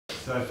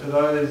So for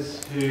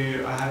those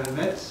who I haven't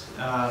met,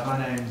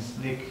 my name's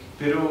Nick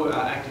Biddle,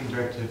 Acting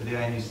Director for the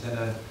ANU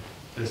Centre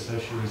for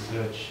Social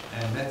Research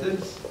and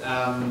Methods.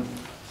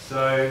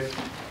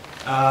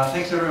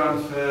 Thanks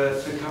everyone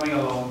for coming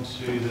along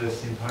to the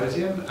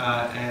symposium,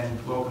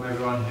 and welcome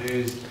everyone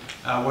who's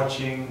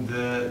watching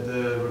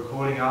the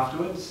recording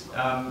afterwards.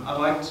 I'd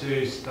like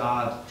to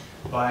start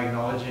by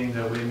acknowledging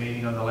that we're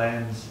meeting on the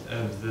lands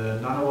of the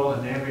Ngunnawal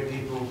and Ngambri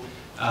people.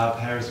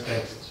 Pay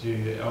respects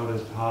to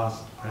elders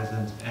past,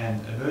 present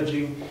and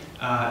emerging,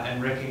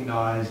 and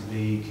recognise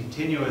the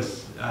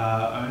continuous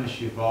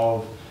ownership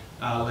of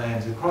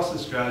lands across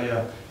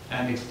Australia,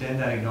 and extend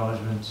that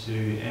acknowledgement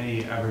to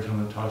any Aboriginal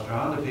and Torres Strait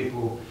Islander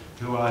people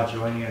who are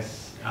joining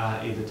us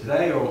either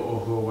today or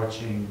who are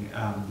watching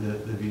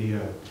the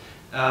video.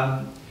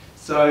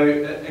 So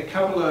a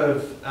couple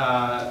of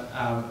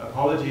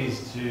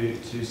apologies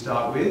to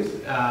start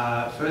with.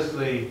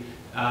 Firstly,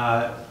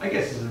 I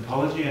guess as an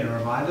apology and a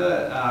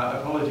reminder,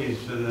 apologies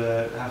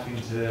for having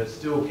to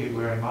still keep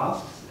wearing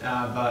masks,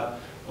 but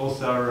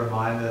also a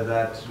reminder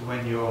that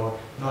when you're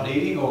not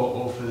eating,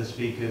 or for the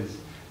speakers,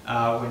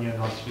 when you're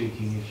not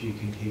speaking, if you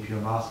can keep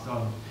your mask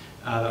on,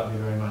 that would be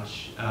very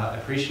much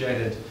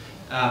appreciated.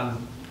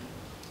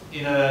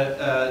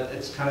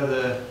 It's kind of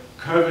the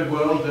COVID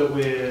world that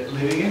we're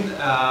living in.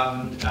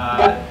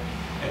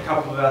 A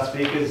couple of our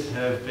speakers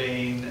have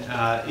been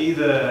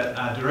either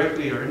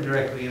directly or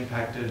indirectly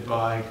impacted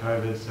by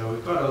COVID, so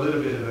we've got a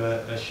little bit of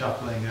a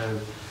shuffling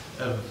of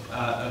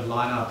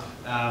lineup.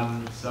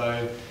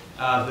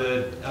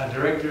 The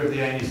Director of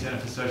the ANU Centre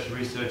for Social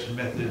Research and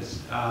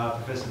Methods,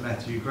 Professor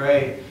Matthew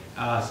Gray,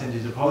 sent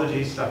his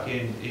apologies, stuck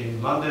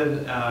in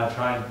London,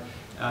 tried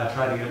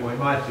to get, well, he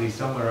might be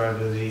somewhere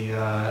over the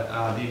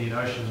Indian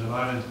Ocean at the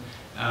moment,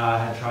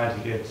 had tried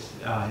to get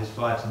his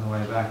flights on the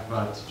way back,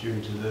 but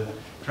due to the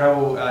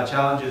travel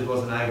challenges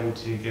wasn't able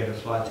to get a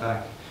flight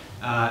back.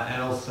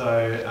 And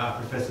also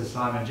Professor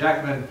Simon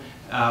Jackman,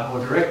 more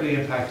directly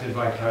impacted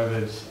by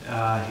COVID.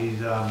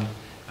 He's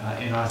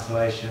in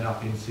isolation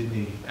up in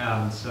Sydney.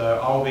 So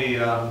I'll be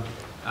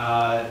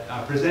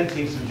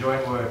presenting some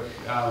joint work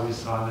with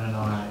Simon and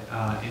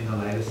I in the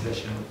later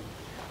session.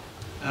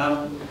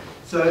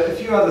 So a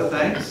few other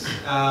thanks.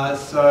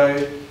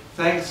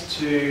 Thanks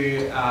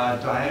to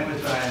Diane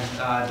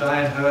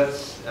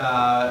Hertz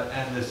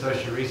and the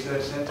Social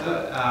Research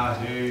Centre,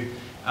 who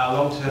are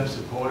long-term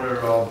supporter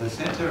of the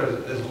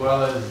centre, as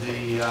well as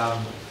the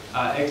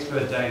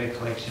expert data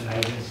collection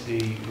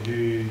agency,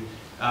 who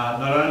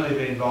not only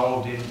been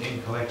involved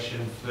in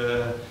collection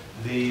for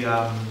the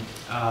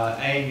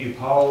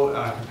ANUpoll,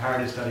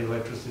 Comparative Study of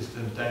Electoral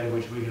Systems data,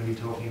 which we're going to be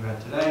talking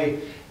about today,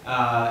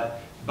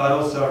 but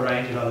also a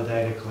range of other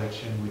data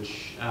collection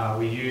which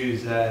we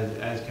use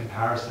as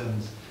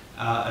comparisons,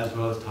 as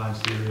well as time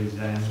series.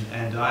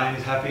 And Diane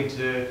is happy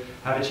to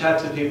have a chat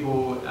to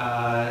people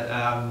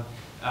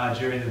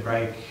during the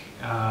break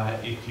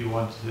if you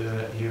want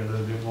to hear a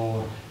little bit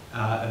more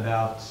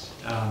about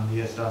the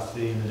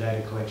SRC and the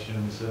data collection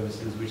and the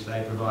services which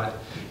they provide.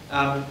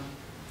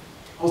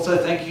 Also,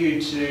 thank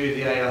you to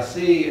the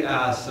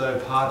ARC, so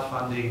part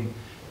funding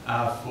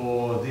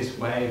for this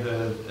wave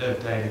of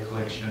data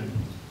collection.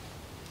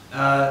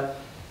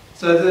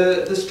 So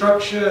the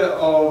structure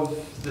of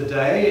the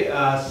day,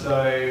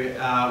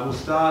 we'll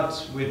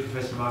start with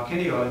Professor Mark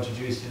Kenny, who I'll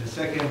introduce in a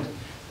second,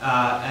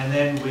 and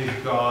then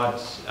we've got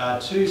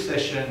two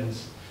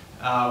sessions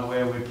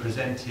where we're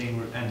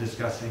presenting and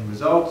discussing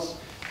results.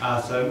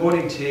 So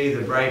morning tea,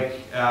 the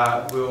break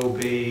will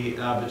be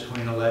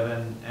between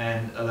 11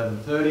 and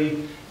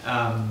 11:30,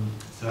 and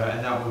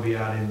that will be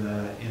out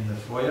in the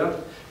foyer.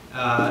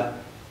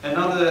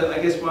 Another, I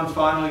guess, one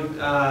final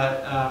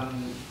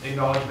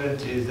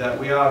acknowledgement is that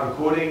we are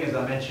recording, as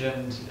I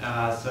mentioned,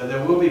 so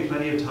there will be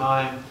plenty of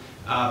time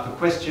for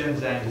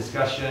questions and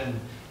discussion,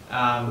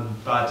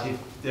 but if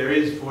there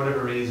is, for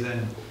whatever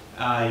reason,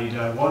 you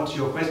don't want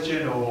your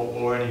question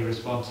or any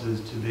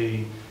responses to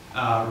be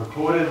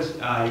recorded,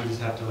 you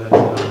just have to let us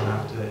know and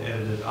have to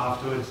edit it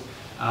afterwards.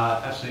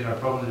 Absolutely no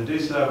problem to do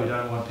so. We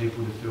don't want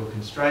people to feel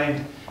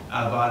constrained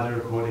by the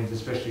recordings,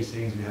 especially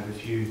seeing as we have a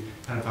few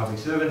kind of public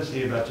servants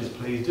here, but just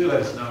please do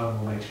let us know and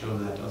we'll make sure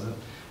that doesn't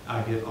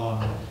get on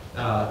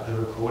the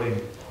recording.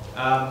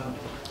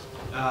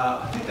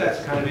 I think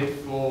that's kind of it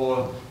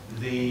for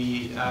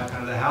the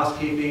kind of the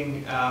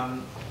housekeeping.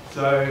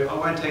 So I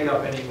won't take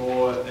up any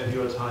more of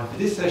your time for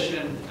this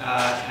session,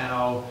 and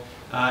I'll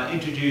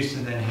introduce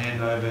and then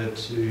hand over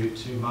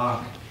to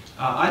Mark.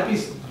 I'd be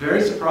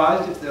very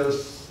surprised if there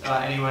was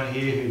anyone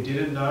here who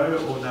didn't know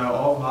or know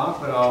of Mark,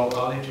 but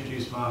I'll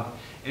introduce Mark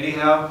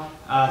anyhow.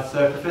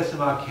 So Professor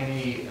Mark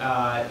Kenny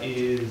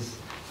is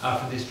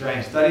from the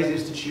Australian Studies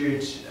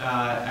Institute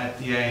at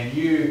the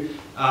ANU,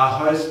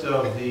 host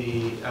of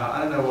the, I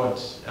don't know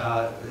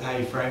how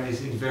you frame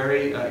this, it's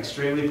very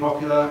extremely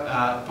popular,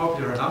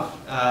 popular enough,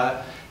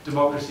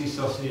 Democracy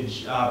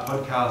Sausage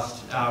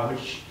podcast,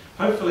 which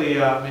hopefully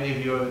many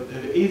of you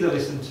have either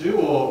listened to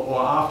or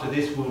after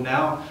this will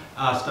now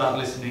start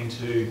listening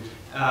to,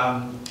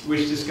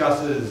 which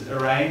discusses a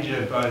range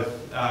of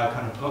both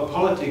kind of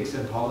politics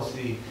and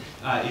policy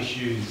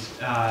issues,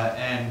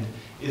 and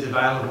is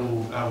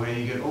available where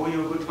you get all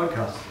your good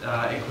podcasts,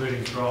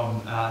 including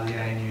from the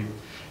ANU.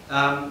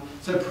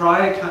 So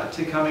prior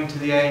to coming to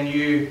the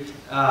ANU,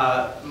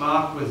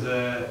 Mark was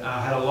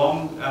had a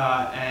long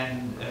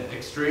and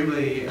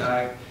extremely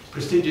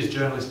prestigious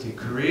journalistic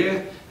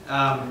career.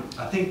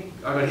 I think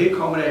I got here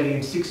culminating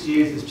in 6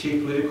 years as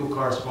Chief Political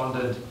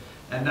Correspondent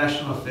and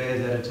National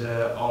Affairs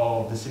Editor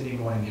of the Sydney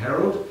Morning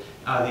Herald,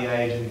 The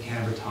Age and the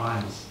Canberra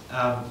Times.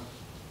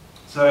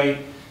 So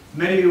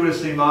many of you would have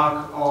seen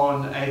Mark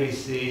on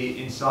ABC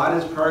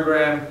Insiders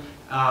program,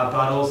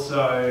 but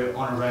also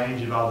on a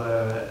range of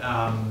other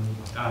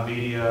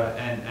media,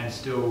 and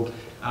still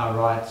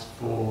writes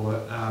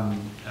for,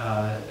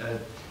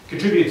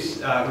 contributes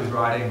with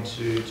writing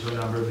to a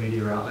number of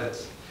media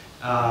outlets.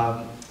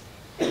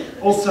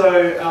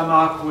 Also,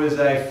 Mark was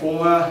a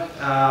former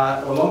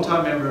or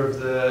long-time member of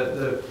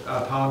the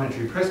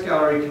Parliamentary Press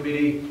Gallery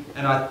Committee,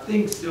 and I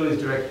think still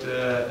is Director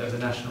of the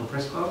National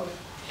Press Club.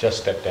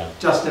 Just stepped down.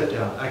 Just stepped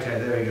down, okay,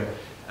 there we go.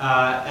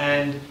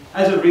 And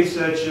as a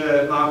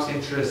researcher, Mark's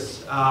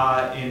interests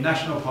are in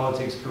national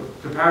politics,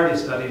 comparative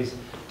studies,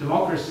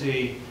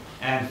 democracy,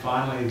 and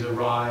finally the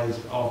rise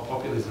of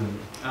populism.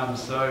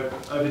 So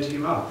over to you,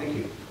 Mark. Thank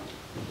you.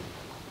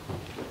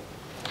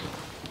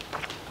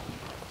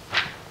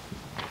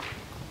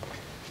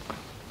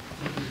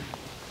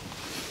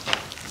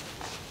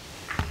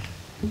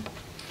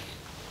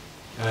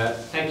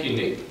 Thank you,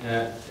 Nick.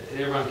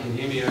 Everyone can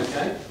hear me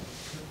okay?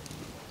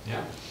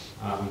 Yeah?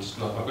 I've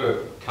got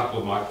a couple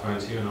of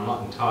microphones here and I'm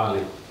not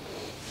entirely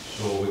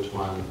sure which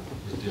one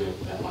is doing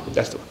that one.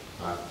 That's the one.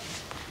 Right.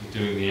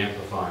 You're doing the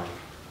amplifying.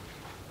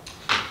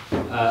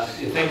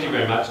 Thank you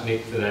very much,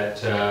 Nick, for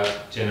that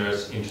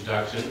generous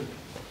introduction.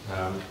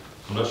 I'm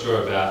not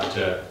sure about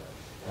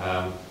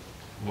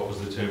what was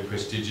the term,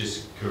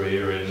 prestigious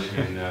career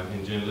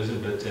in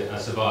journalism, but I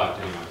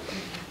survived anyway.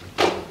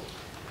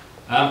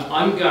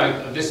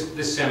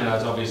 This seminar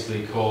is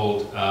obviously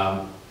called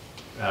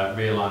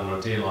Realignment or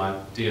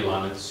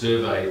Dealignment,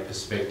 Survey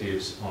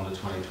Perspectives on the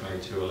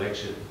 2022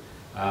 election.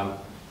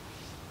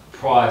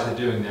 Prior to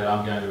doing that,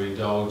 I'm going to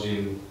indulge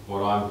in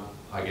what I'm,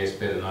 I guess,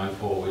 better known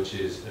for, which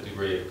is a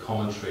degree of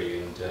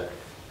commentary, and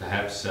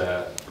perhaps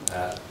so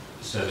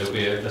there'll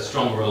be a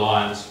strong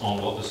reliance on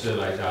what the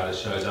survey data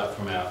shows up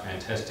from our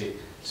fantastic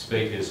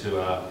speakers who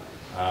are,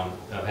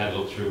 I've had a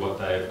look through what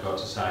they've got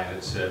to say, and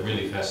it's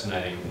really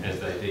fascinating as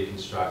they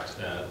deconstruct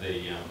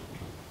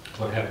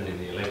what happened in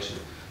the election.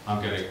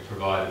 I'm going to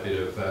provide a bit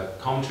of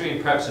commentary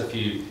and perhaps a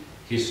few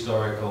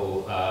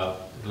historical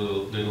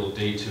little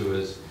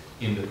detours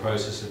in the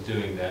process of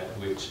doing that,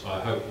 which I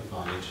hope you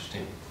find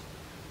interesting.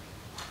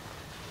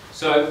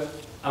 So,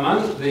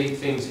 among the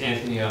things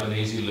Anthony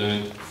Albanese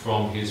learned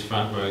from his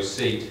front row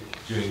seat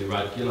during the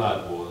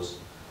Rudd-Gillard Wars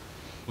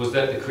was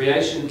that the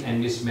creation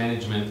and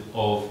mismanagement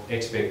of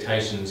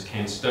expectations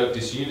can stoke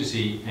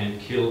disunity and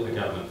kill a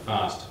government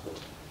fast.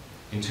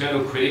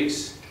 Internal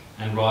critics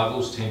and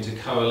rivals tend to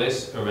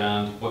coalesce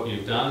around what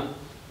you've done,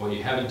 what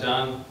you haven't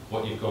done,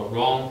 what you've got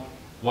wrong,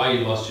 why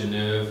you lost your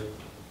nerve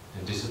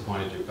and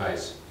disappointed your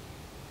base.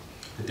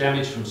 The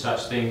damage from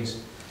such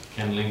things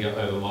can linger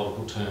over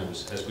multiple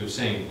terms, as we've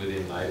seen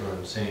within Labor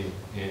and seen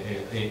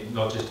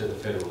not just at the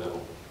federal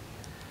level.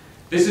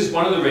 This is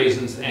one of the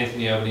reasons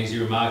Anthony Albanese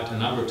remarked a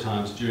number of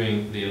times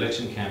during the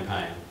election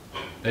campaign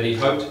that he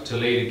hoped to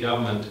lead a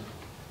government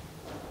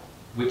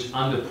which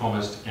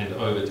under-promised and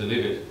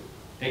over-delivered.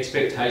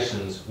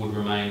 Expectations would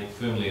remain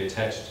firmly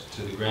attached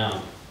to the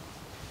ground.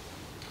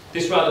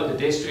 This rather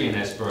pedestrian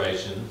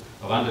aspiration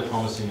of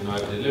under-promising and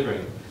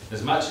over-delivering,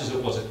 as much as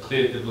it was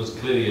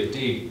clearly a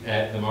dig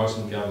at the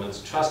Morrison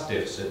government's trust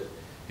deficit,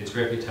 its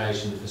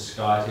reputation for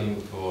skiting,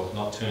 for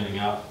not turning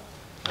up,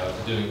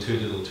 for doing too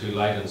little too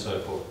late and so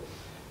forth.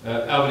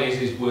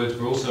 Albanese's words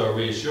were also a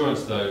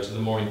reassurance, though, to the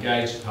more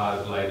engaged part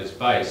of Labor's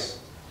base,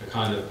 a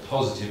kind of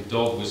positive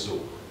dog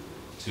whistle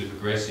to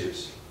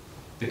progressives.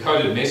 The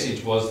coded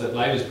message was that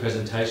Labor's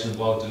presentation,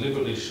 while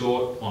deliberately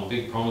short on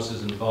big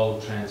promises and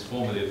bold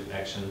transformative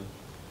action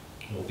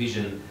or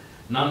vision,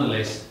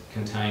 nonetheless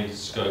contained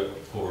scope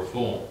for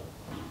reform.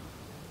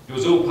 It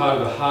was all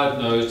part of a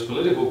hard-nosed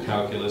political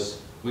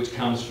calculus which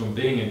comes from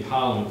being in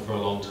Parliament for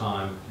a long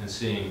time and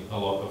seeing a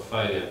lot of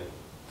failure.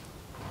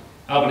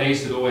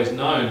 Albanese had always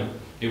known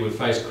he would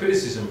face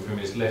criticism from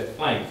his left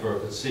flank for a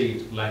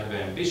perceived lack of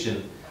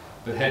ambition,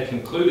 but had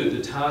concluded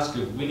the task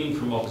of winning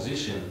from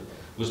opposition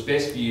was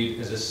best viewed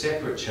as a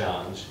separate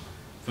challenge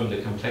from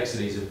the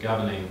complexities of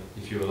governing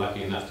if you were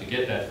lucky enough to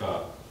get that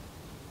far.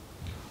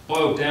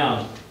 Boiled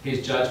down,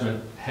 his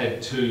judgment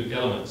had two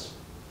elements.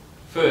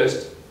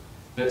 First,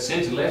 that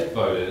centre-left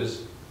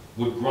voters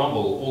would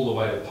grumble all the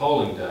way to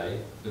polling day,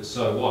 but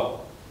so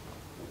what?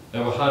 They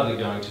were hardly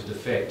going to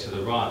defect to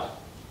the right.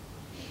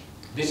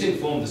 This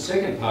informed the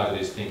second part of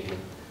his thinking,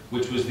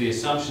 which was the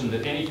assumption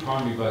that any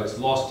primary votes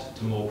lost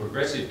to more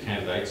progressive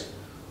candidates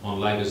on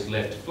Labor's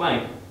left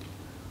flank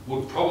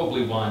would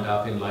probably wind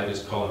up in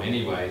Labor's column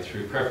anyway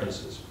through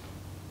preferences.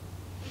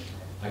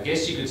 I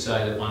guess you could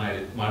say that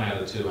one out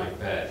of two ain't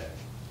bad.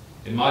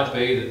 It might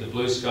be that the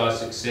blue sky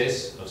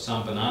success of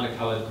some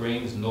banana-coloured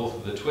Greens north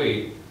of the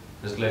Tweed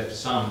has left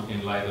some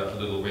in Labor a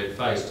little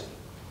red-faced.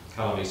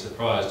 Colour me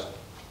surprised.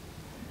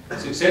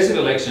 Successive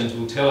elections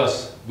will tell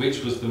us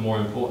which was the more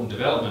important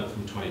development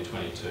from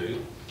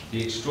 2022,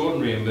 the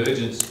extraordinary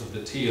emergence of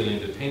the Teal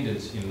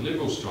independents in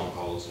Liberal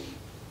strongholds,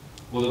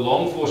 or the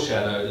long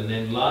foreshadowed and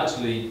then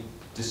largely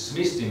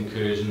dismissed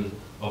incursion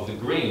of the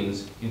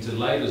Greens into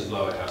Labor's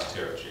lower house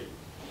territory.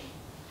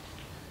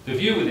 The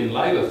view within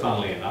Labor,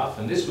 funnily enough,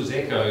 and this was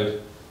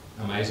echoed,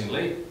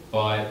 amazingly,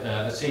 by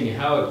a senior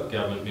Howard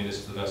government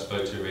minister that I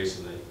spoke to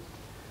recently,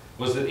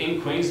 was that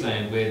in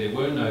Queensland, where there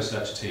were no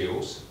such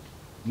Teals,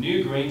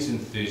 new Greens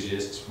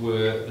enthusiasts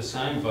were the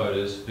same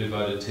voters who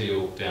voted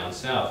Teal down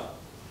south,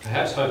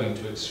 perhaps hoping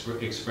to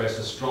express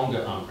a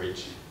stronger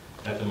umbrage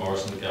at the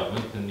Morrison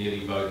government than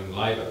merely voting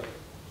Labor,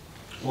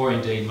 or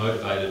indeed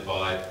motivated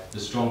by the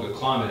stronger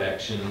climate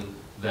action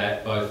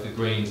that both the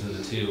Greens and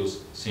the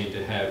Teals seem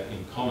to have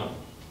in common.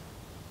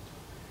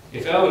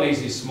 If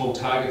Albanese's small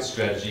target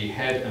strategy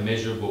had a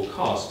measurable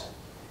cost,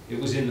 it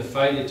was in the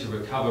failure to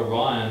recover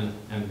Ryan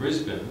and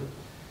Brisbane,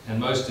 and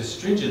most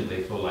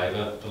astringently for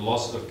Labor, the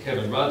loss of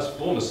Kevin Rudd's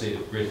former seat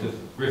of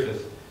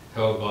Griffith,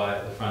 held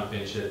by the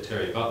frontbencher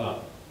Terry Butler.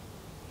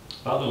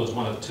 Butler was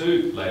one of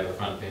two Labor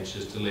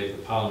frontbenchers to leave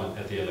the Parliament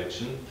at the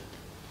election,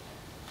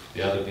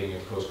 the other being,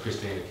 of course,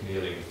 Christina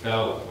Keneally and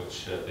Fowler,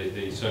 which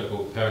the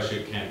so-called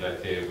parachute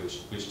candidate there,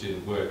 which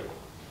didn't work.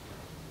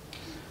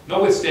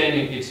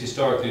 Notwithstanding its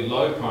historically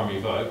low primary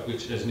vote,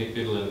 which, as Nick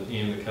Biddle and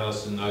Ian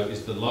McAllister note,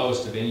 is the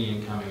lowest of any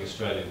incoming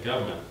Australian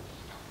government,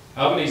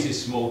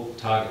 Albanese's small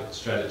target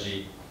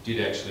strategy did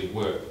actually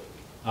work.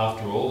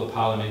 After all, the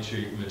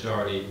parliamentary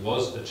majority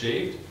was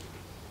achieved,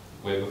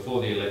 where before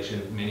the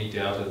election many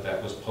doubted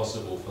that was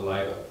possible for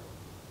Labor.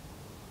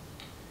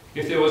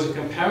 If there was a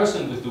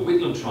comparison with the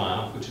Whitlam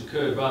triumph, which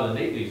occurred rather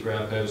neatly for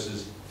our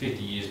purposes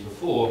 50 years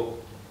before,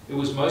 it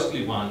was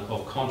mostly one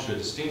of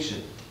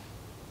contradistinction.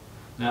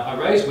 Now, I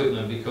raise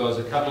Whitlam because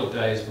a couple of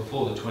days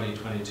before the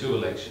 2022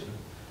 election,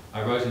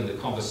 I wrote in The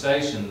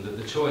Conversation that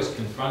the choice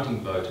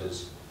confronting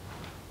voters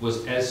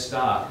was as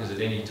stark as at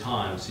any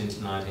time since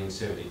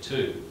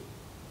 1972.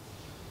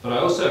 But I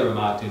also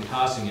remarked in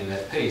passing in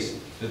that piece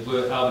that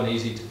were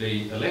Albanese to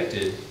be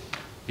elected,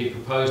 he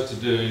proposed to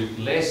do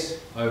less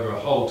over a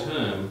whole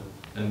term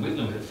than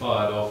Whitlam had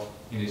fired off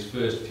in his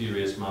first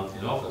furious month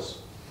in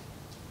office.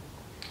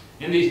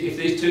 If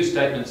these two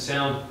statements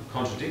sound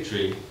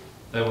contradictory,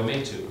 they were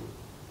meant to.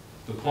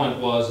 The point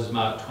was, as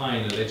Mark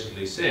Twain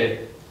allegedly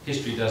said,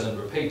 history doesn't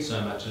repeat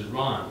so much as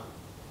rhyme.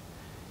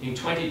 In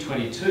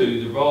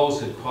 2022, the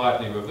roles had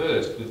quietly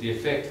reversed, with the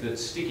effect that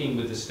sticking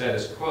with the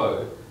status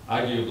quo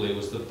arguably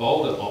was the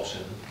bolder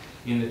option,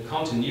 in that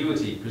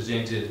continuity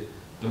presented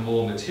the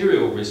more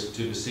material risk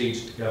to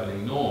besieged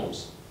governing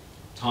norms,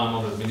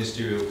 time-honoured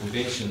ministerial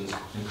conventions,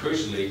 and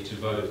crucially to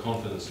voter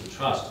confidence and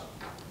trust.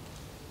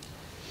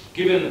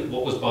 Given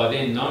what was by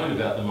then known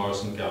about the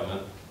Morrison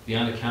government, the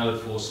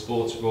unaccounted for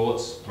sports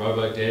rorts,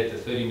 robo-debt, the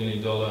 $30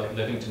 million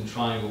Leppington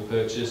Triangle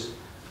purchase,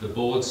 the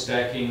board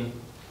stacking,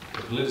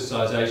 the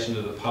politicisation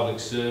of the public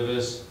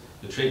service,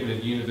 the treatment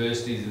of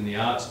universities and the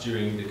arts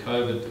during the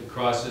COVID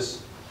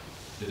crisis,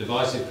 the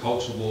divisive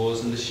culture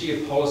wars, and the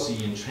sheer policy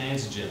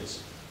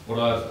intransigence, what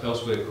I've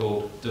elsewhere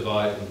called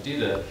divide and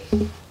dither,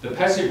 the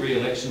passive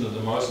re-election of the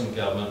Morrison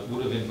government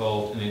would have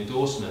involved an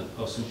endorsement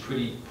of some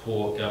pretty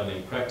poor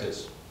governing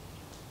practice.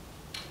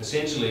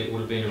 Essentially, it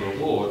would have been a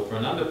reward for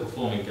an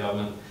underperforming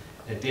government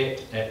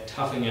adept at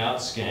toughing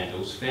out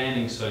scandals,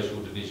 fanning social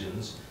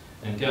divisions,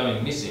 and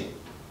going missing,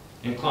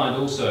 inclined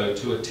also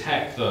to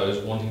attack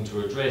those wanting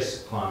to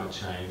address climate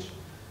change,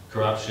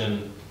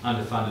 corruption,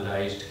 underfunded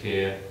aged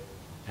care,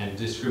 and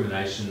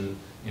discrimination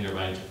on a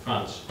range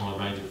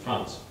of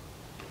fronts.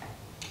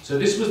 So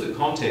this was the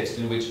context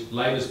in which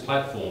Labor's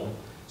platform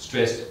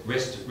stressed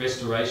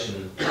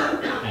restoration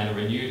and a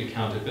renewed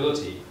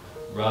accountability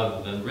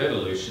rather than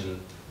revolution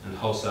and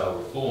wholesale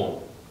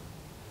reform.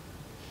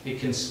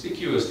 It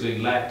conspicuously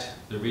lacked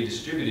the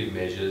redistributive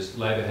measures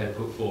Labor had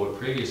put forward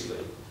previously,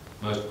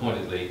 most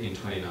pointedly in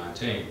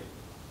 2019.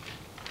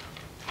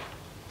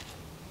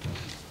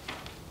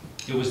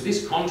 It was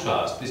this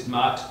contrast, this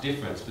marked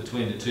difference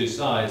between the two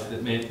sides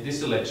that meant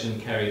this election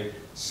carried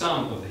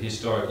some of the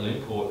historical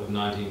import of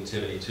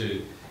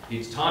 1972,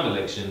 its time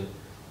election,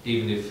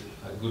 even if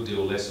a good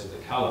deal less of the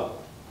colour.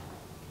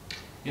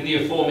 In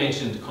the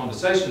aforementioned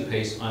conversation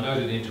piece, I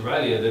noted inter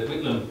alia that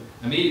Whitlam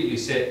immediately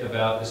set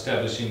about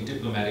establishing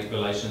diplomatic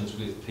relations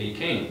with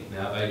Peking,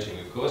 now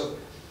Beijing of course,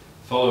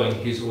 following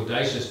his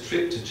audacious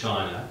trip to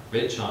China,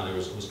 Red China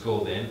as it was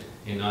called then,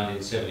 in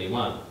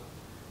 1971.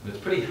 And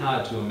it's pretty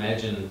hard to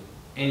imagine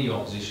any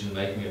opposition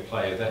making a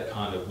play of that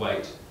kind of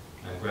weight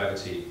and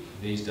gravity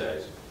these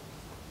days.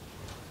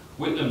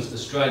 Whitlam's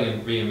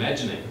Australian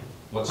reimagining,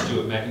 what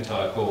Stuart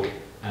McIntyre called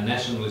a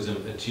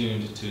nationalism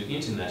attuned to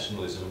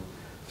internationalism,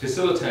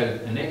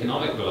 facilitated an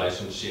economic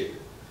relationship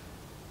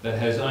that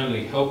has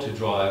only helped to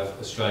drive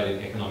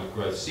Australian economic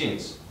growth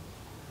since.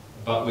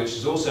 but which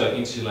has also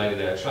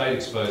insulated our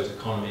trade-exposed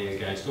economy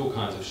against all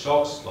kinds of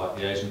shocks like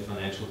the Asian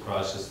financial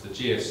crisis, the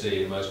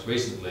GFC, and most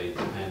recently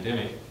the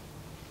pandemic.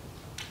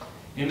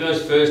 In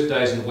those first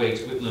days and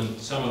weeks, Whitlam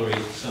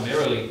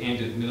summarily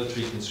ended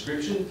military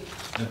conscription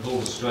and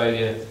pulled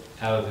Australia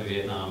out of the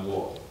Vietnam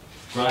War,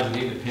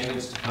 granted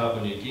independence to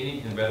Papua New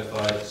Guinea and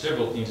ratified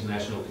several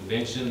international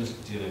conventions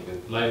dealing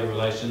with labour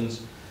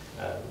relations,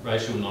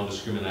 racial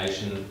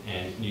non-discrimination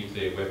and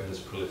nuclear weapons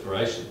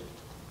proliferation.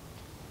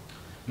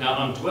 Now,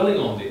 I'm dwelling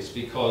on this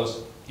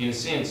because, in a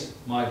sense,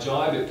 my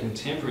jibe at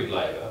contemporary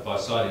Labor by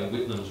citing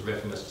Whitlam's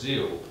reformist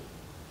zeal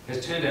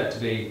has turned out to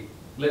be,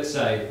 let's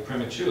say,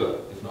 premature,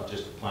 if not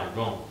just plain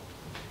wrong.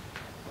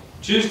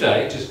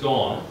 Tuesday, just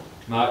gone,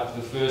 marked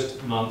the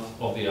first month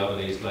of the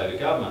Albanese Labor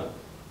government,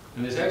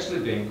 and there's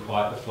actually been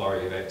quite a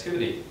flurry of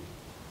activity.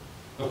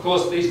 Of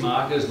course, these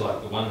markers, like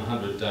the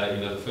 100-day,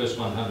 the first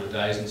 100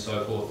 days and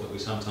so forth that we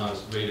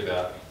sometimes read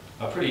about,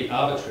 are pretty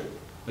arbitrary.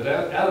 But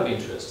out of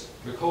interest,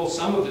 recall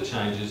some of the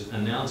changes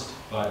announced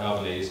by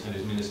Albanese and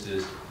his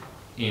ministers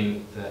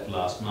in that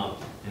last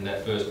month, in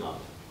that first month.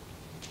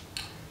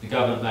 The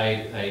government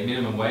made a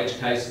minimum wage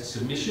case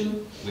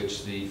submission,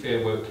 which the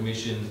Fair Work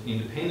Commission,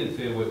 Independent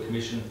Fair Work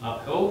Commission,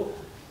 upheld,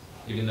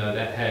 even though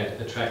that had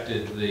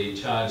attracted the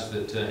charge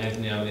that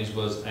Anthony Albanese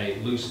was a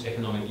loose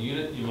economic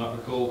unit, you might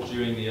recall,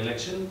 during the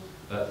election.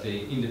 But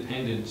the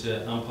independent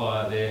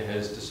umpire there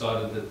has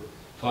decided that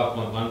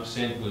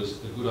 5.1%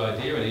 was a good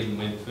idea and even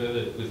went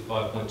further with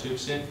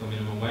 5.2% for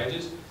minimum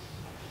wages.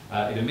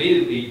 It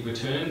immediately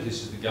returned,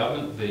 this is the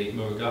government, the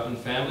Murugapan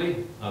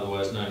family,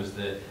 otherwise known as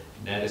the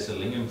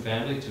Nadasalingam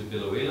family, to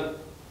Biloela,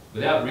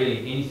 without really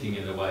anything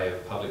in the way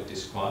of public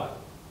disquiet.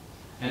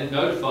 And it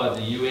notified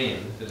the UN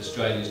that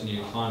Australia's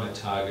new climate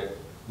target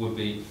would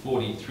be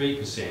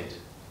 43%,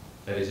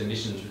 that is,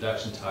 emissions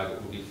reduction target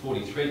would be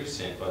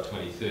 43% by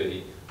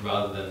 2030,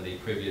 rather than the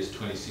previous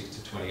 26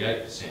 to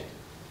 28%.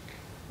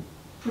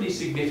 Pretty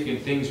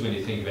significant things when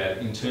you think about it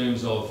in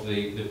terms of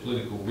the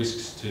political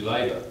risks to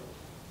Labor.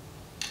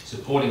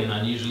 Supporting an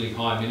unusually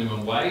high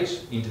minimum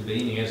wage,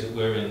 intervening as it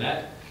were in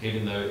that,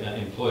 even though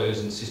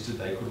employers insisted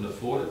they couldn't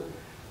afford it.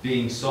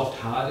 Being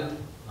soft-hearted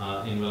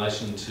in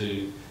relation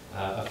to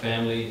a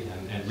family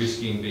and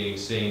risking being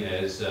seen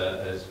as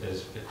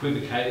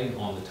equivocating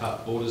on the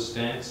tough borders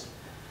stance.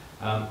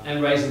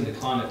 And raising the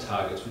climate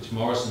targets, which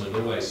Morrison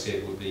had always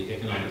said would be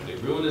economically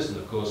ruinous, and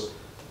of course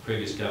the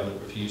previous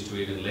government refused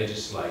to even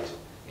legislate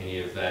any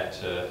of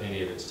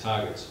its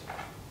targets.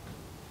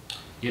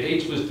 Yet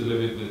each was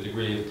delivered with a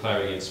degree of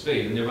clarity and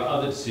speed, and there were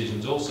other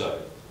decisions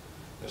also.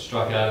 They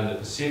struck out in the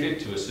Pacific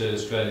to assert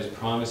Australia's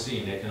primacy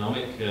in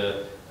economic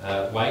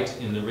weight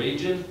in the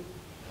region.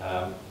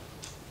 And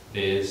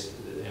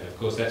of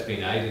course that's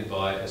been aided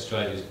by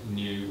Australia's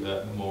new,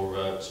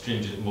 more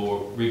stringent,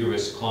 more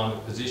rigorous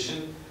climate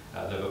position.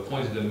 They've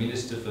appointed a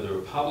Minister for the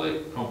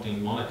Republic,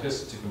 prompting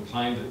monarchists to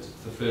complain that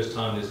for the first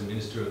time there's a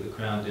Minister of the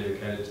Crown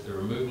dedicated to the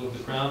removal of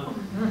the Crown.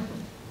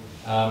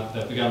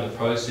 They've begun the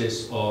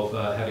process of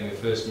having a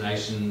First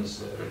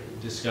Nations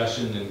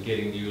discussion and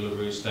getting the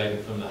Uluru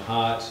Statement from the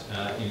Heart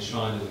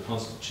enshrined in the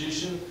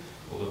Constitution,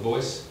 or the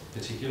Voice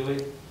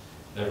particularly.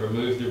 They've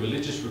removed the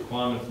religious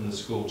requirement from the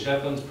school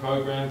chaplains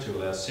program to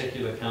allow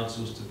secular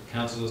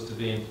counsellors to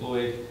be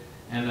employed,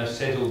 and they've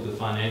settled the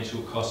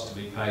financial cost to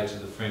be paid to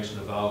the French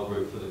Naval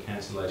Group for the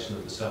cancellation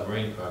of the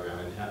submarine program.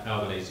 And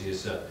Albanese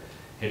is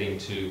heading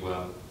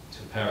to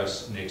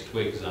Paris next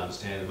week, as I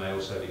understand, and may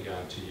also be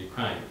going to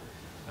Ukraine.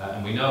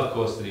 And we know, of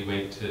course, that he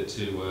went to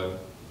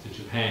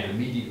Japan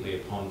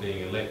immediately upon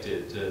being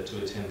elected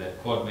to attend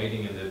that Quad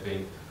meeting, and there have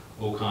been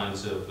all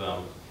kinds of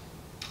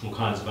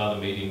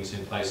other meetings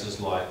in places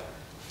like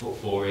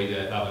for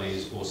either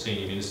Albanese or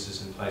senior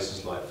ministers in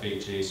places like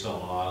Fiji,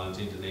 Solomon Islands,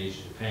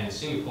 Indonesia, Japan,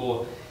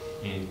 Singapore,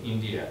 and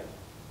India.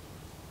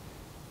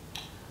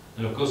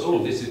 And of course, all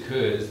of this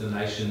occurred as the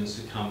nation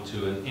succumbed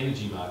to an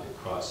energy market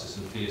crisis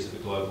and fears of a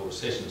global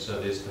recession.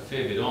 So there's a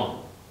fair bit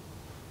on.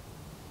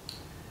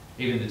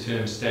 Even the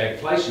term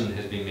stagflation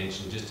has been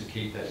mentioned just to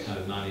keep that kind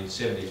of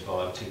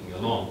 1975 ticking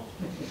along.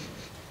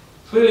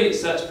 Clearly,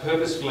 such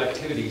purposeful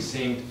activity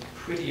seemed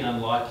pretty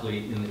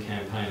unlikely in the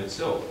campaign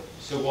itself.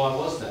 So why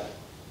was that?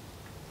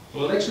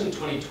 Well, election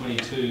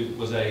 2022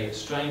 was a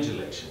strange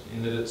election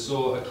in that it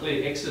saw a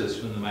clear exodus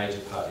from the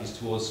major parties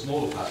towards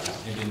smaller parties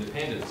and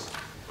independents,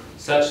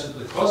 such that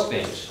the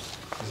crossbench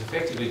has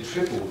effectively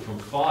tripled from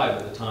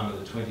 5 at the time of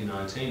the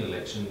 2019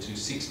 election to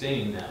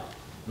 16 now.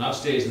 And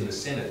upstairs in the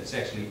Senate, it's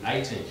actually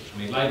 18. I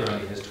mean, Labor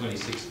only has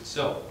 26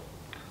 itself.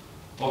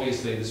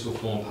 Obviously, this will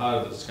form part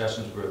of the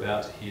discussions we're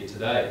about to hear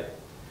today.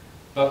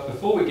 But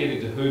before we get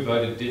into who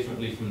voted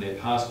differently from their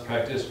past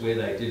practice, where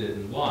they did it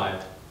and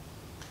why,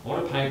 I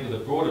want to paint with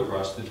a broader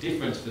brush the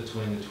difference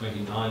between the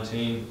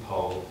 2019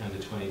 poll and the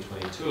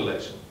 2022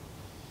 election.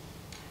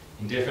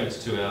 In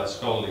deference to our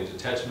scholarly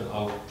detachment,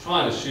 I'll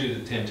try and eschew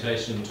the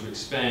temptation to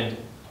expand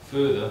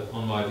further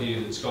on my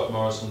view that Scott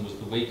Morrison was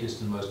the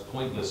weakest and most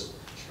pointless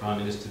Prime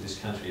Minister this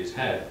country has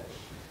had.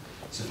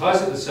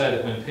 Suffice it to say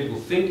that when people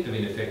think of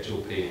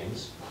ineffectual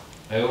PMs,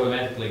 they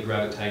automatically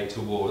gravitate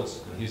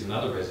towards, and here's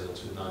another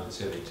resonance with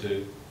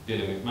 1972,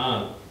 Billy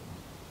McMahon.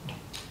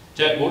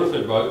 Jack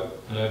Waterford wrote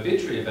an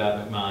obituary about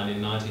McMahon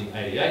in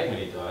 1988 when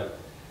he died,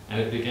 and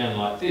it began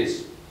like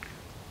this.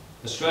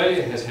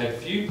 Australia has had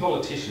few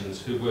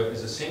politicians who were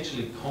as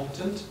essentially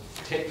competent,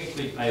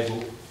 technically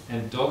able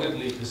and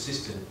doggedly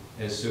persistent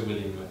as Sir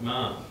William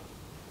McMahon.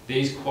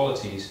 These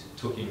qualities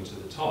took him to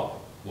the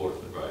top,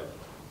 Waterford wrote.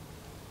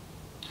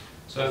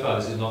 So far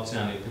this is not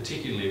sounding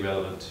particularly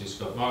relevant to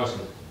Scott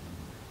Morrison,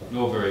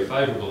 nor very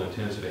favourable in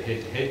terms of a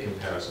head-to-head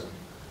comparison.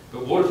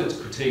 But Waterford's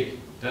critique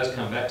does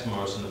come back to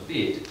Morrison a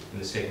bit in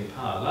the second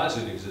part,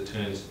 largely because it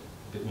turns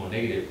a bit more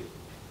negative.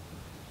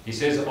 He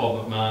says of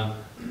McMahon,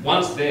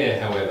 once there,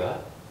 however,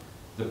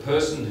 the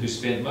person who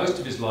spent most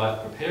of his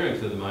life preparing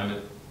for the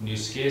moment knew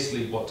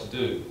scarcely what to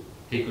do.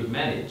 He could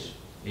manage,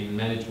 even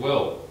manage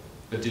well,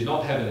 but did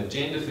not have an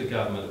agenda for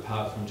government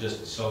apart from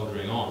just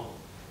soldiering on.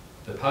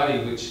 The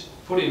party which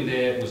put him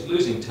there was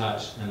losing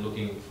touch and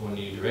looking for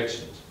new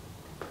directions.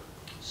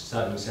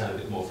 Starting to sound a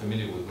bit more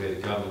familiar with where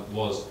the government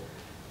was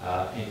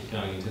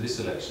going into this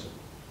election.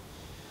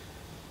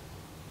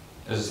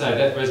 As I say,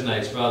 that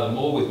resonates rather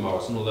more with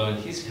Morrison, although in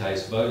his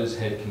case voters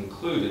had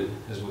concluded,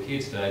 as we'll hear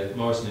today, that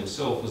Morrison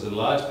himself was a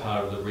large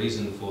part of the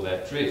reason for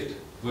that drift.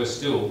 Worse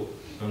still,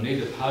 from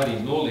neither party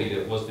nor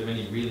leader was there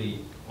any really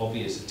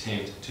obvious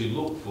attempt to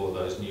look for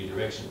those new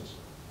directions.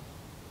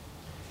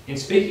 In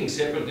speaking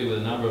separately with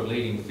a number of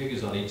leading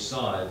figures on each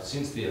side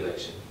since the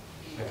election,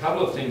 a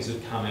couple of things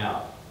have come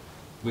out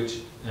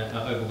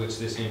over which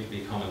there seemed to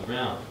be common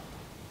ground.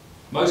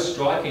 Most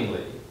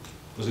strikingly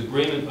was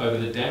agreement over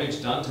the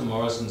damage done to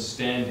Morrison's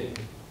standing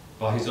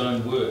by his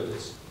own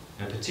words,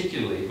 and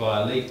particularly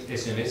by leaked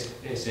SMS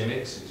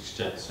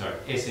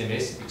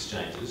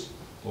exchanges,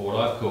 or what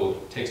I've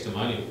called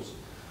testimonials,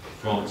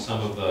 from some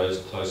of those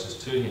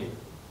closest to him.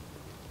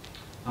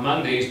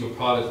 Among these were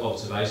private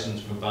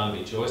observations from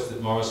Barnaby Joyce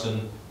that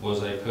Morrison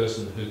was a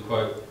person who,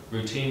 quote,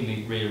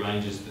 routinely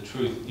rearranges the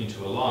truth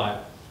into a lie,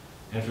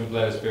 and from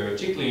Gladys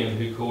Berejiklian,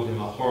 who called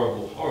him a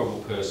horrible, horrible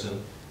person,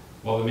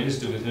 while the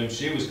minister with whom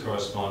she was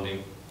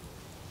corresponding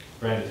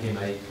branded him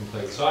a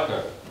complete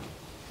psycho.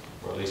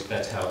 Or at least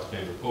that's how it's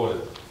been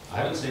reported. I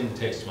haven't seen the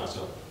text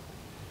myself.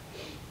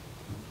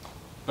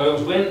 But it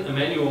was when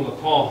Emmanuel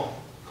Macron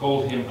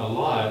called him a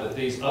liar that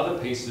these other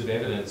pieces of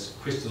evidence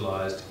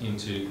crystallised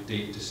into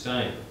deep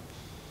disdain.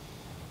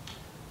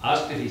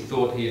 Asked if he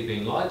thought he had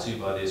been lied to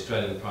by the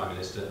Australian Prime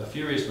Minister, a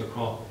furious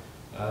Macron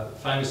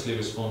famously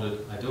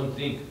responded, I don't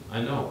think,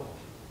 I know.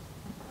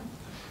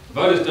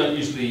 Voters don't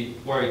usually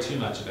worry too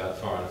much about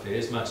foreign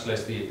affairs, much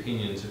less the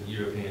opinions of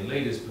European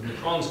leaders, but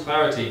Macron's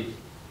clarity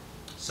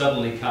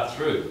suddenly cut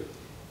through.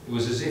 It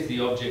was as if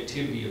the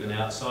objectivity of an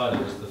outsider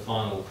was the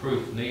final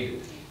proof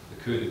needed,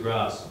 the coup de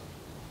grace.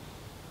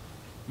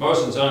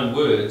 Morrison's own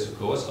words, of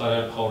course, I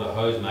don't hold a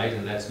hose, mate,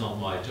 and that's not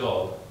my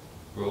job,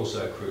 were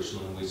also crucial,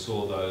 and we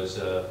saw those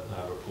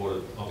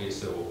reported,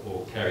 obviously,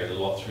 or carried a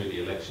lot through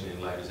the election in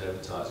Labor's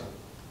advertising.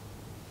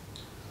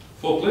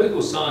 For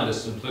political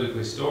scientists and political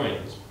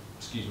historians,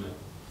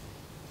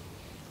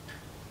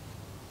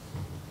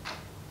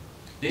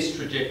 this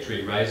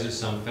trajectory raises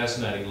some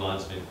fascinating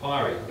lines of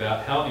inquiry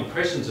about how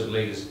impressions of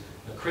leaders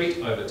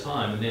accrete over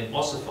time and then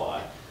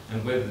ossify,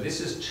 and whether this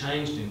has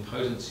changed in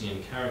potency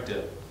and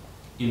character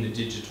in the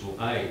digital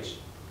age.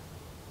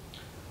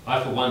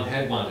 I, for one,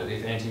 had wondered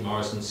if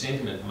anti-Morrison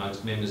sentiment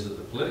amongst members of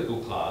the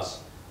political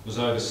class was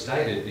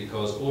overstated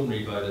because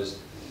ordinary voters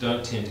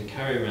don't tend to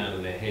carry around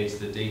in their heads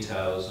the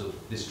details of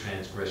this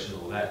transgression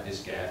or that,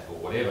 this gaffe or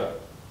whatever.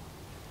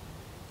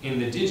 In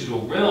the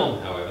digital realm,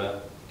 however,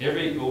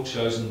 every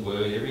ill-chosen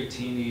word, every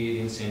teeny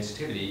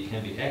insensitivity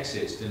can be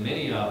accessed, and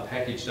many are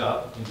packaged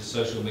up into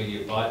social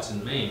media bites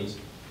and memes,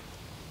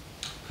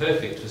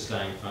 perfect for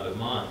staying front of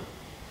mind.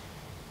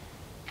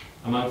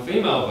 Among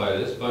female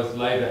voters, both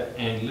Labor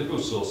and Liberal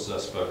sources I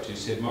spoke to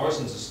said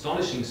Morrison's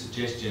astonishing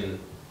suggestion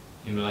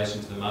in relation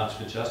to the March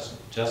for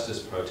Justice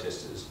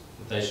protesters,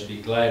 that they should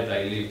be glad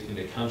they lived in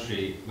a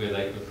country where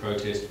they could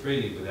protest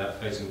freely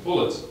without facing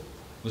bullets,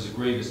 was a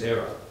grievous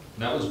error.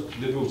 And that was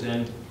Liberals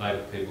and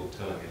Labor people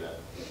telling me that.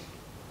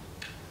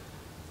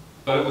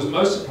 But it was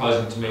most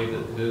surprising to me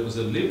that there was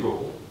a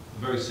Liberal, a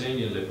very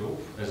senior Liberal,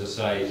 as I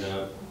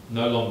say,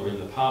 no longer in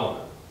the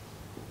Parliament,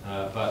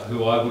 but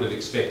who I would have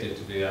expected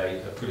to be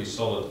a pretty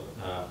solid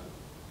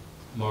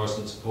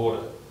Morrison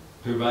supporter,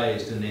 who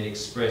raised and then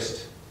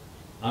expressed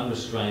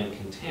unrestrained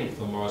contempt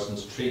for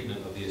Morrison's treatment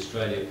of the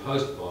Australia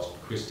Post boss,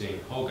 Christine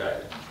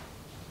Holgate.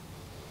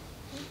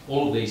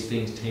 All of these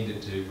things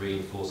tended to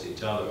reinforce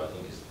each other, I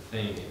think, is the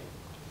theme here.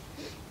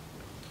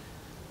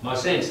 My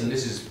sense, and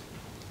this is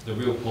the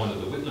real point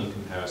of the Whitlam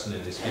comparison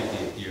in this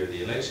 50th year of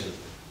the election,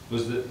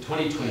 was that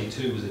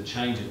 2022 was a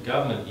change of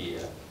government year,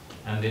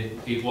 and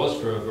that it was,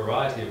 for a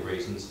variety of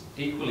reasons,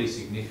 equally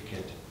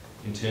significant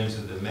in terms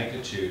of the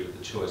magnitude of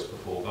the choice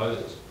before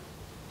voters.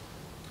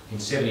 In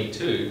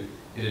 '72,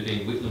 it had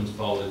been Whitlam's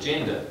bold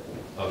agenda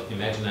of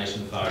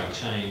imagination-firing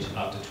change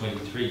after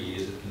 23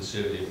 years of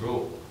Conservative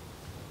rule.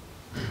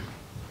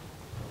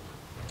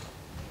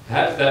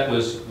 Perhaps that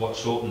was what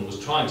Shorten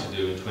was trying to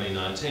do in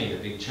 2019, a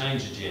big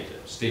change agenda.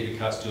 Steeper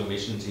cuts to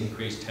emissions,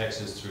 increased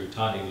taxes through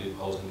tightening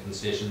loopholes and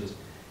concessions,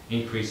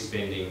 increased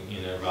spending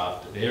in a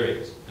raft of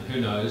areas. And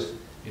who knows,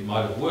 it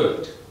might have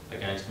worked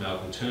against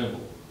Malcolm Turnbull,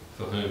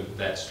 for whom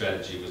that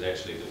strategy was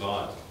actually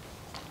devised.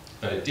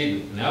 But it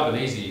didn't. And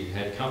Albanese, who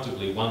had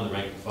comfortably won the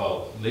rank and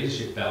file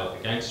leadership ballot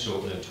against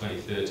Shorten in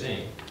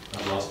 2013,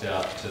 but lost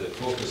out to the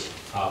caucus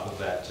half of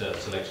that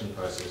selection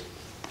process,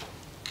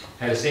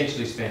 had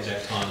essentially spent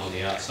that time on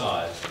the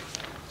outside,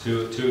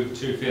 two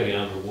fairly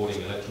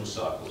unrewarding electoral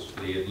cycles,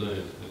 but he had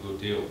learned a good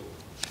deal.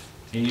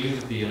 He knew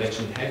that the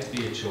election had to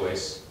be a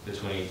choice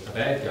between a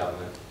bad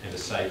government and a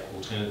safe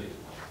alternative.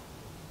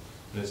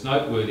 And it's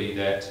noteworthy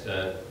that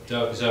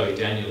Zoe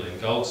Daniel and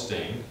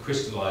Goldstein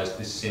crystallised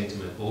this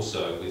sentiment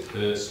also with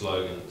her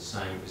slogan, "The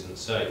same isn't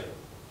safe."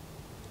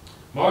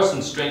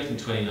 Morrison's strength in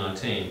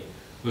 2019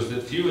 was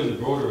that few in the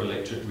broader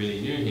electorate really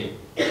knew him,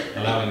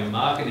 allowing a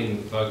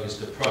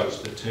marketing-focused approach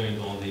that turned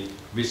on the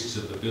risks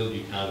of the bill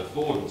you can't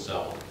afford and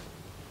so on.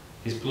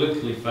 His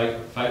politically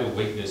fatal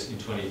weakness in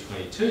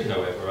 2022,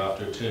 however,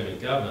 after a term in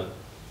government,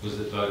 was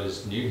that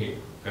voters knew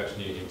him, perhaps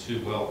knew him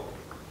too well.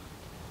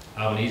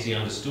 Albanese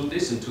understood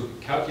this and took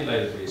a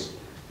calculated risk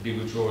that he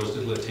would draw as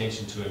little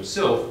attention to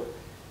himself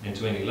and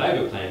to any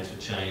Labor plans for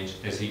change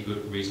as he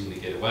could reasonably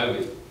get away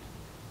with.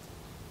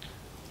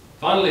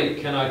 Finally,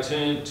 can I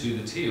turn to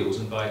the Teals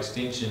and by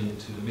extension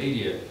to the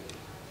media,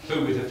 who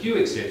with a few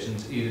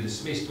exceptions either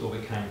dismissed or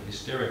became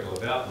hysterical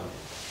about them.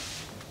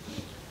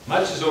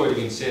 Much has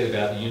already been said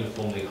about the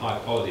uniformly high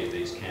quality of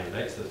these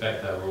candidates, the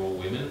fact they were all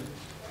women,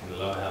 in the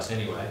lower house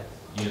anyway,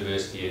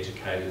 university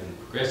educated and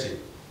progressive.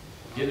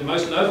 Yet the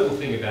most notable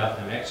thing about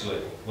them actually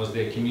was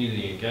their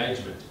community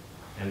engagement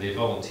and their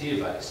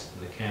volunteer base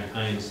and the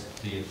campaigns,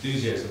 the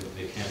enthusiasm that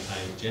their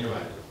campaigns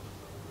generated.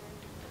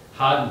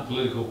 Hardened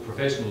political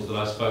professionals that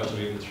I spoke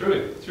to even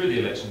through the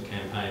election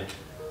campaign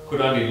could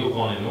only look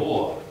on in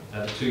awe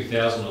at the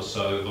 2,000 or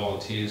so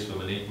volunteers for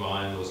Monique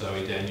Ryan or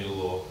Zoe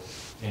Daniel or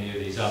any of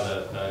these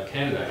other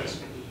candidates,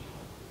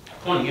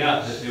 pointing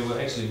out that there were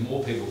actually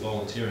more people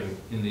volunteering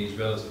in these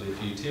relatively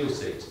few Teal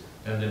seats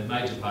than the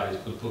major parties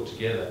could put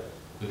together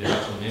with their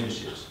actual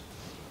memberships.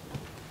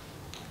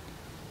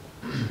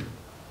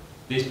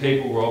 These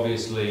people were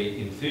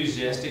obviously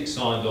enthusiastic,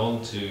 signed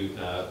on to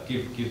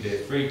give their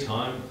free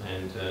time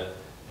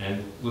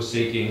and were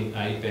seeking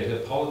a better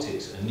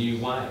politics, a new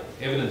way,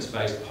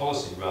 evidence-based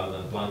policy rather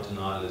than blunt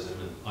denialism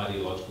and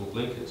ideological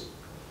blinkers.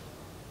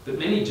 But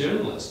many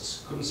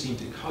journalists couldn't seem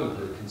to cope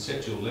at a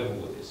conceptual level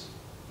with this.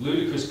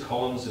 Ludicrous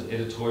columns and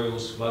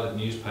editorials flooded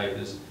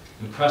newspapers,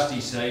 and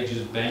crusty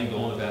sages banged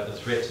on about the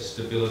threat to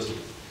stability,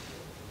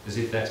 as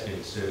if that's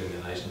been serving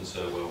the nation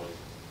so well.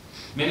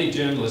 Many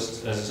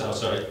journalists,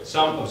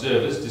 some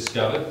observers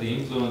discovered the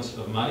influence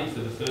of money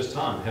for the first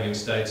time, having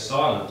stayed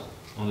silent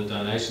on the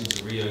donations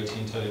of Rio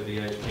Tinto,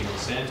 BHP and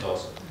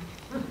Santos,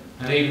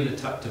 and even the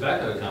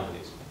tobacco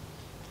companies.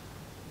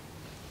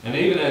 And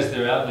even as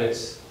their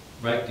outlets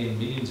raked in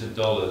millions of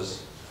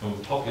dollars from a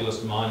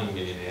populist mining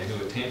millionaire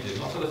who attempted,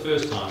 not for the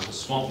first time, to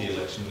swamp the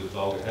election with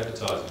vulgar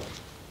advertising.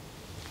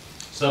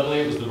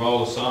 Suddenly it was the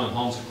role of Simon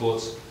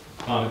Honsecourt's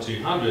Climate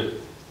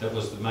 200 that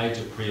was the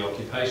major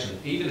preoccupation,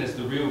 even as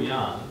the real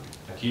yarn,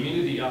 a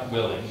community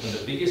upwelling and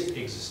the biggest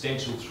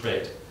existential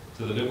threat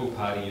to the Liberal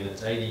Party in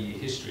its 80-year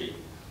history,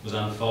 was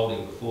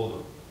unfolding before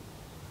them.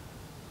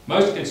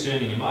 Most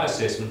concerning in my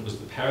assessment was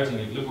the parroting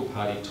of Liberal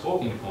Party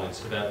talking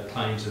points about the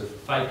claims of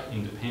fake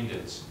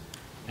independence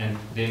and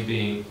then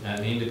being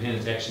the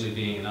independents actually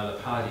being another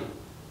party.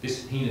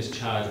 This heinous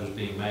charge was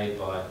being made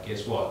by,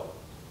 guess what,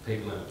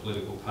 people in a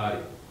political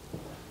party.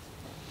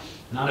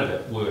 None of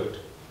it worked.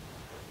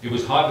 It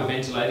was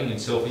hyperventilating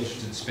and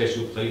self-interested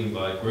special pleading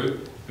by a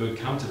group who had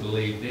come to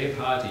believe their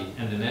party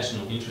and the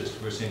national interest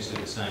were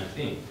essentially the same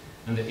thing,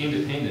 and that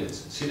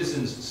independents,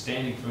 citizens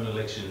standing for an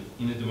election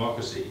in a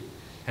democracy,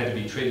 had to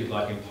be treated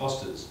like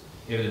imposters,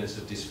 evidence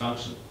of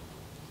dysfunction.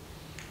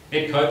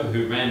 Ed Coper,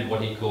 who ran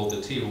what he called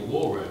the Teal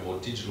War Room, or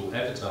digital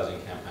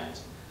advertising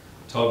campaigns,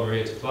 told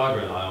Maria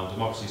Taflaga and I on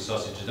Democracy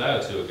Sausage a day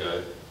or two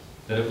ago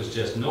that it was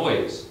just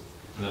noise,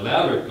 and the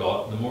louder it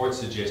got, the more it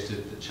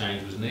suggested that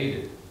change was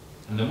needed.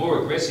 And the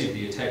more aggressive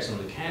the attacks on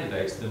the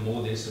candidates, the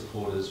more their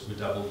supporters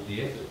redoubled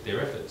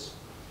their efforts.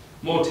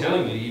 More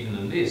tellingly even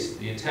than this,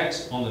 the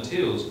attacks on the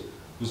Teals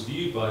was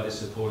viewed by their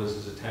supporters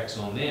as attacks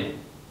on them.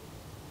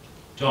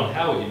 John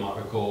Howard, you might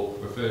recall,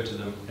 referred to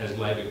them as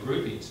Labor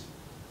groupies,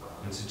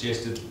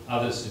 and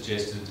others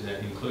suggested,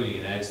 including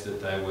in ads,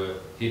 that they were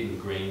hidden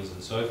Greens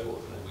and so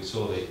forth. And we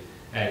saw the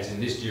ads in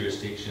this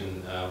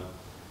jurisdiction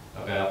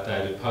about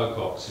David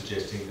Pocock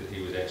suggesting that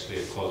he was actually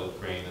a closet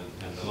Green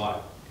and the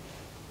like.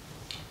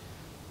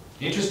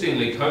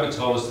 Interestingly, Coper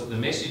told us that the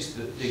message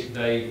that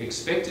they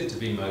expected to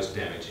be most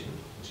damaging,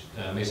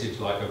 a message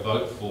like a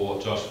vote for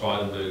Josh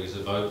Frydenberg is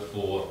a vote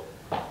for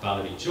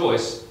Barnaby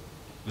Joyce,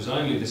 was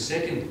only the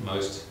second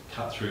most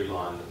cut-through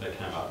line that they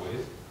came up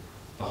with.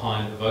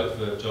 Behind a vote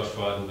for Josh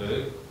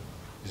Frydenberg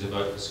is a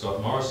vote for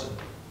Scott Morrison.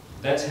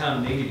 That's how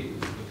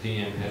negative the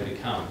PM had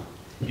become,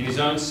 in his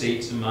own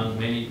seats among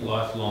many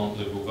lifelong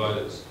Liberal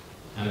voters,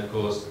 and of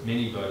course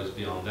many voters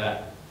beyond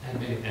that,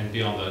 and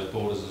beyond those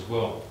borders as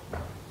well.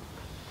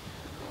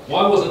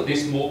 Why wasn't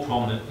this more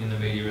prominent in the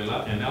media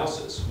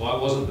analysis? Why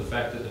wasn't the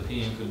fact that the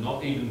PM could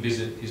not even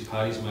visit his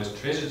party's most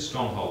treasured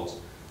strongholds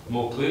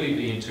more clearly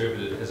be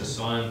interpreted as a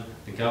sign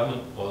the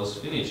government was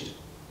finished?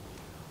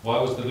 Why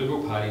was the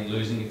Liberal Party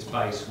losing its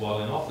base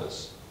while in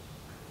office?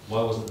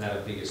 Why wasn't that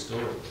a bigger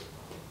story?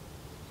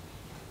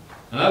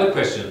 Another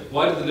question,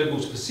 why did the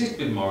Liberals persist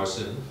with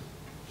Morrison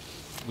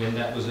when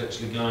that was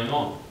actually going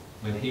on,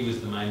 when he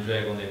was the main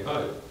drag on their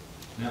vote?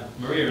 Now,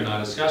 Maria and I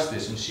discussed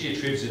this, and she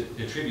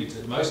attributes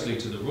it mostly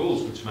to the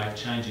rules which make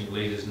changing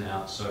leaders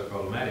now so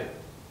problematic.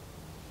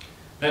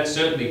 That's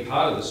certainly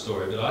part of the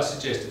story, but I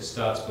suggest it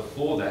starts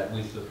before that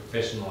with the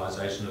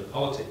professionalisation of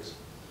politics,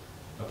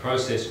 a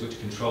process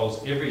which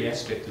controls every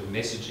aspect of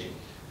messaging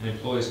and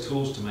employs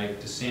tools to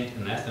make dissent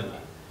anathema,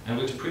 and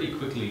which pretty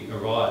quickly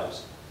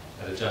arrives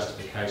at a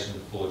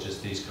justification for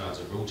just these kinds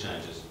of rule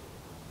changes.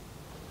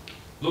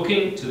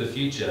 Looking to the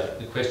future,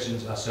 the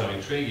questions are so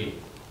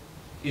intriguing.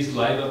 Is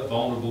Labor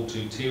vulnerable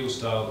to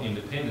Teal-style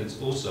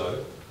independence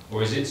also,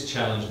 or is its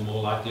challenge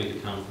more likely to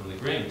come from the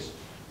Greens?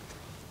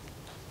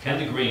 Can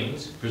the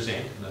Greens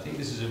present, and I think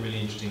this is a really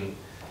interesting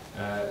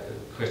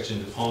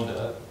question to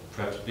ponder,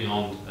 perhaps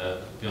beyond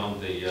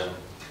the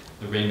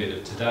remit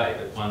of today,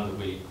 but one that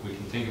we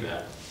can think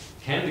about.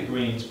 Can the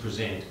Greens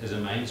present as a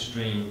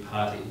mainstream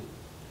party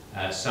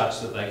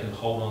such that they can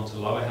hold on to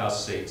lower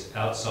house seats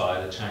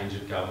outside a change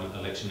of government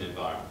election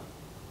environment,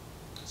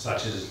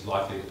 such as is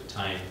likely to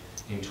pertain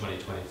in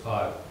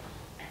 2025?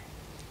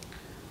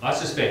 I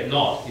suspect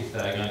not, if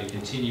they're going to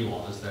continue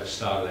on as they've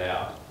started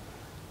out,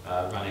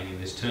 running in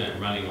this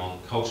term, running on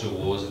culture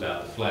wars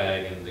about the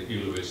flag and the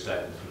Uluru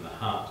Statement from the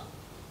Heart.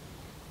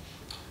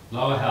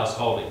 Lower house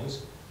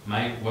holdings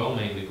may well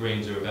mean the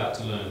Greens are about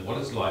to learn what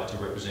it's like to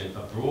represent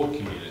a broad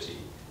community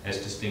as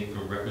distinct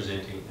from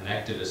representing an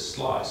activist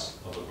slice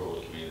of a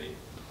broad community.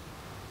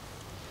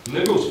 The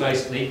Liberals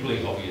face an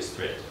equally obvious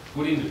threat.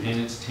 Good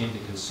independents tend to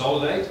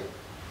consolidate,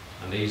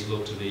 and these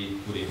look to be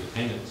good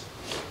independents.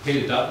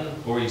 Peter Dutton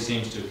already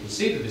seems to have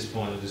conceded this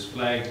point and has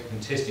flagged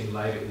contesting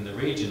Labor in the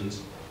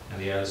regions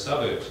and the outer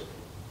suburbs.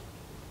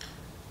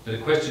 But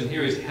the question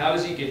here is, how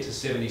does he get to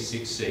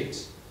 76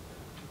 seats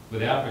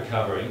without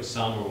recovering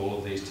some or all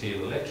of these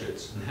Teal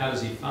electorates, and how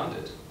does he fund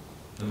it?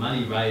 The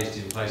money raised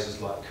in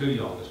places like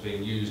Kooyong is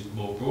being used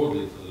more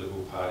broadly for the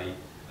Liberal Party,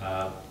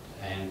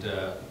 and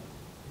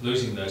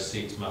losing those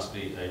seats must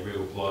be a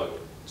real blow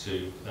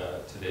to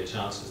their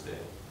chances there.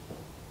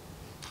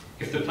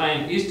 If the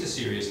plan is to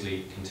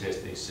seriously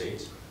contest these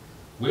seats,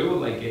 where will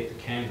they get the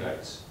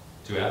candidates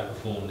to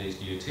outperform these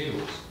new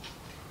Teals?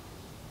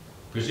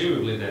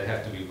 Presumably they'd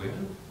have to be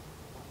women,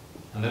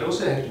 and they'd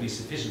also have to be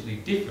sufficiently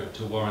different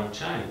to warrant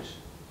change.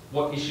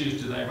 What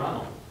issues do they run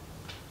on?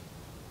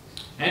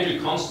 Andrew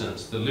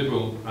Constance, the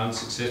Liberal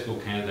unsuccessful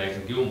candidate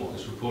in Gilmore,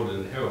 is reported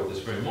in the Herald this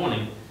very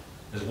morning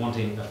as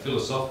wanting a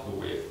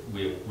philosophical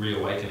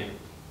reawakening.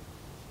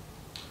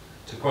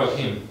 To quote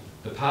him,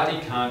 "The party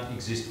can't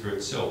exist for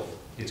itself,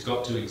 it's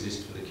got to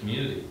exist for the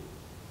community.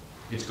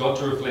 It's got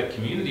to reflect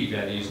community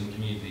values and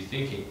community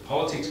thinking.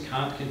 Politics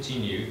can't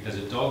continue as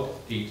a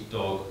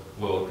dog-eat-dog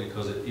world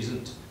because it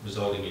isn't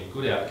resulting in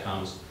good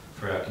outcomes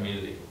for our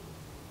community."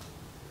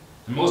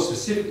 And more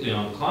specifically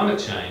on climate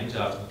change,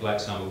 after the Black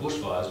Summer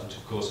bushfires, which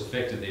of course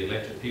affected the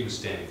electorate he was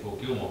standing for,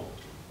 Gilmore,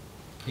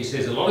 he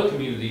says a lot of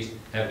communities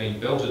have been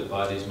belted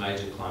by these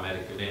major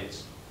climatic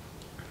events.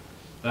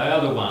 They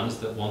are the ones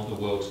that want the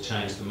world to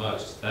change the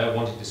most. They are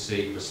wanting to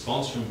see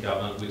response from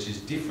government which is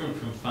different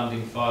from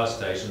funding fire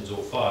stations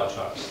or fire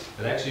trucks,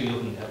 but actually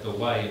looking at the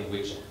way in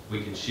which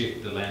we can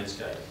shift the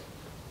landscape.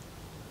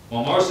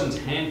 While Morrison's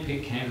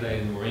hand-picked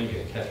candidate in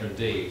Warringah, Catherine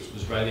Deeves,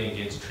 was railing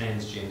against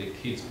transgender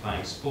kids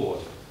playing sport,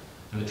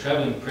 and the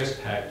travelling press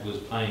pack was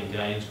playing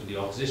games with the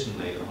opposition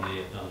leader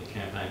on the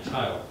campaign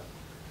trail,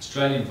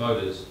 Australian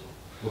voters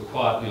were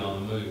quietly on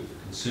the move,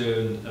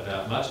 concerned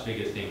about much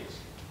bigger things.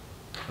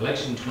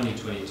 Election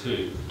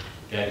 2022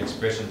 gave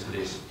expression to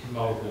this in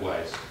multiple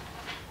ways.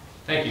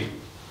 Thank you.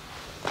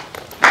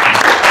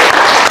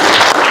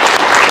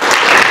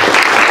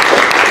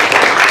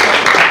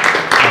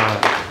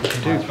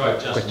 My throat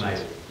just made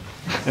it.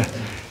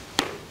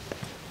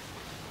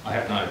 I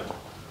have no.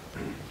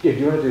 Yeah, do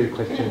you want to do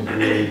questions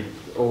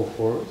with all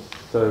four of us?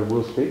 So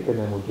we'll speak and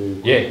then we'll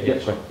do... Yeah,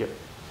 sure. Yep.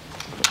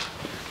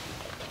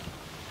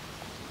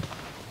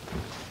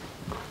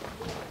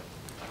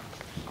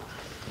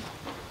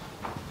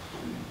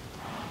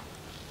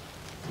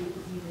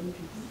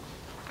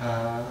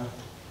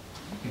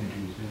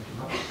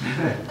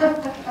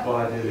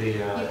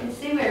 You can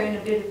see we're in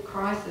a bit of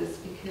crisis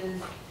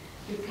because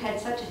we've had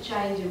such a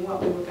change in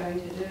what we were going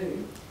to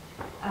do.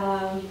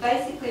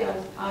 Basically,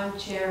 I'm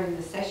chairing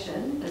the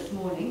session this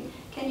morning.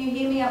 Can you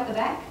hear me up the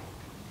back?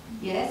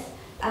 Yes.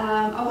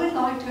 I would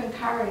like to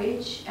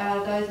encourage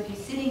those of you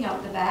sitting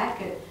up the back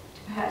to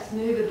perhaps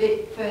move a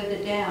bit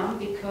further down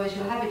because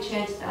you'll have a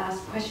chance to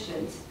ask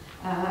questions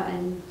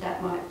and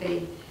that might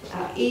be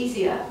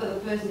easier for the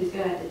person who's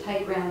going to have to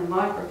take around the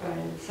microphone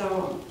and so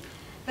on.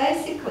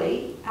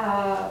 Basically,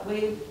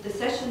 the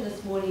session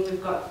this morning,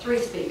 we've got 3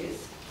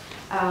 speakers.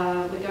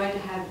 We're going to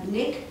have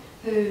Nick,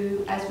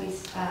 who,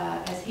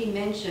 as he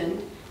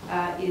mentioned,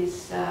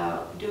 is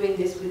doing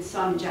this with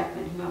Simon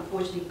Jackman, who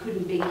unfortunately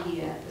couldn't be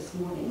here this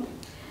morning.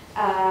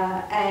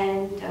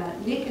 And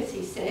Nick, as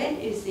he said,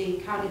 is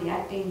currently the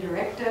Acting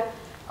Director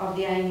of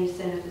the ANU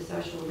Centre for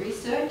Social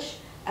Research.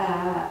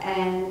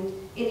 And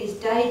in his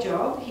day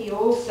job, he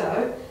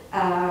also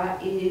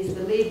is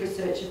the lead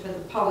researcher for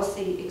the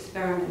Policy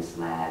Experiments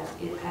Lab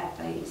at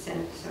the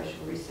Centre for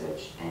Social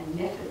Research and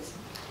Methods.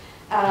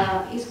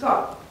 He's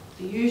got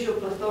the usual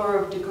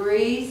plethora of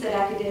degrees that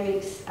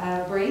academics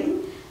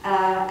bring,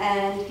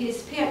 and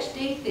his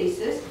PhD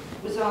thesis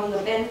was on the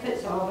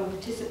benefits of and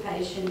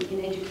participation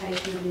in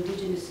education of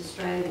Indigenous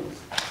Australians.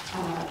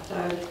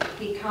 So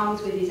he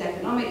comes with his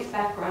economics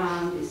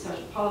background, his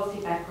social policy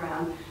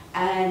background,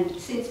 and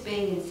since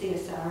being in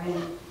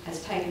CSRN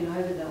has taken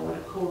over what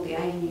are called the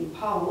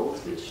ANUpoll,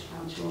 which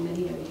I'm sure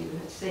many of you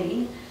have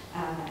seen,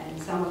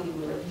 and some of you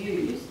will have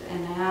used,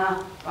 and they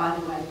are, by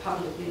the way,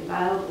 publicly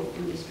available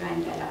in the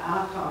Australian Data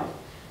Archive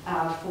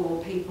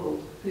for people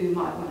who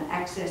might want to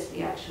access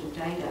the actual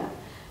data.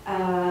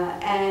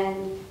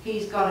 And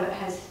he's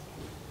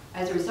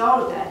as a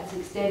result of that, has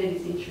extended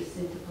his interest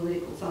into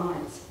political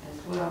science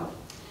as well.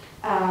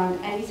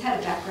 And he's had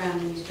a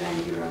background in the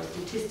Australian Bureau of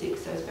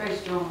Statistics, so he's very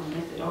strong on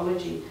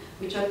methodology,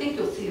 which I think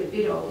you'll see a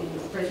bit of in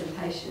his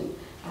presentation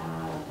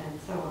and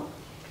so on.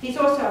 He's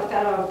also a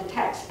fellow of the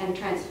Tax and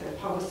Transfer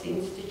Policy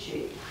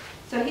Institute.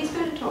 So he's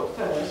going to talk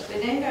first. We're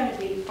then going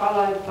to be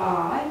followed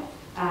by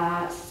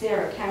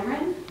Sarah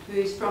Cameron,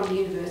 who's from the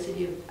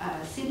University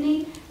of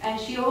Sydney, and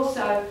she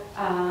also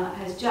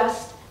has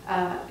just,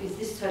 is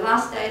this her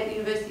last day at the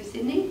University of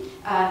Sydney?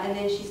 And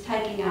then she's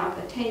taking up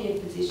a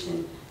tenured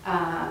position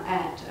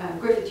at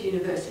Griffith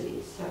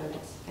University, so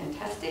that's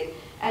fantastic.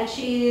 And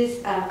she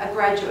is a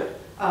graduate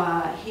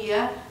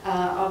here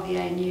of the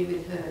ANU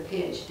with her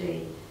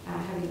PhD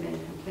having been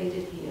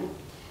completed here.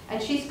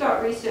 And she's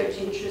got research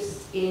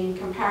interests in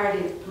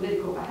comparative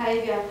political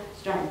behaviour,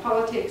 Australian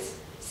politics,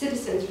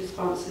 citizens'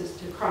 responses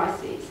to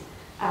crises.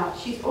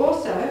 She's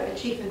also a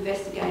chief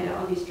investigator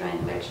on the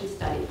Australian election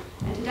study.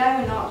 And today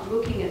we're not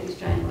looking at the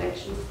Australian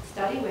election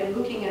study, we're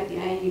looking at the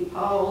ANU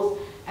polls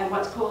and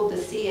what's called the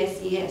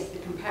CSES, the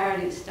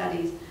Comparative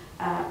Studies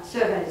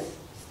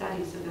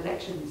Studies of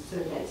Elections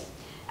Surveys.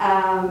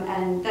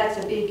 And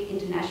that's a big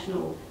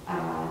international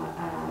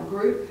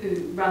group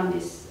who run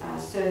this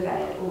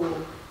survey at all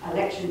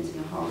elections in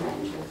a whole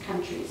range of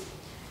countries.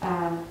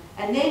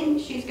 And then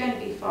she's going to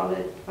be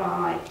followed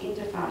by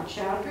Intafar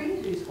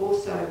Chowdhury, who's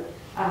also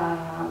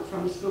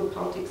from the School of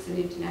Politics and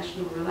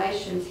International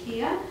Relations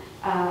here,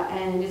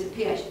 and is a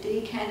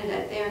PhD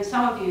candidate there. And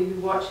some of you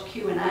who watched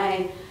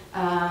Q&A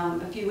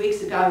a few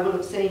weeks ago will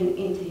have seen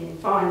Inti in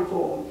fine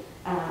form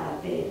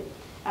there.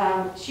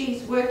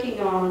 She's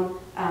working on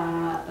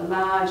the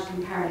large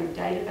comparative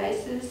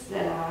databases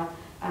that are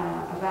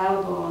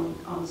available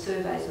on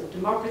surveys of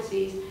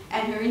democracies,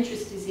 and her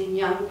interest is in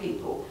young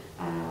people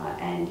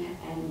and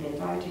their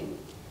voting.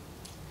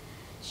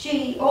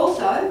 She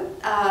also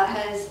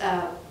has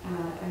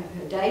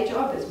her day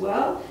job as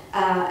well,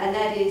 and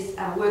that is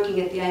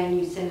working at the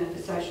ANU Centre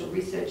for Social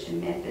Research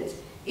and Methods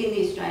in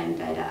the Australian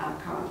Data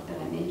Archive that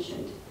I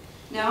mentioned.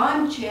 Now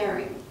I'm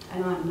chairing,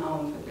 and I'm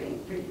known for being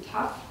pretty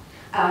tough,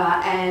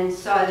 and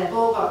so they've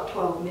all got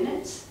 12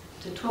 minutes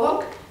to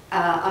talk.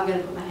 I'm going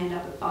to put my hand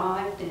up at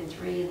 5, then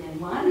 3, and then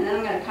 1, and then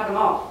I'm going to cut them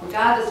off,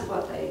 regardless of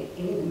what they're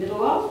in the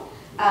middle of,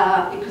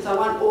 because I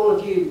want all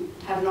of you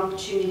to have an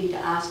opportunity to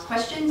ask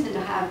questions and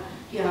to have,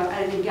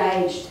 an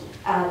engaged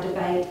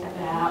debate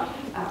about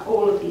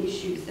all of the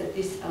issues that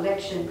this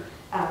election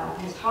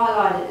has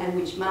highlighted, and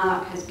which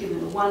Mark has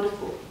given a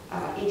wonderful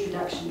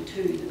introduction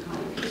to, the kind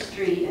of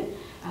history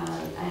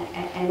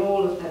and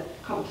all of the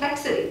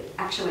complexity,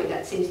 actually,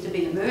 that seems to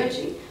be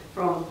emerging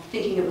from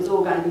thinking it was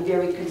all going to be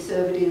very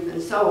conservative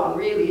and so on.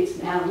 Really,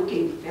 it's now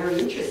looking very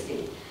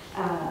interesting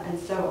and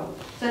so on.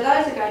 So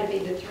those are going to be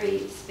the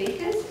 3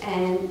 speakers,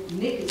 and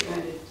Nick is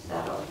going to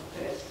start off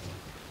first.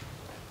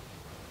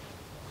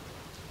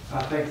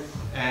 Thanks,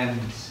 and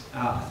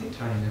I think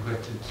Tony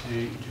neglected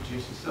to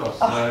introduce herself.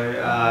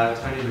 So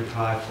Tony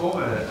Mackay,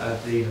 former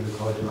Dean of the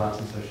College of Arts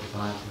and Social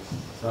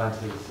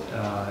Sciences,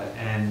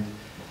 and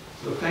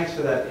look, thanks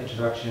for that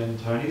introduction,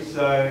 Tony.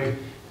 So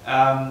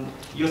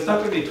you're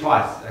stuck with me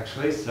twice,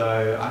 actually,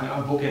 so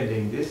I'm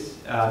bookending this,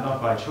 not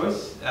by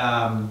choice. So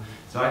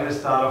I'm going to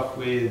start off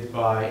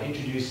by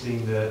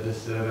introducing the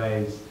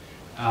surveys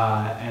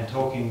and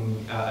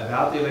talking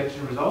about the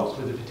election results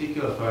with a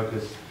particular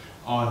focus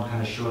on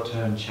kind of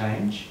short-term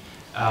change,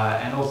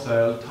 and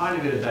also a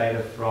tiny bit of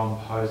data from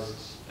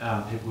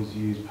people's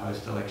views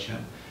post-election.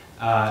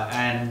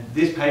 And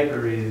this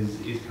paper is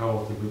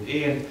co-authored with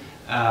Ian,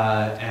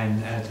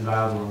 and it's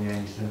available on the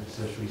ANU Centre for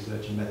Social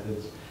Research and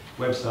Methods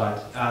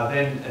website.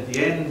 Then at the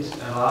end,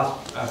 the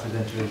last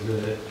presentation is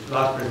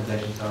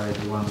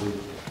the one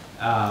with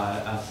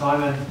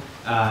Simon,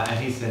 and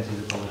he sent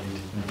his apologies,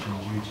 as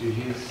mentioned, due to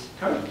his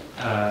COVID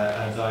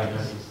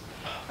diagnosis.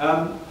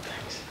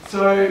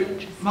 So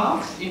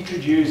Mark's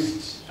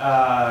introduced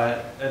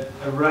a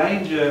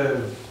range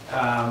of,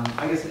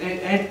 I guess,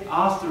 and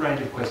asked a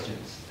range of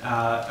questions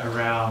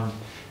around,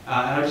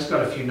 and I've just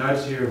got a few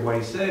notes here of what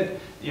he said.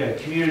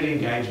 Community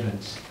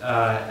engagement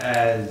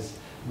as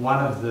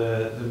one of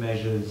the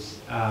measures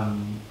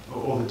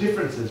or the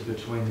differences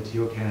between the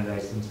Teal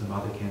candidates and some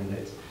other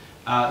candidates.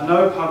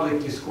 No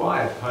public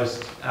disquiet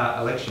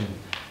post-election.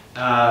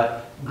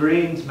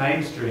 Greens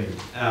mainstream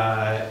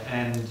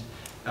and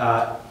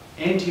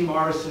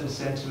anti-Morrison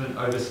sentiment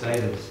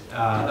overstated.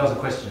 That was a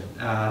question,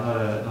 not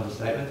a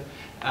statement.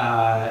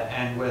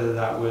 And whether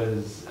that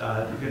was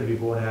going to be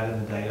borne out in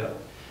the data.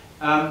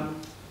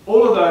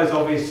 All of those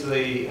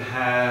obviously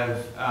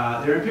have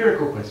they're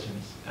empirical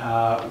questions.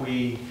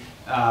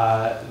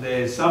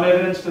 There's some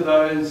evidence for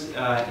those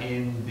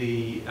in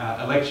the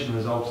election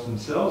results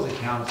themselves,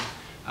 accounts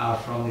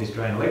from the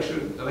Australian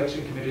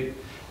Election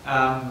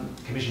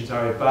Commission,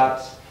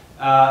 but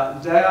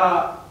they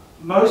are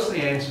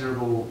mostly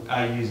answerable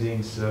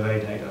using survey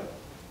data.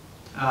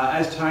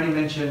 As Tony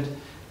mentioned,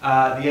 the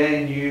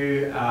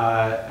ANU,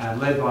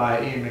 led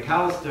by Ian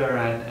McAllister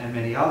and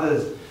many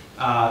others,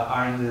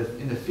 are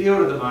in the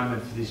field at the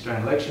moment for the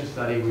Australian Election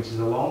Study, which is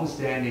a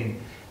long-standing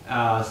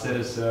set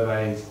of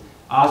surveys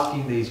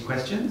asking these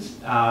questions.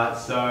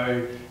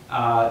 So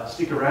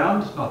stick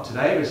around, not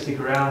today, but stick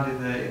around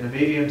in the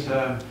medium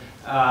term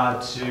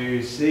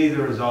to see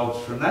the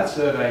results from that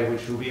survey,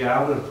 which will be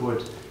able to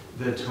put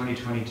the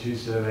 2022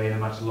 survey in a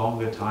much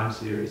longer time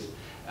series.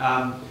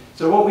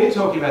 So what we're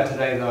talking about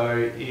today,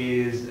 though,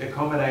 is a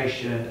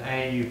combination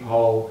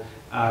ANUpoll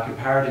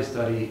comparative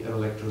study of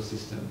electoral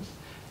systems.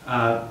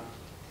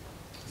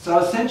 So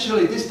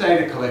essentially, this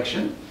data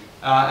collection,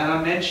 and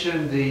I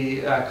mentioned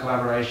the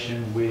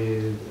collaboration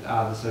with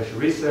the Social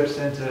Research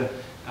Centre,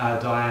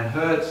 Diane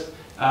Hertz.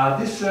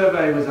 This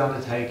survey was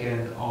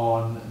undertaken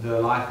on the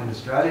Life in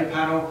Australia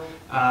panel,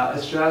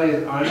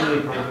 Australia's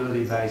only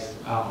probability-based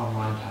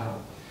online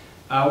panel.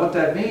 What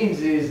that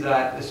means is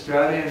that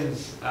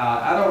Australians,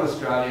 adult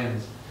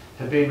Australians,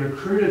 have been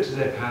recruited to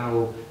their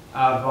panel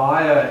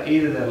via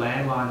either their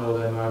landline or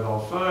their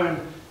mobile phone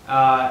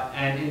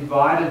and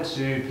invited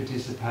to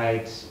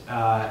participate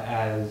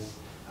as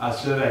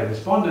survey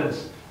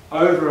respondents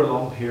over a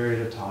long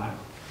period of time.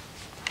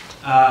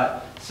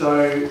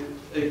 So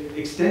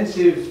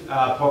extensive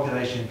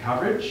population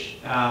coverage,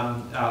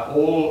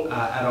 all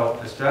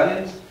adult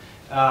Australians,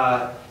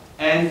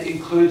 and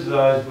includes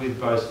those with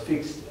both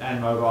fixed and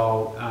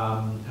mobile,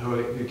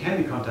 who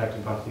can be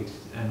contacted by fixed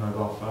and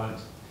mobile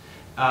phones.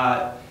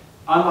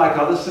 Unlike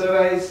other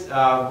surveys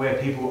where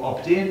people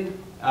opt in,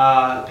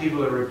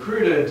 people are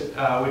recruited,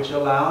 which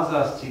allows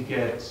us to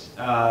get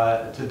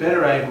to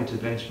better able to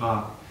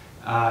benchmark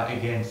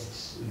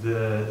against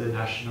the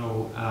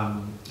national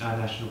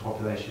national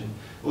population.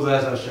 Although,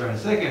 as I'll show in a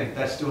second,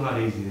 that's still not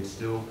easy. It's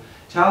still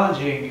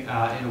challenging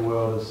in a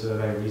world of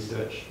survey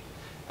research.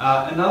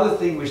 Another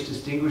thing which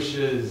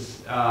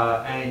distinguishes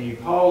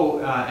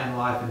ANUpoll and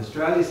Life in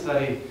Australia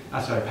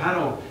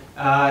panel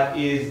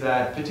is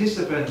that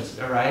participants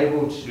are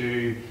able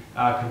to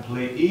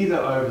complete either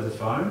over the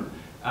phone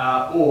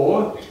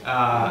or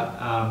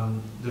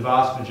the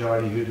vast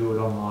majority who do it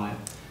online.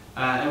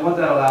 And what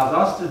that allows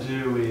us to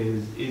do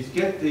is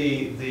get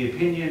the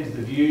opinions,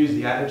 the views,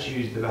 the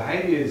attitudes, the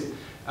behaviours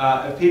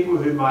of people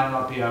who might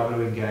not be able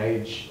to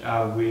engage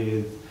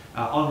with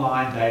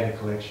online data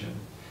collection.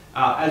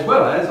 As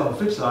well as, on the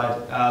flip side,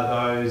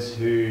 those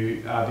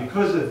who,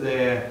 because of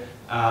their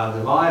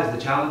lives,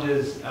 the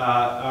challenges,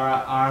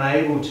 are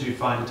unable to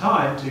find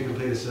time to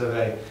complete a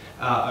survey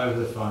over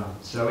the phone.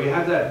 So we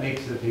have that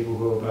mix of people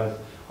who are both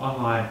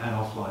online and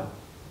offline.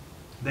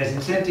 There's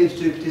incentives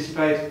to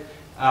participate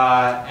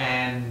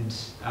and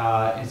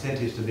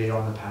incentives to be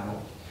on the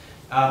panel.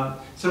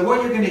 So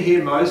what you're going to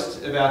hear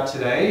most about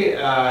today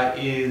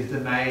is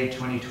the May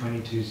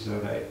 2022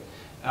 survey.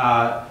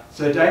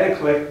 So data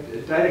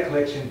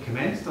collection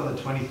commenced on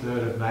the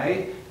 23rd of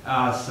May.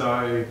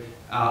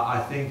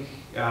 I think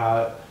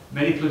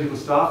many political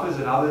staffers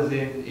and others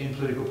in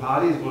political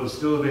parties will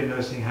still have been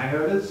nursing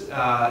hangovers,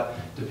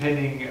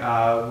 depending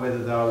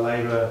whether they were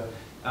Labor,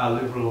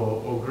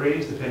 Liberal or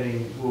Greens,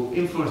 will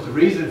influence the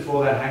reason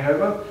for that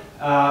hangover.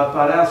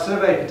 But our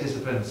survey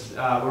participants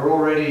were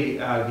already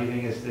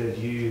giving us their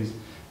views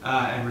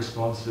and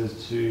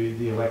responses to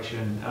the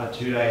election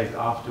 2 days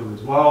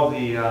afterwards, while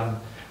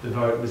the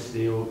vote was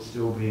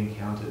still being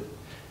counted.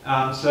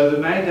 So the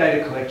main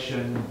data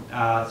collection,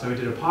 so we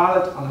did a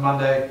pilot on the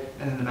Monday,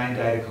 and then the main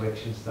data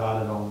collection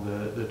started on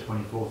the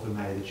 24th of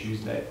May, the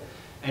Tuesday,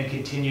 and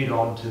continued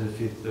on to the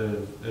 5th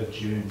of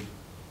June.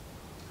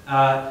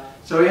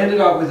 So we ended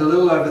up with a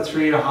little over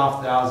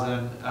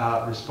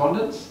 3,500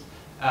 respondents,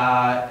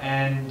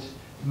 and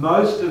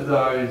most of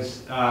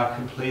those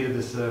completed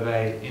the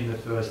survey in the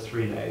first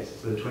 3 days,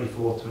 so the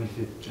 24th,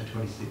 25th and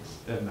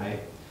 26th of May.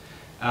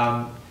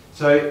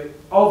 So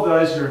of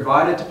those who were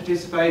invited to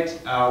participate,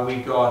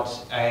 we got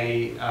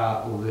the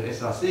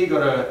SRC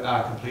got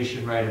a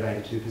completion rate of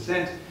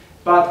 82%,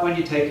 but when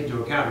you take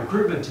into account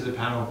recruitment to the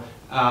panel,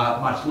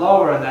 much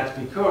lower, and that's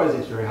because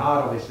it's very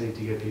hard, obviously,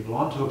 to get people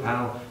onto a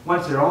panel.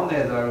 Once they're on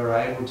there, though, we're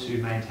able to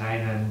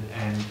maintain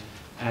and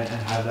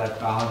have that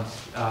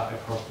balance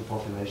across the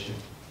population.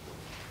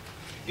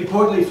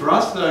 Importantly for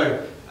us,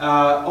 though,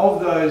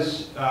 of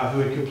those who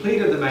had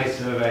completed the May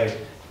survey,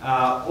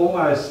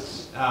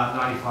 almost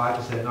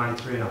 95%,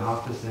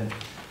 93.5%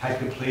 had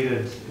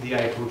completed the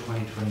April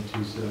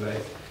 2022 survey.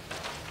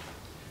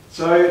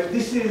 So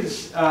this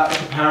is a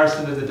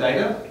comparison of the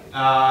data.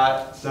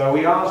 So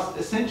we asked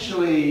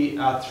essentially we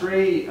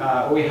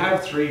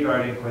have three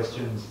voting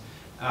questions.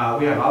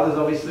 We have others,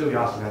 obviously. We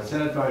asked about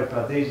Senate vote,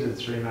 but these are the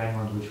three main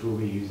ones which we'll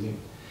be using.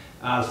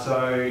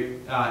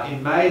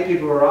 In May,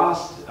 people were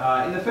asked,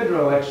 in the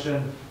federal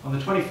election on the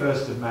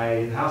 21st of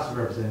May in the House of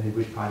Representatives,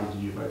 which party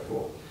did you vote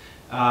for?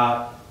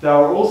 They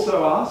were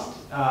also asked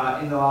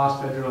in the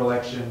last federal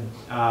election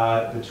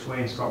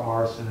between Scott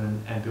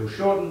Morrison and Bill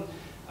Shorten,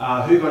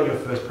 who got your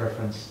first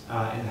preference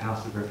in the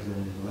House of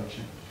Representatives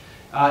election.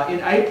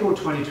 In April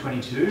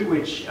 2022,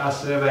 which our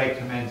survey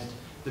commenced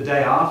the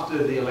day after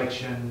the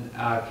election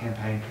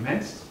campaign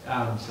commenced,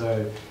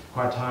 so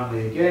quite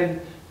timely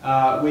again,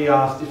 we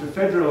asked if a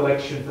federal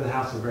election for the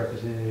House of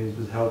Representatives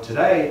was held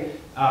today,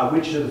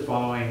 which of the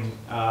following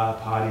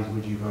parties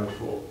would you vote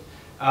for?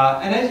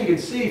 And as you can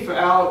see, for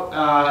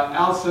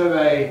our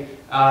survey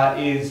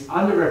is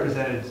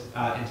underrepresented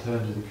in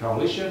terms of the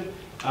coalition,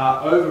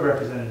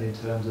 overrepresented in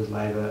terms of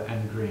Labor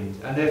and the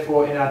Greens. And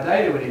therefore, in our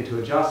data, we need to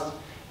adjust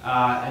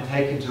and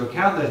take into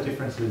account those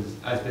differences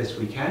as best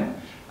we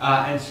can,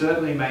 and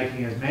certainly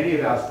making as many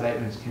of our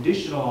statements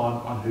conditional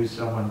on who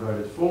someone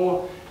voted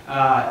for,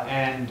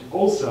 and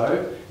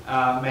also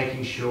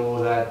making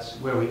sure that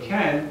where we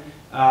can,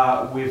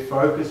 we're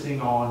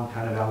focusing on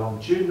kind of our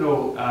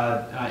longitudinal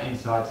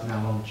insights and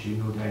our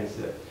longitudinal data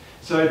set.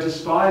 So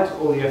despite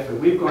all the effort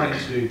we've gone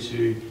into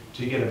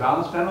to get a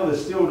balanced panel, they're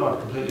still not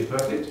completely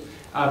perfect,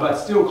 but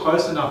still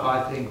close enough,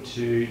 I think,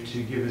 to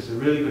give us a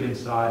really good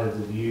insight of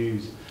the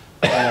views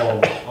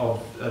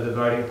of the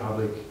voting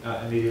public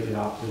immediately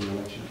after the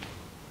election.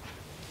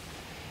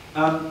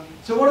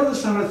 So what are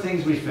some of the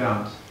things we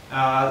found?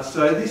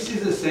 So this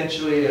is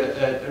essentially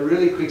a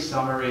really quick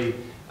summary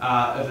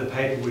of the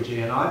paper which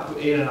Ian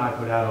and I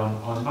put out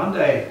on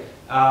Monday,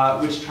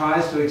 which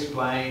tries to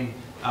explain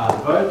the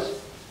vote,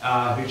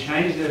 who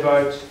changed their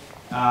vote,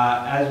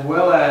 as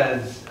well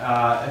as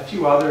a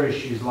few other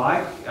issues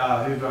like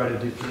who voted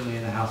differently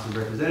in the House of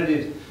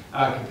Representatives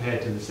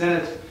compared to the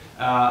Senate,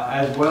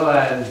 as well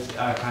as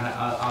kind of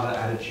other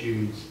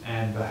attitudes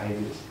and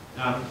behaviours.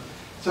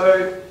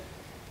 So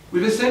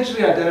we've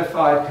essentially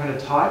identified kind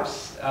of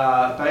types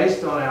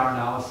based on our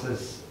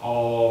analysis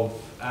of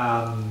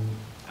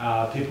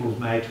people's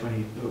May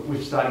 20,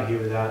 we're starting here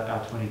with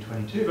our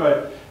 2022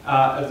 vote,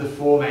 of the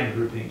four main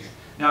groupings.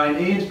 Now in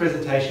Ian's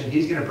presentation,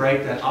 he's going to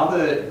break that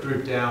other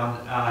group down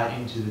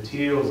into the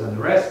teals and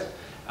the rest,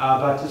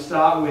 but to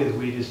start with,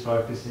 we're just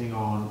focusing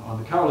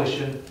on the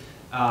coalition,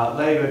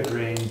 Labor,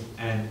 Greens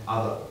and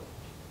other.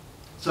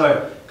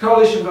 So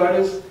coalition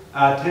voters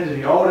tend to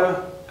be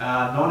older,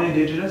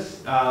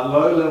 non-Indigenous,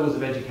 low levels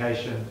of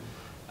education,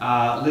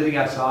 living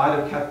outside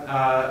of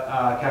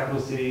capital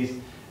cities,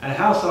 and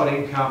household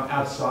income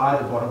outside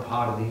the bottom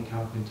part of the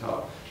income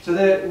quintile. So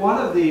one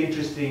of the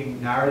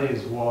interesting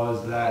narratives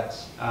was that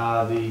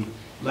the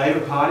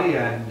Labor Party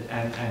and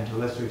to a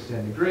lesser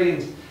extent the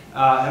Greens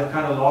have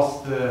kind of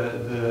lost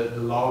the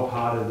lower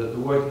part of the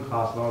working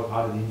class lower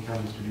part of the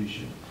income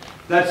distribution.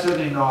 That's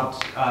certainly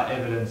not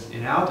evidence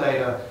in our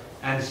data,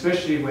 and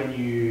especially when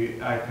you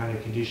kind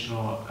of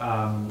conditional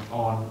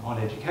on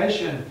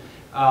education,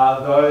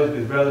 those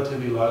with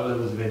relatively low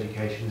levels of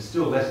education are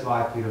still less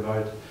likely to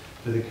vote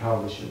for the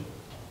coalition.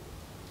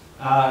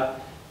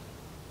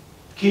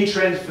 Key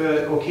trends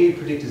key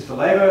predictors for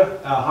Labor,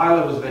 high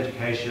levels of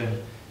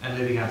education and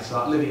living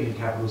in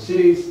capital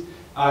cities.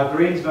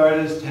 Greens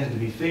voters tend to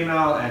be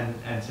female,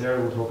 and Sarah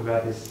will talk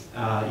about this,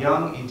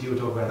 young, Inti will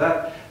talk about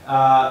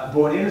that,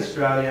 born in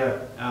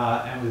Australia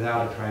and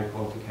without a trade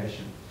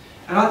qualification.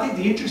 And I think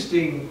the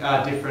interesting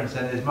difference,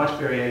 and there's much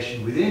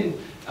variation within,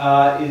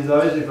 is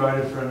those who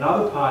voted for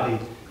another party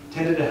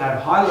tended to have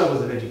high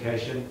levels of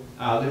education,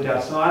 lived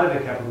outside of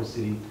a capital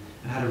city,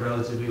 and had a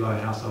relatively low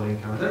household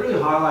income. And that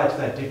really highlights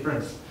that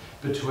difference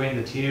between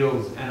the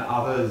teals and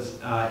others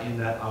in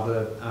that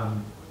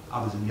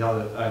others in the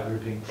other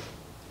groupings.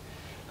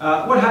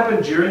 What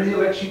happened during the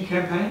election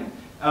campaign?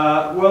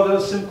 Well, there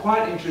was some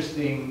quite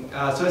interesting,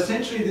 so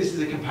essentially this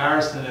is a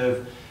comparison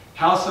of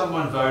how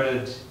someone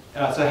voted,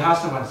 so how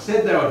someone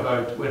said they would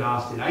vote when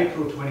asked in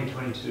April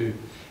 2022,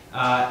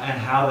 and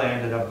how they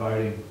ended up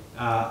voting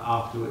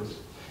afterwards.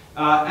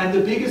 And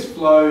the biggest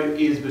flow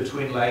is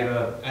between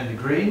Labor and the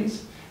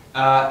Greens,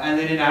 and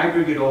then in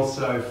aggregate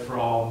also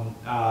from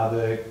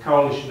the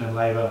coalition and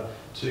Labor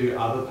to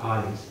other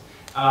parties.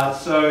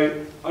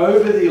 So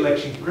over the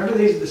election, remember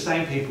these are the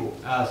same people,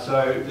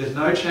 so there's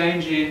no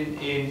change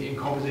in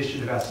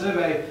composition of our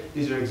survey.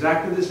 These are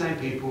exactly the same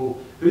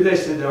people who they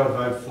said they would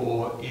vote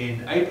for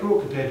in April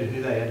compared to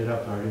who they ended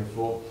up voting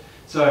for.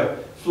 So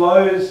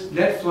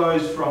net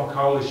flows from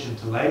Coalition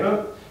to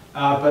Labor,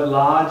 but the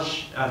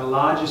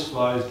largest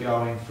flows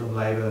going from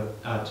Labor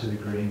to the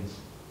Greens.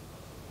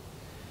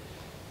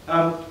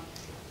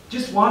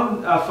 Just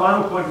one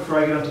final point before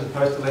I get on to the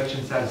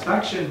post-election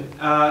satisfaction,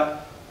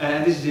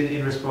 and this is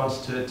in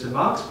response to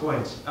Mark's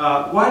point.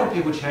 Why did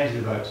people change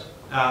their vote?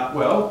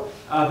 Well,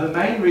 the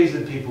main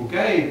reason people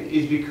gave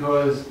is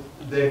because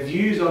their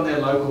views on their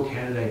local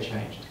candidate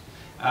changed.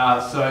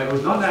 So it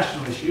was not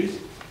national issues,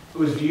 it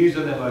was views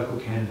on their local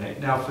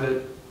candidate. Now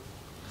for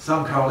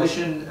some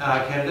coalition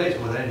candidates,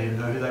 well, they didn't even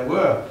know who they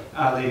were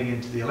leading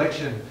into the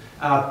election,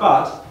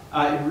 but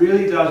it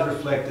really does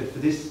reflect that for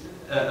this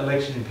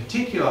election in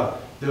particular,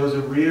 there was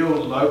a real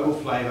local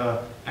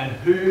flavour, and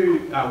who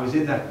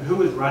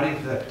was running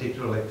for that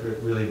particular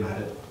electorate really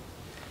mattered.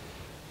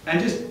 And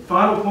just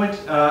final point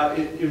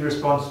in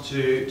response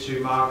to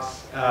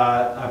Mark's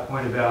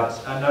point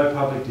about no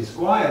public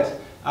disquiet,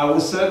 well,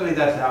 certainly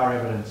that's our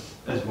evidence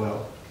as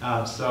well.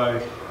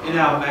 So in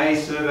our May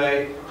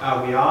survey,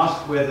 we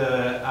asked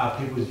whether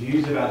people's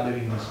views about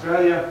living in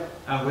Australia,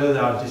 whether they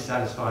were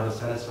dissatisfied or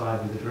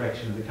satisfied with the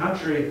direction of the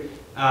country,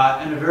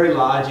 and a very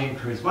large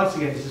increase. Once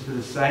again, this is for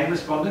the same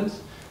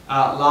respondents.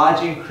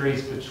 Large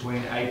increase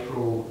between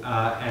April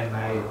and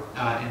May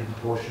in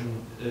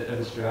proportion of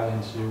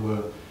Australians who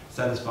were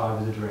satisfied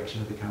with the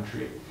direction of the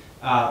country.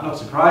 Not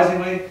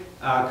surprisingly,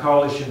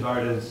 coalition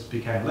voters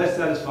became less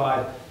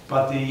satisfied,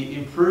 but the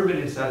improvement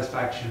in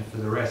satisfaction for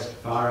the rest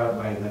far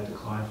outweighed that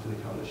decline for the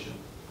coalition.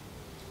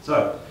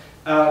 So,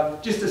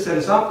 just to set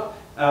us up,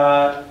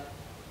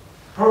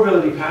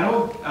 probability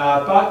panel,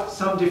 but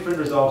some different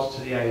results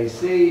to the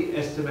AEC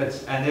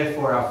estimates, and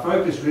therefore our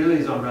focus really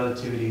is on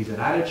relativities and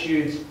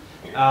attitudes.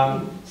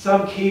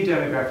 Some key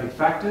demographic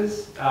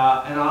factors,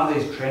 and are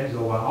these trends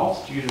or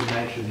one-offs due to the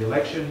nature of the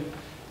election?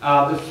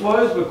 The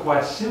flows were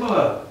quite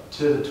similar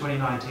to the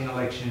 2019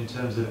 election in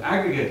terms of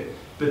aggregate,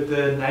 but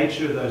the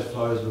nature of those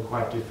flows were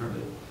quite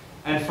differently.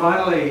 And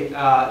finally,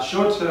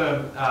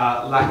 short-term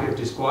lack of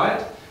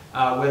disquiet,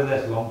 whether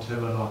that's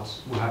long-term or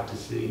not, we'll have to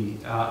see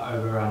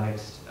over our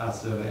next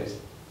surveys.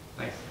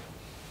 Thanks.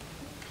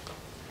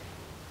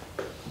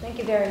 Thank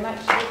you very much.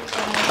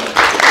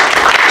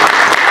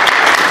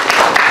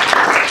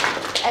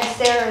 And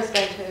Sarah is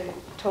going to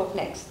talk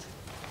next.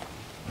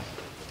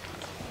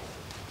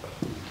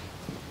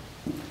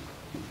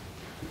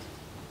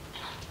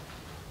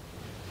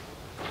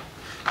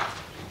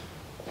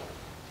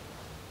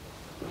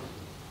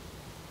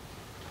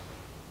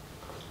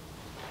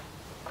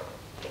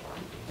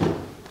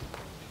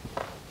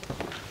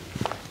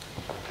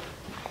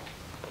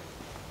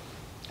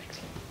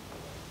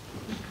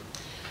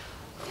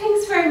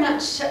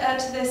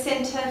 To the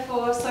Centre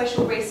for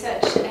Social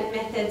Research and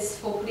Methods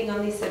for putting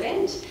on this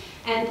event,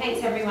 and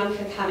thanks everyone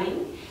for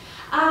coming.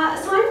 So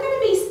I'm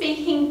going to be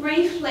speaking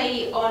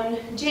briefly on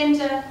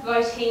gender,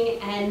 voting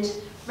and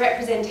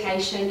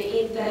representation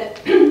in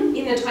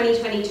the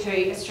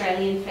 2022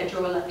 Australian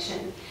federal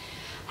election.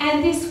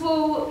 And this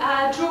will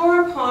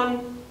draw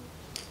upon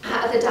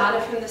the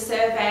data from the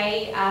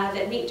survey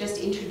that Nick just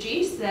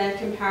introduced, the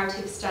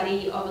comparative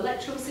study of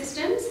electoral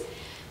systems.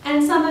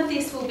 And some of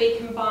this will be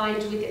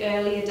combined with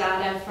earlier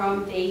data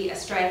from the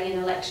Australian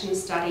election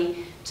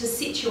study to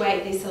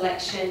situate this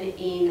election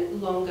in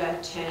longer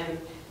term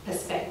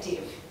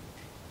perspective.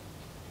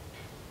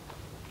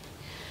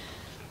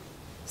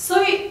 So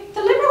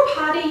the Liberal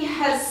Party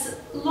has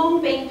long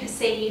been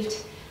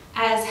perceived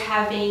as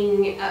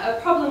having a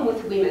problem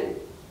with women.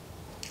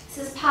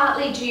 This is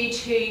partly due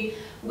to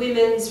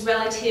women's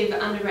relative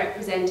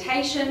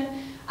underrepresentation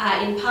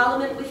in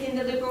Parliament within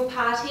the Liberal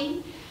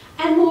Party,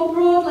 and more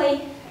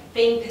broadly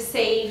being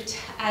perceived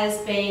as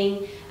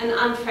being an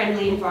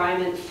unfriendly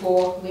environment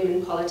for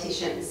women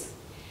politicians.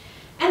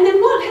 And then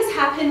what has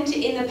happened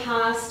in the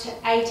past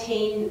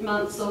 18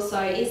 months or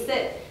so is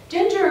that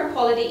gender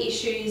equality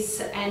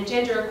issues and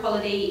gender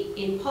equality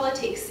in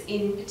politics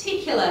in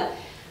particular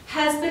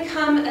has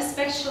become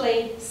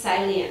especially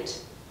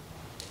salient.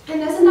 And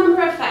there's a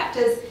number of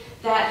factors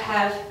that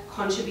have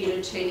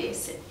contributed to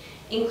this,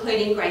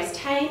 including Grace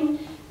Tame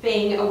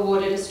being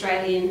awarded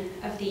Australian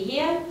of the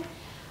Year,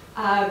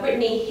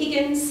 Brittany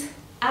Higgins'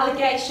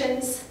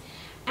 allegations,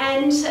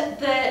 and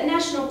the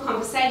national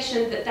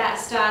conversation that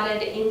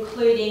started,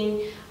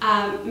 including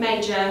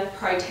major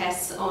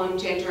protests on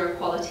gender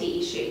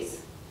equality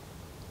issues.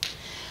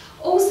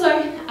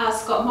 Also,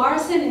 Scott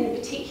Morrison in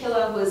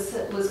particular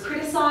was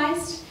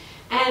criticised,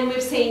 and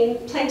we've seen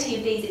plenty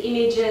of these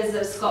images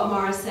of Scott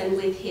Morrison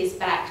with his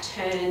back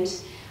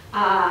turned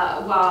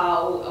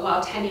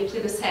while Tanya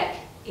Plibersek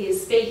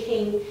is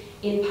speaking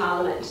in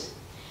Parliament.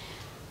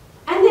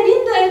 And then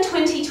in the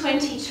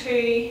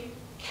 2022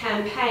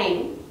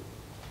 campaign,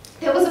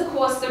 there was of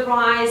course the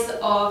rise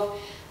of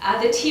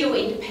the Teal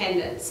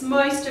independents,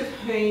 most of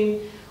whom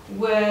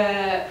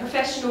were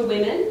professional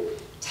women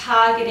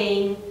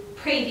targeting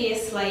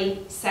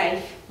previously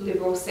safe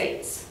Liberal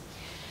seats.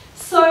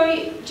 So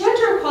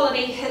gender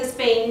equality has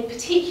been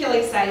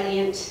particularly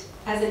salient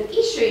as an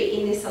issue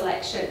in this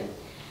election.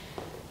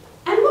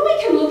 And what we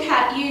can look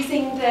at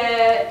using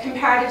the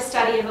comparative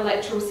study of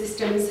electoral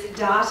systems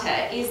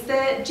data is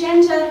the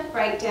gender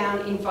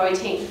breakdown in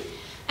voting.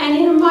 And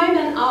in a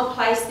moment, I'll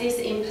place this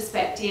in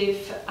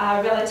perspective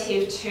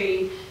relative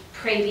to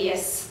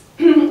previous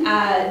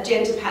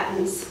gender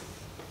patterns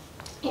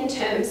in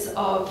terms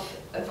of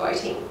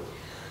voting.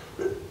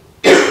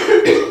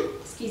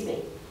 Excuse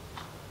me.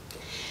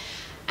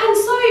 And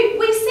so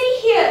we see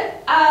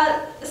here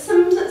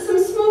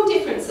some small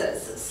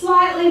differences.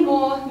 Slightly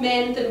more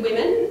men than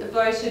women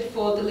voted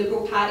for the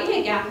Liberal Party,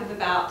 a gap of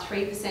about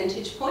 3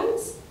 percentage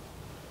points.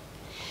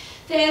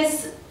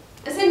 There's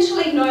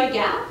essentially no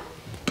gap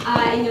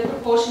in the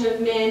proportion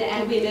of men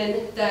and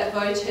women that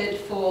voted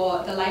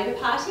for the Labor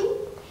Party.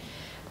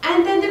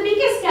 And then the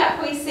biggest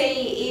gap we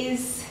see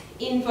is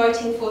in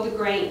voting for the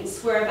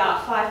Greens, where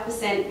about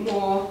 5%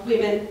 more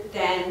women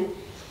than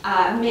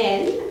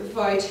men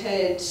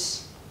voted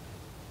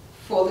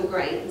for the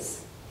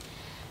Greens.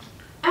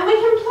 And we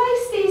can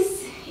place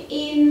this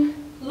in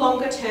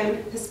longer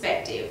term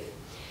perspective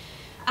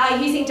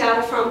using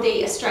data from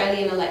the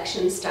Australian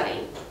election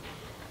study.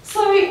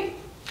 So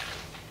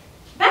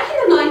back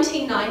in the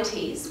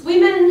 1990s,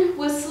 women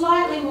were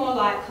slightly more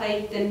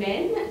likely than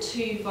men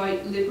to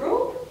vote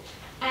Liberal,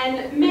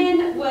 and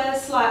men were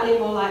slightly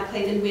more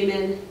likely than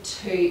women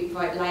to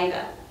vote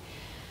Labor.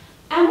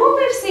 And what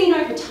we've seen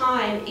over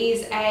time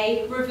is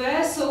a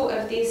reversal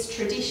of this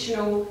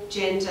traditional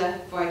gender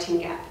voting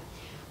gap,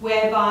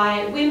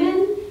 whereby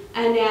women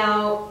are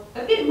now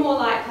a bit more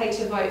likely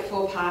to vote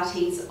for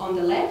parties on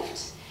the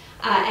left,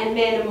 and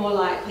men are more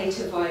likely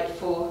to vote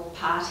for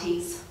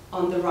parties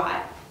on the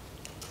right.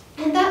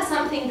 And that's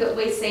something that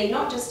we see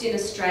not just in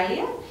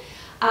Australia,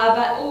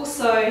 but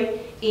also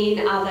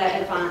in other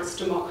advanced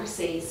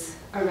democracies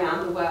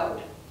around the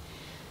world.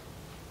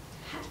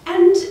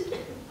 And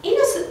in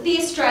the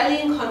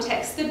Australian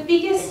context, the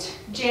biggest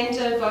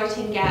gender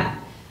voting gap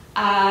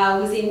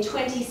was in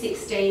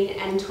 2016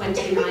 and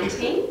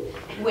 2019,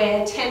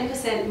 where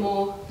 10%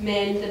 more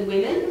men than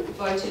women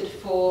voted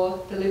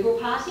for the Liberal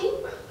Party.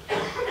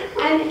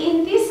 And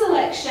in this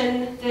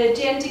election, the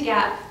gender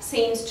gap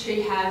seems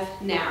to have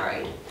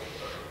narrowed.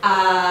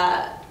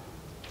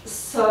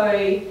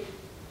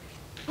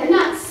 And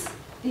that's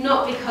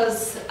not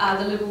because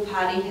the Liberal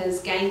Party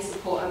has gained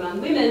support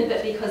among women,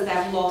 but because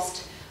they've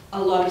lost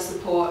a lot of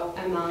support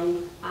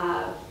among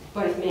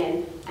both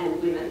men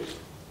and women.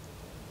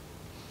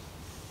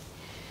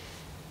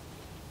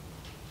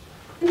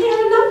 And there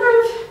are a number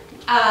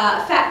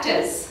of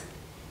factors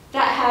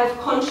that have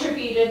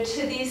contributed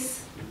to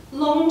this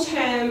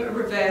long-term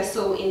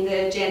reversal in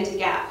the gender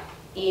gap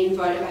in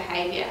voter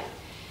behaviour.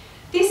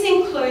 This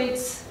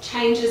includes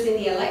changes in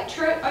the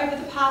electorate over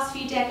the past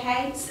few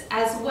decades,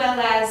 as well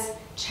as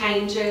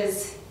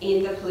changes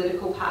in the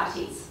political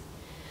parties.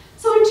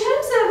 So in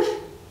terms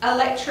of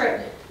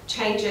electorate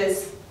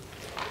changes,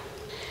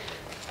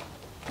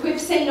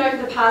 we've seen over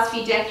the past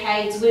few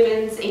decades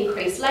women's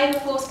increased labour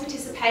force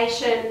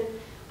participation,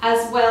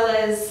 as well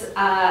as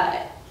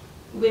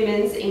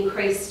women's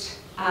increased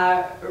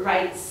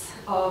rates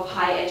of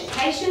higher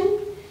education.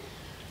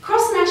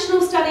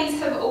 Cross-national studies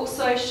have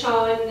also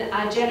shown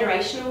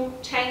generational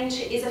change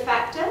is a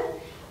factor.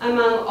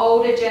 Among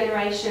older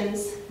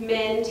generations,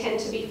 men tend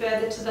to be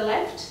further to the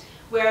left,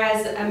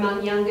 whereas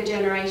among younger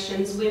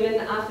generations, women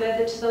are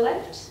further to the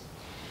left.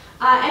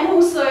 And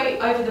also,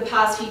 over the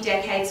past few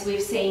decades,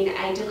 we've seen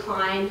a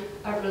decline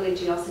of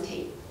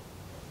religiosity.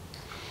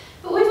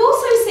 But we've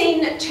also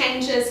seen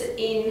changes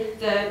in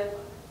the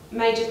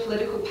major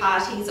political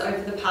parties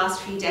over the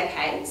past few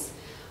decades.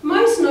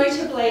 Most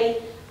notably,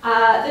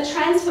 the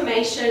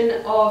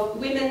transformation of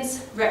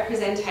women's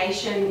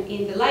representation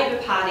in the Labor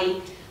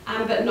Party,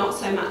 but not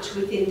so much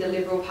within the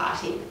Liberal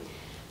Party.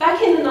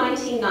 Back in the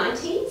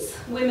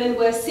 1990s, women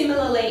were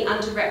similarly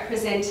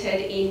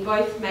underrepresented in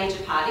both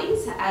major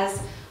parties,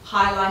 as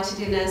highlighted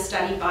in a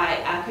study by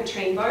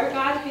Katrine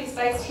Beauregard, who's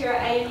based here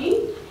at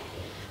ANU.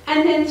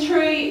 And then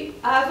through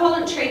a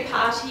voluntary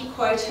party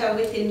quota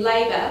within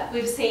Labor,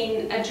 we've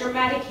seen a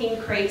dramatic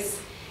increase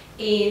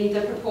in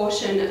the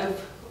proportion of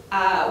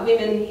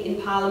women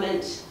in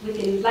Parliament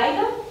within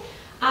Labor,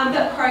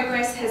 but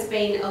progress has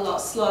been a lot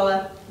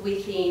slower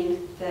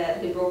within the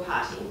Liberal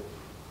Party.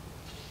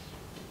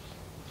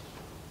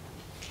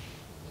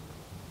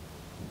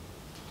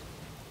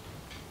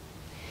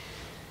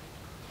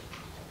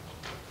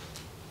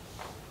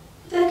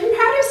 The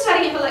Comparative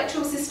Study of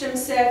Electoral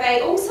Systems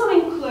survey also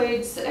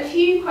includes a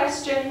few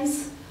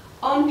questions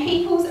on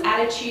people's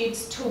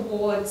attitudes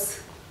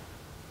towards...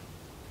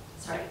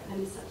 Sorry, I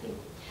missed something.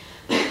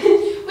 We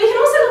can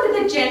also look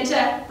at the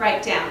gender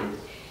breakdown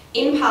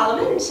in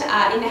Parliament,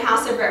 in the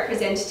House of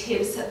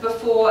Representatives,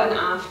 before and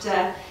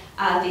after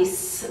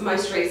this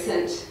most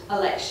recent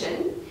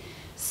election.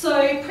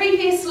 So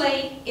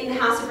previously in the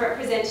House of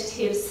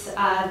Representatives,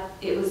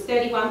 it was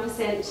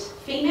 31%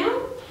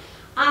 female.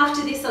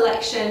 After this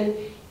election,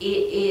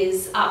 it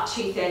is up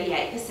to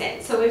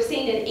 38%. So we've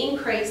seen an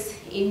increase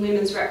in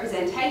women's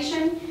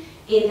representation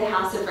in the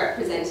House of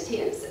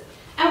Representatives.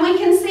 And we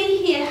can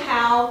see here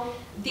how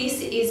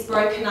this is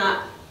broken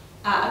up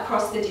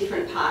across the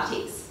different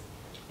parties.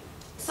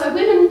 So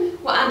women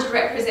were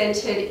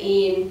underrepresented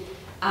in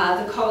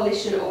the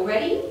coalition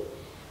already,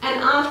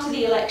 and after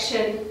the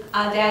election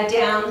they're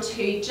down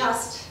to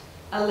just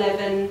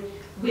 11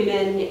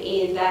 women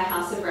in the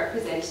House of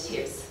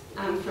Representatives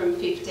from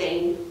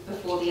 15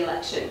 before the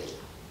election.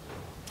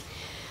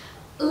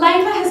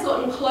 Labor has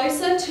gotten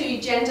closer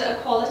to gender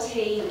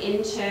equality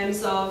in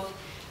terms of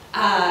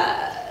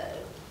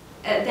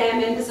their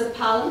members of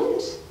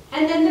parliament,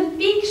 and then the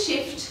big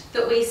shift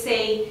that we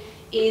see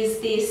is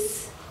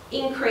this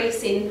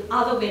increase in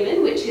other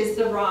women, which is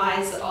the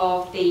rise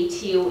of the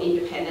teal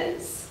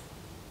independents.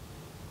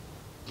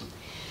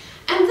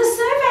 And the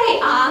survey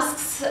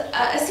asks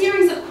a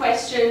series of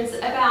questions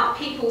about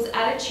people's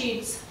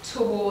attitudes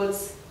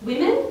towards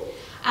women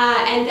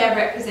and their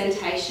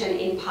representation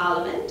in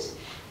parliament.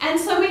 And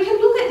so we can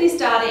look at this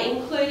data,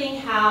 including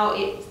how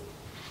it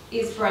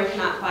is broken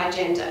up by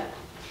gender.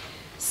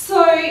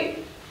 So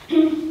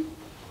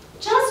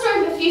just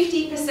over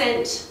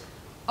 50%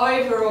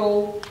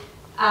 overall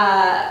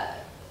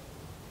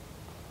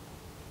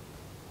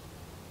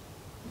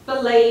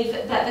believe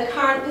that the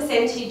current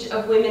percentage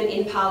of women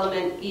in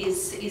parliament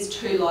is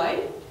too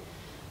low.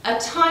 A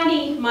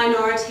tiny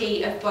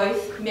minority of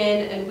both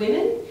men and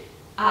women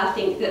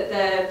think that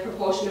the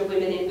proportion of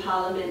women in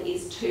parliament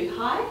is too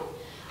high.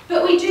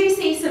 But we do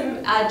see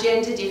some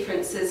gender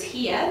differences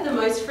here. The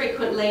most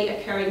frequently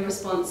occurring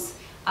response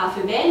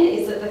for men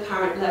is that the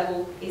current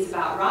level is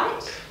about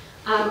right,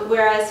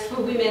 whereas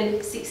for women,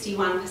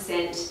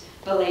 61%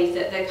 believe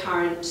that the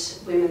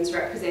current women's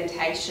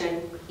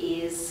representation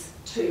is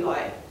too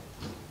low.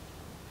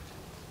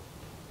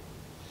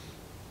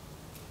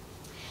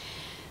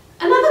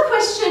 Another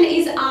question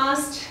is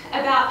asked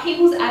about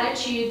people's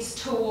attitudes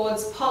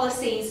towards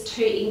policies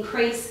to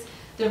increase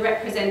the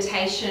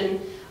representation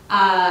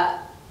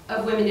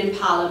of women in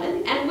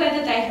parliament and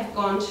whether they have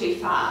gone too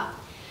far,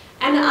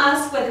 and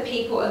ask whether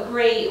people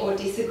agree or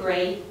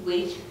disagree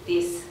with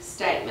this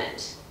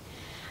statement.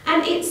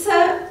 And it's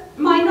a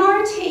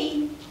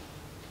minority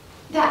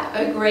that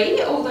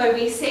agree, although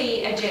we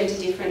see a gender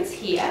difference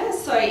here.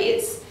 So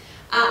it's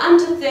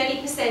under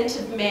 30%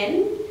 of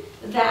men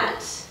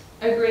that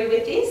agree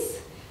with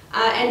this,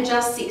 and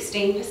just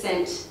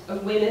 16%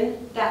 of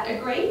women that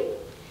agree.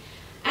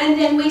 And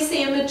then we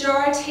see a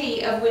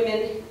majority of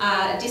women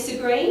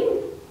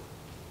disagreeing,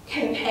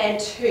 compared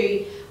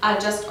to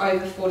just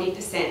over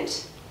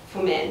 40%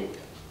 for men.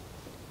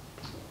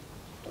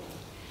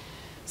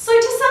 So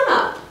to sum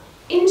up,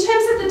 in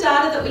terms of the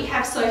data that we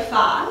have so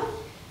far,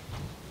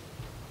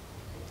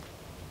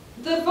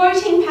 the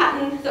voting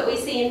pattern that we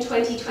see in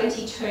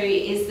 2022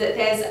 is that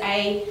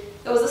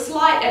there was a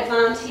slight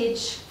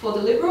advantage for the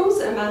Liberals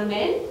among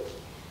men,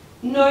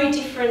 no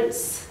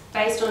difference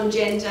based on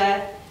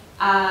gender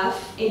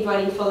in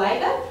voting for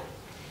Labor,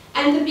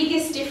 and the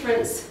biggest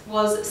difference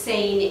was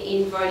seen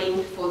in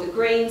voting for the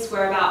Greens,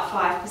 where about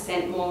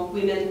 5% more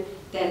women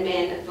than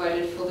men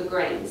voted for the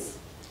Greens.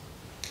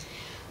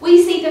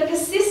 We see the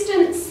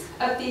persistence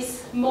of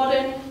this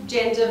modern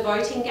gender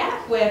voting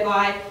gap,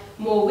 whereby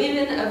more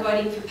women are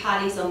voting for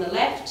parties on the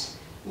left,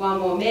 while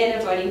more men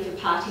are voting for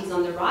parties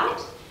on the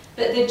right.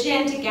 But the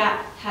gender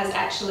gap has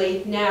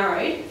actually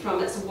narrowed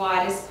from its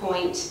widest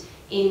point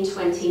in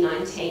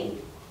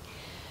 2019.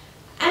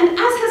 And as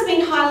has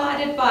been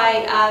highlighted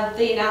by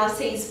the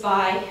analyses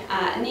by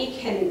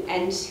Nick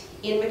and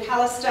Ian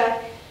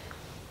McAllister,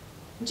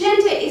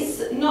 gender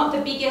is not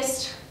the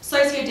biggest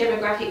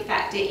socio-demographic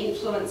factor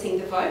influencing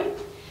the vote.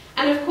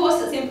 And of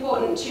course it's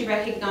important to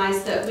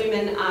recognise that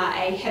women are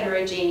a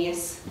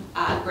heterogeneous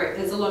group.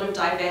 There's a lot of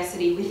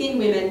diversity within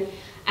women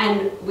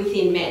and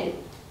within men.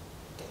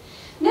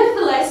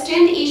 Nevertheless,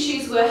 gender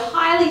issues were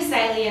highly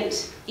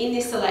salient in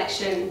this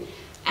election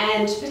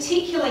and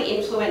particularly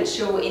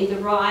influential in the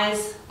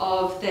rise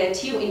of the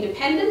teal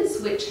independence,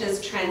 which has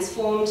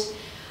transformed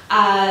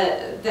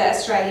the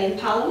Australian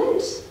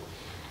Parliament.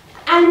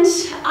 And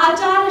our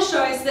data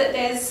shows that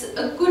there's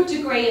a good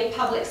degree of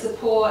public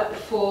support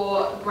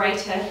for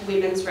greater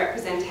women's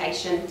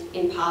representation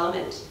in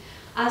Parliament.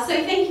 So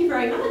thank you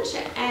very much,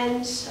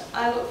 and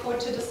I look forward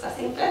to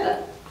discussing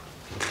further.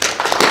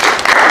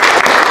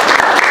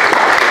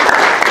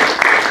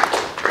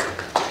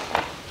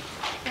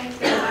 Thanks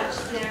very much,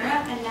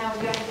 Sarah. And now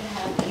we're going to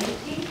have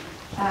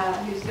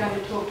Andy, who's going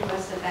to talk to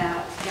us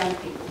about young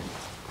people.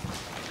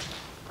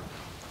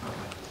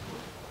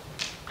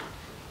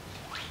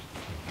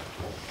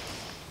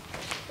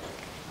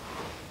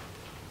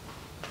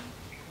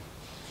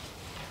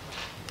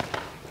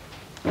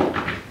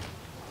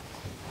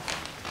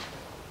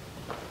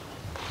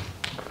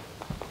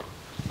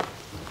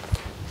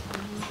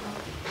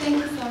 Thank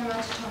you so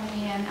much,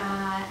 Tony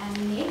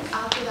and Nick.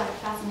 After that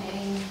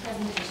fascinating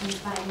presentations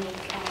by Nick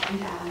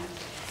and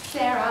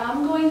Sarah,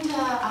 I'm going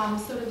to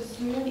sort of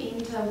zoom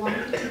into one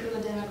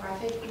particular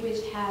demographic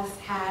which has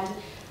had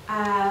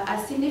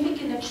a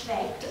significant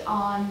effect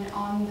on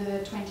the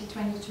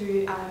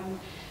 2022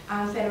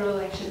 federal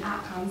election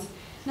outcomes.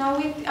 Now,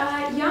 with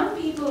young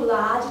people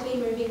largely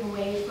moving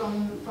away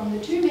from the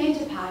two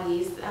major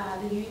parties,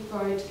 the youth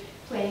vote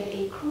played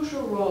a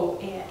crucial role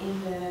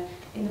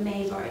in the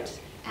May vote.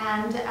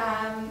 And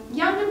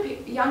younger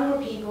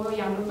people,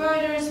 younger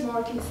voters,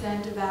 more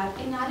concerned about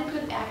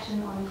inadequate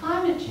action on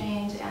climate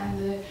change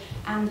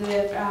and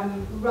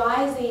the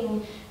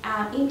rising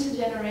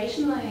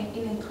intergenerational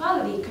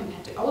inequality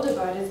compared to older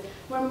voters,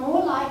 were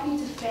more likely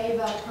to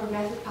favour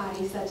progressive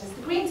parties such as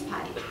the Greens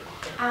Party.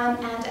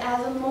 And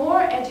as a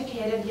more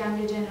educated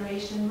younger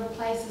generation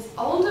replaces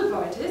older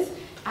voters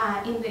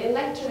in the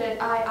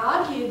electorate, I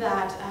argue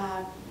that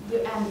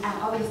and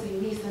obviously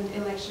recent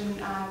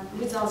election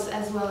results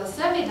as well as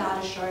survey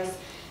data shows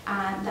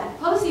that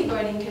policy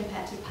voting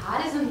compared to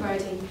partisan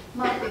voting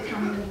might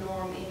become the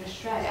norm in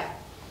Australia.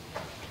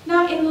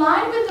 Now, in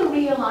line with the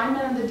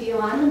realignment and the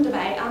dealignment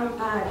debate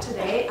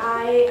today,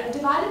 I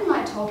divided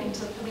my talk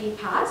into 3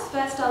 parts.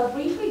 First, I'll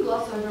briefly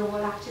gloss over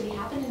what actually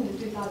happened in the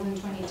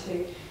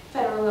 2022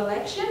 federal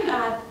election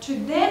to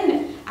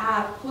then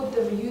put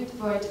the youth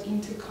vote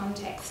into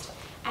context.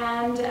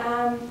 And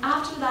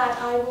after that,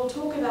 I will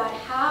talk about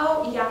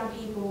how young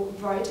people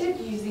voted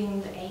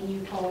using the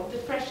ANUpoll, the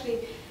freshly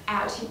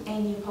out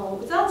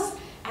ANUpoll results,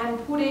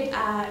 and put it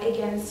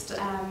against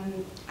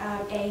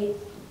a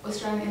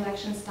Australian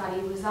election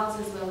study results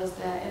as well as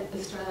the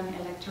Australian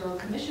Electoral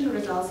Commission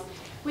results,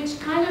 which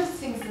kind of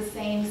sings the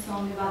same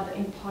song about the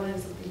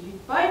importance of the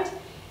youth vote.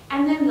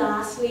 And then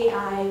lastly,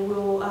 I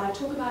will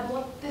talk about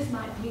what this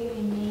might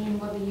really mean,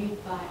 what the youth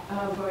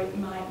vote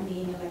might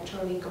mean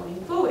electorally going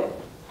forward.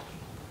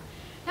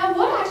 Now,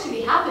 what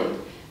actually happened?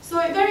 So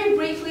very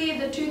briefly,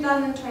 the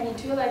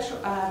 2022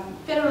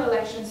 federal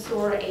election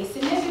saw a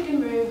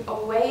significant move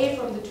away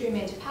from the two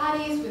major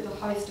parties, with a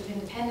host of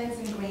independents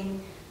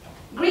and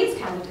Greens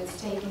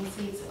candidates taking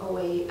seats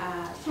away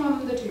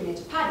from the two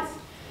major parties.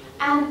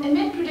 And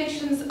amid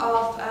predictions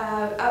of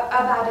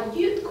about a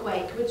youth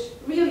quake, which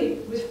really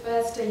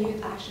refers to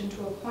youth action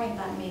to a point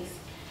that makes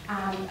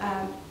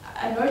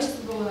a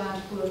noticeable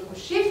political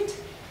shift,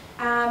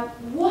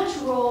 what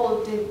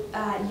role did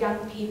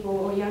young people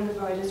or younger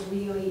voters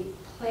really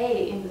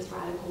play in this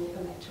radical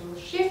electoral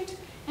shift,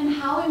 and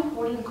how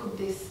important could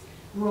this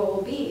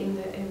role be in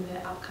the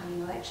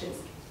upcoming elections?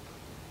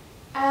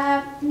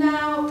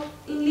 Now,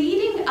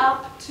 leading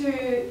up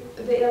to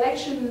the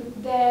election,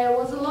 there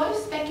was a lot of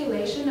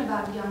speculation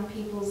about young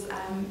people's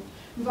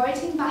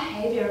voting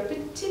behaviour,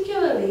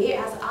 particularly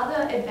as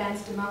other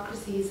advanced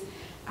democracies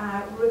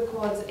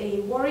records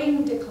a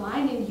worrying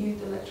decline in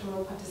youth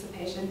electoral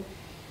participation.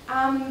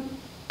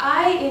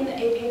 I, in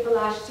a paper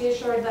last year,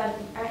 showed that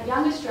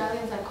young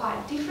Australians are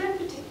quite different,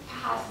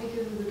 perhaps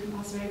because of the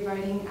compulsory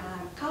voting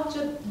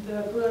culture,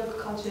 the political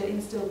culture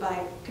instilled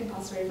by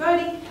compulsory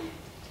voting.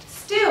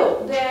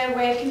 Still, there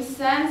were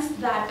concerns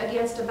that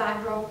against a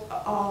backdrop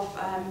of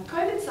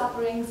COVID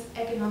sufferings,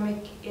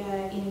 economic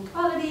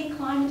inequality,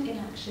 climate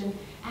inaction,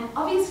 and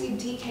obviously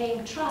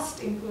decaying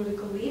trust in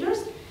political leaders,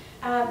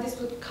 this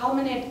would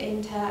culminate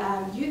into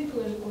youth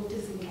political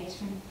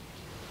disengagement.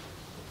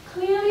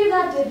 Clearly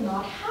that did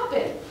not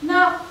happen.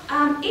 Now,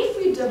 if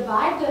we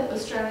divide the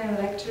Australian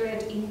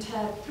electorate into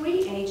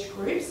 3 age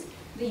groups,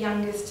 the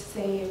youngest,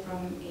 say,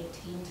 from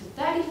 18 to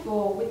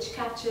 34, which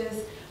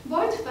captures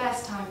both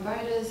first-time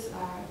voters,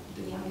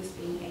 the youngest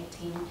being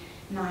 18,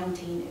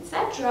 19,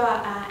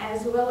 etc.,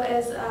 as well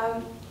as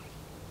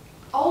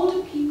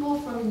older people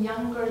from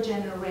younger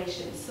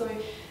generations. So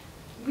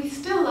we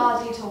still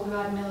largely talk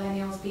about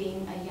millennials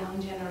being a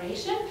young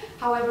generation.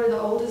 However, the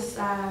oldest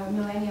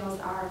millennials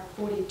are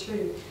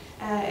 42.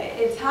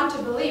 It's hard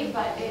to believe,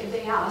 but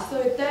they are.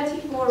 So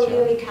 34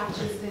 really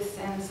captures this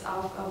sense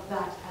of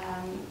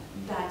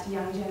that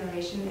young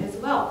generation as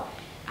well.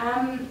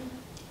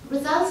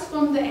 Results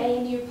from the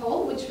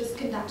ANUpoll, which was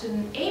conducted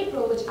in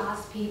April, which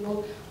asked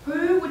people,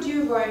 who would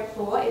you vote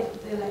for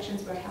if the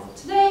elections were held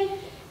today?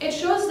 It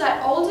shows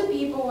that older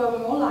people were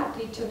more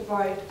likely to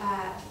vote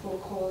for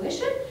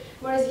coalition,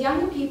 whereas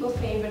younger people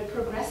favoured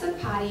progressive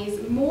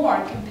parties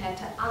more compared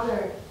to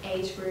other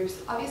age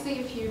groups. Obviously,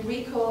 if you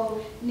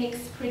recall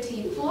Nick's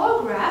pretty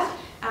flow graph,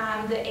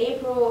 the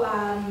April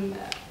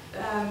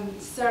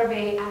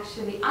survey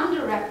actually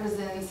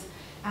underrepresents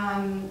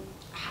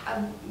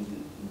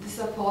the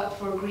support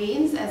for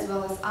Greens as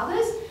well as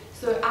others.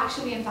 So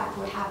actually, in fact,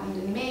 what happened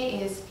in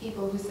May is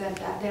people who said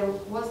that there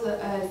was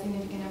a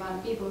significant amount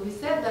of people who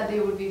said that they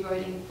would be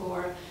voting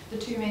for the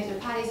two major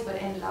parties,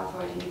 but ended up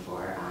voting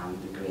for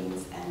the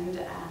Greens and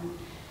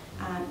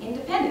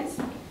independents.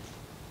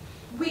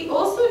 We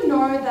also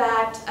know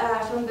that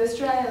from the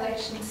Australian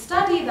election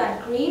study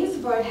that Greens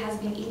vote has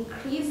been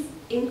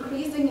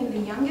increasing in the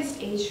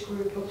youngest age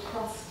group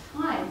across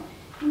time,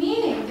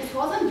 meaning this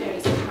wasn't very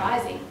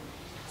surprising.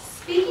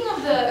 Speaking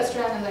of the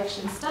Australian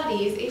election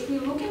studies, if we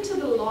look into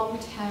the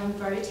long-term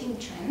voting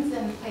trends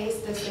and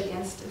place this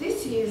against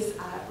this year's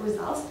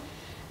results,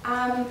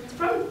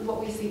 from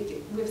what we've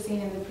seen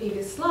in the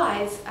previous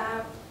slides,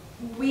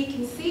 we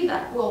can see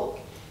that, well,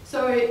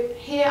 So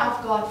here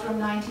I've got from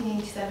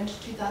 1987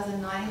 to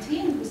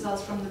 2019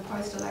 results from the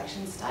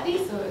post-election study,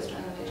 so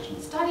Australian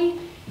election study,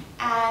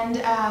 and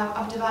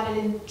I've divided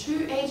in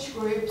two age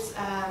groups,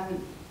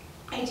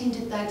 18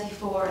 to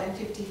 34 and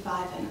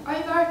 55 and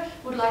over.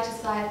 Would like to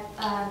cite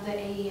the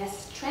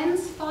AES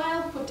Trends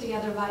file put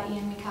together by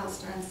Ian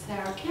McAllister and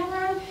Sarah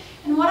Cameron.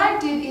 And what I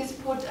did is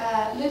put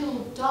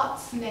little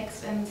dots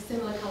next and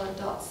similar coloured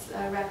dots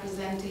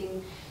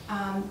representing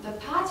the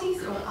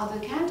parties or other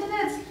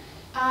candidates.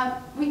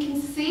 We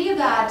can see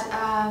that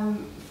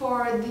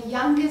for the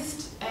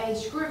youngest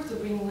age group, so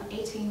bringing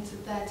 18 to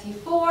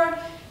 34,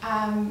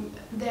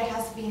 there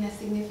has been a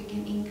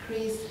significant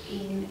increase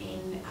in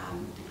the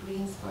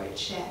Greens vote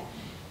share,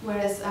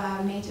 whereas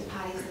major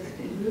parties have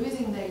been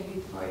losing their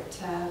youth vote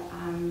to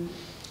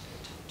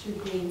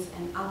Greens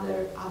and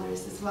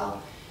others as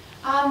well.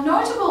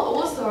 Notable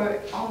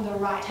also on the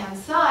right-hand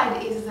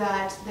side is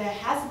that there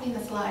has been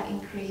a slight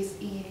increase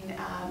in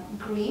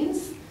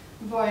Greens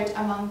vote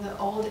among the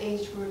old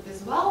age group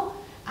as well,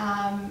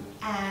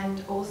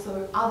 and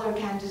also other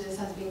candidates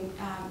has been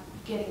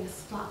getting a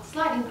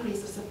slight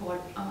increase of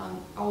support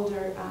among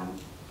older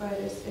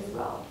voters as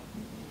well.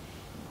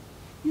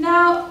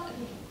 Now,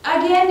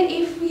 again,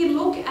 if we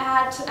look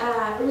at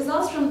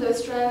results from the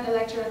Australian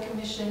Electoral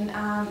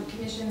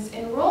Commission's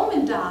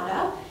enrolment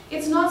data,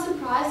 it's not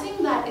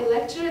surprising that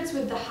electorates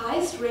with the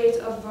highest rate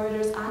of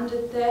voters under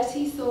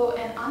 30 saw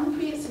an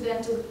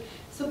unprecedented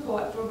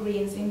support for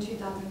Greens in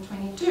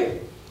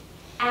 2022.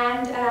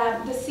 And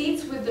the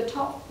seats with the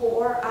top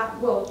four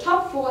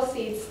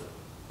seats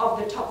of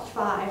the top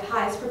 5,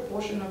 highest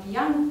proportion of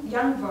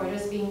young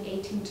voters being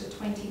 18 to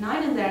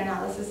 29 in their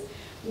analysis,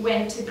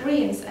 went to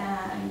Greens,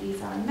 and these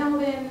are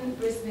Melbourne,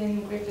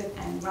 Brisbane, Griffith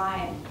and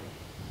Ryan.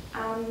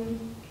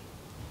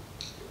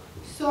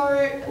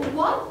 So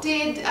what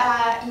did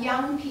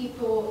young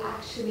people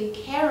actually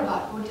care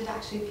about? What did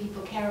actually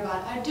people care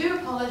about? I do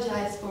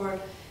apologise for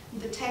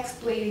the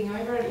text bleeding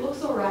over. It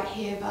looks all right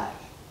here, but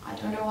I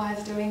don't know why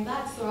it's doing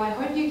that, so I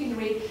hope you can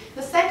read.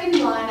 The second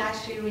line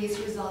actually reads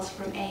results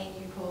from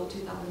ANUpoll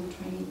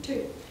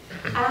 2022.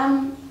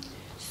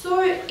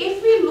 So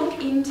if we look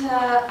into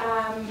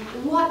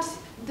what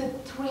the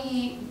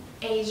three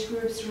age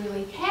groups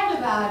really cared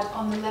about,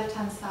 on the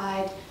left-hand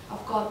side,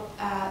 I've got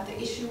the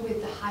issue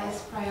with the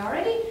highest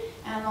priority,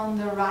 and on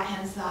the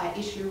right-hand side,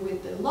 issue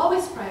with the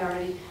lowest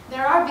priority.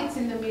 There are bits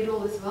in the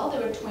middle as well.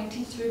 There were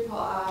 22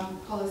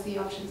 policy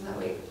options that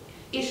were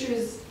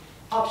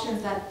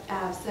options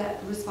that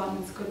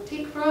respondents could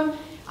tick from.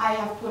 I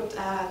have put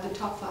the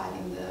top 5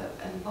 in the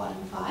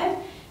bottom 5.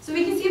 So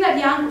we can see that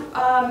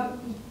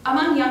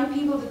among young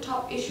people, the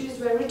top issues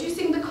were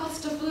reducing the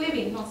cost of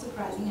living, not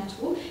surprising at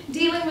all,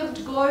 dealing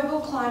with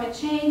global climate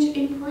change,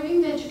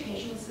 improving the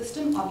educational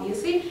system,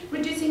 obviously,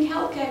 reducing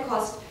healthcare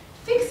costs,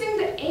 fixing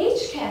the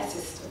aged care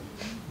system,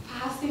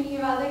 perhaps thinking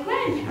about their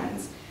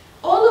grandparents,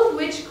 all of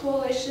which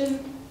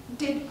Coalition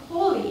did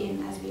poorly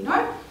in, as we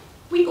know.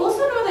 We also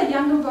know that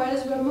younger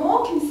voters were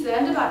more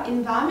concerned about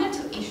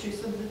environmental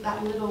issues, so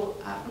that little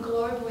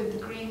globe with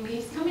the green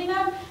leaves coming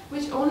out,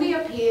 which only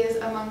appears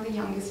among the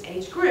youngest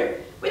age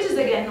group, which is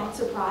again not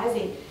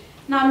surprising.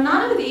 Now,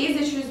 none of these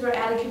issues were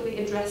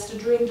adequately addressed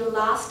during the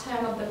last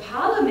term of the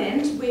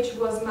Parliament, which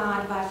was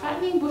marred by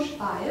threatening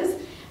bushfires,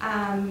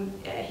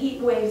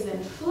 heat waves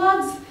and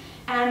floods,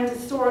 and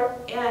saw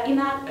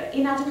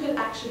inadequate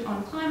action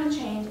on climate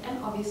change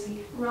and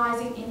obviously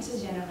rising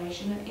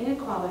intergenerational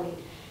inequality.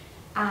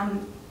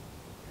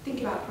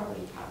 Think about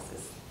property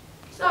prices.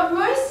 So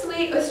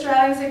mostly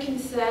Australians are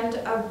concerned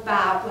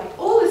about, like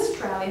all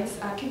Australians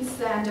are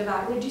concerned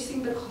about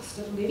reducing the cost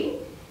of living,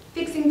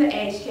 fixing the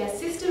aged care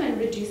system and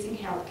reducing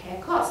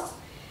healthcare costs.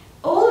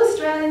 All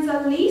Australians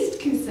are least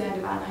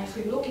concerned about, and if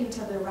we look into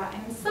the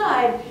right-hand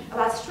side,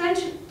 about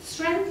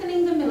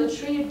strengthening the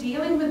military,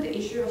 dealing with the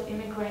issue of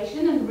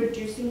immigration and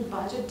reducing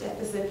budget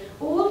deficit,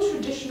 all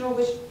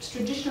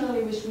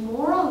traditionally which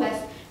more or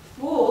less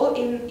fall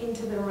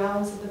into the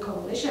realms of the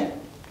Coalition.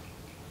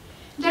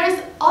 There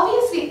is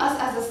obviously,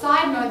 as a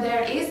side note,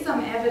 there is some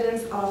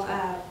evidence of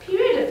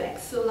period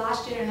effects. So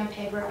last year in a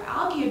paper I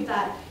argued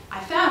that I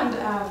found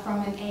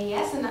from an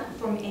AES and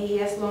from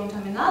AES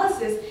long-term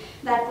analysis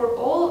that for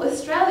all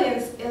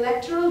Australians,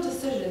 electoral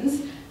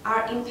decisions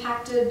are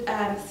impacted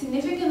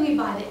significantly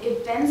by the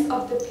events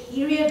of the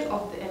period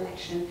of the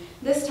election.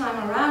 This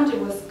time around, it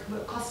was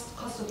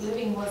cost of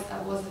living was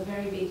a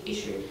very big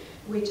issue,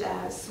 which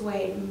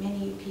swayed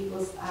many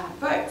people's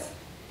votes.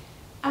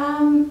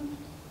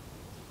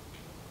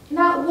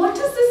 Now, what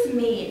does this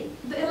mean?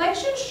 The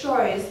election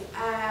shows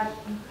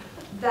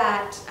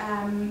that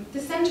the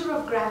centre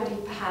of gravity,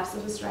 perhaps,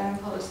 of Australian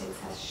politics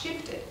has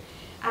shifted.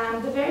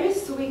 The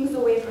various swings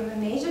away from the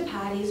major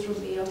parties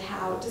revealed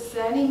how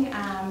discerning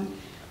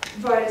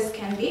voters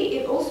can be.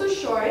 It also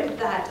showed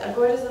that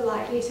voters are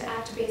likely to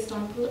act based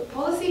on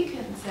policy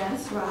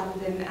concerns rather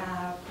than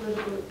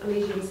political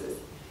allegiances.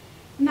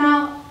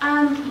 Now,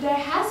 there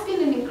has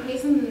been an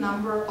increase in the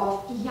number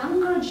of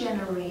younger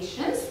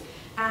generations.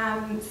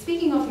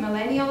 Speaking of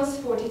millennials,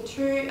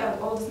 42,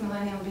 oldest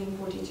millennial being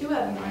 42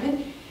 at the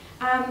moment,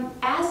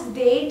 as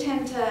they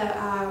tend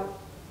to,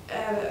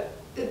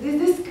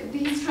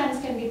 these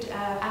trends can be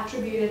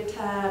attributed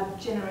to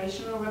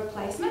generational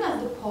replacement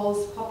as the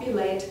polls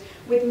populate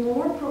with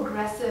more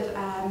progressive,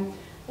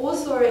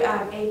 also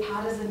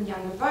partisan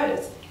younger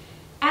voters.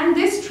 And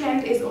this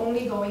trend is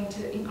only going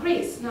to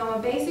increase. Now, a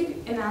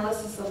basic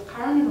analysis of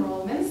current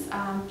enrollments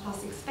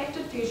plus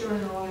expected future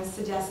enrollments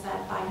suggests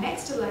that by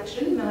next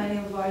election,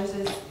 millennial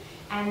voters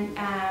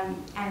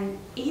and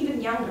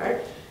even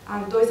younger,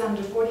 those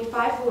under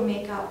 45 will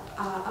make up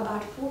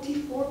about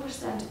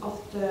 44%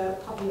 of the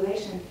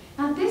population.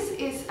 Now, this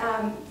is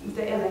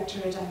the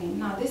electorate,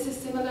 Now, this is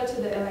similar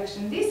to the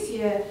election this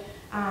year,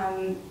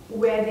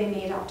 where they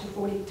made up to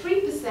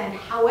 43%.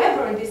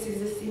 However, this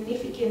is a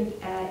significant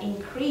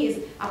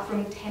increase up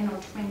from 10 or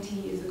 20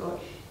 years ago.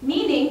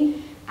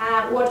 Meaning,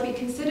 what we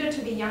consider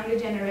to be younger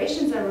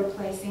generations are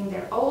replacing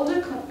their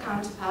older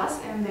counterparts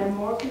and their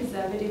more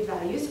conservative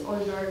values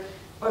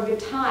over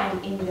time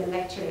in the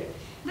electorate.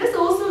 This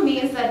also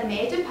means that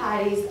major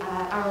parties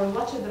are on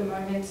watch at the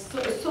moment,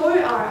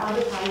 so are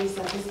other parties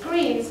such as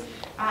Greens.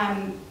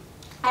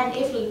 And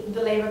if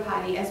the Labour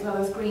Party as well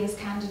as Greens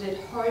candidate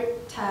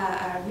hope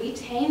to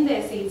retain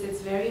their seats,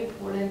 it's very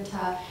important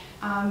to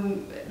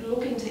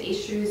look into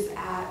issues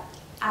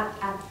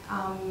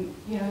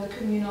the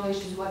communal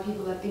issues, what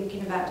people are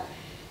thinking about.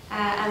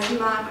 As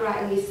Mark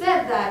rightly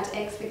said, that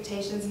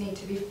expectations need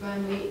to be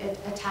firmly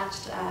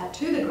attached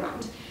to the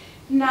ground.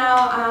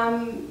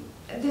 Now,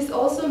 this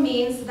also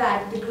means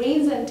that the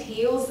Greens and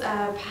Teals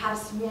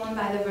perhaps won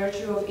by the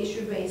virtue of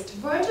issue-based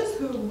voters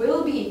who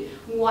will be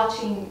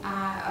watching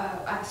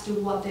as to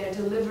what they're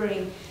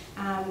delivering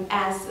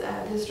as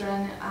the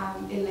Australian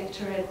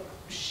electorate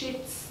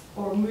shifts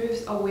or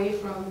moves away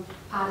from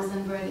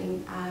partisan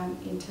voting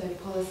into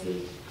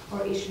policy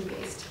or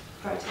issue-based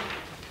voting.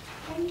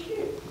 Thank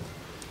you.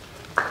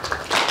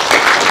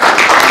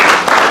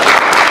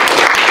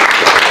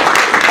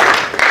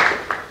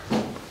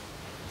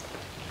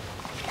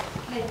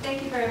 Okay,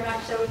 thank you very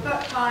much. So we've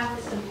got time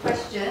for some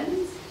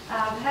questions.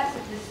 Perhaps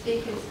if the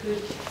speakers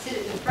could sit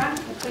at the front,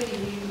 including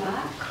you,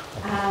 Mark.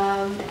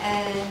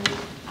 And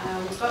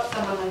we've got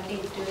someone, I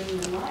think,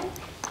 doing the mic.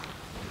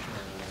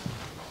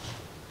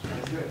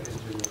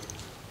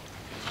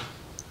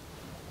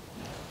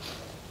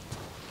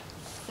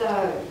 So,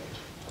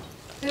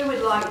 who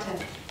would like to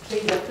be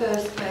the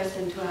first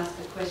person to ask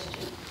a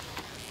question?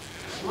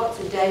 Lots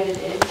of data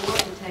there, a lot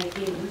to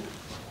take in.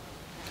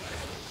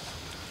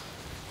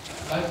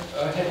 I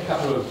had a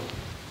couple of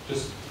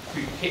just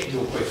quick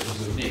technical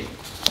questions of Nick.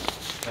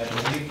 And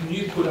can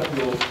you put up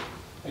your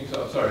things?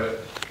 I'm sorry,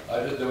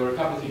 there were a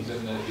couple of things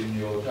in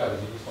your tables.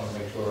 I just want to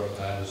make sure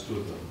I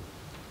understood them.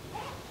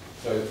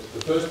 So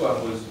the first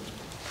one was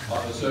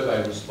on the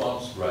survey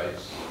response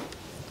rates.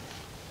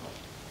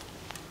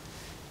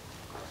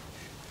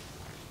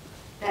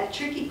 That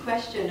tricky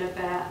question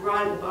about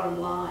right at the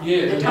bottom line.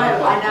 Yeah, the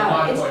total, I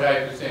know.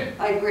 9.8%.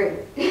 I agree.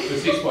 The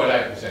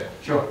 6.8%.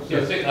 Sure. So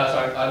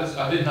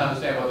I didn't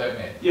understand what that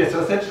meant. Yeah, so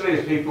essentially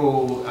it's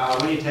people,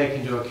 when you take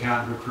into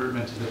account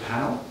recruitment to the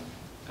panel,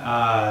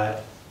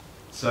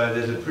 so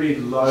there's a pretty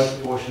low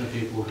proportion of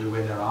people who,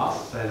 when they're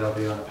asked, say they'll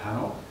be on a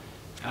panel.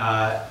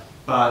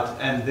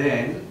 And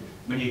then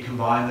when you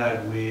combine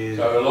that with...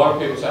 So a lot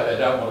of people say they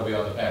don't want to be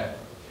on the panel.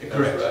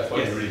 Correct. That's what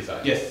yes. you're really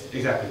saying. Yes,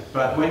 exactly.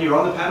 But when you're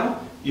on the panel,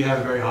 you have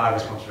a very high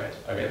response rate.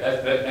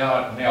 Okay, now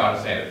I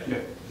understand it.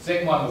 Yep. The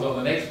second one was on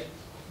the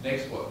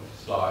next one,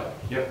 slide.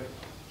 Yep.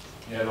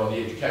 You know, on the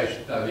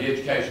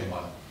education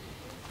one.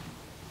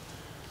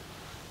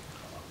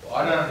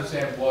 I don't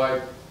understand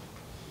why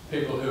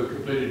people who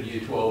completed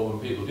Year 12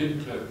 and people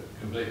didn't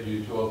complete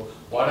Year 12,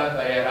 why don't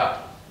they add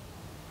up?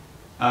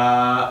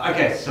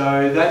 Okay,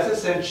 so that's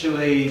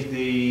essentially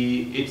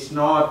it's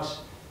not,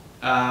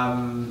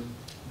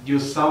 you'll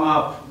sum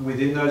up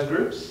within those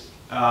groups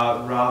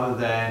rather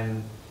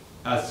than,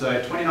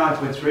 so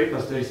 29.3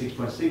 plus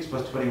 36.6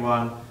 plus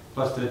 21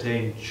 plus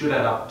 13 should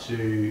add up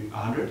to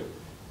 100.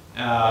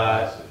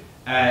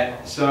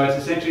 So it's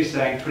essentially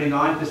saying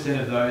 29%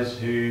 of those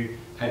who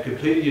had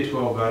completed Year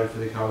 12 voted for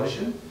the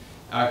coalition,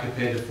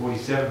 compared to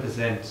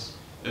 47%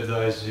 of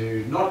those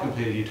who not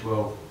completed Year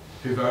 12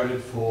 who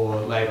voted for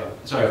Labor.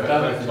 Sorry, it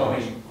doesn't tell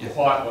me yes.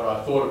 quite what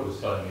I thought it was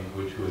telling me,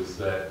 which was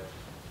that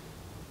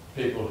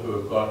people who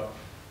have got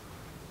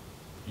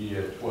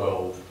Year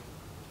 12,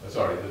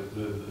 sorry,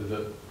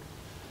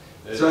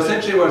 so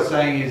essentially what it's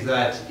saying is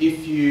that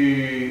if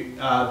you,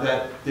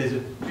 that there's a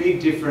big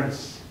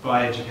difference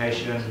by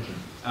education,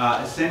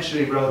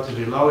 essentially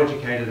relatively low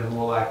educated are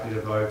more likely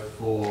to vote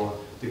for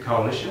the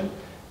coalition.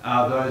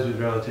 Those with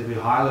relatively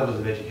high levels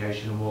of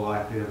education are more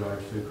likely to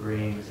vote for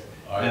Greens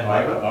and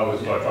Labor. I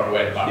was trying to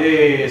add them up.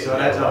 Yeah, so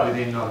it adds up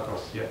within, not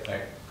across, yeah.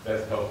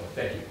 That's helpful,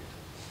 thank you.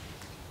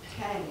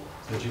 Okay.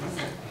 So do you want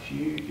if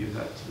you give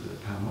that to the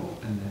panel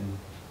and then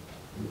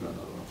we've got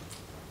another one.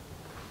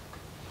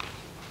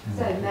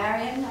 So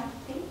Marion, I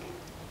think,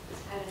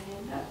 has had a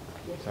hand up.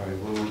 Yes. Sorry,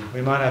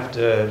 we might have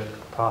to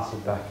pass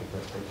it back if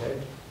that's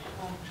okay.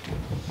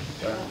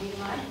 You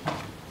might.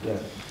 Yeah.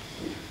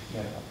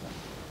 Yeah.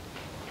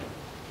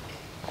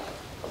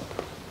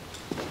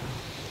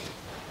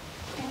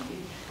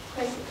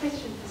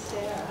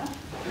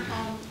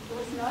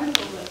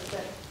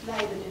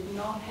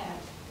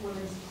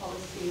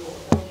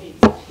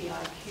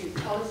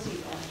 policy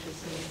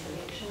voters in this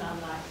election,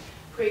 unlike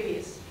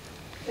previous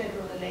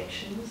federal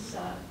elections.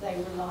 They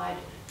relied,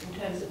 in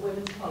terms of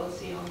women's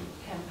policy, on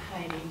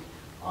campaigning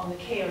on the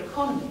care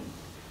economy.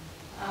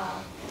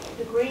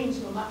 The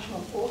Greens were much more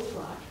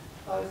forthright,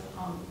 both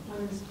on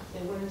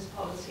their women's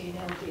policy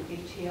and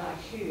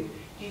LGBTIQ.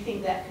 Do you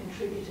think that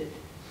contributed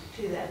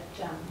to that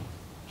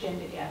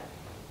gender gap?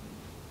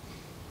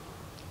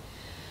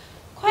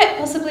 Quite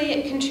possibly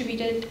it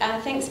contributed,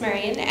 thanks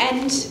Marion,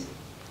 and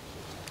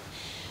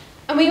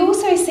we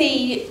also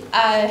see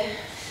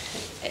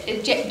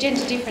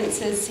gender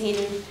differences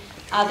in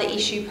other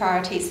issue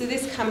priorities. So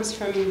this comes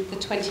from the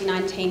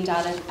 2019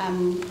 data,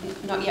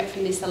 not yet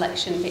from this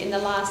election, but in the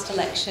last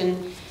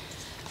election.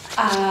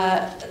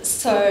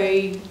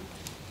 So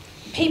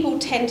people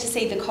tend to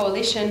see the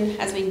coalition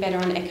as being better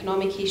on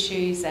economic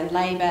issues and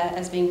Labor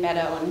as being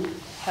better on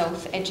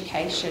health,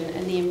 education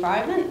and the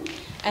environment.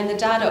 And the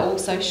data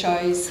also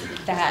shows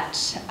that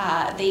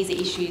these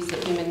are issues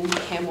that women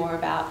care more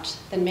about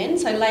than men.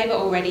 So Labor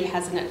already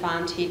has an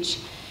advantage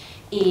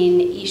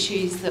in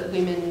issues that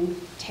women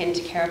tend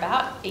to care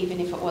about, even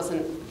if it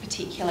wasn't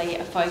particularly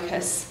a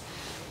focus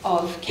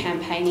of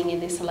campaigning in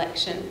this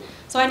election.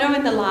 So I know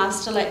in the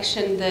last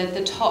election,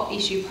 the top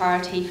issue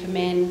priority for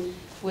men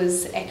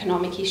was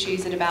economic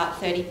issues at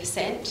about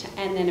 30%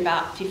 and then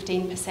about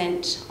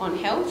 15% on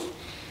health.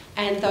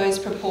 And those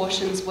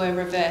proportions were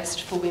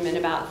reversed for women,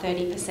 about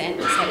 30%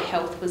 said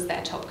health was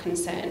their top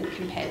concern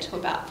compared to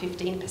about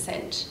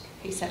 15%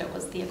 who said it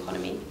was the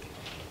economy.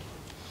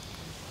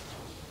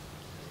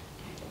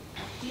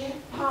 Yeah.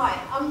 Hi,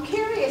 I'm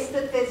curious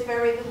that there's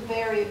very little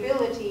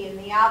variability in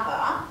the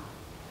other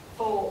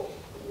for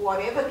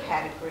whatever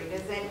category.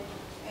 Does there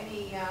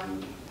any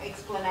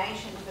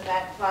explanation for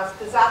that? Plus,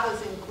 because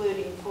others include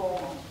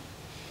informal.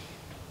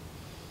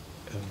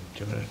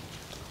 Do you want to?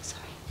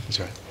 Sorry. That's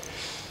right.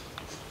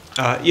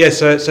 Yeah,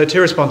 so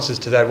two responses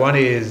to that. One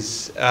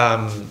is,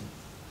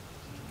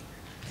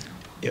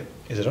 yep,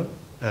 is it on?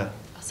 Oh,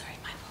 sorry,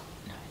 my fault.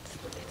 No,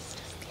 it's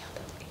just the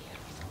other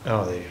ear.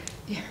 Oh, there you go.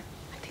 Yeah,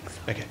 I think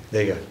so. Okay,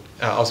 there you go.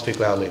 I'll speak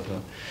loudly if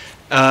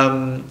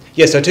not.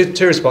 Yeah, so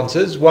two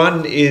responses.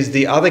 One is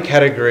the other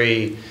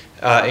category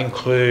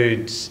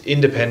includes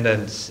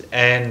independents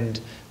and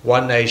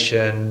One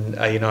Nation,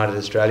 United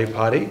Australia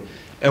Party.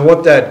 And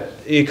what that,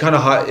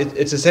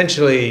 it's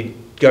essentially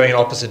going in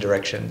opposite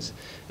directions.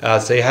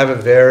 So you have a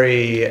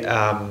very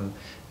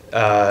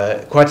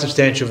quite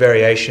substantial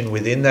variation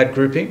within that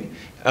grouping.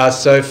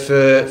 So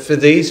for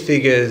these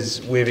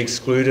figures, we've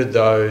excluded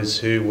those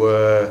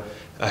who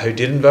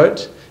didn't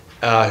vote,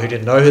 who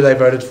didn't know who they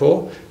voted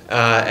for,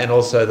 and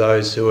also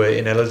those who are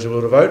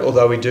ineligible to vote.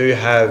 Although we do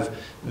have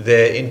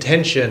their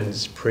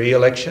intentions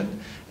pre-election,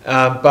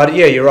 but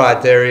yeah, you're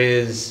right. There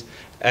is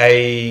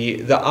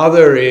the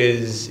other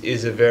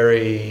is a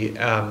very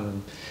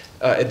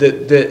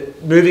the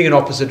moving in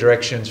opposite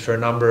directions for a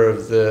number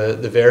of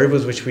the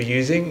variables which we're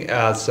using.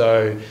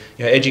 So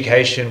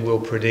education will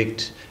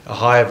predict a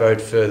higher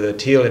vote for the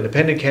Teal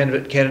independent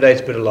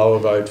candidates, but a lower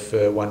vote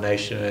for One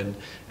Nation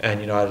and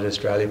United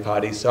Australia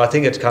parties. So I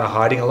think it's kind of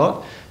hiding a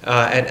lot.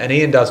 And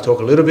Ian does talk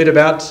a little bit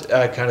about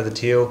kind of the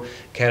Teal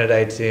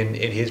candidates in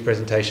his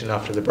presentation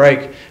after the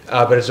break,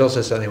 but it's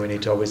also something we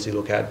need to obviously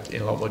look at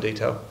in a lot more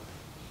detail.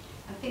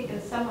 I think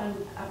there's someone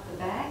up the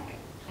back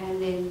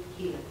and then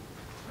here.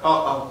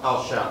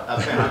 I'll shout.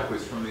 Ben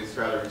Oakwith from the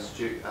Australia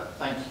Institute.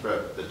 Thanks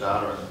for the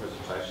data and the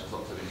presentations.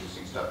 Lots of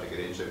interesting stuff to get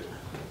into.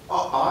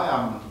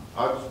 I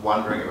was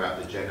wondering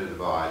about the gender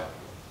divide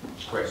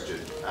question.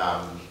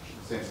 I've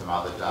seen some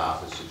other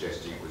data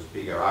suggesting it was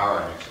bigger.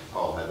 Our own exit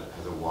poll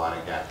has a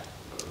wider gap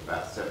of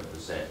about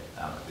 7%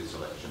 at this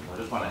election. I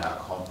just wonder how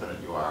confident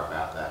you are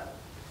about that.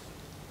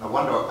 I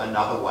wonder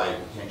another way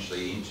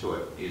potentially into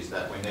it is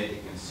that we need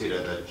to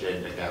consider the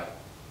gender gap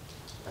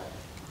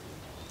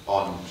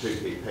on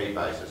 2PP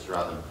basis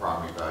rather than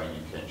primary voting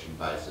intention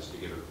basis to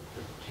give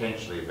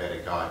potentially a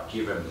better guide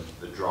given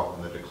the drop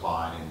and the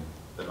decline in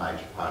the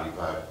major party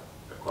vote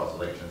across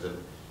elections. And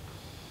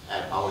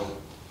I was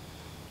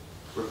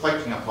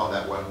reflecting upon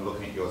that when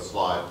looking at your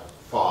slide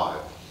 5,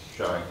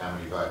 showing how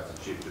many votes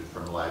have shifted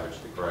from Labor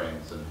to the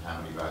Greens and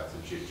how many votes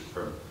have shifted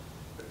from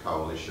the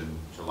Coalition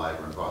to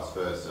Labor and vice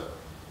versa.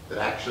 That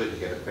actually to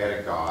get a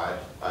better guide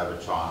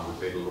over time would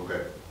be to look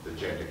at the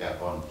gender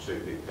gap on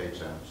 2PP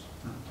terms.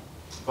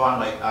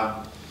 Finally,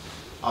 I'm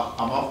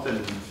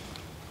often,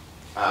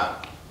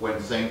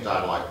 when seeing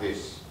data like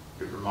this,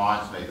 it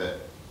reminds me that,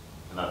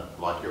 and I'd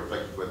like your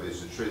reflection whether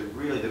this is true, that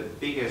really the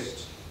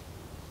biggest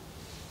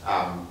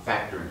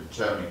factor in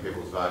determining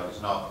people's vote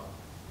is not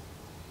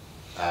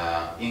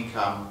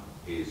income,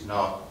 is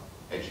not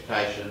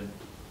education,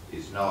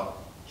 is not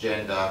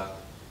gender,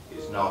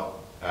 is not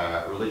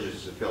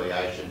religious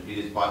affiliation. It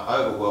is by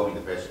overwhelming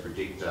the best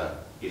predictor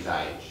is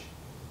age.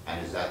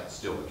 And is that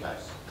still the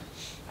case?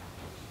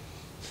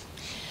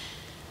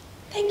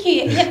 Thank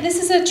you. Yeah,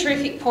 this is a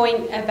terrific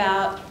point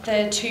about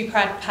the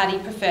two-party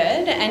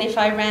preferred, and if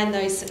I ran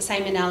those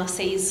same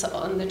analyses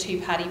on the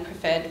two-party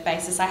preferred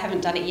basis, I haven't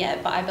done it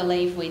yet, but I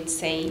believe we'd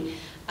see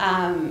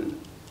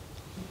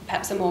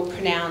perhaps a more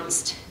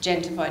pronounced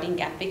gender voting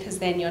gap, because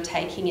then you're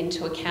taking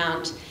into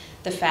account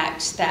the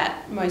fact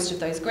that most of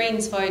those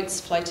Greens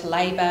votes flow to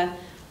Labor,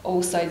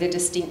 also the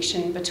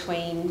distinction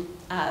between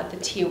the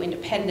teal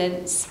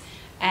independents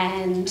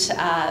and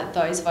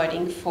those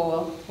voting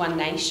for One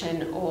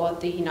Nation or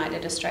the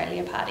United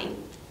Australia Party.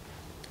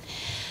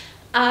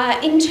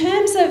 In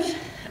terms of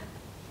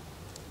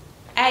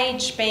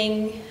age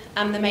being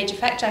the major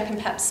factor, I can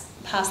perhaps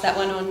pass that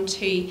one on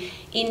to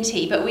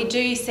Inti, but we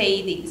do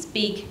see these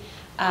big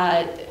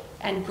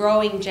and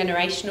growing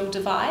generational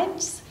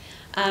divides,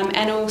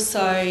 and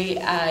also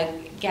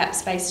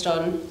gaps based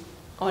on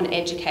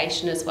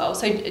education as well.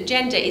 So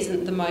gender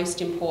isn't the most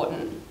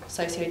important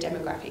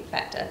socio-demographic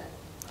factor.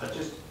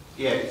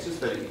 It's just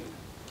that,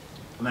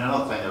 I mean, I'm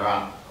not saying there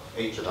aren't,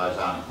 each of those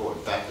aren't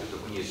important factors,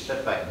 but when you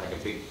step back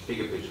and take a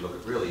bigger picture look,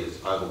 it really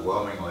is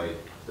overwhelmingly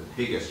the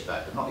biggest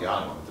factor, not the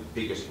only one, but the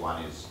biggest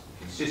one is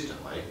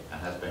consistently, and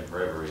has been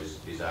forever, is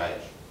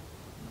age.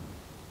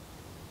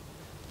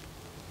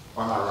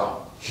 Or am I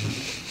wrong?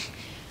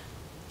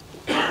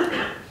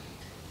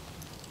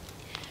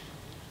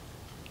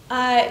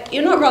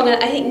 You're not wrong,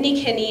 and I think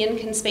Nick and Ian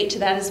can speak to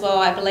that as well.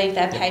 I believe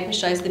their paper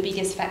shows the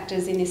biggest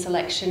factors in this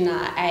election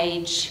are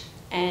age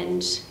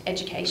and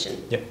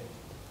education. Yep.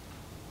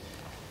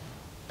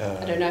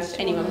 I don't know if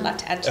anyone would like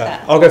to add to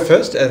that. I'll go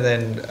first, and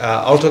then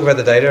I'll talk about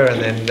the data,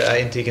 and then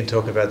Inti can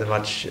talk about the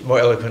much more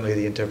eloquently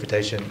the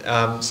interpretation.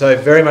 So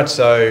very much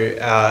so,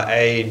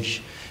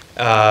 age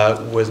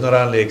was not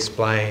only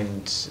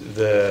explained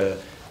the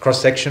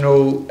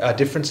cross-sectional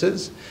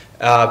differences,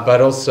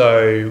 but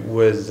also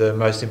was the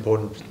most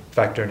important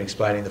factor in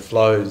explaining the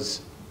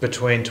flows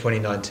between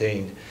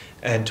 2019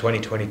 and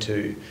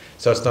 2022.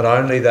 So it's not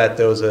only that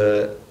there was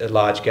a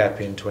large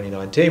gap in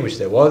 2019, which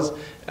there was,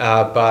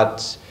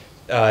 but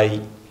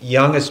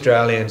young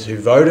Australians who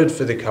voted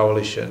for the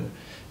coalition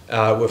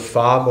were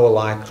far more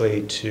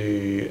likely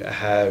to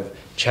have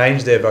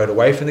changed their vote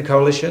away from the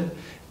coalition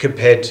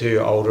compared to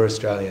older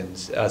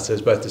Australians. So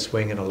there's both the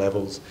swing and the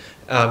levels.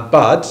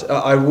 But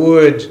I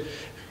would,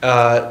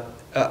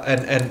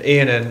 and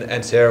Ian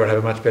and Sarah would have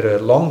a much better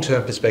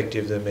long-term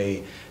perspective than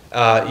me.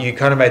 You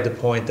kind of made the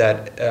point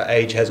that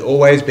age has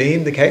always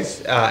been the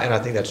case, and I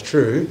think that's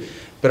true.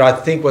 But I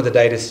think what the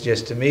data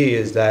suggests to me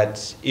is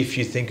that if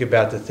you think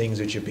about the things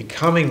which are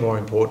becoming more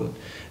important,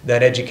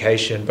 that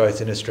education,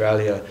 both in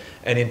Australia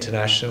and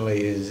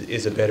internationally,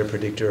 is a better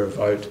predictor of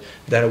vote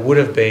than it would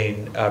have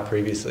been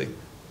previously.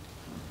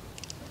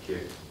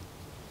 Thank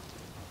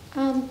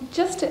you.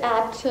 Just to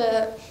add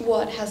to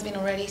what has been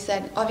already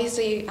said,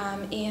 obviously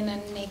Ian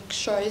and Nick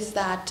shows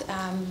that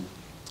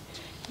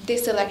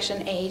this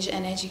election, age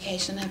and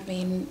education have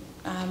been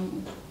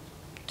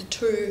the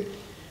two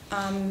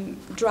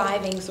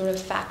driving sort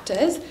of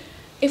factors.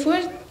 If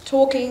we're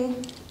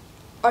talking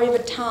over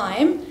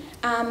time,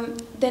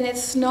 then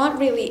it's not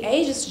really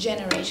age, it's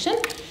generation.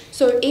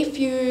 So if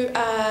you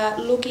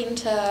look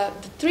into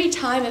the 3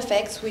 time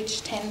effects,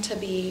 which tend to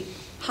be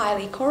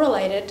highly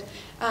correlated,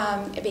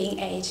 being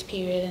age,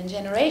 period and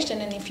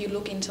generation, and if you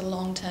look into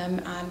long-term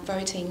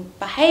voting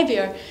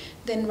behaviour,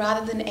 then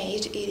rather than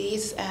age, it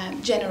is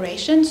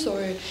generation.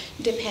 So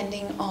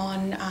depending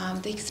on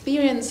the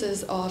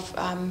experiences of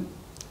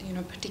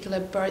particular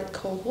birth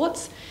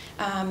cohorts,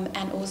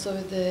 and also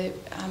the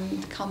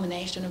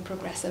culmination of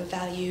progressive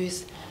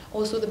values,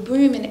 also the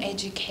boom in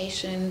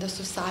education, the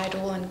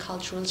societal and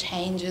cultural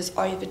changes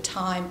over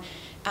time,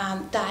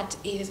 that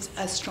is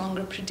a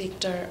stronger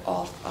predictor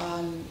of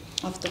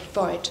the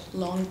vote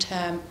long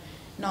term,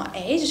 not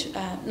age,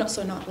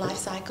 not life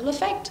cycle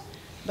effect,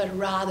 but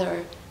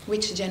rather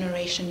which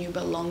generation you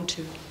belong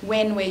to.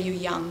 When were you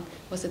young?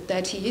 Was it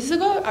 30 years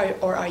ago,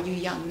 or are you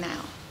young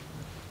now?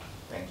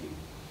 Thank you.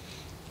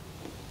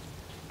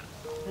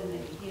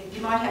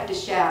 You might have to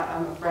shout,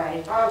 I'm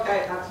afraid.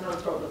 Okay, that's not a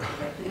problem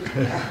for me.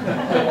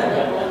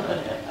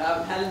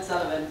 Helen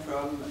Sullivan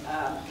from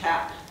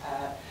CAP.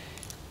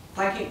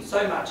 Thank you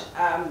so much.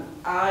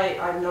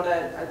 I'm not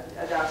a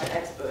data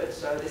expert,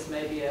 so this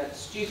may be a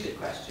stupid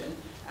question,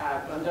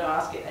 but I'm going to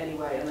ask it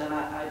anyway, and then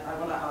I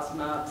want to ask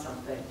Mark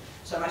something.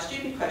 So my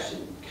stupid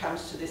question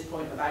comes to this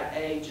point about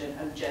age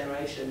and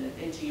generation, and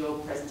into your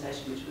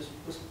presentation, which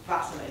was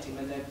fascinating,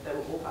 and they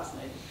were all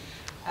fascinating.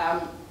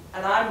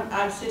 And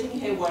I'm sitting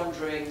here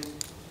wondering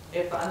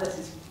if, and this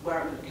is where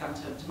I'm going to come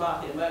to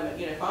Mark in a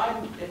moment, if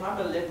I'm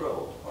a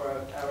Liberal or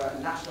a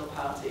National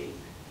Party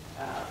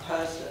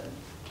person,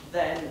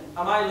 then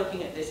am I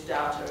looking at this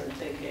data and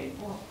thinking,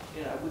 well,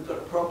 we've got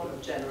a problem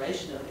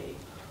generationally,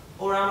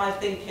 or am I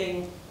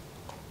thinking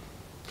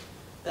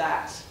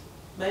that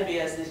maybe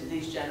as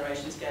these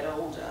generations get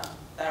older,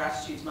 their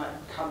attitudes might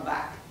come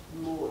back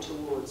more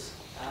towards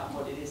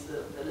what it is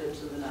the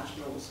Libs and the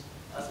Nationals.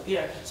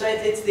 So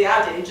it's the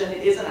adage, and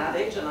it is an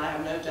adage, and I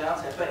have no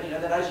doubt it, but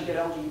that as you get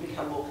older, you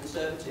become more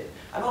conservative.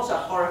 I'm also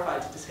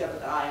horrified to discover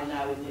that I am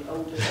now in the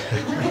older age.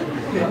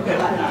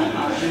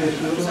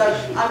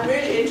 So I'm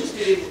really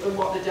interested in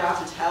what the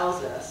data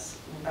tells us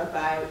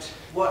about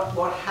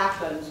what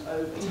happens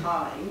over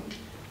time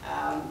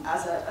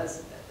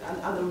as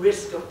and the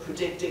risk of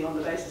predicting on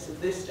the basis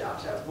of this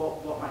data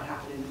what might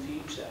happen in the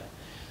future.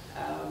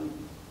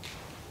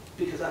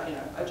 Because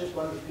I just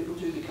wonder if people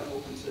do become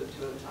more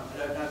conservative over time. I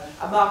don't know.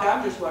 And Mark,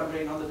 I'm just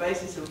wondering, on the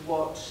basis of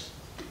what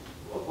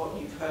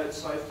you've heard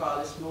so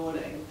far this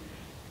morning,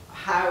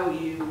 how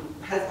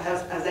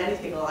has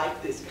anything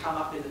like this come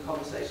up in the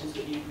conversations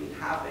that you've been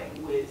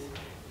having with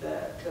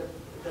the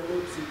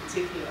groups in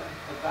particular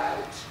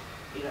about,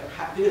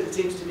 because it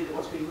seems to me that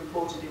what's being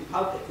reported in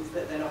public is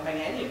that they're not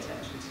paying any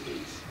attention to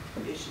these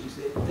issues.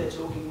 They're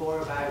talking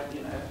more about,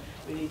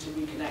 we need to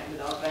reconnect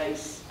with our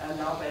base, and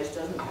our base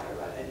doesn't care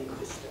about any of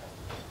this stuff.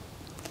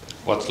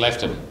 What's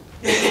left of it?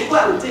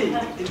 Well, indeed.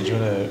 Did you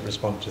want to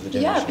respond to the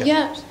generation?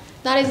 Yeah.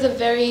 That is a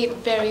very,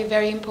 very,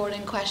 very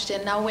important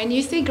question. Now, when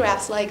you see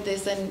graphs like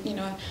this, and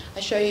I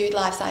show you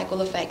life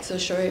cycle effects, or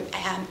show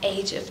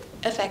age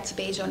effects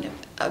based on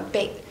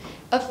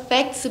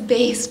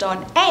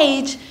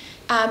age,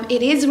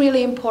 it is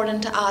really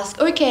important to ask,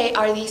 okay,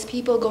 are these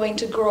people going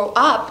to grow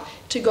up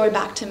to go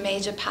back to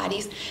major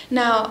parties?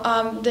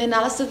 Now, the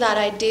analysis that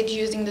I did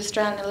using the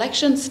Australian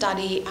election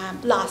study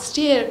last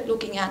year,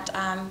 looking at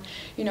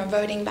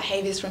voting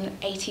behaviours from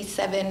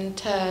 1987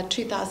 to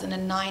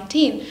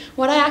 2019,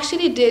 what I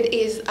actually did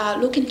is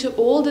look into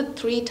all the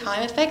 3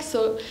 time effects,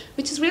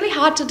 which is really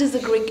hard to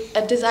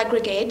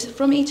disaggregate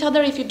from each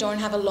other if you don't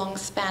have a long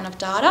span of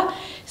data.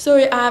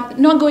 So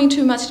not going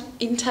too much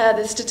into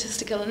the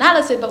statistical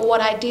analysis, but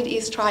what I did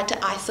is try to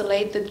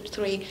isolate the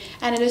 3.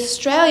 And in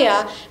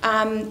Australia,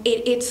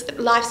 it's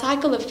life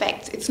cycle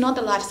effect. It's not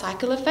the life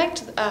cycle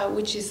effect,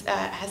 which is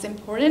as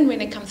important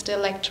when it comes to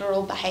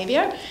electoral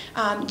behaviour.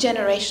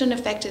 Generation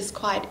effect is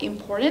quite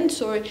important.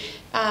 So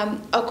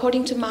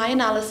according to my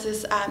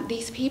analysis,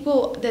 these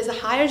people, there's a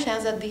higher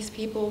chance that these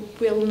people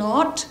will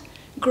not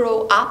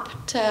grow up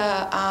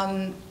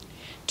to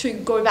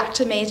go back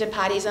to major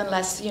parties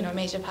unless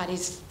major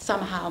parties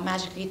somehow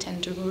magically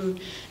tend to woo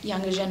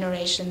younger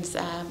generations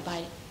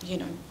by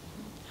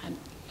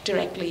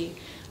directly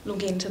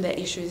look into the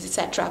issues,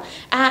 etc.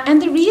 And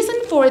the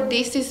reason for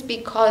this is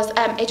because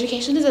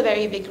education is a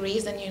very big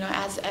reason,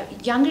 as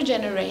younger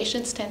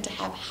generations tend to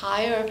have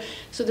higher,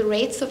 so the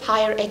rates of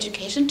higher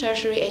education,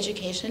 tertiary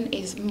education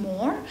is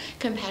more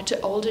compared to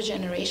older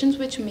generations,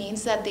 which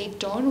means that they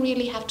don't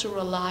really have to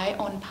rely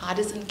on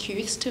partisan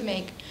cues to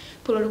make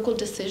political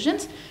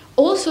decisions.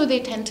 Also, they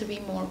tend to be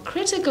more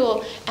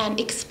critical and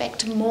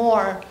expect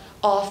more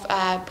of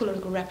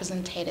political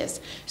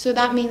representatives. So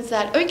that means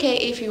that, okay,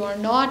 if you are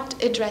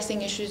not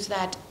addressing issues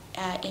that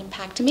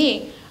impact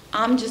me,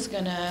 I'm just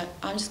gonna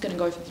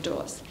go for the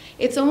doors.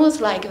 It's almost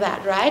like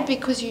that, right?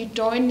 Because you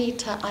don't need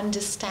to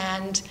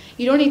understand,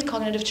 you don't need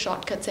cognitive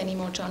shortcuts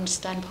anymore to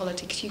understand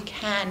politics. You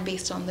can,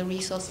 based on the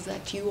resources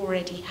that you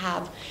already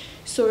have.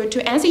 So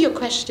to answer your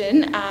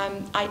question,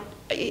 I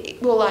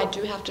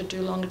do have to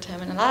do longer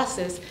term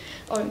analysis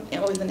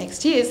over the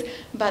next years,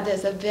 but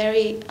there's a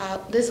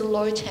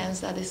low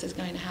chance that this is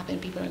going to happen.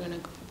 People are going to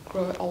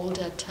grow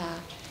older to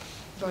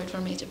vote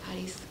for major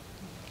parties.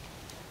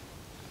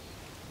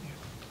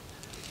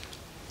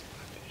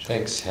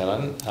 Thanks,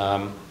 Helen.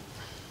 Can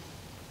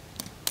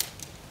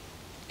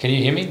you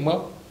hear me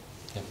well?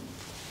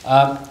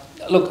 Yeah.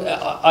 Look,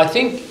 I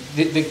think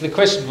the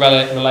question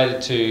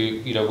related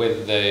to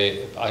whether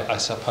I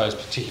suppose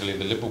particularly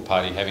the Liberal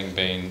Party, having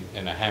been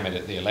hammered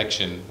at the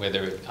election,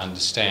 whether it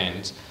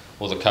understands,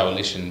 or the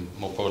coalition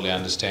more broadly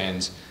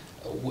understands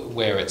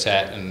where it's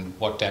at and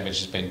what damage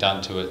has been done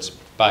to its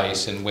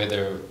base, and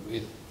whether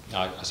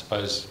I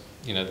suppose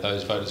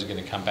those voters are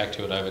going to come back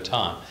to it over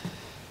time.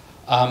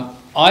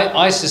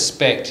 I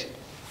suspect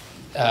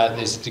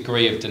there's a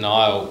degree of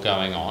denial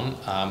going on.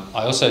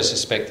 I also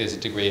suspect there's a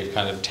degree of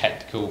kind of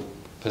tactical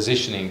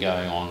positioning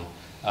going on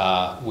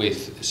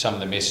with some of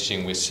the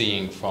messaging we're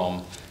seeing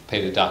from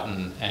Peter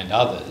Dutton and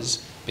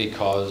others,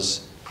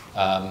 because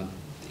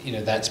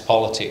that's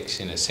politics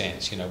in a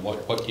sense.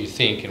 What you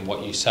think and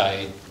what you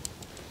say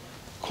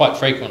quite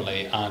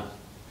frequently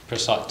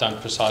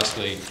don't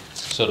precisely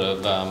sort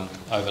of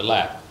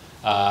overlap.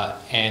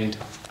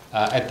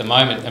 At the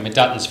moment,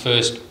 Dutton's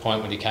first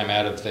point when he came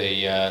out of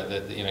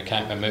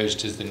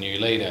emerged as the new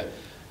leader,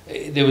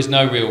 there was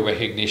no real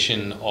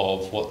recognition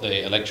of what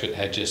the electorate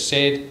had just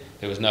said.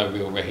 There was no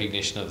real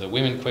recognition of the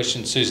women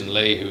question. Susan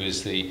Lee, who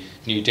is the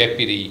new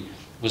deputy,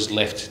 was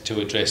left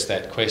to address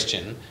that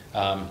question.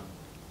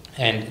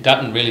 And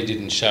Dutton really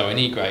didn't show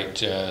any great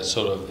he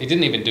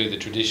didn't even do the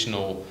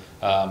traditional,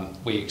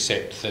 we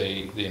accept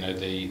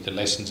the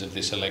lessons of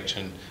this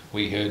election,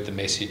 we heard the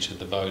message of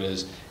the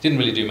voters. Didn't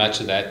really do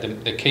much of that.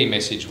 The key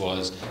message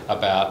was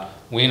about,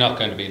 we're not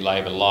going to be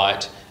Labor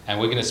light, and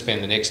we're going to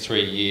spend the next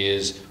 3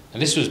 years,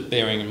 and this was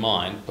bearing in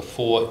mind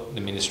before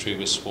the ministry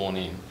was sworn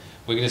in,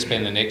 we're going to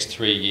spend the next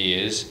 3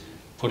 years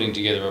putting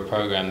together a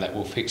program that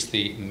will fix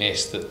the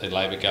mess that the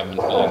Labor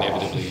government will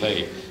inevitably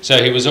leave.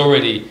 So he was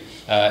already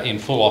in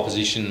full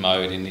opposition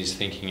mode in his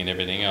thinking and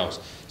everything else.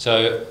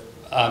 So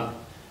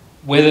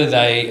whether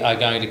they are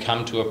going to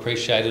come to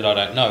appreciate it, I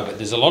don't know, but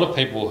there's a lot of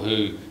people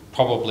who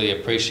probably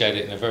appreciate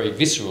it in a very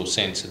visceral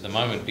sense at the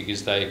moment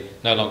because they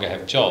no longer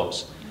have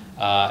jobs.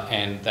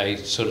 and they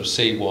sort of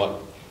see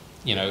what,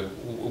 you know,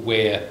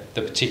 where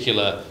the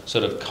particular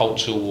sort of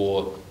cultural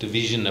war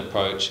division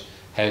approach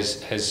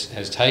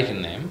has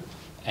taken them.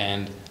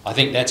 And I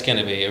think that's going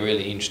to be a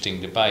really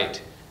interesting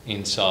debate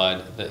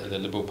inside the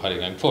Liberal Party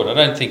going forward. I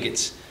don't think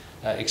it's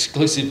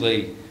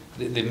exclusively,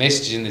 the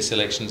message in this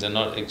elections are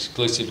not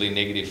exclusively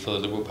negative for the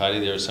Liberal Party.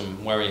 There are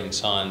some worrying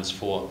signs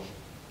for,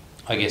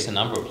 I guess, a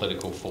number of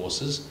political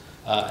forces.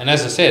 And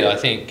as I said, I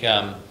think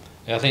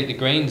the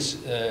Greens,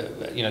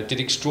 you know, did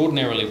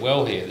extraordinarily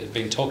well here. They've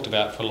been talked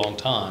about for a long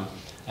time,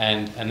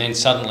 and then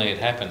suddenly it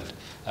happened.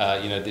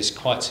 You know, this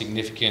quite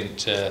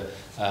significant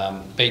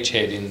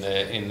beachhead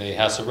in the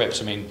House of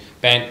Reps. I mean,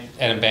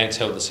 Adam Bandt's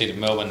held the seat of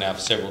Melbourne now for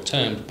several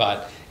terms,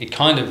 but it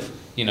kind of,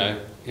 you know,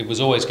 it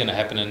was always going to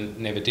happen and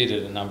never did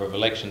at a number of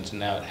elections, and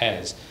now it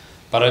has.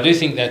 But I do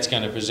think that's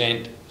going to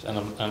present, and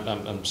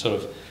I'm sort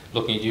of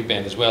looking at you,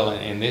 Ben, as well,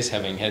 and this,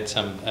 having had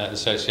some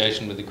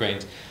association with the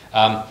Greens,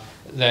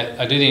 that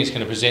I do think it's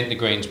going to present the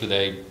Greens with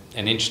an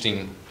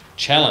interesting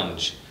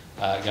challenge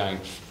going,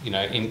 you know,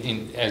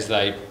 as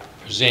they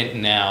present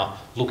now,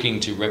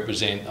 looking to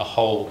represent a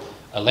whole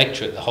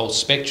electorate, the whole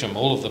spectrum,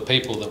 all of the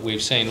people that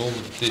we've seen, all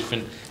the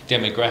different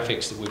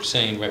demographics that we've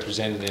seen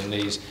represented in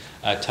these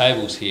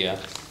tables here,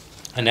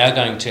 are now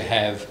going to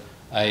have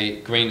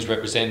a Greens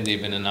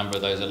representative in a number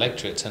of those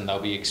electorates, and they'll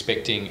be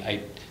expecting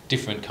a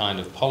different kind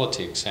of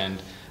politics and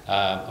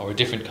or a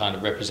different kind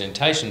of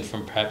representation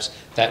from perhaps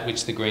that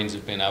which the Greens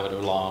have been able to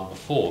rely on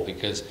before,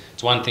 because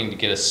it's one thing to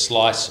get a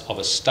slice of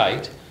a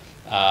state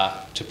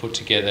to put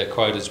together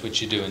quotas,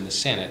 which you do in the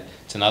Senate.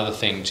 It's another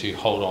thing to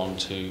hold on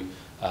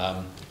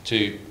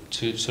to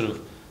sort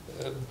of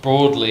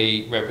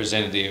broadly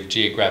representative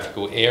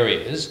geographical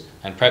areas,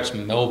 and perhaps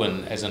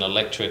Melbourne as an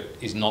electorate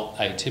is not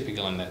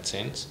atypical in that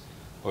sense,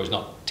 or is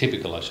not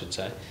typical, I should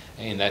say,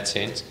 in that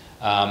sense.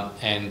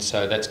 And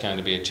so that's going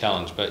to be a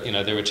challenge. But, you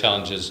know, there are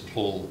challenges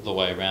all the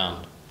way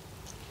around.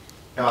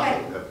 Yeah, I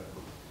think that,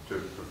 to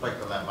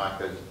reflect on that,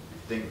 Mark, I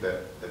think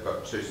that they've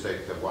got 2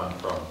 seats, they've won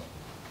from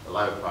the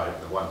Labor Party,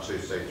 they've won 2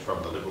 seats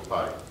from the Liberal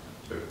Party,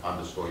 to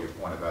underscore your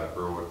point about a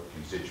broad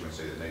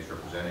constituency that needs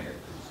representing it.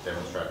 It's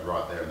demonstrated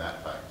right there in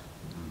that fact.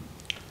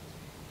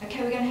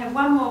 Okay, we're going to have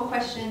one more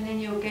question and then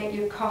you'll get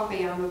your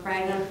coffee, I'm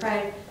afraid. I'm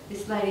afraid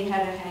this lady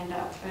had her hand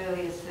up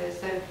earlier, sir.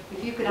 So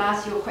if you could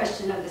ask your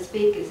question of the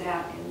speakers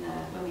out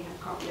when we have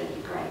coffee, that'd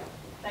be great.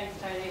 Thanks,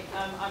 Tony.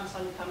 I'm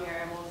Sonia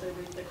Kamiri. I'm also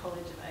with the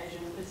College of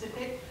Asian and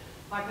Pacific.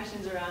 My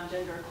question's around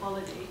gender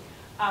equality.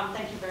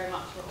 Thank you very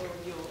much for all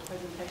of your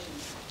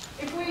presentations.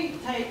 If we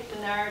take the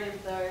narrative,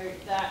 though,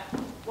 that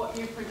what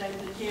you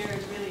presented here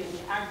is really in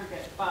the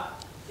aggregate,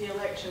 but the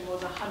election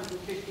was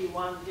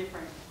 151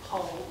 different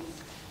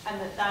polls,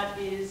 and that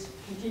is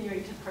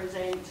continuing to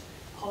present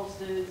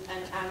pollsters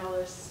and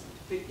analysts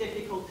with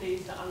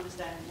difficulties to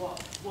understand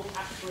what will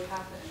actually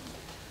happen.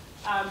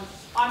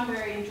 I'm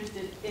very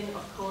interested in,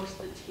 of course,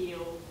 the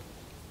teal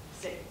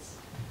seats.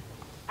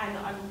 And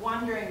I'm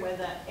wondering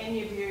whether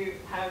any of you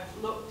have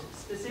looked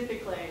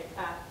specifically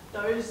at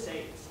those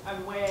seats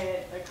and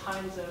where the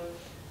kinds of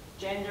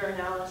gender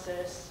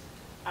analysis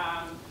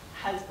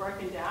has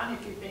broken down,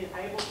 if you've been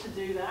able to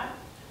do that,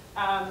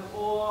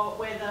 or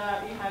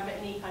whether you have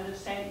any kind of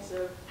sense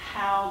of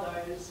how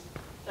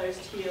those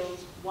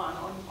teals won,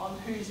 on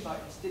whose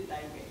votes did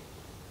they win?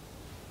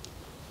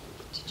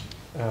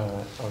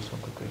 I'll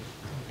respond quickly.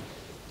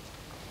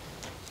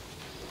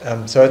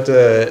 So at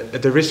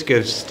the risk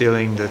of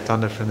stealing the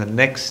thunder from the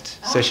next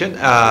session,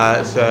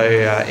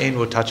 Ian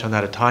will touch on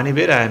that a tiny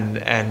bit,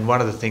 and one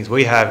of the things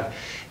we have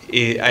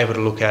able to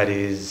look at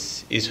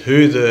is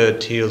who the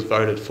Teals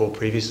voted for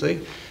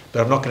previously, but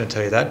I'm not going to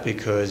tell you that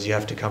because you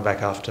have to come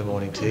back after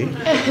morning tea.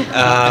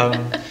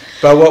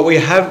 But what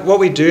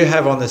we do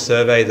have on the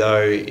survey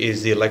though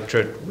is the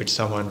electorate which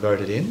someone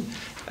voted in,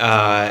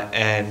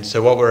 and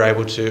so what we're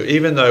able to,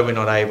 even though we're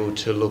not able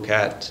to look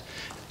at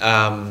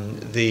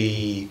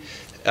we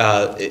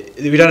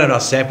don't have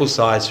enough sample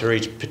size for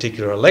each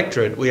particular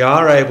electorate, we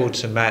are able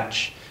to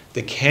match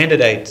the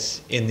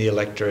candidates in the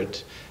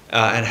electorate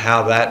and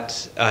how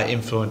that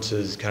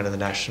influences kind of the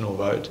national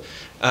vote.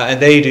 And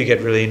there you do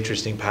get really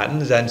interesting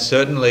patterns, and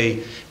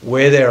certainly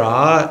where there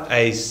are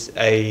a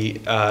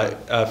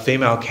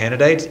female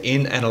candidate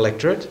in an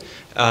electorate,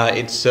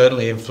 it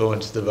certainly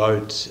influenced the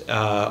vote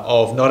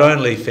of not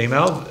only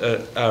female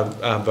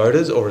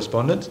voters or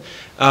respondents,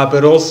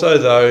 but also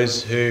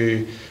those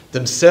who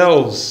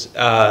themselves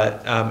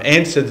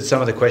answered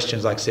some of the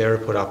questions like Sarah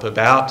put up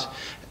about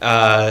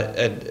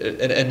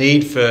a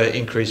need for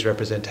increased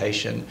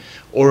representation,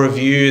 or a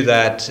view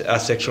that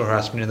sexual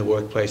harassment in the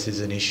workplace is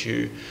an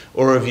issue,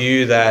 or a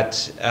view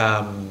that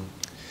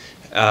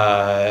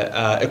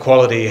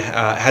equality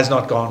has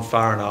not gone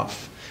far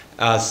enough.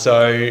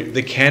 So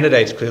the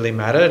candidates clearly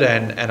mattered,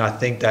 and I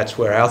think that's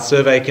where our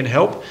survey can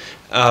help.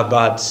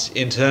 But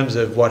in terms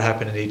of what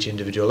happened in each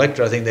individual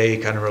electorate, I think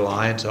they're kind of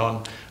reliant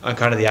on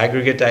kind of the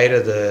aggregate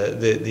data,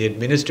 the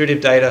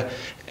administrative data,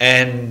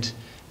 and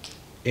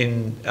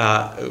you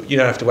don't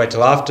have to wait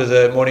till after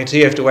the morning tea,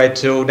 you have to wait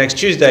till next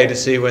Tuesday to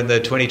see when the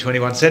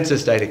 2021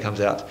 census data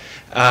comes out,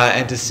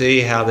 and to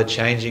see how the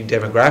changing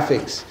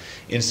demographics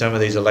in some of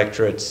these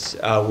electorates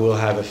will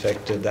have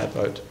affected that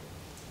vote.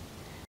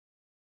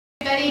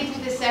 Everybody to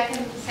the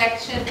second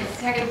section, the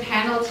second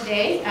panel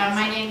today.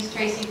 My name is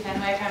Tracy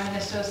Fenwick. I'm an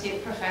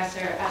associate professor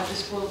at the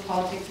School of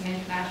Politics and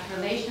International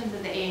Relations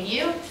at the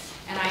ANU,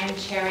 and I am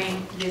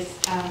chairing this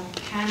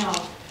panel.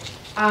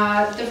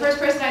 The first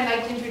person I'd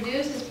like to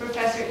introduce is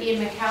Professor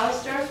Ian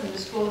McAllister from the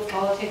School of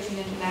Politics and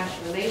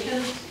International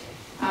Relations.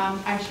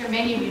 I'm sure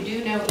many of you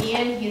do know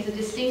Ian. He is a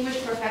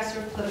distinguished professor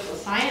of political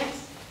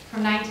science.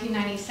 From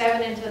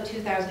 1997 until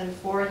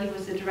 2004, he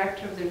was the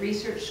director of the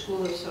Research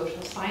School of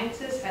Social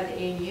Sciences at the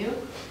ANU.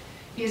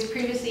 He has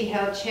previously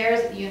held chairs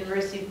at the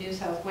University of New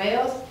South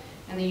Wales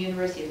and the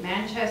University of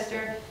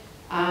Manchester.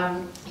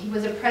 He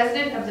was a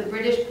president of the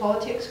British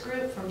Politics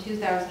Group from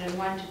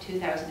 2001 to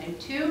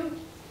 2002.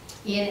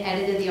 Ian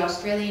edited the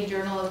Australian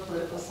Journal of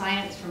Political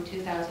Science from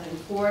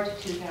 2004 to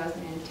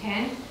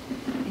 2010,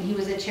 and he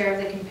was a chair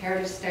of the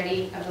Comparative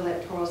Study of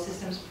Electoral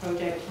Systems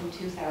Project from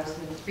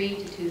 2003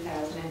 to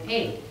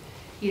 2008.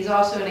 He is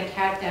also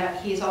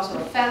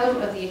a fellow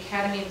of the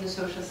Academy of the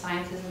Social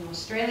Sciences in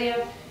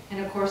Australia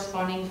and a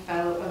corresponding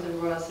fellow of the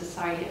Royal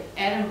Society of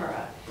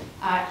Edinburgh.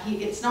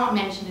 It's not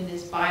mentioned in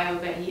his bio,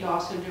 but he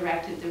also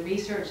directed the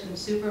research and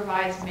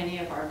supervised many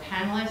of our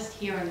panelists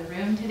here in the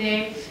room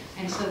today,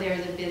 and so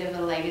there's a bit of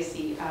a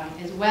legacy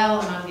as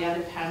well among the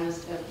other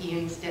panelists of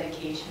Ian's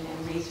dedication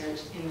and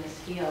research in this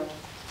field.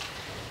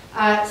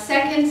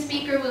 Second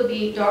speaker will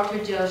be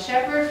Dr. Jill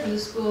Shepherd from the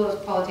School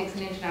of Politics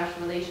and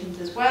International Relations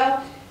as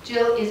well.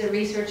 Jill is a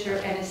researcher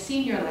and a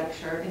senior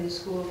lecturer in the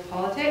School of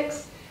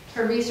Politics.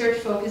 Her research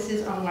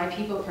focuses on why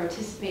people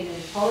participate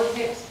in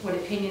politics, what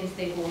opinions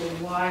they hold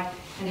and why,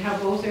 and how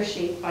both are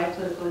shaped by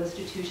political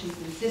institutions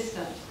and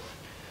systems.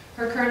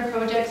 Her current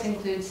projects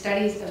include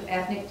studies of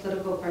ethnic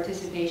political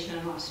participation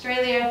in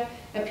Australia,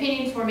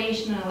 opinion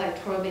formation and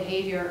electoral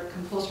behaviour,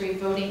 compulsory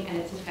voting and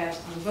its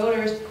effects on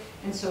voters,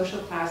 and social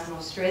class in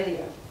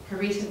Australia. Her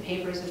recent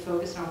papers have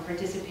focused on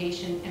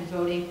participation and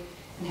voting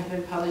and have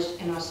been published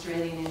in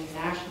Australia and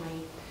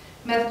internationally.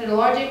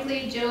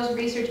 Methodologically, Jill's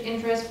research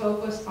interests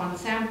focus on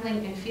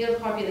sampling and field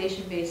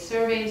population-based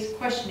surveys,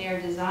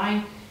 questionnaire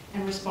design,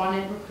 and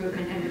respondent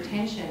recruitment and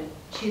retention.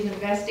 She's an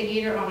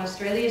investigator on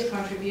Australia's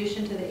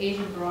contribution to the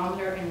Asian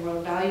Barometer and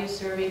World Values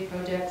Survey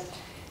projects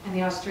and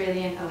the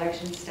Australian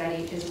Election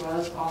Study, as well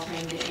as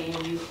authoring the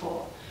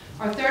ANUpoll.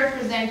 Our third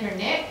presenter,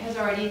 Nick, has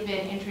already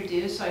been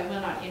introduced, so I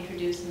will not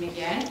introduce him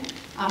again.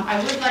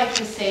 I would like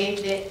to say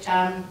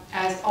that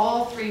as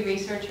all three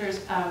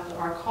researchers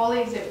are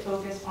colleagues that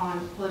focus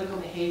on political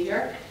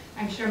behavior,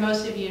 I'm sure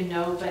most of you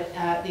know, but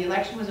the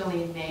election was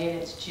only in May and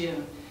it's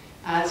June.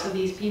 So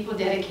these people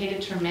dedicate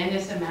a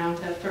tremendous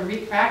amount of, for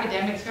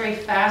academics, very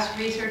fast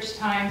research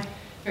time,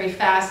 very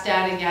fast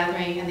data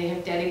gathering, and they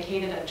have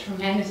dedicated a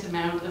tremendous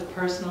amount of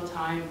personal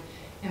time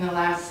in the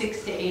last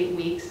 6 to 8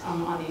 weeks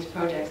on these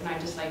projects, and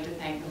I'd just like to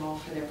thank them all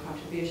for their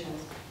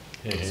contributions.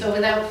 Mm-hmm. So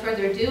without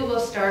further ado, we'll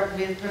start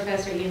with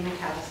Professor Ian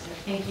McAllister.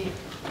 Thank you.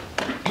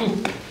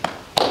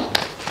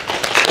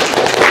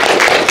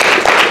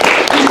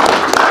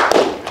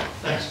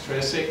 Thanks,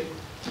 Tracy.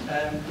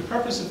 The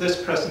purpose of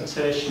this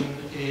presentation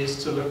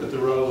is to look at the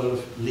role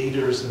of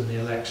leaders in the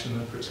election,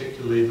 and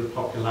particularly the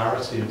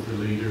popularity of the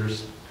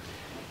leaders.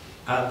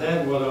 And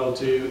then what I'll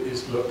do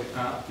is look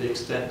at the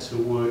extent to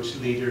which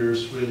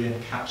leaders really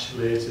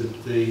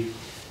encapsulated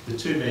the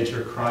two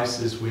major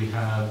crises we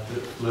had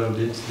that flowed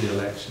into the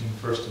election.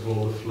 First of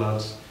all, the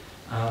floods,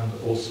 and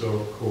also,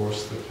 of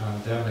course, the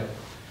pandemic.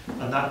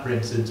 And that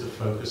brings into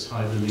focus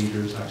how the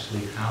leaders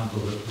actually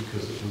handled it,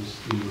 because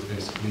these were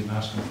basically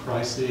national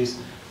crises,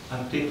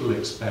 and people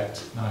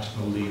expect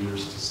national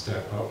leaders to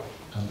step up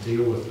and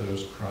deal with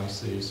those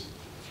crises.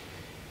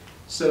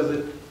 So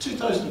the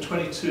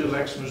 2022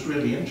 election was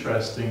really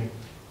interesting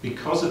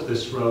because of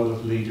this role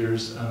of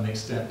leaders and the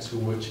extent to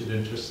which it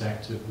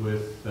intersected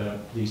with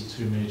these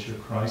two major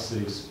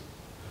crises.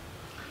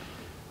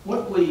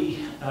 What we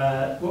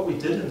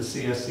did in the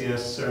CSCS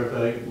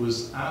survey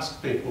was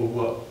ask people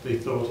what they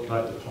thought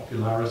about the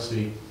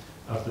popularity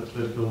of the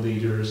political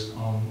leaders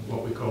on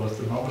what we call a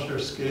thermometer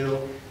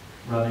scale,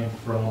 running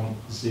from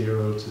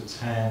 0 to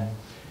 10.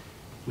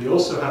 We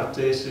also have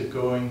data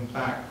going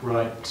back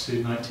right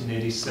to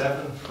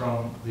 1987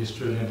 from the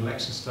Australian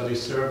Election Study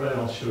Survey.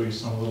 I'll show you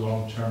some of the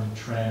long-term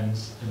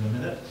trends in a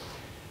minute.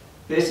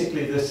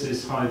 Basically, this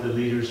is how the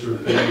leaders were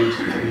viewed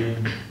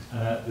in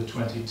the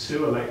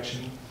 22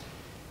 election.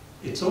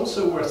 It's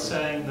also worth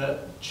saying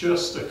that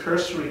just a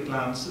cursory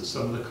glance at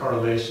some of the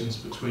correlations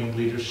between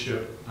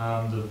leadership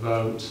and the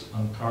vote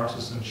and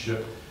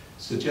partisanship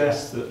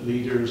suggests that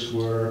leaders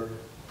were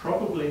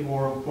probably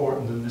more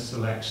important in this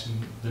election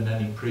than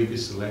any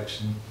previous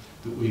election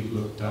that we've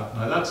looked at.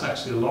 Now that's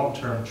actually a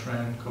long-term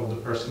trend called the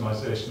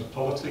personalisation of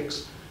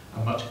politics, a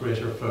much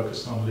greater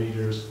focus on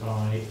leaders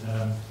by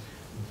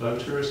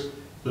voters,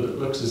 but it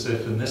looks as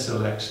if in this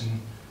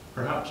election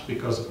perhaps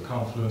because of a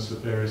confluence of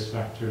various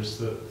factors,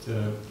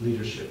 that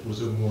leadership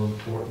was a more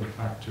important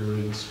factor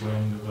in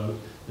swaying the vote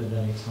than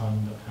any time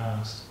in the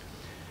past.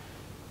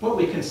 What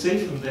we can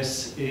see from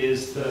this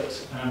is that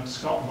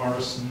Scott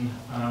Morrison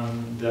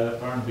and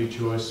Barnaby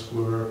Joyce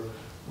were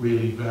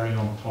really very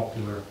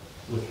unpopular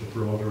with the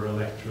broader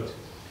electorate.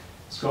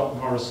 Scott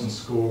Morrison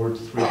scored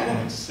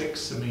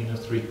 3.6, a mean of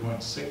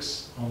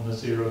 3.6 on the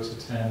 0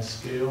 to 10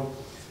 scale.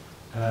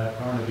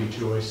 Barnaby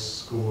Joyce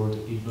scored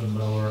even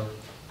lower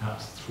at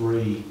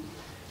 3.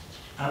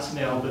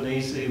 Anthony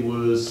Albanese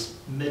was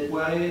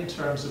midway in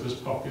terms of his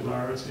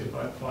popularity,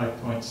 about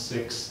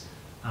 5.6,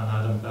 and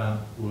Adam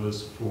Bant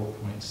was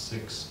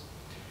 4.6.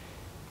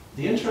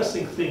 The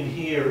interesting thing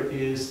here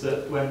is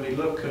that when we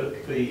look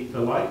at the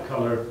light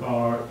coloured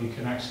bar, you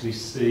can actually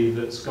see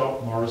that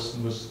Scott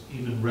Morrison was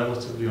even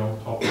relatively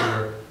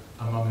unpopular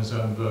among his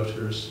own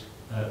voters,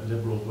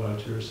 Liberal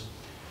voters.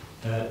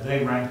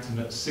 They ranked him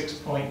at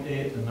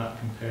 6.8, and that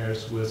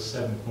compares with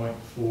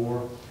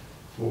 7.4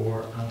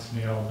 for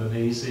Anthony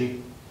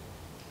Albanese,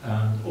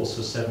 and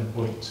also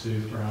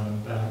 7.2 for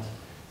Adam Bant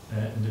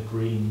in the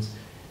Greens.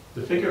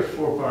 The figure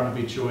for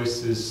Barnaby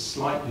Joyce is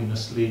slightly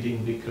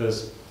misleading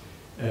because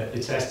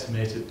it's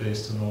estimated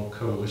based on all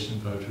coalition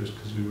voters,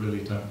 because we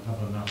really don't have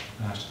enough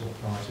National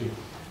Party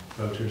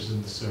voters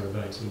in the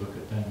survey to look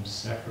at them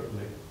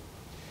separately.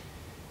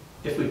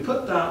 If we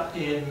put that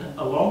in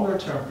a longer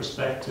term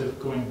perspective,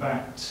 going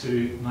back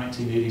to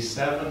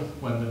 1987,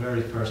 when the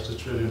very first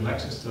Australian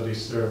Election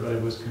Studies survey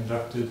was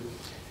conducted,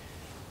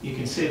 you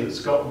can see that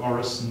Scott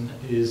Morrison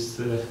is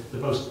the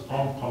most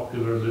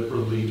unpopular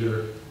Liberal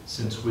leader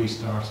since we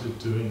started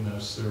doing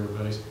those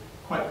surveys.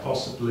 Quite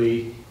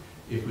possibly,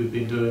 if we'd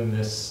been doing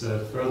this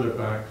further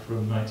back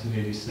from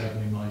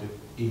 1987, he might have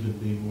even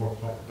been more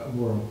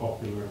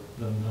unpopular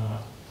than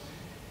that.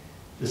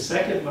 The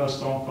second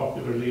most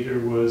unpopular leader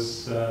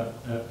was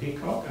Andrew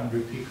Peacock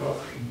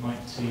in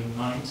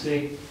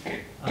 1990.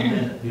 And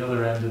then at the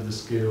other end of the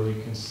scale,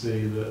 you can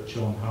see that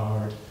John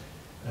Howard,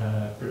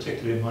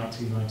 particularly in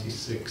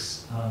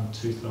 1996 and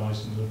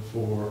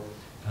 2004,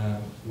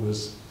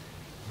 was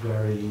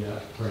very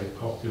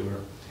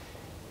popular.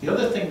 The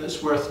other thing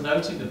that's worth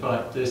noting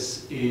about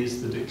this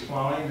is the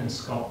decline in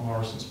Scott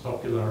Morrison's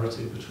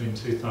popularity between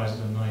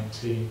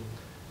 2019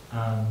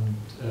 and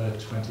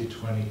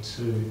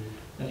 2022.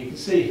 And you can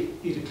see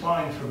he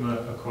declined from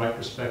a quite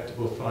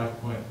respectable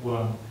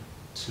 5.1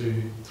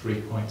 to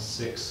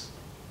 3.6.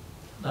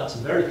 That's a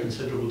very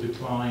considerable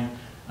decline,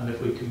 and if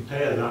we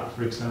compare that,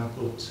 for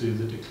example, to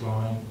the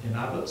decline in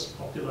Abbott's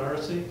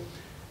popularity,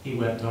 he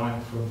went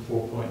down from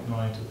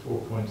 4.9 to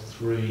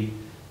 4.3,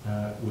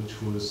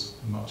 which was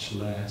much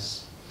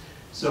less.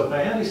 So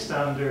by any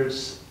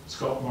standards,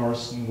 Scott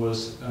Morrison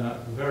was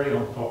very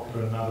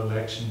unpopular in that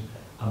election,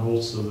 and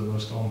also the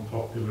most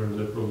unpopular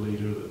Liberal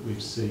leader that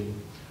we've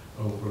seen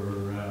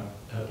over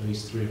at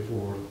least 3 or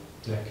 4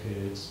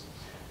 decades.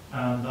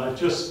 And I've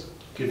just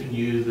given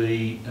you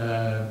the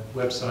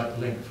website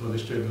link for the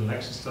Australian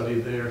Election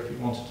Study there if you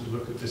wanted to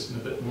look at this in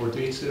a bit more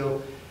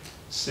detail.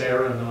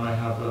 Sarah and I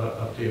have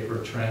a paper,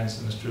 Trends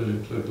in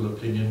Australian Political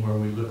Opinion, where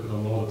we look at a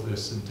lot of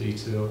this in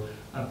detail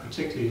and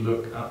particularly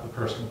look at the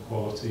personal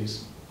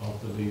qualities of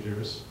the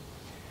leaders.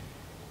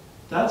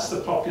 That's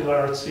the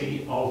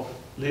popularity of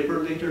Labour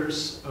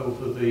leaders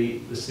over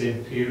the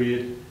same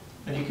period.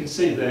 And you can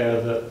see there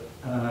that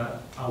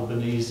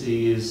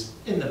Albanese is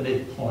in the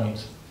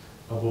midpoint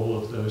of all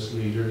of those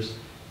leaders.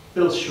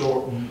 Bill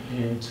Shorten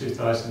in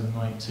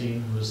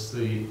 2019 was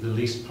the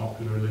least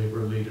popular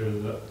Labour leader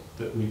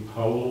that we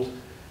polled.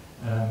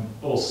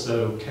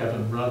 Also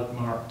Kevin Rudd,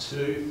 Mark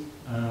II,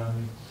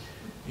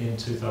 in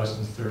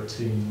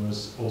 2013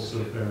 was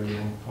also very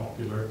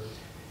unpopular.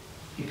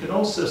 You can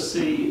also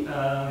see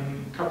a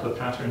couple of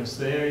patterns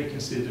there. You can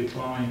see a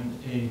decline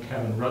in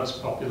Kevin Rudd's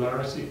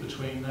popularity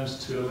between those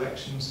 2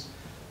 elections,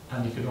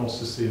 and you can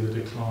also see the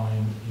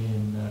decline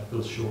in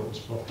Bill Shorten's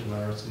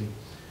popularity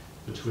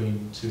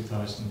between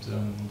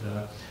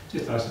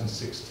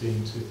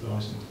 2016,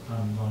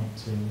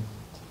 2019.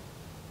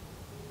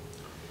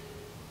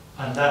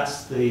 And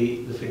that's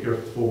the figure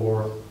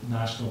for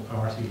National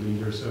Party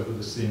leaders over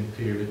the same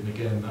period, and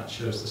again that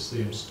shows the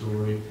same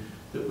story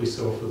that we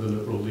saw for the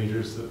Liberal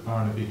leaders, that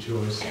Barnaby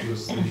Joyce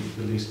was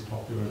the least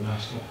popular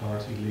National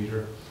Party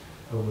leader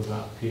over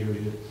that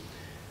period.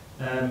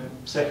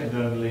 Second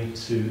only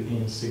to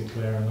Ian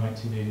Sinclair in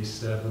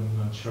 1987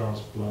 and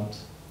Charles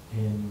Blunt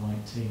in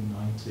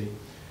 1990.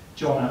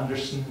 John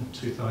Anderson,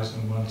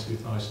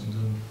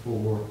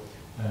 2001-2004,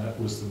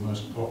 was the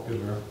most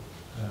popular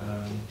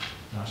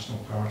National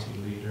Party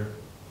leader.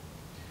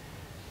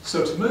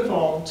 So to move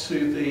on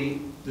to the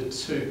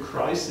 2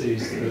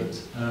 crises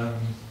that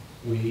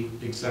we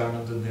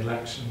examined in the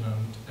election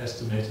and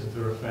estimated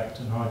their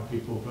effect on how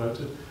people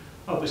voted.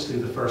 Obviously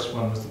the first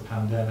one was the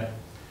pandemic.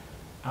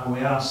 And we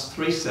asked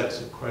 3 sets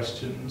of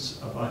questions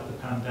about the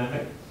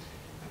pandemic.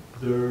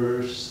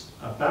 There's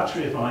a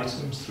battery of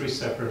items, 3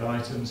 separate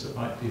items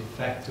about the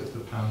effect of the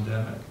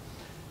pandemic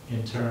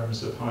in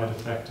terms of how it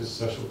affected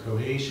social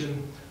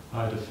cohesion,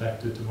 how it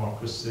affected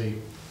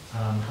democracy,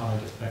 and how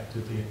it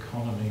affected the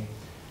economy.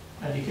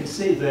 And you can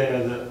see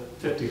there that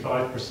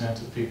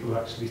 55% of people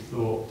actually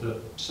thought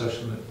that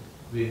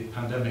the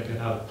pandemic had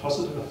had a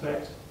positive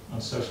effect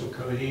on social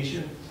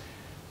cohesion.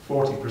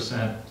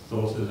 40%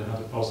 thought that it had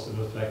a positive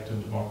effect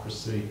on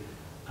democracy,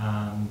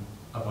 and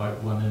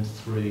about 1 in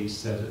 3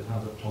 said it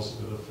had a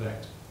positive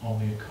effect on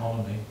the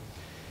economy.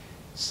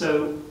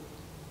 So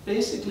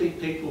basically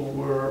people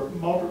were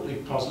moderately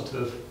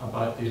positive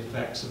about the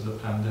effects of the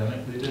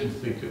pandemic. They didn't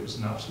think it was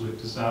an absolute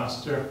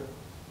disaster.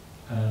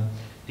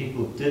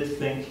 People did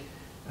think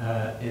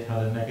it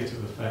had a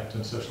negative effect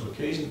on social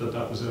cohesion, but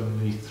that was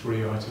only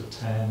 3 out of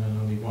 10,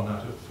 and only 1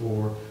 out of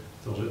 4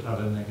 thought it had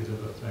a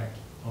negative effect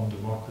on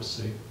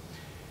democracy.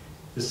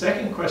 The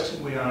second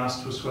question we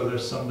asked was whether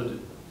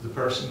the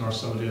person or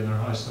somebody in their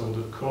household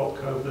had caught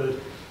COVID,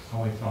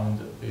 and we found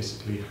that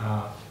basically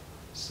half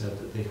said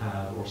that they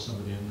had, or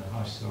somebody in the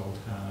household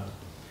had.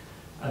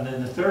 And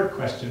then the third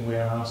question we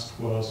asked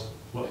was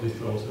what they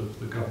thought of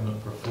the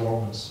government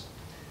performance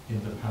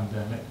in the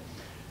pandemic.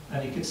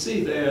 And you can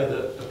see there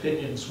that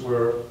opinions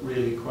were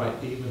really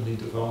quite evenly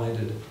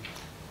divided.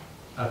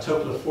 A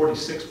total of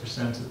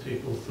 46% of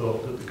people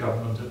thought that the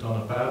government had done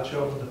a bad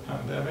job in the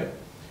pandemic,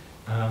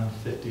 and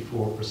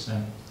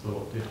 54%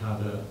 thought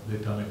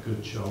they'd done a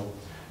good job.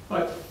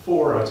 About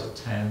 4 out of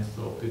 10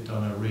 thought they'd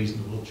done a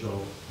reasonable job,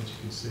 which you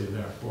can see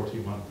there,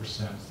 41%.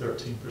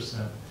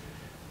 13%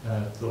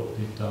 thought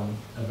they'd done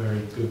a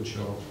very good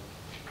job.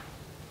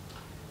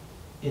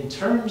 In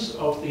terms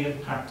of the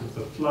impact of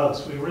the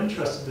floods, we were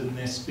interested in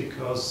this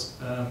because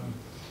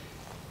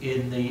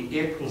in the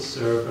April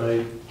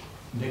survey,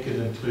 Nick had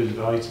included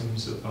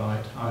items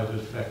about how it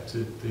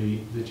affected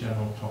the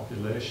general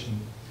population.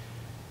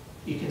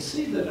 You can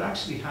see that it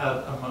actually had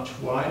a much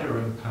wider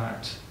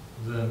impact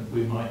than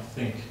we might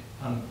think.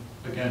 And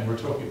again, we're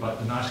talking about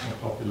the national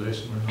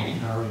population, we're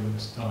not narrowing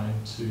this down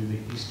to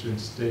the eastern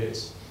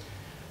states.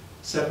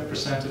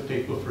 7% of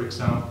people, for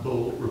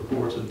example,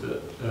 reported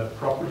that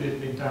property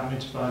had been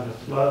damaged by the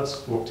floods,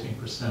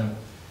 14%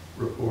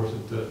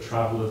 reported that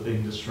travel had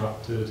been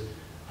disrupted,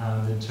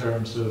 and in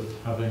terms of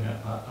having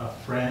a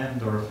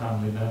friend or a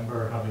family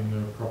member having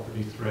their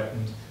property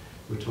threatened,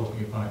 we're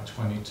talking about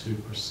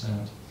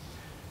 22%.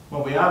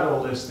 When we add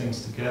all those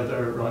things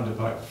together, around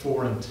about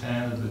 4 in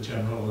 10 of the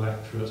general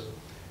electorate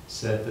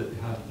said that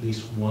they had at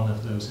least one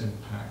of those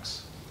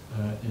impacts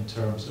in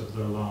terms of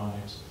their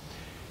lives.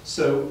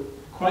 So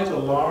quite a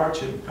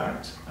large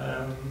impact.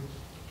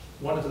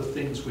 One of the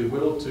things we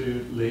will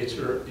do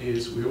later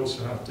is we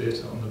also have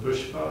data on the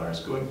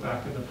bushfires going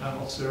back in the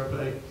panel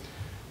survey,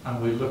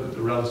 and we look at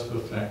the relative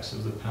effects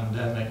of the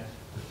pandemic,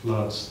 the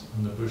floods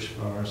and the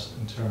bushfires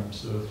in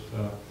terms of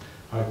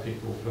how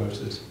people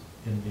voted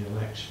in the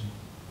election.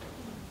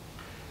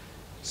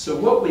 So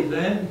what we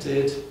then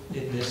did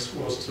in this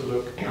was to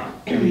look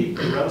at the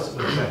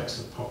relative effects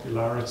of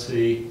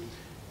popularity,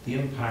 the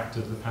impact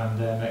of the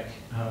pandemic,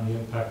 and the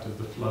impact of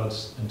the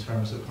floods in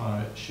terms of how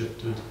it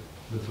shifted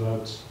the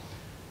votes.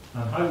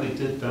 And how we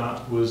did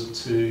that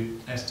was to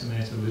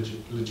estimate a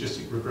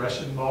logistic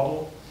regression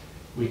model.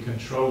 We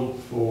controlled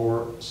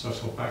for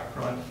social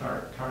background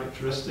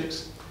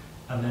characteristics,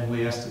 and then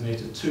we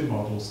estimated 2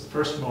 models. The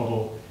first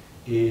model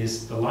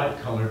is the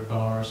light-coloured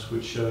bars,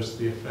 which shows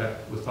the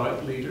effect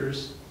without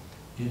leaders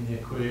in the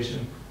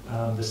equation,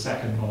 and the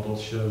second model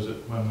shows it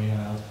when we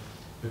add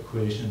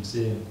equations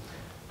in.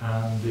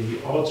 And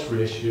the odds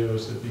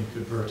ratios have been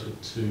converted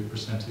to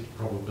percentage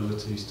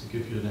probabilities to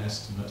give you an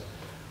estimate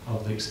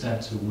of the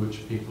extent to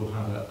which people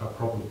have a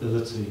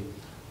probability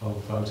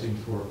of voting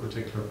for a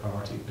particular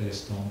party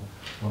based on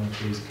one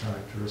of these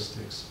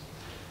characteristics.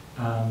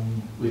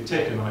 We've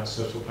taken out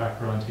social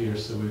background here,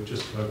 so we've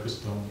just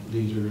focused on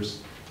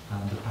leaders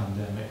and the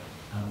pandemic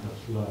and the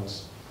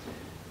floods.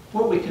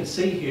 What we can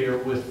see here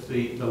with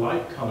the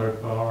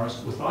light-coloured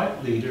bars,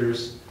 without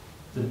leaders,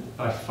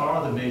 by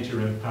far the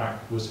major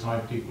impact was how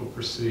people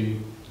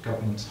perceived the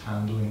government's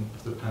handling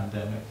of the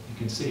pandemic. You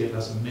can see it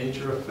has a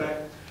major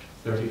effect,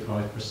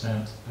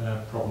 35%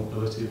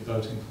 probability of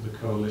voting for the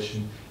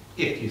coalition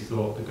if you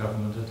thought the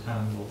government had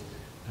handled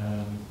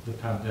the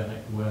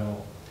pandemic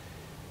well.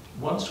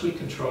 Once we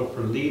controlled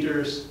for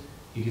leaders,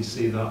 you can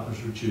see that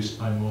was reduced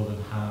by more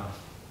than half.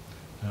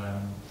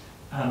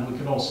 And we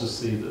can also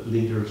see that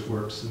leaders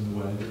works in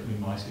the way that we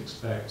might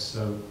expect.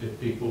 So if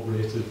people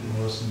rated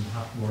Morrison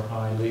more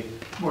highly,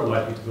 more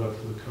likely to vote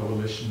for the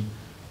coalition.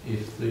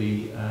 If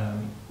they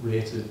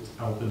rated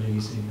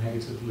Albanese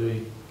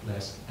negatively,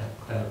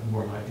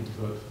 more likely to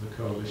vote for the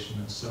coalition,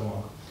 and so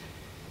on.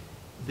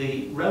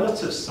 The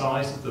relative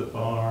size of the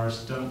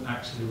bars don't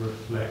actually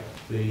reflect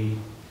the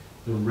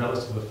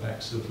relative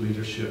effects of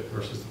leadership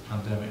versus the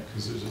pandemic,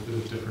 because there's a bit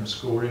of different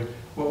scoring.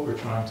 What we're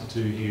trying to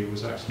do here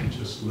was actually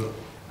just look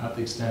at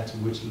the extent to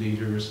which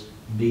leaders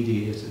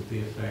mediated the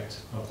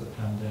effect of the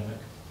pandemic.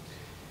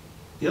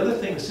 The other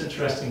thing that's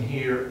interesting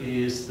here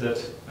is that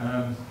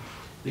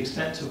the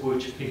extent to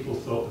which people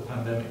thought the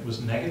pandemic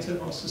was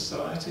negative on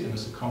society, and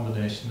it's a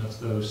combination of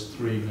those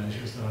 3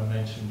 measures that I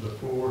mentioned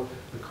before,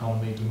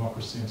 economy,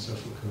 democracy and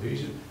social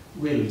cohesion,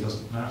 really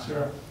doesn't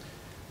matter.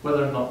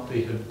 Whether or not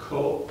they had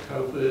caught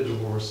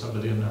COVID or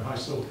somebody in their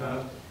household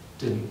had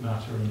didn't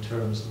matter in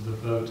terms of the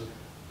vote,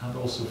 and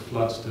also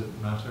floods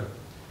didn't matter.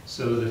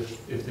 So that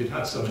if they'd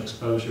had some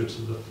exposure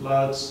to the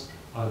floods,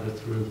 either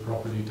through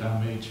property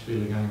damage,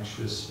 feeling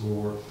anxious,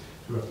 or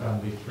through a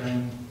family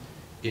friend,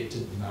 it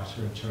didn't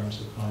matter in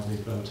terms of how they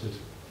voted.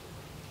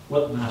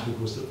 What mattered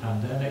was the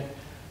pandemic,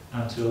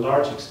 and to a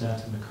large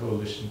extent in the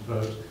coalition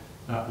vote,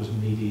 that was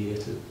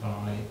mediated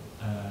by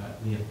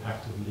the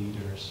impact of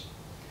leaders.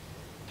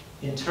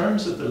 In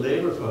terms of the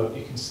Labour vote,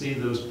 you can see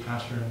those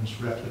patterns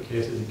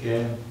replicated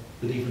again,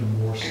 but even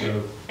more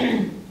so.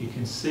 You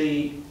can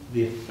see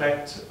the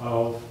effect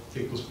of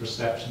people's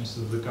perceptions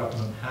of the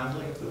government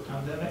handling of the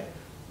pandemic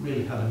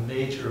really had a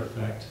major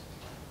effect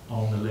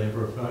on the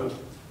Labour vote.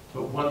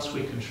 But once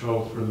we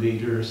control for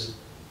leaders,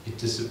 it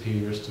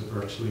disappears to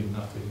virtually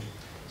nothing.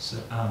 So,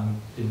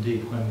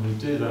 indeed, when we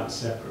do that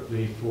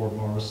separately for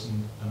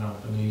Morrison and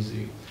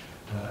Albanese,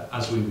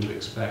 as we would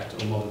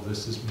expect, a lot of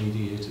this is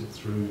mediated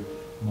through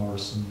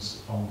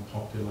Morrison's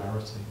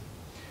unpopularity.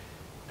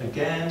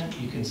 Again,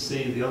 you can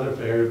see the other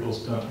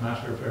variables don't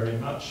matter very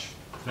much.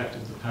 Effect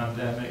of the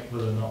pandemic,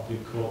 whether or not we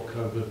caught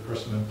COVID,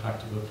 personal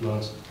impact of the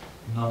floods,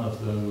 none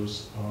of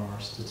those are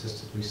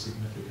statistically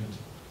significant.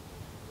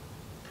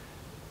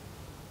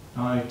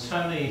 Now,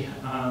 Tony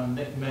and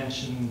Nick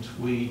mentioned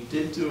we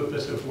did do a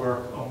bit of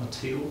work on the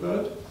teal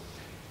vote.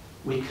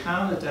 We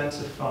can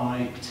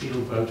identify teal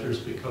voters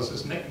because,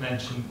 as Nick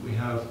mentioned, we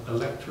have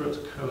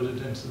electorate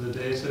coded into the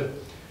data.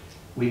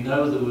 We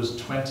know there was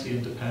 20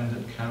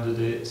 independent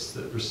candidates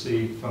that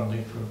received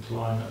funding from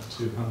Climate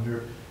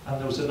 200, and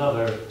there was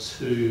another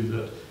 2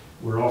 that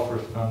were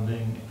offered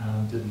funding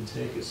and didn't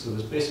take it. So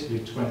there's basically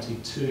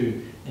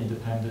 22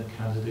 independent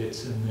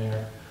candidates in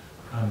there,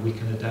 and we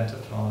can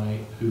identify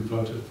who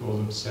voted for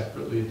them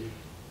separately.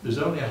 There's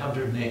only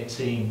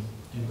 118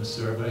 in the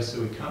survey,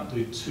 so we can't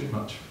do too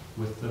much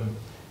with them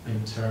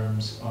in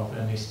terms of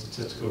any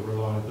statistical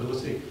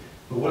reliability.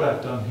 But what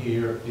I've done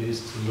here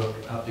is to look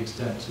at the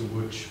extent to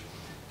which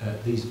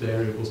these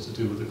variables to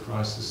do with the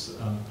crisis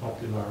and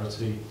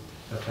popularity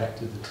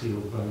affected the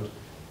teal vote.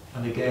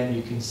 And again,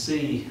 you can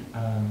see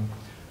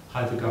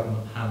how the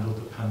government handled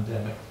the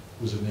pandemic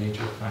was a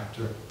major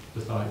factor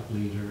without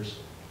leaders.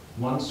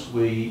 Once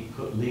we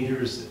put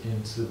leaders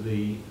into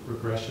the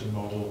regression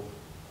model,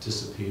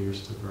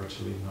 disappears to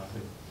virtually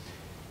nothing.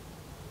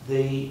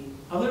 The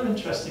other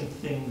interesting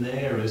thing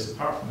there is,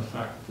 apart from the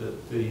fact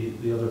that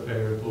the other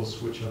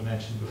variables which I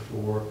mentioned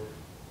before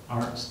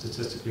aren't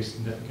statistically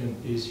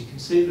significant, is you can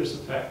see there's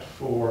effect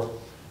for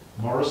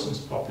Morrison's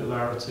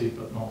popularity,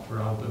 but not for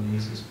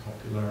Albanese's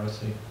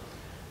popularity.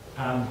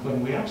 And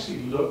when we actually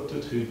looked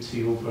at who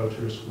teal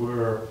voters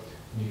were,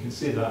 and you can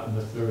see that in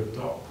the third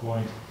dot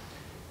point,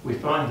 we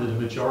find that a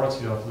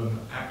majority of them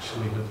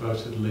actually had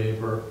voted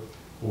Labour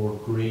or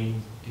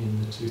Green in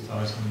the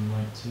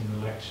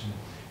 2019 election.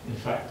 In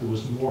fact, there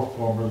was more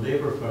former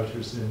Labour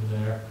voters in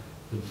there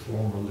than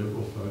former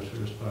Liberal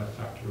voters by a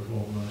factor of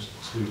almost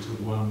 2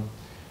 to 1.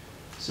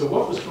 So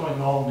what was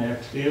going on there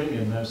clearly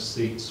in those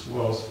seats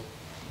was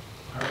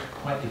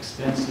quite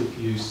extensive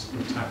use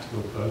of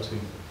tactical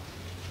voting.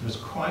 There's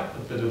quite a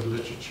bit of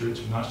literature,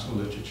 international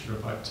literature,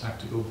 about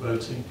tactical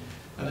voting,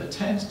 and it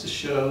tends to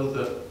show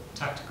that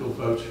tactical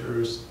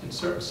voters in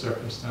certain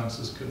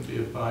circumstances can be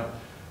about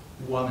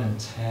 1 in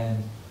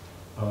 10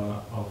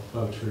 of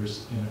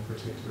voters in a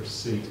particular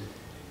seat.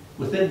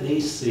 Within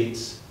these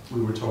seats,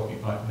 we were talking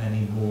about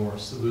many more,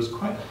 so there's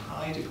quite a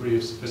high degree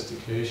of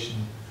sophistication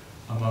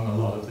among a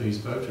lot of these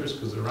voters,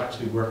 because they're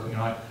actually working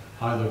out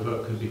how their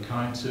vote could be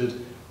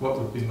counted, what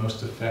would be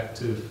most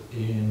effective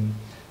in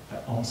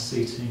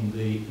unseating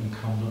the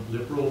incumbent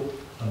Liberal,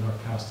 and are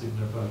casting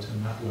their vote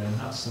in that way. And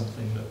that's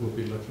something that we'll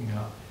be looking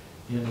at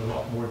in a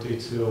lot more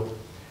detail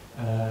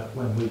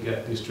when we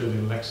get the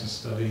Australian election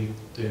study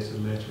data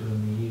later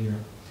in the year.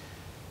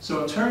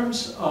 So in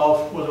terms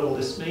of what all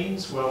this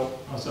means, well,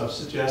 as I've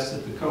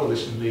suggested, the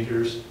coalition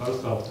leaders,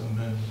 both of them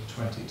in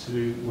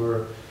 22,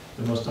 were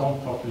the most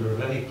unpopular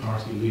of any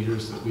party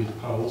leaders that we'd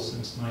polled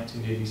since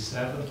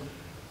 1987.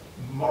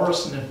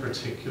 Morrison in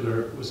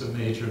particular was a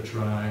major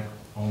drag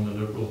on the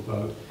Liberal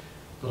vote,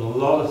 but a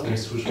lot of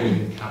this was really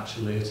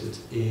encapsulated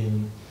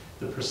in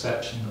the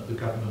perception that the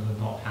government had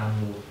not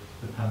handled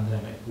the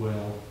pandemic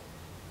well.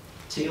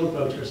 Teal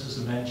voters, as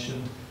I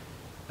mentioned,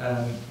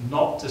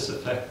 not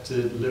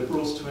disaffected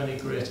Liberals to any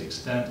great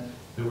extent.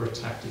 They were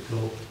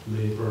tactical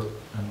Labour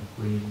and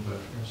Green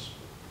voters.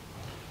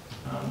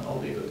 And I'll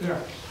leave it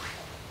there.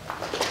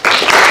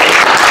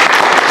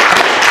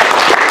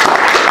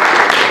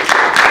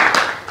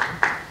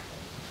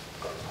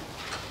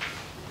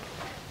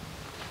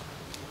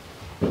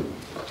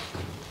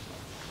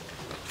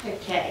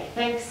 Okay,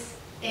 thanks.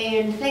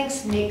 And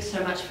thanks, Nick,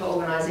 so much for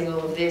organising all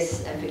of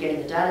this and for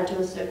getting the data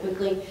to us so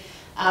quickly.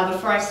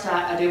 Before I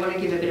start, I do want to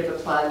give a bit of a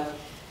plug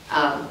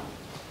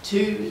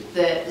to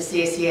the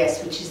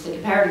CSCS, which is the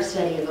Comparative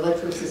Study of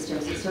Electoral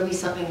Systems. It's probably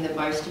something that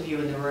most of you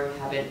in the room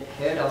haven't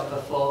heard of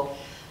before.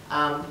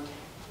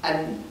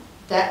 And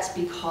that's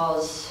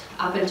because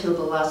up until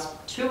the last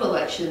 2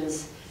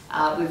 elections,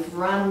 we've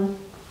run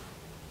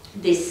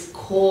this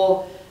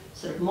core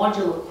sort of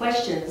module of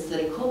questions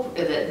that,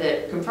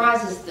 that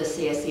comprises the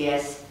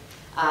CSES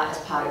as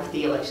part of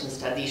the election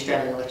study, the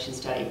Australian election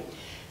study.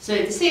 So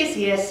the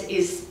CSES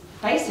is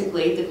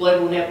basically the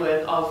global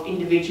network of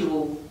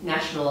individual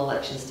national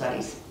election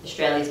studies.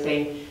 Australia's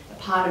been a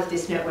part of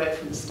this network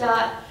from the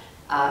start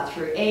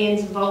through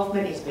Ian's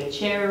involvement. He's been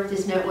chair of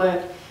this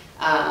network.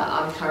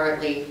 I'm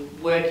currently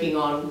working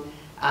on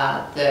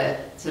the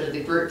sort of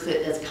the group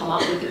that has come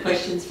up with the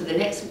questions for the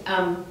next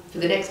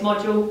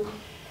module.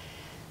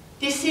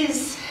 This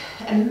is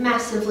a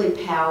massively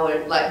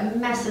powerful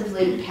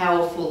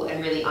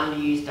and really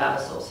underused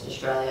data source in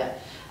Australia.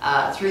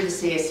 Through the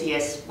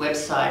CSES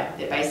website,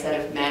 they're based out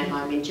of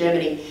Mannheim in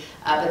Germany,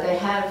 but they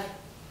have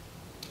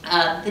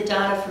the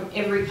data from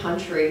every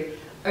country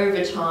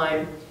over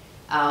time,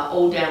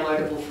 all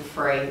downloadable for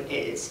free.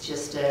 It's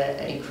just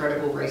an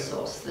incredible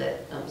resource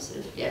that I'm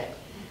sort of, yeah,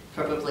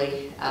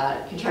 probably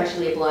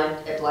contractually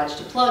obliged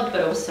to plug,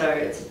 but also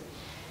it's a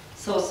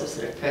source of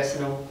sort of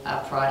personal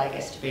pride, I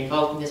guess, to be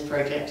involved in this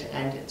project,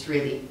 and it's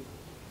really,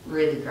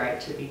 really great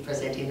to be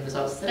presenting the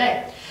results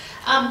today.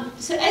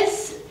 So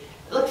as,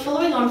 look,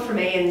 following on from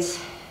Ian's,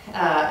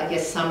 I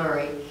guess,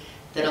 summary,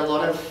 that a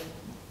lot of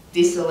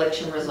this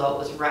election result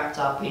was wrapped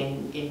up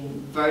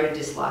in voter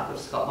dislike of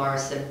Scott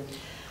Morrison,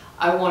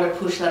 I want to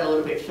push that a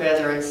little bit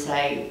further and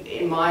say,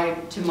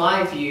 to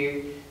my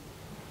view,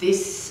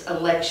 this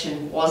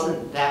election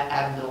wasn't that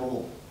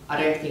abnormal.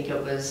 I don't think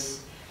it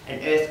was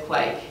an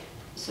earthquake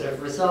sort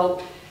of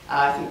result.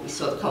 I think we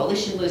saw the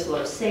coalition lose a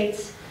lot of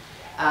seats,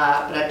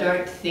 but I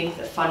don't think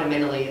that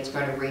fundamentally it's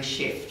going to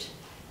reshift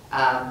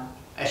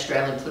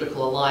Australian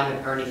political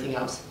alignment or anything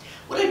else.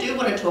 What I do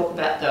want to talk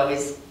about, though,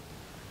 is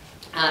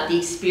the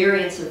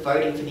experience of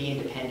voting for the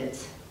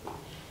independents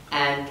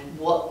and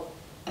what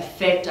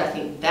effect I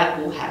think that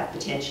will have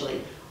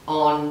potentially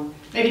on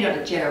maybe not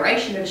a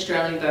generation of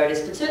Australian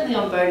voters, but certainly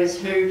on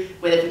voters who,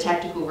 whether for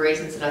tactical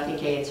reasons, and I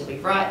think Ian will be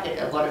right,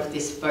 that a lot of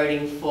this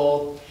voting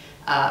for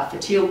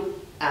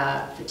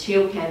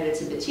teal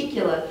candidates in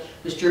particular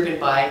was driven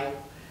by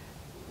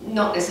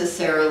not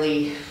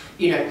necessarily,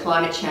 you know,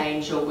 climate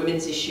change or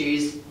women's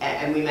issues,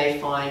 and we may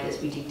find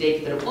as we dig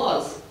deeper that it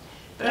was.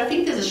 But I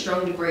think there's a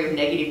strong degree of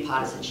negative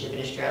partisanship in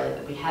Australia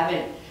that we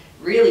haven't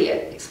really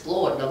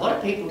explored, and a lot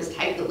of people just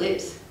hate the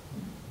Libs,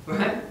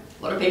 right?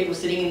 A lot of people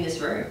sitting in this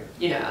room,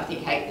 you know, I think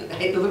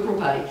hate the Liberal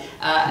Party,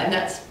 and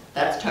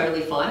that's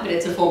totally fine, but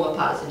it's a form of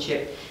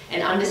partisanship,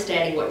 and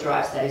understanding what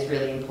drives that is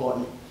really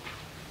important.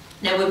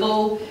 Now, we've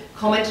all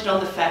commented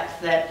on the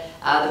fact that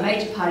the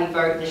major party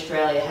vote in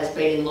Australia has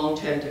been in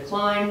long-term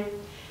decline.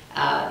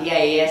 The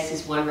AES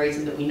is one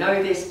reason that we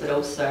know this, but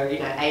also, you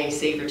know,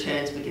 AEC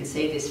returns, we can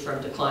see this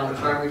from decline in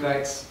primary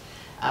votes.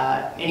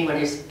 Anyone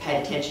who's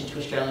paid attention to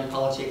Australian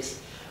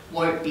politics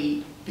won't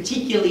be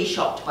particularly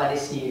shocked by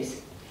this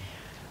news.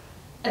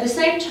 At the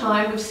same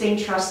time, we've seen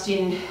trust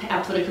in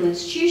our political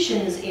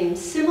institutions in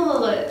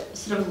similar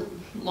sort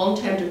of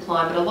long-term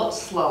decline, but a lot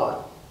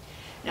slower.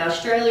 Now,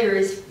 Australia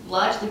is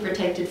largely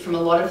protected from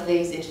a lot of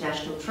these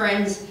international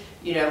trends,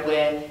 you know,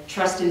 where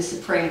trust in the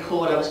Supreme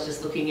Court, I was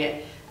just looking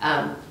at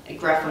a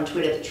graph on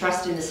Twitter, the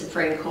trust in the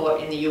Supreme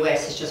Court in the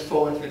US has just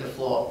fallen through the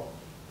floor.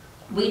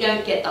 We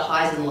don't get the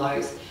highs and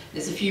lows.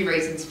 There's a few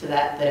reasons for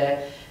that that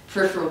are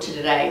peripheral to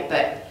today,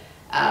 but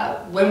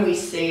when we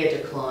see a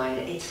decline,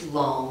 it's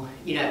long,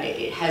 you know,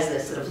 it has a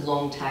sort of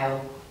long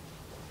tail.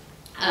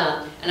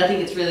 And I think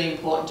it's really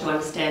important to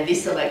understand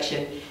this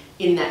election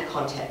in that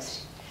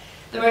context.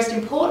 The most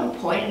important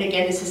point, and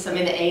again, this is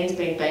something that Ian's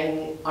been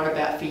banging on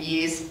about for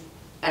years,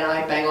 and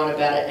I bang on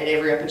about it at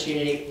every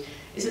opportunity,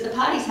 is that the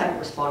parties haven't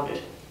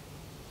responded.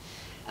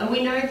 And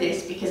we know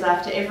this because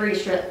after every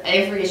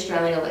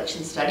Australian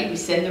election study, we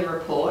send the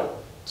report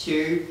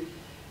to,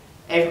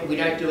 we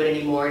don't do it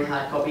anymore in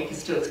hard copy because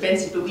it's too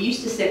expensive, but we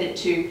used to send it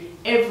to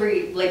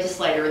every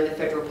legislator in the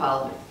federal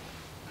parliament,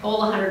 all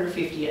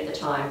 150 at the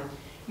time.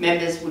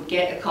 Members would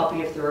get a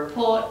copy of the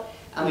report,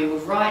 and we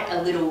would write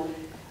a little,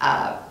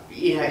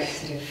 you know,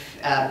 sort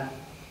of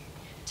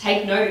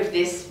take note of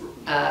this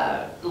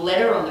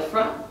letter on the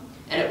front,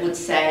 and it would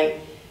say,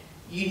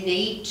 you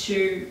need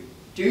to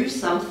do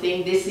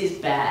something, this is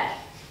bad,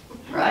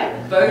 right?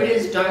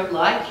 Voters don't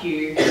like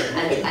you,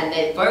 and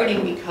they're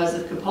voting because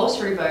of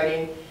compulsory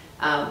voting,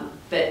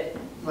 but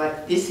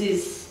like this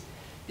is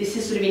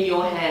sort of in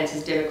your hands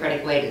as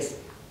democratic leaders.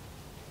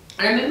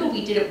 I remember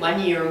we did it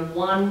one year and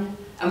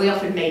we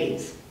offered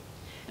meetings,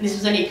 and this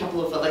was only a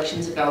couple of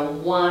elections ago,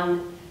 and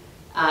one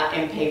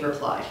MP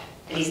replied,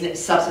 and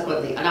he's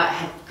subsequently, and I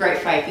had great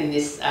faith in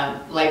this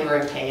Labor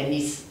MP, and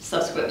he's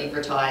subsequently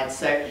retired.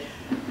 So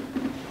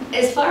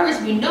as far as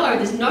we know,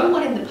 there's no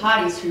one in the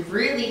parties who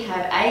really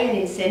have A, an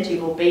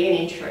incentive, or B, an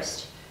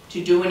interest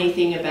to do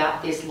anything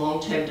about this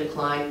long-term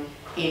decline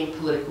in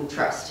political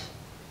trust.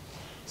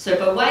 So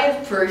by way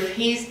of proof,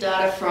 here's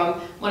data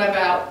from one of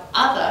our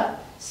other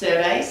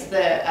surveys,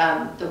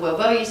 the Well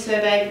Value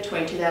survey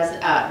between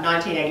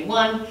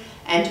 1981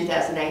 and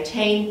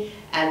 2018,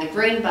 and the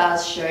green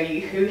bars show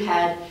you who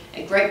had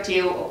a great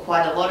deal or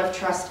quite a lot of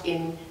trust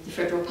in the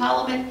federal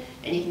parliament,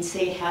 and you can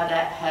see how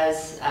that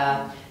has,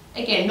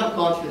 again, not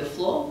gone through the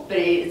floor, but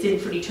it's in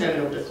pretty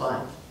terminal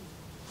decline.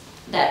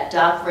 That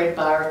dark red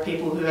bar of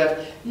people who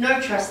have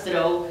no trust at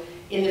all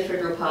in the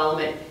federal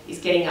parliament is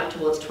getting up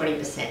towards 20%.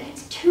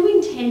 It's 2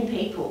 in 10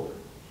 people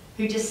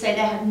who just say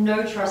they have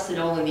no trust at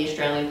all in the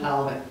Australian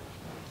parliament.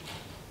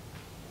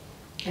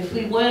 If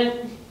we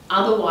weren't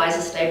otherwise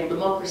a stable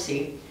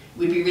democracy,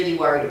 we'd be really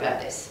worried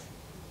about this.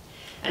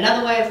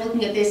 Another way of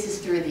looking at this is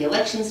through the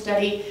election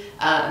study,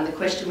 and the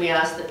question we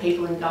asked that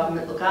people in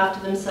government look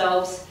after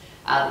themselves,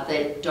 that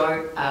they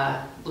don't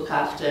look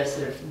after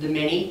sort of the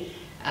many.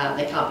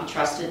 They can't be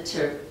trusted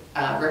to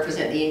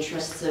represent the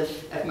interests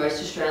of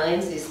most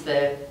Australians, is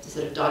the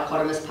sort of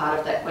dichotomous part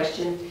of that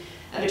question.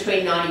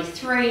 Between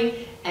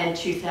 93 and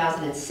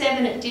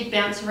 2007, it did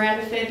bounce around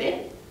a fair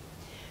bit.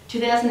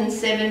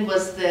 2007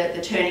 was the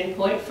turning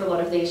point for a lot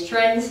of these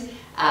trends.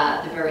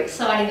 The very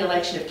exciting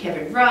election of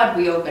Kevin Rudd,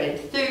 we all got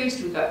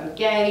enthused, we got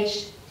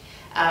engaged.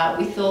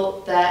 We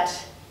thought that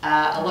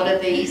a lot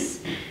of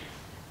these,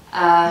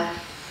 a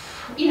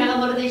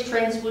lot of these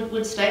trends would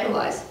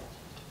stabilise.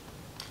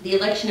 The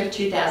election of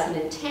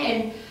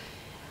 2010,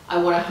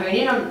 I want to hone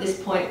in on at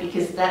this point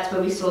because that's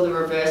where we saw the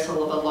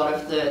reversal of a lot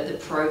of the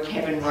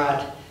pro-Kevin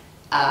Rudd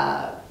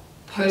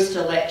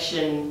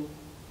post-election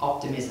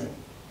optimism.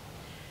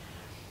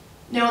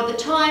 Now, at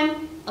the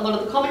time, a lot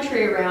of the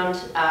commentary around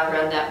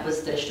that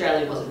was that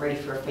Australia wasn't ready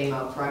for a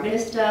female Prime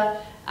Minister.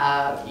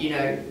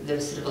 There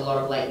was sort of a lot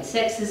of latent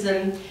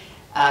sexism.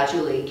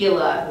 Julia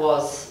Gillard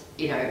was,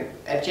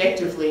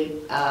 objectively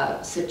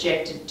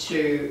subjected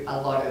to a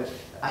lot of,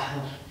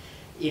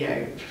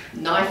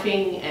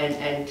 knifing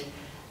and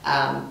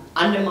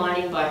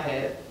undermining by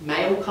her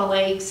male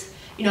colleagues.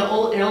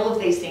 All of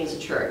these things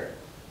are true.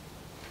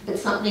 But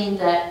something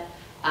that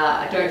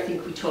I don't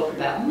think we talked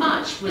about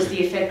much was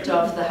the effect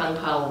of the hung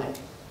parliament.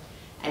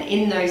 And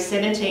in those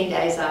 17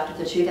 days after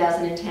the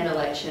 2010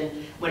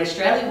 election, when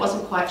Australia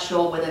wasn't quite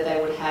sure whether they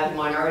would have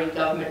minority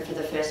government for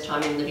the first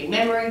time in living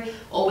memory,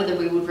 or whether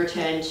we would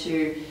return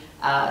to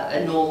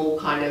a normal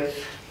kind of,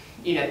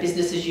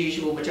 business as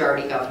usual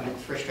majority government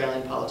for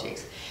Australian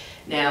politics.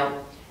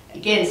 Now,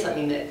 again,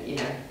 something that,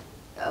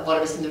 a lot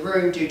of us in the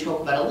room do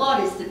talk about a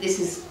lot is that this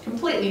is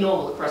completely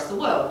normal across the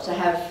world, to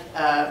have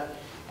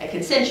a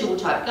consensual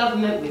type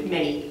government with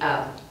many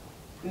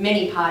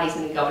parties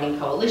in the governing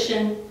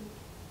coalition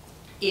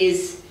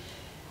is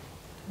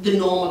the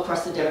norm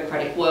across the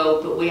democratic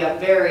world, but we are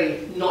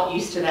very not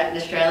used to that in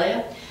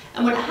Australia.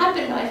 And what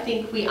happened, I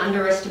think we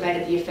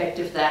underestimated the effect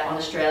of that on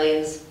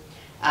Australians'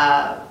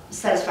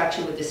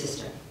 satisfaction with the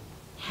system.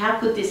 How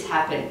could this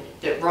happen,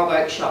 that Rob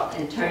Oakeshott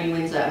and Tony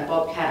Windsor and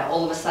Bob Katter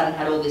all of a sudden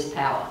had all this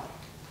power?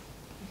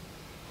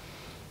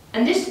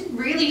 And this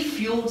really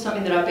fueled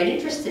something that I've been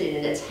interested in,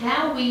 and it's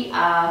how we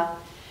are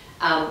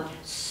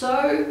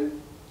so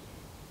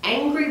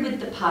angry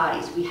with the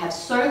parties. We have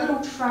so little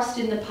trust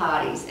in the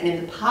parties and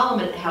in the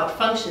parliament, how it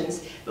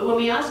functions, but when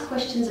we ask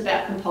questions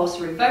about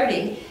compulsory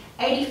voting,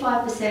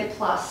 85%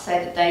 plus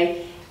say that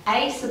they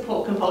A,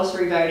 support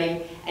compulsory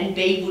voting, and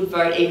B, would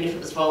vote even if it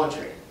was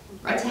voluntary.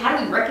 Right? So how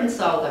do we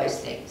reconcile those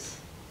things?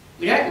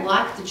 We don't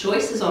like the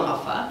choices on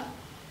offer.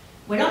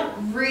 We're not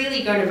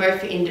really going to vote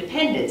for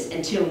independence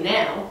until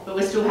now, but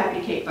we're still happy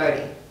to keep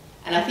voting.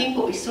 And I think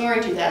what we saw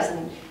in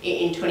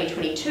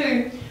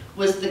 2022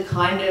 was the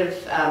kind of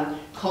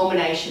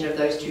culmination of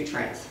those two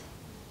trends.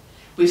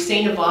 We've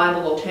seen a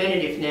viable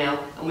alternative now,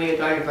 and we are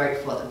going to vote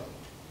for them.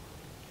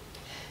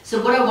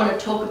 So what I want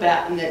to talk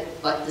about in the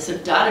sort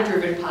of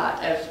data-driven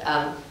part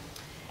of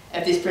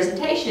this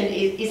presentation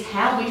is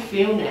how we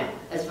feel now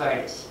as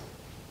voters,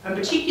 and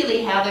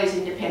particularly how those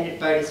independent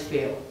voters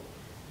feel.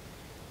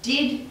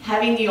 Did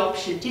having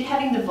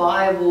the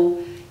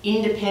viable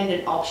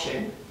independent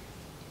option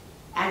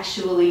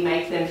actually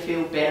make them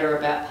feel better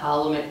about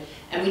Parliament?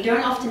 And we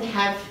don't often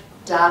have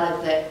data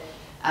that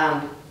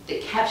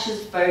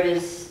captures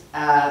voters'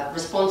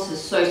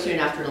 responses so soon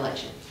after an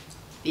election.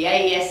 The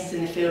AES is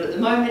in the field at the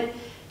moment,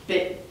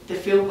 but the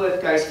field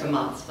work goes for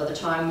months. By the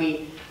time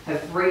we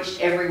have reached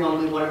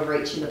everyone we want to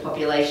reach in the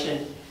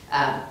population,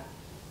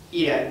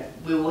 we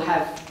will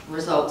have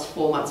results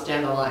 4 months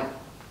down the line.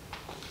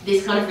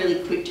 This kind of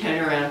really quick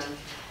turnaround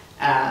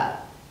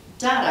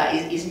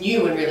data is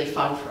new and really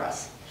fun for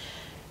us.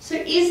 So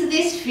is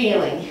this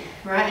feeling,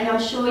 right, and I'm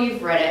sure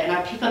you've read it, and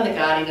I pick on The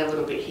Guardian a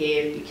little bit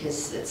here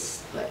because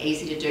it's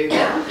easy to do,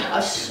 but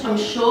I'm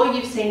sure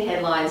you've seen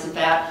headlines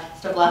about,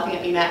 stop laughing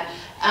at me, Matt,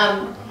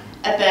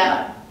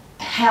 about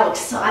how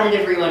excited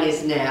everyone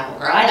is now,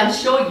 right? I'm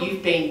sure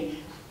you've been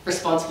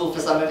responsible for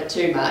some of it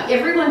too, Mark.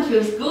 Everyone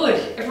feels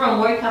good. Everyone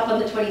woke up on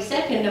the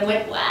 22nd and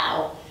went,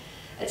 wow,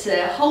 it's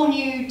a whole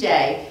new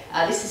day.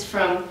 This is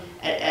from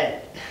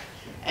a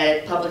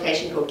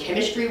publication called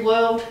Chemistry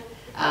World.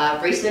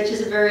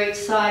 Researchers are very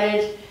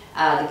excited.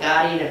 The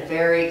Guardian are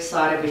very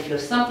excited. We feel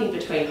something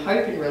between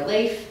hope and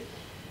relief.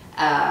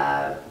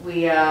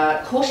 We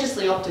are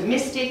cautiously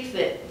optimistic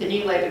that the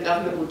new Labor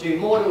government will do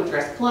more to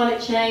address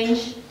climate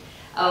change.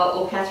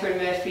 or Catherine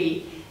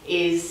Murphy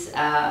is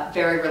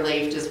very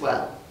relieved as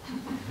well.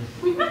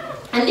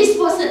 And this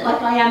wasn't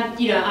like I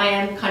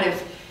am kind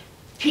of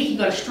picking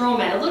on a straw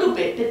man a little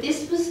bit, but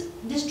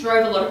this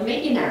drove a lot of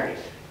media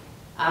narrative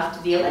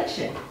after the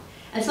election.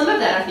 And some of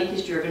that I think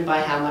is driven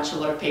by how much a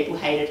lot of people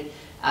hated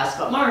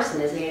Scott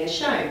Morrison, as Ian has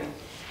shown.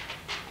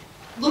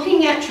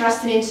 Looking at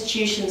trust in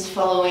institutions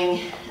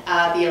following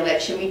the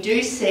election, we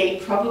do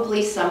see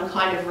probably some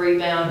kind of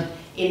rebound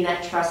in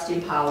that trust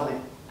in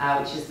Parliament,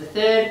 which is the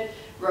third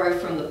row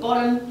from the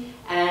bottom.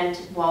 And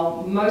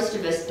while most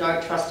of us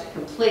don't trust it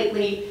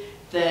completely,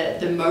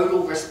 the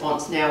modal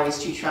response now is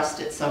to trust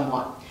it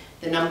somewhat.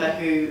 The number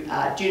who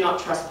do not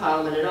trust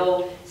Parliament at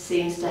all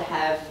seems to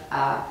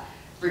have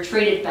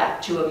retreated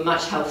back to a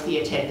much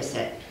healthier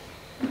 10%.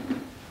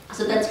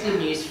 So that's good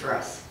news for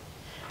us.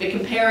 But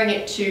comparing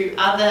it to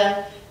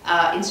other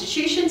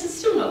institutions, it's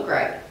still not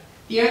great.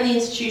 The only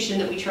institution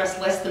that we trust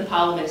less than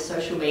Parliament is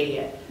social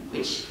media,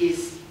 which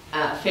is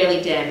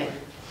fairly damning.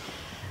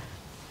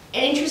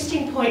 An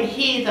interesting point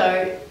here,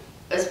 though,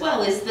 as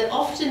well, is that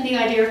often the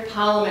idea of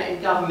Parliament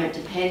and government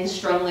depends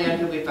strongly on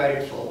who we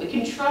voted for. We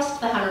can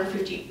trust the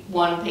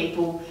 151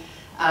 people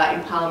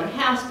in Parliament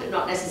House, but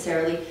not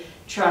necessarily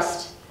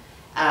trust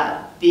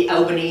the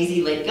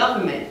Albanese-led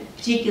government,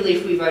 particularly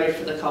if we voted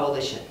for the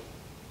coalition.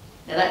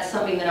 Now that's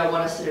something that I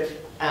want to sort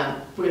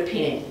of put a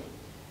pin in,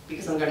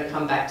 because I'm going to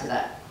come back to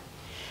that.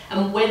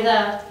 And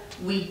whether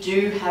we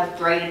do have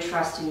greater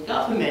trust in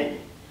government,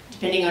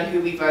 depending on who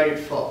we voted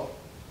for.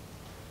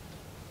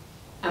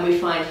 And we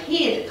find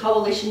here that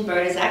coalition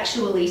voters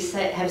actually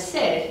have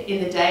said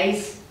in the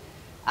days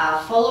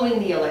following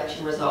the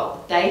election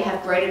result, they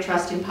have greater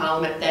trust in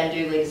Parliament than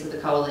do leaders of the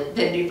coalition,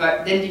 than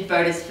did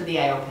voters for the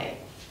ALP.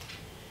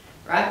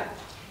 Right?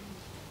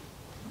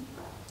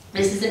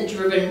 This isn't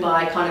driven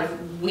by kind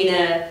of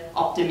winner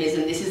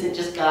optimism. This isn't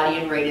just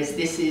Guardian readers.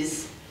 This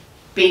is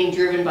being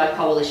driven by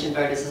coalition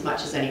voters as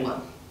much as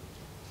anyone.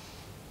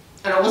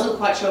 And I wasn't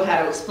quite sure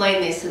how to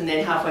explain this, and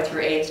then halfway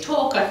through Ian's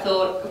talk, I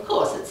thought, of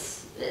course,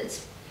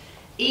 it's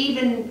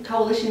even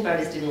coalition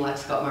voters didn't like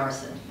Scott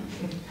Morrison.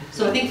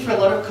 So I think for a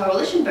lot of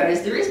coalition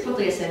voters, there is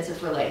probably a sense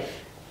of relief.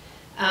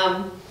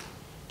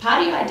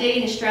 Party ID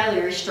in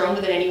Australia is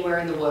stronger than anywhere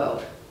in the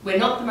world. We're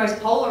not the most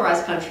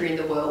polarised country in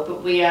the world,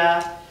 but we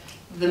are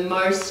the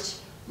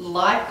most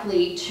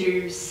likely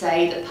to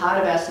say that part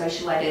of our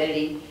social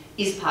identity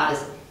is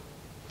partisan.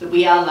 That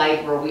we are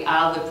Labor or we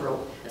are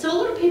Liberal. And so a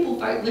lot of people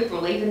vote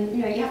Liberal, even,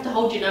 you have to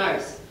hold your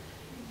nose.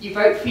 You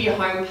vote for your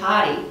home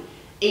party,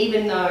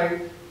 even though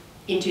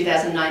in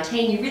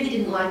 2019 you really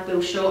didn't like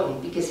Bill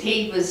Shorten because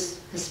he was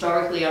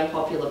historically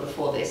unpopular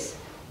before this.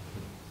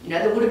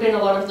 There would have been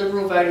a lot of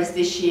Liberal voters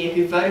this year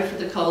who voted for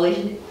the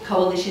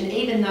coalition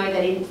even though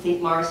they didn't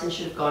think Morrison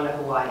should have gone to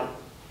Hawaii.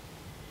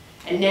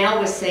 And now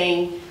we're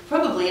seeing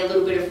probably a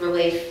little bit of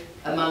relief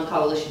among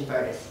coalition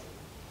voters.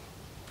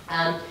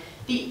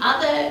 The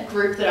other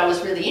group that I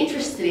was really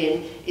interested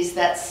in is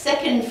that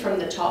second from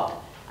the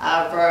top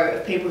row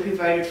of people who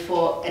voted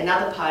for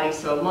another party,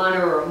 so a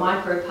minor or a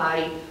micro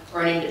party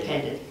or an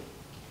independent.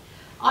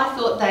 I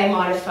thought they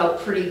might have felt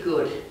pretty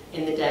good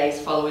in the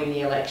days following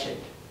the election.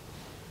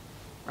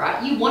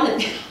 Right? You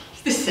wanted,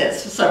 this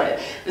says, sorry,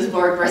 it was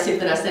more aggressive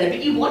than I said it,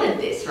 but you wanted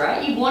this,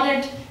 right? You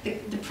wanted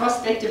the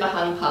prospect of a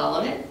hung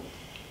parliament.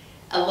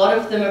 A lot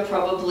of them are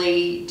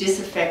probably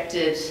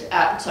disaffected,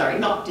 sorry,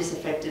 not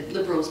disaffected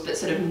Liberals, but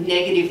sort of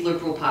negative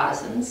Liberal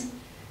partisans.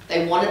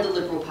 They wanted the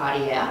Liberal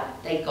Party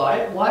out, they got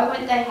it. Why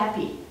weren't they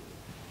happy?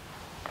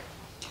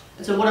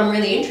 And so what I'm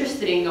really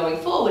interested in going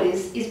forward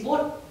is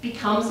what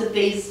becomes of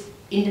these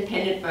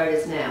independent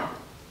voters now.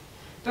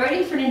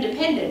 Voting for an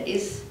independent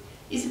is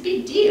a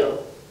big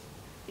deal.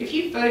 If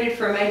you've voted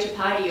for a major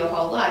party your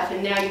whole life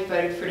and now you've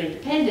voted for an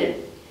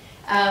independent,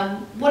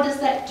 what does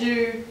that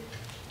do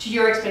to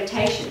your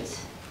expectations?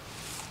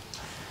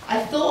 I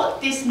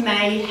thought this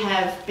may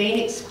have been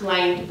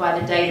explained by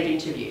the date of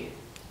interview.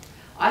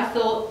 I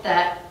thought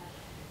that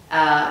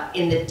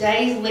in the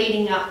days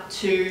leading up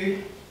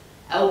to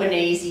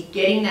Albanese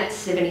getting that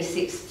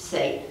 76th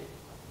seat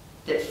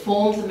that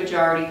forms the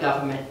majority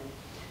government,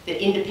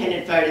 that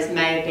independent voters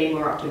may have been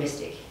more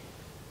optimistic.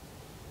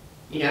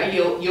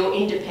 Your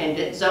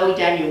independent, Zoe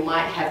Daniel,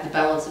 might have the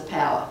balance of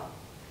power.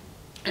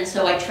 And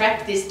so I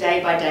tracked this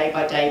day by day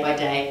by day by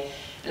day.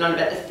 And on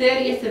about the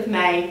 30th of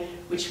May,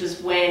 which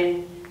was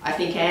when I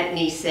think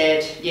Anthony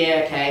said,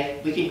 yeah, okay,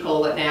 we can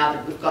call it now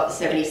that we've got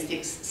the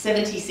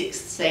 76th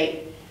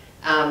seat,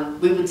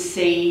 we would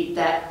see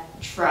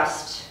that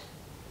trust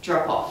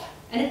drop off.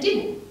 And it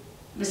didn't.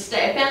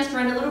 It bounced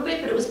around a little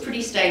bit, but it was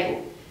pretty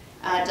stable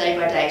day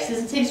by day. So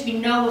there seems to be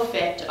no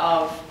effect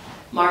of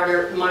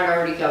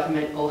minority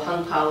government or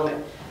hung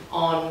parliament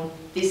on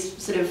this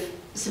sort of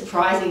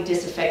surprising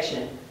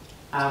disaffection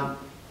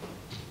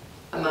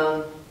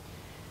among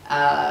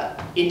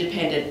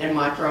independent and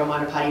micro and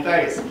minor party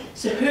voters.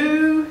 So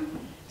who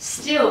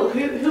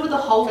are the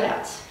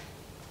holdouts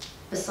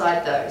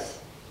beside those?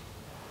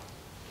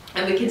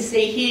 And we can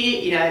see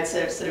here, it's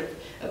a sort of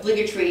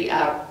obligatory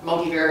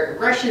multivariate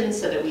regression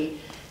so that we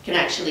can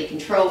actually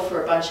control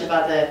for a bunch of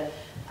other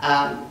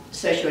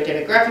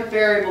socio-demographic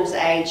variables,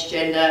 age,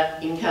 gender,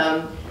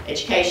 income,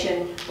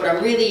 education. What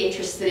I'm really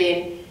interested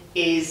in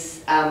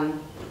is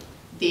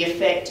the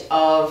effect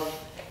of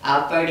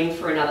voting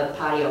for another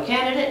party or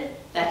candidate.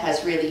 That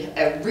has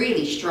a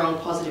really strong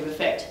positive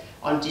effect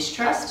on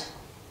distrust.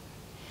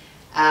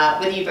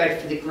 Whether you voted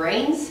for the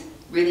Greens,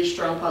 really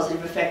strong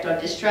positive effect on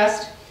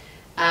distrust.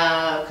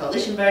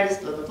 Coalition voters,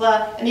 blah, blah,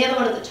 blah. And the other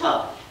one at the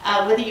top,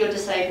 whether you're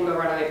disabled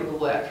or unable to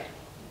work.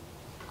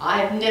 I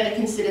have never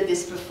considered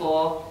this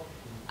before,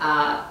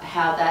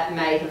 how that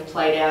may have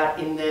played out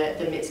in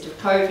the midst of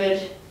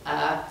COVID,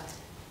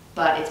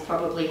 but it's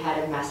probably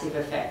had a massive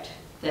effect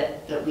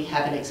that we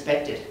haven't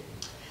expected.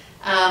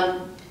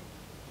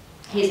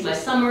 Here's my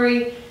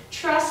summary.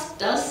 Trust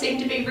does seem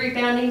to be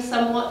rebounding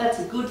somewhat. That's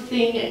a good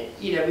thing.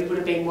 We would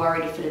have been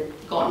worried if it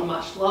had gotten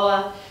much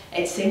lower.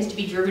 It seems to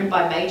be driven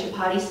by major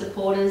party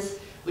supporters,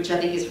 which I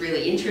think is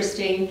really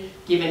interesting,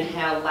 given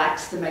how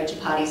lax the major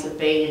parties have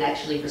been in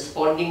actually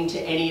responding to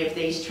any of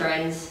these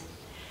trends.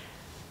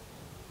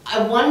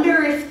 I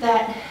wonder if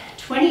that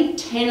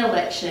 2010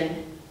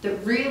 election that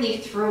really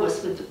threw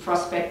us with the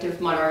prospect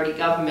of minority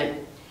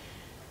government,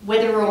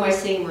 whether we're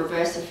almost seeing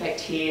reverse effect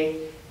here,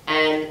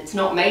 and it's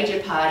not major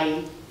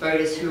party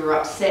voters who are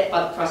upset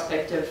by the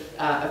prospect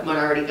of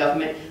minority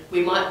government,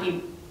 we might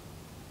be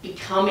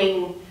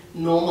becoming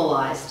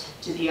normalised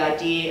to the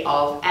idea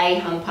of A,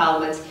 hung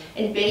parliaments,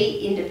 and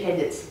B,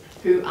 independents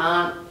who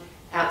aren't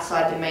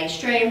outside the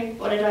mainstream.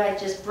 What did I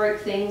just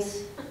broke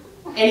things?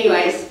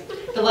 Anyways,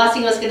 the last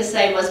thing I was going to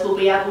say was we'll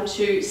be able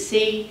to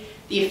see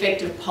the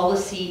effect of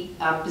policy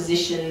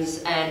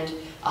positions and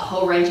a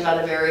whole range of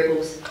other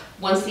variables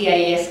once the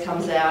AES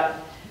comes out.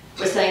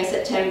 We're saying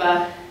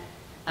September,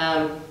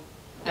 and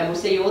we'll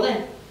see you all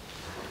then.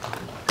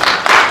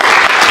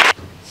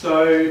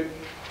 So,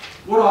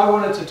 what I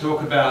wanted to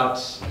talk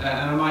about, and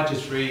I might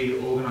just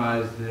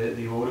reorganise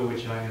the order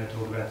which I'm going to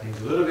talk about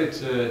things a little bit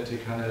to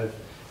kind of,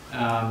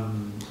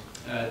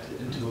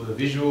 until the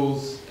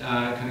visuals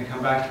kind of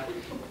come back.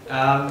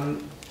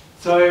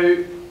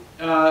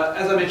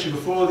 As I mentioned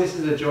before, this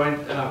is a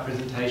joint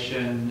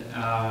presentation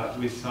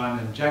with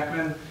Simon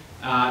Jackman.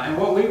 And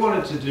what we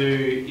wanted to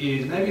do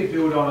is maybe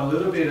build on a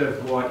little bit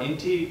of what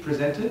Inti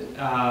presented,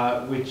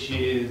 which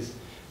is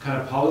kind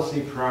of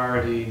policy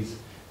priorities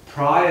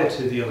prior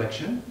to the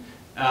election,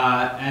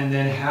 and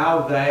then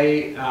how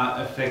they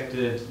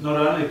affected not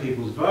only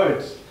people's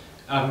votes,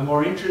 but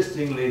more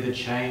interestingly, the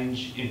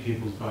change in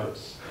people's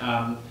votes.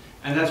 And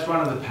that's one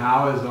of the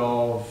powers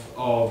of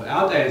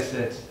our data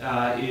set,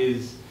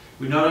 is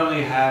we not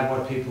only have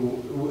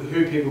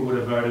who people would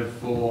have voted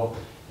for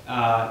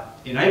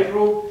in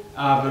April,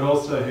 but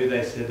also who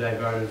they said they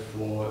voted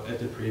for at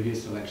the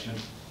previous election.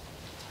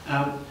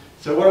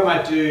 So what I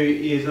might do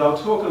is I'll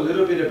talk a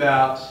little bit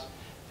about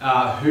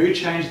who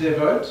changed their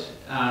vote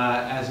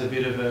as a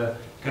bit of a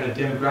kind of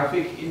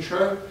demographic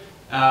intro,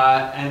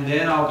 and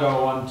then I'll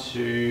go on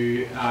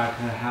to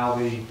kind of how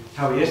we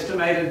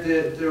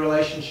estimated the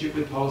relationship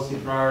with policy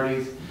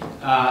priorities,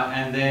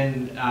 and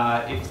then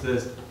if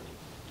the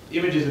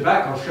images are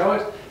back, I'll show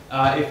it.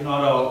 If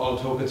not, I'll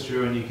talk it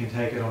through and you can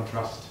take it on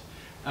trust.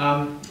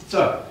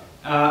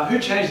 Who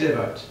changed their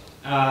vote?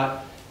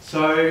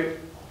 So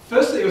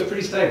firstly, it was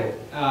pretty stable.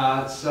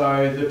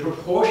 So the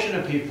proportion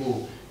of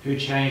people who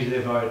changed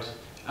their vote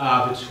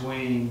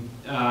between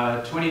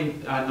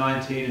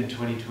 2019 and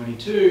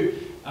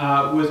 2022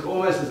 was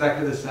almost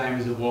exactly the same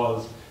as it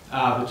was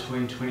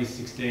between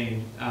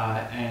 2016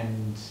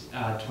 and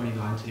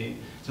 2019.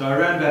 So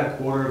around about a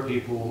quarter of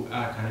people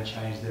kind of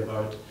changed their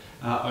vote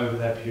over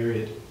that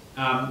period.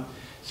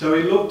 So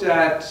we looked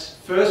at,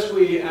 first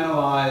we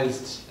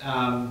analysed,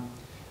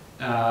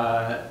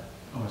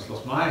 almost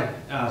lost my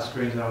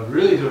screen, I was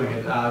really doing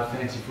it,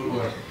 fancy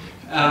footwork.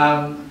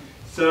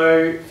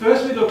 So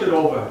first we looked at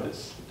all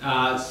voters.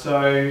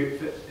 So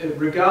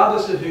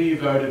regardless of who you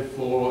voted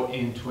for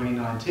in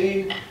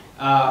 2019,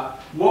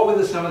 what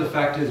were some of the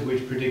factors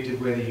which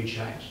predicted whether you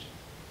changed?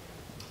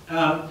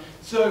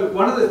 So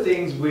one of the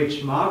things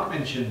which Mark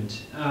mentioned,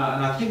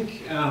 and I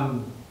think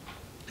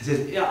it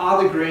says,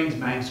 are the Greens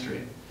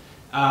mainstream?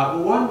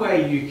 Well, one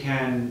way you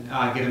can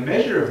get a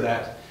measure of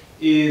that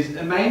is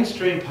a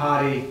mainstream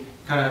party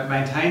kind of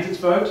maintains its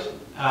vote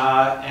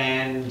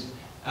and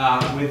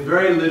with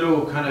very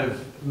little kind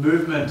of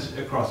movement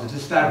across. It's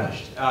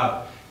established.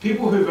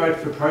 People who vote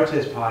for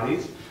protest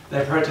parties,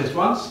 they protest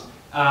once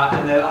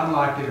and they're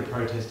unlikely to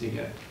protest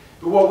again.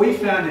 But what we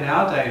found in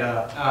our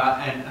data,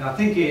 and I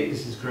think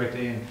this is correct,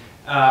 Ian,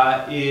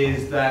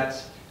 is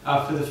that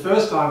for the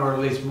first time, or at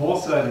least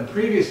more so than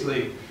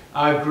previously,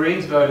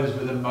 Greens voters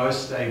were the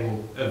most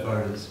stable of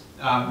voters.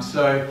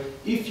 So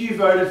if you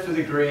voted for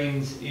the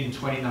Greens in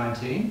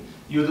 2019,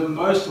 you're the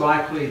most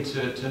likely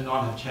to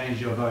not have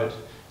changed your vote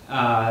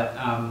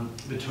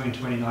between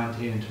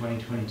 2019 and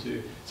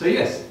 2022. So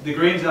yes, the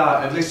Greens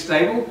are at least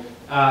stable.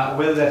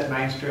 Whether that's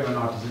mainstream or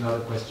not is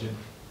another question.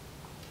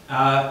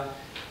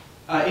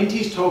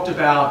 Inti's talked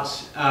about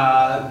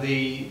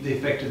the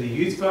effect of the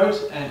youth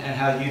vote and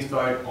how youth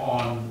vote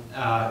on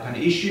kind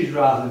of issues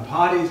rather than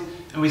parties,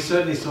 and we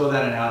certainly saw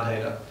that in our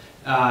data.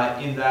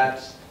 in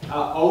that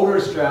older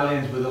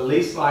Australians were the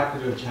least likely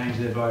to have changed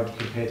their vote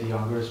compared to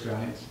younger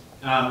Australians.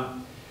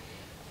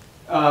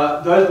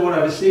 Those born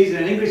overseas in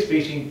an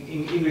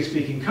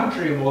English-speaking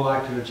country are more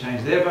likely to have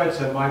changed their vote,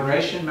 so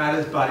migration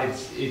matters, but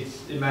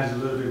it matters a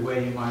little bit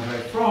where you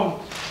migrate from.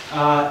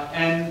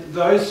 And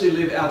those who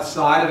live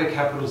outside of a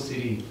capital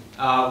city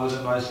were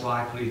the most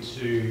likely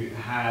to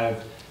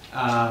have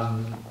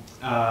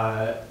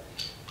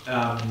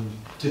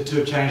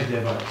to change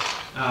their votes.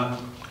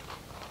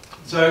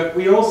 So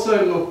we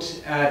also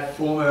looked at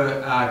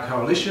former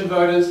coalition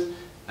voters.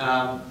 You're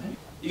going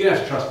to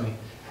have to trust me.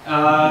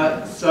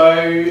 I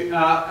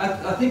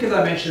think, as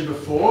I mentioned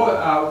before,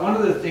 one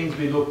of the things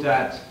we looked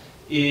at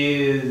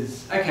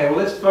is, okay, well,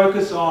 let's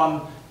focus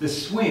on the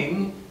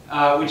swing,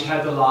 which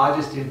had the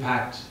largest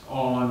impact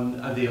on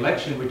the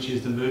election, which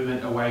is the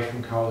movement away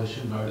from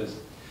coalition voters.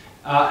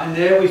 And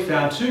there we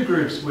found two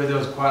groups where there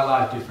was quite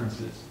large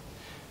differences.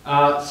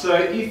 So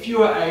if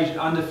you are aged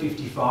under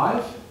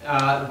 55,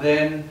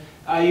 then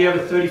you have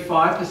a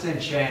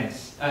 35%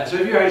 chance. So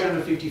if you're aged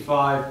under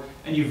 55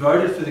 and you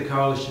voted for the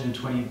coalition in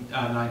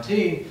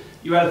 2019,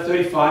 you had a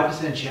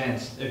 35%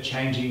 chance of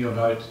changing your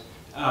vote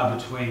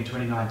between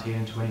 2019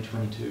 and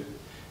 2022.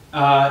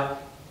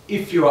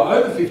 If you are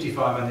over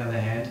 55, on the other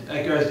hand,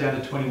 it goes down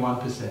to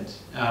 21%.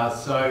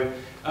 So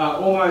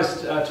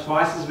almost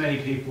twice as many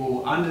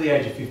people under the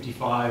age of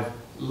 55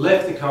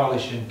 left the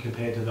coalition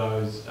compared to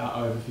those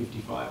over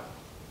 55.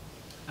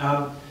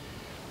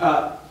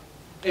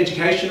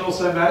 Education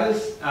also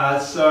matters.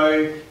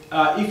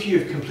 If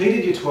you've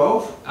completed your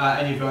 12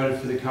 and you voted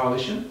for the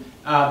coalition,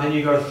 then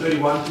you've got a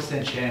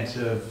 31% chance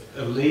of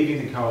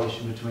leaving the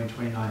coalition between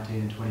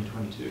 2019 and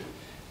 2022.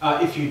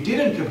 If you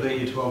didn't complete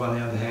your 12, on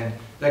the other hand,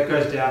 that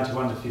goes down to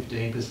under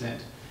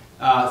 15%.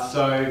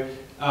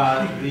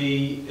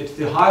 It's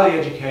the highly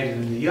educated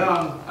and the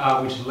young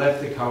which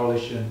left the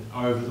coalition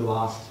over the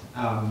last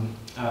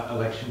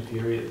election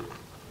period.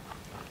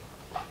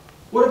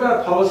 What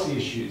about policy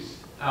issues?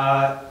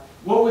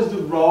 What was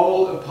the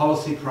role of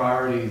policy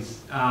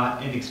priorities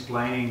in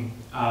explaining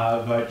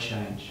vote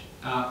change?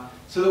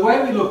 So the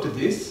way we looked at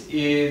this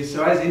is,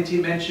 so as Inti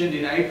mentioned,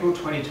 in April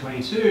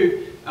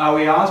 2022,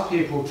 we asked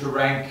people to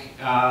rank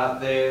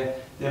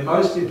their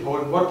most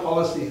important, what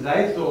policies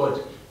they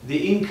thought the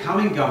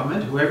incoming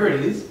government, whoever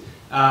it is,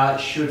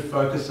 should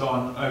focus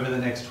on over the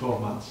next 12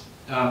 months.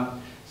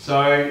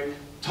 So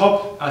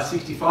top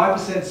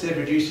 65% said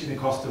reducing the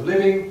cost of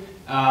living,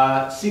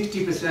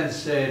 60%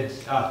 said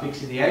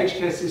fixing the aged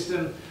care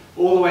system,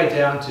 all the way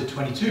down to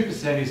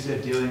 22% who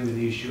said dealing with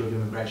the issue of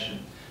immigration.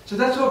 So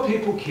that's what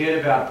people cared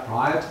about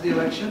prior to the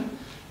election,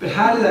 but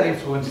how did that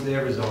influence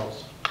their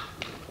results?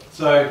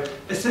 So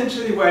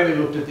essentially the way we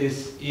looked at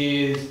this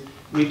is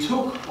we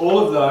took all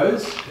of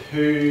those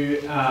who,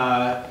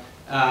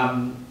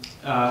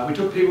 we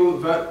took people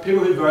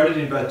who voted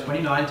in both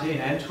 2019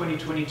 and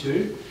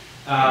 2022.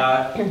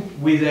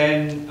 We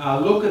then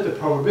look at the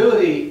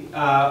probability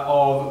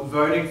of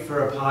voting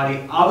for a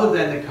party other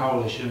than the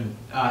coalition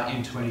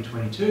in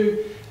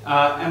 2022,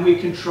 and we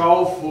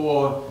control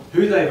for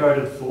who they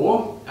voted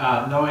for,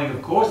 knowing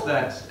of course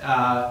that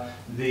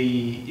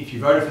if you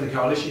voted for the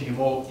coalition,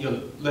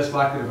 you're less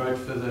likely to vote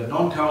for the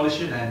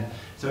non-coalition, and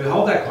so we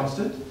hold that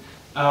constant.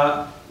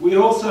 We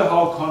also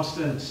hold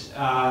constant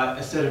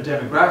a set of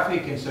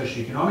demographic and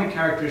socioeconomic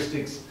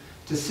characteristics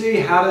to see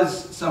how does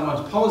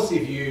someone's policy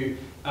view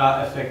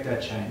affect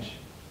that change.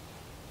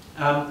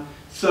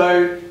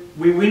 So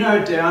we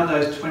winnowed down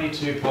those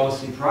 22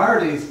 policy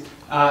priorities,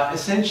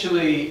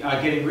 essentially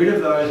getting rid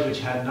of those which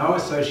had no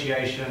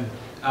association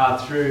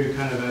through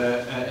kind of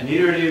an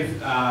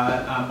iterative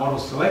model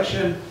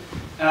selection.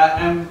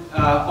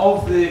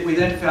 We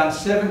then found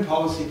 7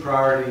 policy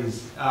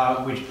priorities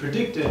which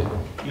predicted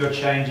your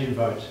change in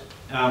vote.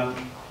 And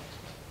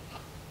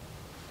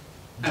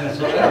that's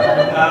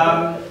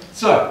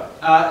what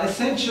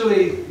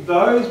essentially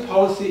those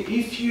policy,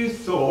 if you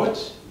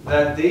thought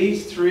that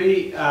these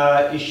 3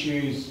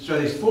 issues, so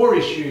these 4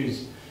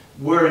 issues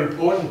were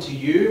important to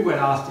you when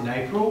asked in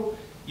April,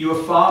 you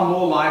were far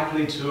more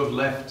likely to have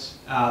left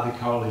the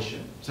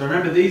coalition. So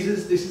remember, this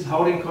is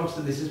holding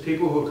constant, this is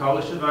people who are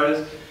coalition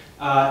voters.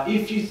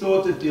 If you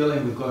thought that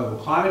dealing with global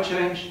climate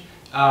change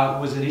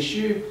was an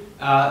issue,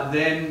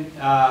 then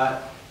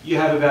you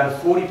have about a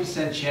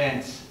 40%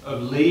 chance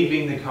of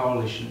leaving the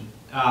coalition.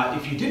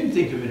 If you didn't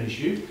think of an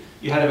issue,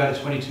 you had about a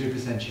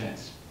 22%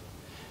 chance.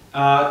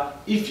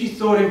 If you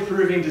thought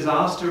improving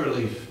disaster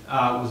relief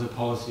was a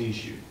policy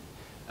issue,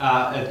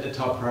 a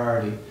top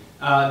priority,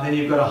 then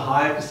you've got a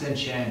higher %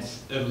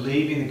 chance of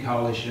leaving the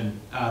coalition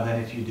than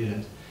if you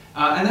didn't.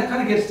 And that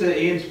kind of gets to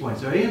Ian's point.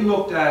 So Ian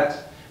looked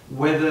at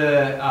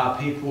whether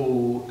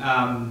people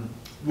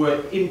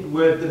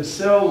were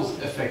themselves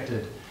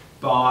affected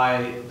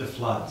by the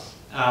floods.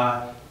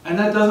 And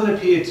that doesn't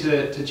appear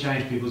to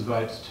change people's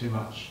votes too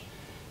much.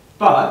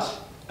 But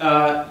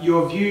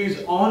your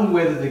views on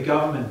whether the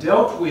government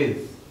dealt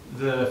with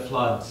the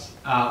floods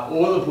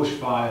or the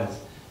bushfires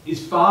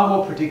is far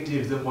more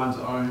predictive than one's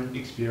own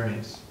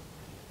experience.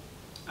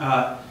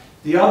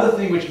 The other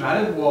thing which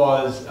mattered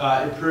was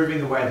improving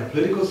the way the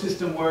political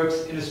system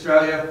works in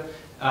Australia.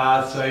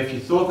 So if you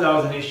thought that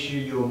was an issue,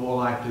 you were more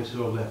likely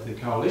to have left the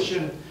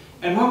coalition.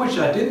 And one which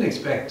I didn't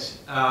expect,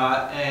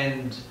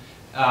 and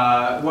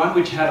one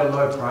which had a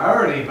low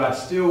priority but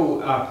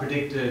still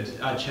predicted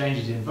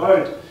changes in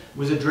vote,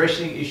 was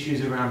addressing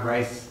issues around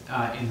race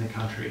in the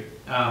country.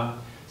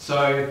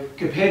 So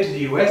compared to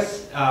the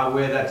US,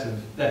 where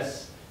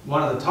that's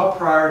one of the top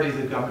priorities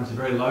of government, it's a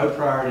very low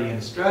priority in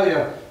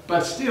Australia,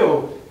 but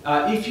still,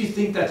 if you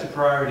think that's a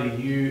priority,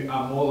 you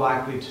are more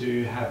likely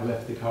to have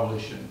left the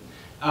coalition.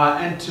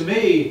 And to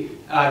me,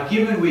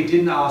 given we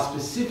didn't ask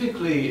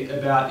specifically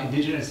about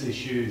Indigenous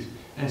issues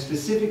and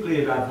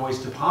specifically about voice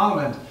to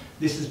Parliament,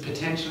 this is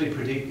potentially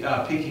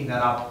picking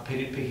that up,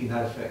 picking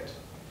that effect.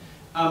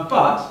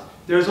 But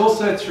there's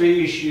also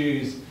 3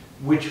 issues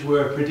which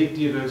were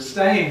predictive of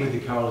staying with the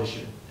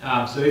coalition.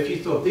 So if you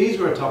thought these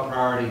were a top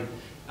priority,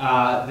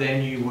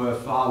 then you were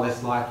far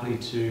less likely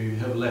to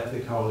have left the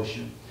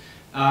coalition.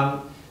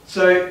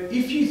 So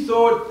if you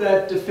thought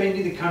that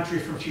defending the country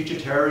from future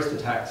terrorist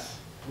attacks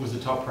was a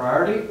top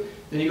priority,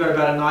 then you got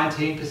about a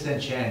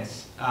 19%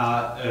 chance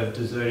of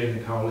deserting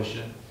the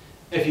coalition.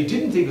 If you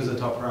didn't think it was a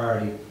top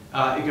priority,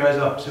 it goes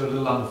up to a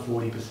little under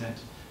 40%.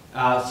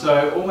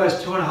 So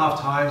almost 2.5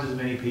 times as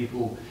many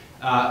people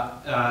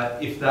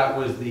if that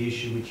was the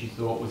issue which you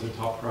thought was a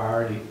top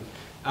priority.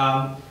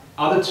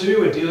 Other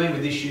 2 are dealing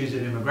with issues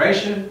of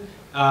immigration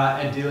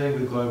and dealing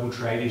with global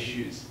trade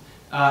issues.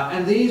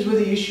 And these were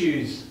the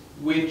issues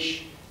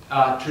which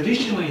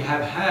traditionally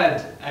have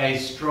had a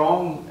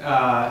strong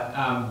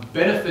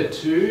benefit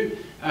to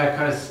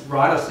kind of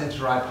right or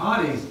centre-right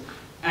parties,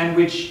 and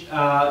which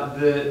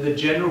the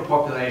general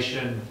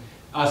population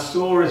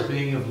saw as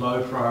being of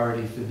low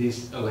priority for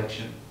this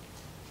election.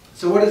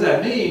 So what does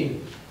that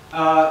mean?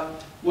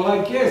 Well,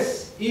 I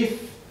guess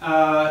if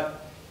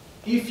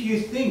you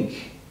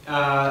think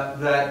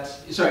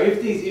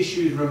if these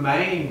issues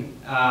remain,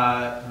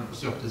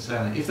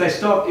 if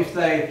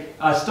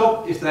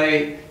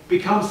they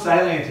become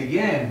salient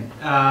again,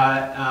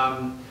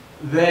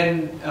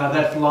 then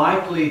that's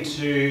likely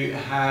to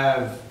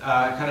have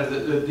kind of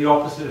the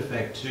opposite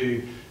effect,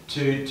 to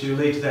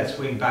lead to that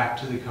swing back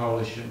to the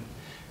coalition.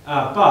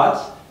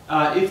 But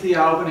if the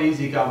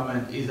Albanese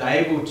government is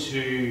able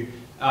to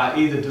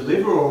either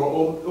deliver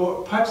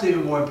or perhaps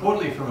even more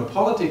importantly from a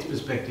politics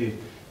perspective,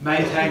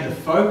 maintain the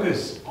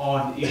focus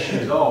on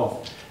issues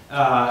of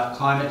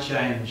climate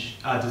change,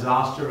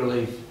 disaster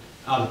relief,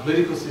 the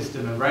political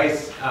system and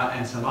race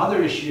and some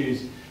other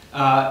issues,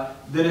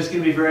 then it's going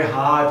to be very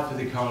hard for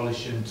the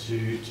coalition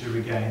to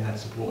regain that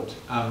support.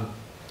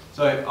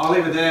 So I'll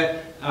leave it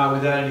there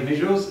without any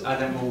visuals, and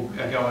then we'll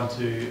go on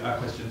to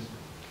questions.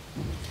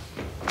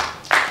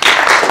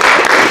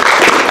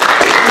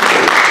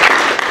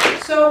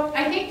 So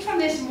I think from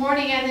this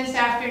morning and this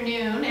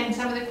afternoon, and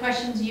some of the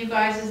questions you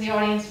guys as the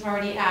audience have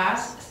already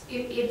asked,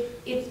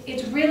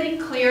 it's really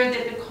clear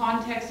that the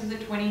context of the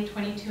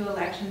 2022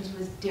 elections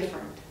was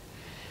different.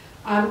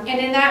 And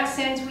in that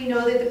sense, we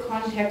know that the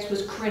context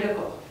was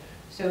critical.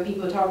 So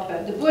people talked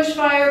about the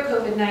bushfire,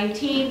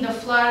 COVID-19, the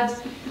floods.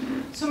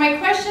 So my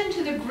question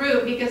to the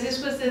group, because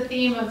this was the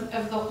theme of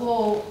the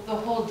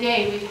whole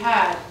day we've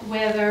had,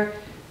 whether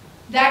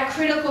that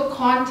critical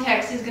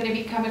context is going to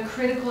become a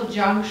critical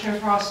juncture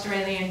for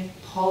Australian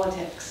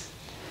politics.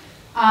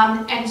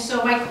 And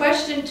so my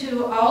question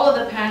to all of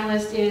the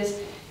panelists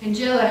is, and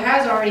Jill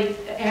has already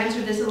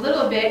answered this a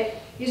little bit,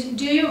 is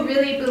do you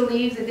really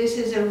believe that this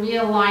is a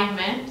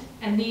realignment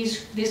and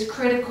these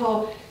are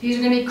going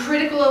to be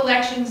critical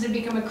elections that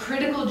become a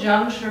critical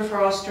juncture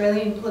for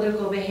Australian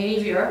political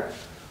behaviour?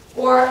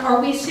 Or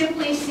are we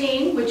simply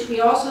seeing, which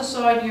we also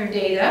saw in your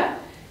data,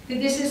 that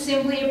this is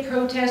simply a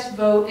protest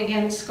vote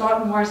against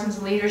Scott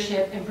Morrison's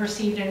leadership and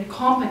perceived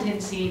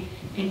incompetency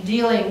in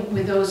dealing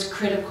with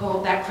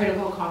that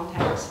critical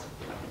context?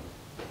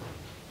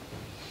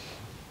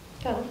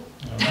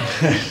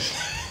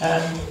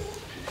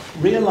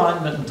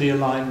 Realignment and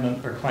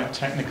dealignment are quite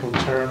technical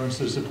terms.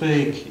 There's a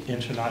big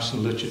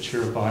international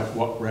literature about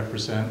what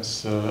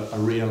represents a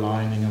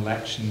realigning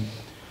election.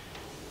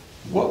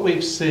 What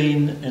we've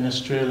seen in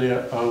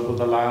Australia over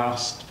the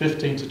last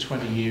 15 to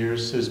 20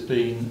 years has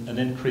been an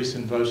increase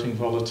in voting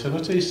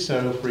volatility.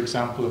 So, for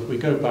example, if we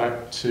go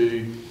back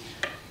to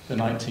the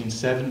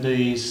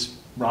 1970s,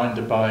 round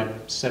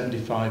about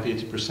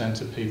 75–80%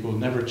 of people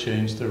never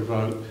changed their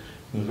vote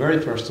from the very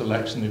first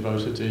election they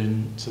voted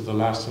in to the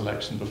last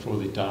election before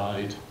they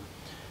died.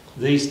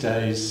 These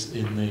days,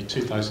 in the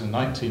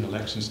 2019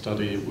 election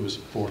study, it was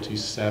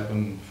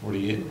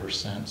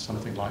 47–48%,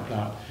 something like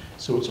that.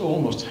 So it's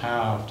almost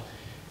halved.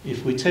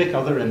 If we take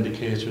other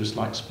indicators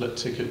like split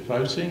ticket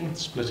voting,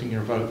 splitting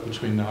your vote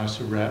between the House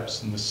of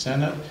Reps and the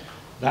Senate,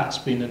 that's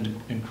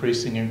been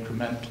increasing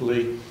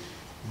incrementally.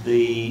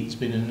 There's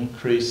been an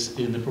increase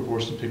in the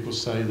proportion of people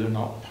say they're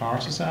not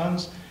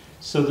partisans.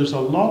 So there's a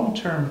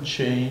long-term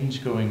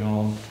change going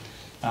on,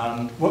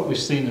 and what we've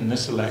seen in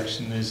this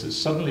election is it's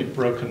suddenly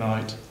broken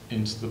out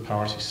into the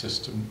party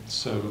system.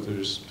 So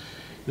there's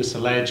this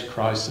alleged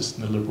crisis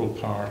in the Liberal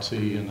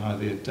Party and how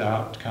they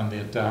adapt, can they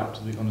adapt,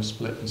 are they going to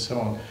split and so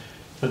on.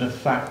 But in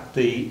fact,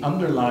 the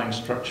underlying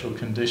structural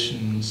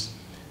conditions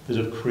that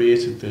have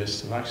created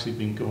this have actually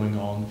been going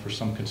on for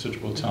some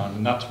considerable time,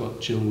 and that's what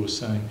Jill was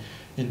saying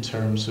in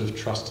terms of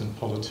trust in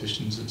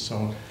politicians and so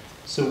on.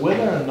 So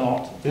whether or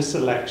not this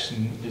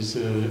election is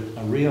a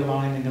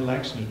realigning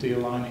election, a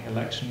de-aligning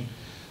election,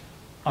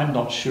 I'm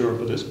not sure,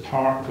 but it's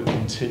part of a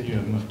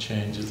continuum of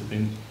changes that have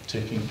been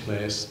taking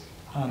place,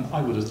 and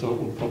I would have thought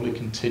will probably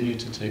continue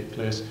to take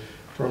place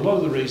for a lot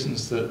of the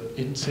reasons that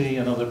Inti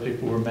and other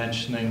people were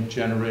mentioning: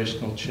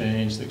 generational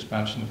change, the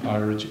expansion of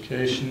higher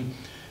education,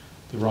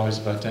 the rise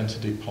of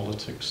identity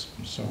politics,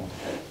 and so on.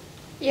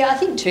 Yeah, I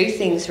think two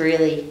things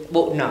really.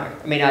 Well, no,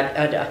 I mean,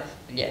 I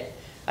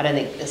don't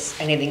think there's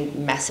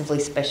anything massively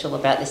special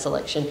about this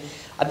election,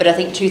 but I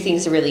think two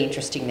things are really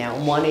interesting now.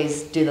 And one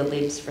is, do the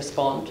Libs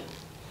respond?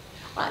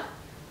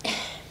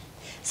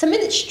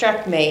 Something that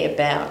struck me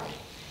about,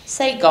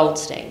 say,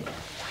 Goldstein,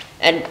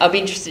 and I'd be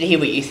interested to hear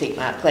what you think,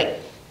 Mark. Like,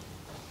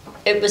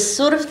 it was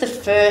sort of the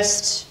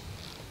first.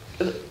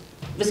 It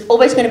was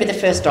always going to be the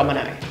first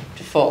domino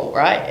to fall,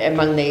 right?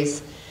 Among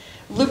these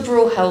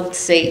Liberal-held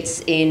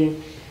seats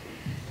in.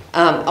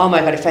 Oh my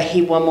God! If I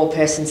hear one more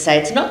person say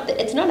it's not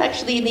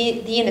actually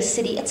the inner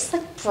city. It's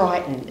like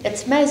Brighton.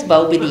 It may as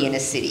well be the inner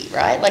city,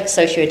 right? Like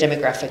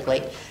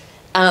socio-demographically,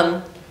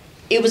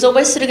 it was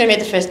always sort of going to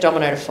be the first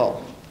domino to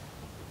fall,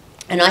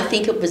 and I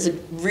think it was a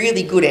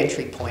really good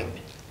entry point.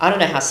 I don't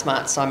know how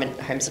smart Simon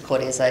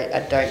Holmes-A-Court is.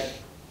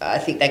 I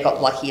think they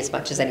got lucky as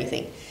much as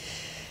anything.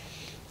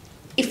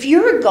 If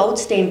you're a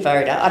Goldstein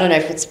voter, I don't know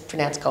if it's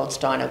pronounced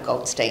Goldstein or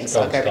Goldstein,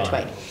 so I'll go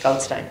between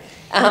Goldstein.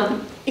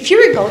 If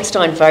you're a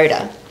Goldstein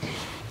voter,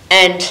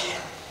 and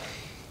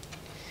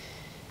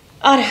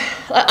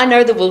I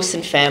know the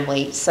Wilson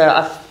family, so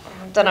I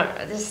don't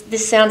know,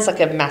 this sounds like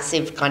a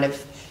massive kind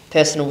of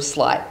personal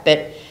slight,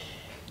 but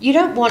you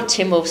don't want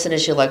Tim Wilson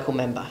as your local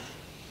member,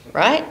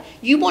 right?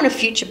 You want a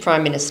future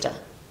Prime Minister,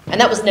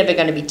 and that was never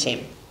going to be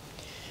Tim,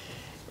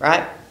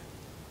 right?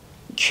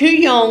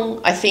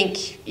 Kooyong, I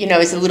think,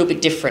 is a little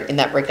bit different in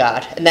that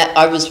regard, and that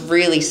I was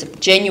really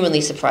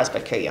genuinely surprised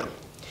by Kooyong.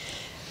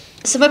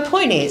 So my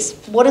point is,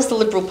 what does the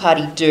Liberal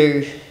Party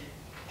do?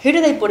 Who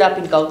do they put up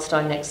in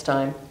Goldstein next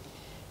time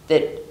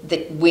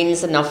that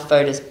wins enough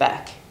voters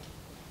back?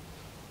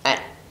 And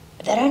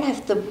they don't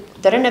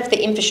have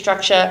the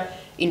infrastructure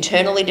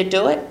internally to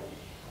do it.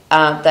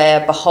 They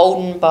are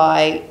beholden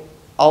by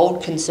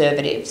old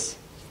Conservatives,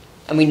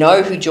 and we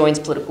know who joins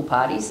political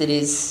parties. It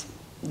is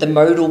the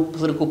modal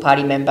political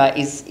party member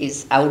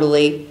is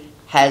elderly,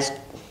 has, I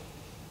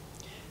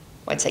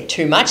won't say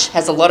too much,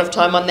 has a lot of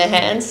time on their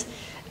hands.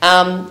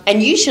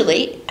 And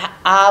usually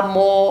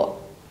are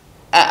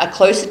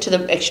closer to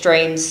the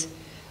extremes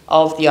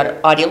of the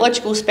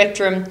ideological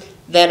spectrum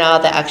than are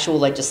the actual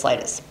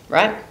legislators,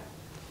 right?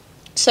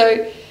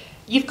 So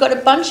you've got a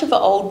bunch of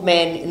old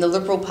men in the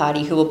Liberal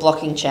Party who are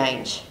blocking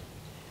change.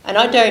 And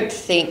I don't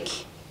think,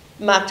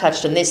 Mark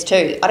touched on this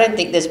too, I don't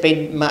think there's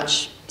been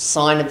much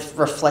sign of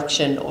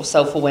reflection or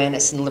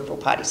self-awareness in the Liberal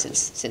Party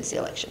since the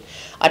election.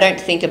 I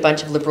don't think a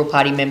bunch of Liberal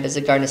Party members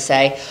are going to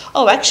say,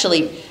 oh,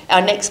 actually,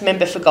 our next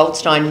member for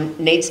Goldstein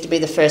needs to be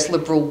the first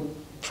Liberal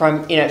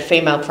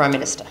female Prime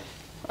Minister.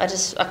 I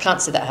can't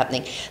see that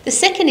happening. The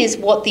second is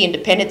what the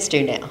independents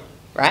do now,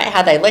 right?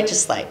 How they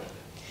legislate.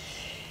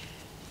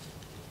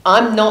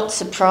 I'm not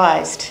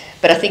surprised,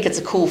 but I think it's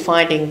a cool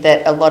finding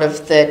that a lot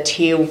of the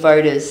Teal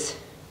voters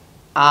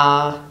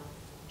are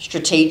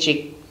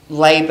strategic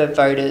Labor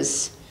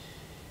voters,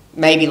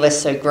 maybe less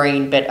so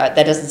Green, but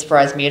that doesn't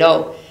surprise me at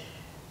all.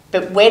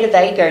 But where do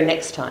they go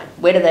next time?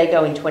 Where do they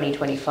go in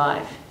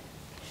 2025?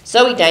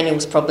 Zoe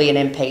Daniels probably an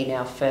MP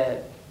now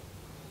for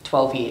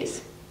 12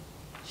 years.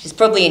 She's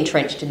probably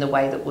entrenched in the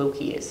way that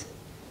Wilkie is,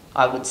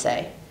 I would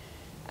say.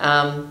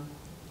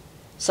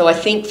 So I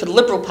think for the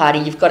Liberal Party,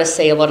 you've got to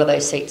see a lot of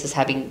those seats as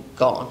having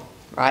gone,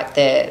 right?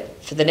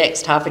 For the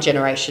next half a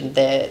generation,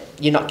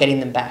 you're not getting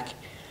them back.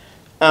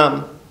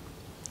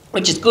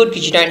 Which is good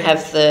because you don't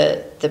have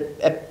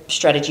the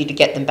strategy to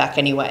get them back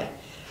anyway.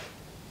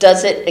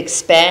 Does it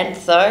expand,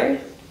 though,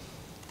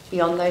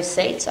 beyond those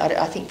seats?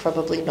 I think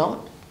probably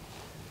not.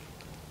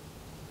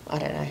 I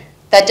don't know.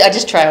 I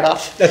just trailed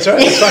off. That's right,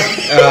 that's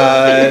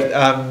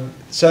fine.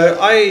 So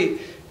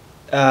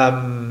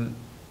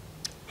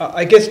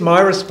I guess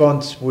my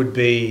response would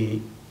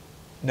be,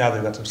 now that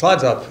we've got some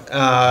slides up,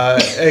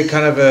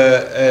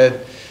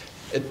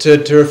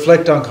 to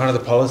reflect on kind of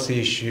the policy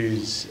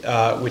issues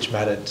which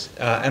mattered.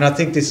 And I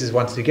think this is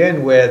once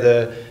again where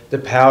the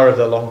power of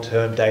the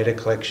long-term data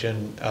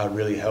collection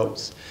really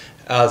helps.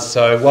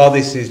 So while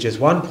this is just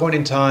one point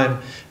in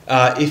time,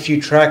 if you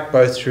track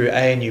both through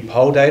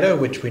ANUpoll data,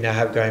 which we now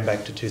have going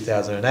back to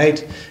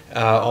 2008,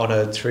 on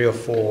a 3 or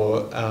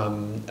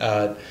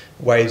 4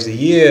 waves a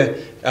year,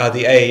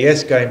 the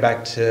AES going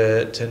back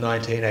to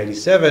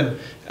 1987,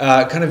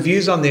 kind of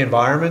views on the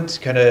environment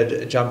kind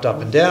of jumped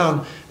up and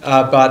down,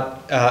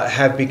 but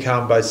have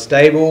become both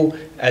stable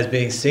as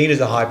being seen as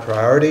a high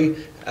priority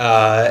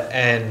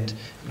and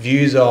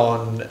views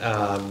on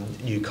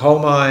new coal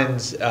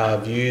mines,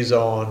 views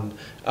on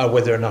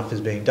whether enough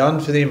is being done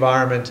for the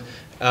environment.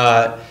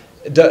 While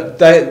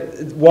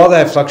they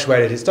have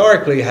fluctuated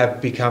historically,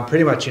 have become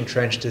pretty much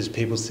entrenched as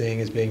people seeing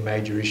as being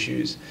major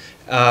issues.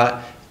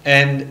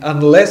 And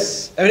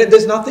unless, I mean,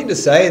 there's nothing to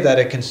say that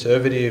a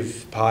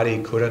Conservative party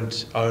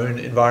couldn't own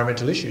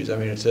environmental issues. I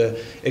mean,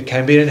 it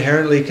can be an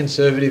inherently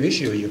conservative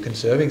issue. You're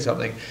conserving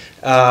something,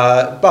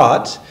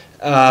 but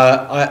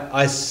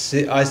I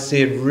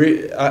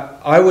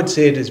would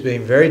see it as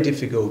being very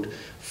difficult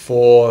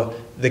for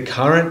the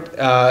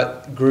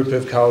current group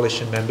of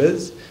coalition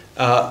members.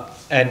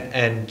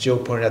 And Jill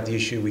pointed out the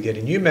issue with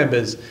getting new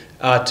members,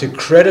 to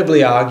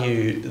credibly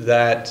argue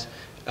that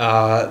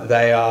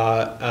they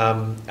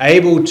are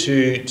able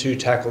to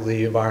tackle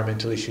the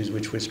environmental issues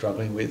which we're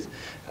struggling with.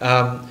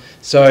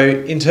 So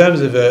in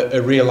terms of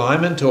a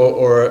realignment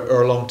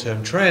or a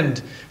long-term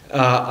trend,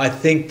 I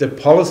think the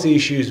policy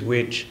issues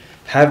which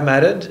have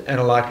mattered and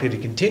are likely to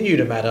continue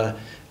to matter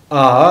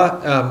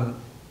are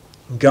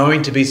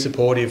going to be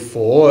supportive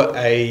for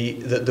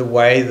the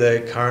way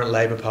the current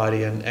Labor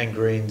Party and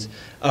Greens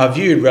are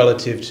viewed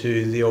relative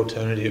to the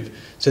alternative.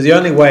 So the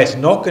only way it's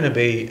not going to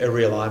be a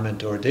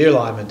realignment or a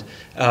de-alignment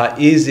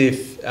is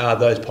if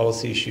those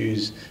policy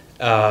issues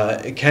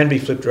can be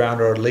flipped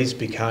around or at least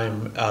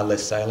become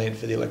less salient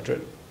for the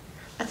electorate.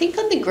 I think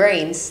on the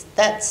Greens,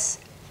 that's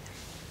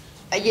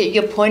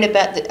your point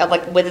about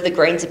like whether the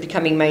Greens are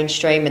becoming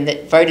mainstream and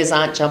that voters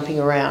aren't jumping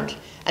around.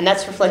 And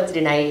that's reflected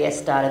in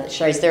AES data that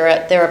shows there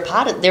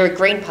are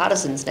Green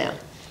partisans now,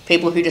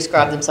 people who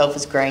describe themselves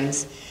as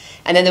Greens.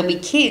 And then there'll be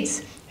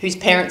kids whose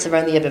parents have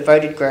only ever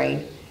voted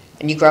Green,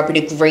 and you grow up in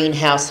a Green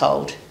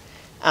household.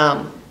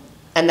 And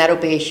that'll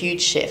be a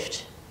huge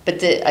shift.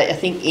 But I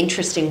think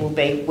interesting will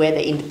be where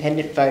the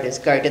independent voters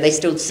go. Do they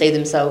still see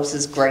themselves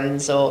as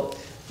Greens or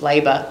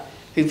Labor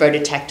who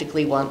voted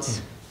tactically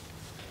once?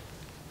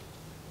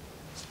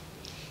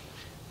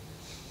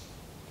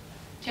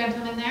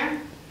 Gentleman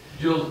there?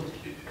 Jill,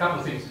 a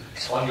couple of things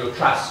on your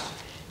trust.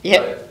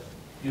 Yep.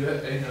 You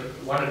have, in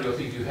one of your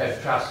things, you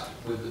have trust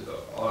with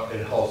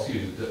in a whole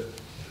series of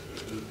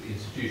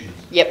institutions.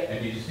 Yep.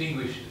 And you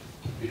distinguish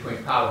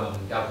between Parliament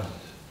and government.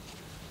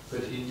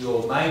 But in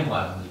your main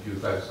one that you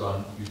focused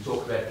on, you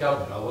talk about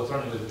government. I was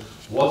wondering whether,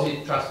 was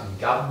it trust in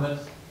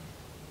government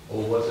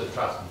or was it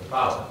trust in the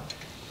Parliament?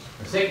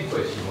 The second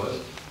question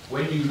was,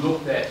 when you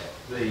looked at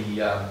the,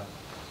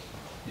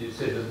 you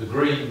said that the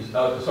Greens,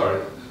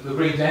 the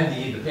Greens and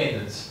the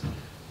Independents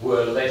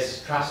were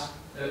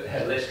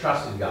had less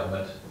trust in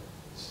government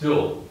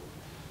still.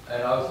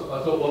 And I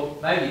thought, well,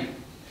 maybe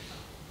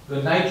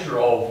the nature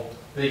of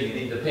being an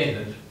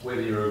independent,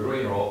 whether you're a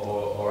Green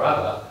or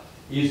other,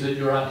 is that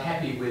you're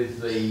unhappy with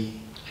the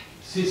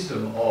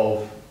system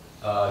of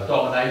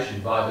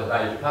domination by the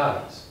major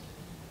parties.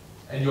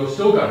 And you're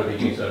still going to be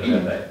concerned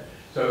about that.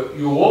 So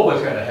you're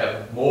always going to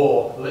have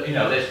more,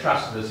 less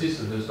trust in the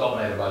system that's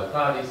dominated by the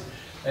parties.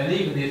 And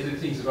even if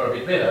things have got a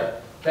bit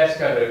better, that's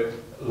going to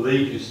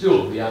lead you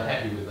still to be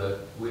unhappy with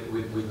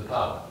the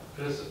Parliament.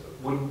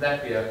 Wouldn't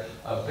that be a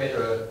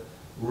better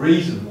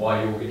reason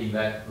why you're getting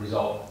that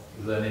result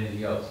than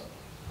anything else?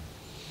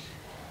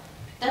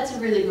 That's a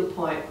really good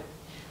point.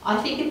 I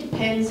think it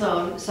depends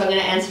on, so I'm going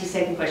to answer your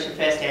second question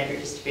first, Andrew,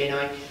 just to be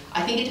annoying.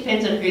 I think it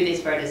depends on who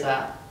these voters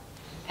are.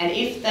 And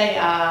if they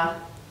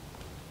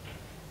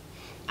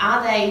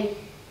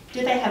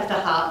do they have the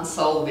heart and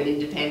soul of an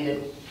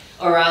independent?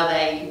 Or are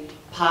they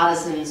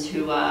partisans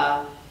who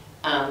are,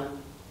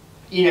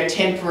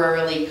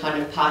 temporarily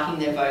kind of parking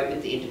their vote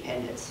with the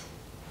independents?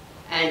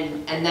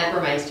 And that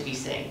remains to be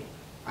seen,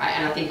 right?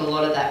 And I think a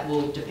lot of that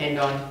will depend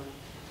on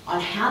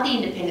how the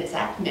independents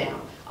act now.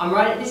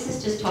 This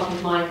is just top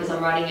of mind because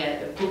I'm writing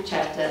a book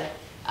chapter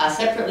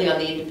separately on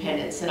the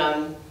independents,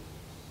 and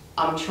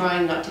I'm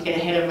trying not to get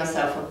ahead of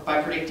myself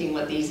by predicting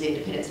what these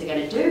independents are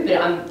going to do,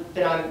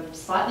 but I'm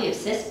slightly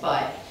obsessed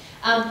by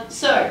it.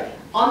 So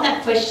on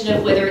that question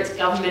of whether it's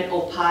government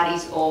or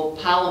parties or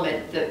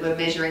Parliament that we're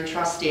measuring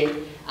trust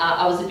in,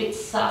 I was a bit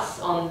sus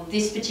on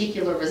this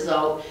particular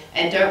result,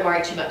 and don't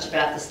worry too much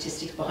about the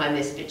statistics behind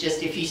this, but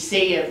just if you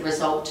see a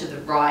result to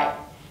the right,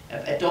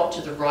 a dot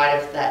to the right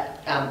of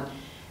that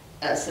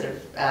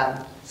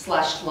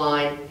slashed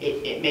line,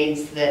 it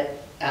means that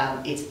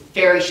it's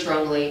very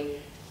strongly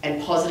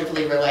and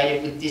positively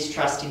related with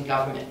distrust in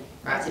government,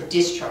 right? So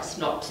distrust,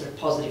 not sort of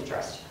positive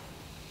trust.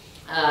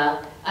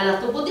 And I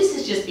thought, well, this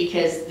is just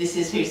because this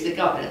is who's the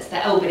government. It's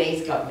the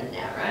Albanese government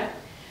now,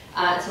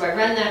 right? So I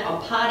ran that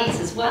on parties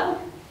as well,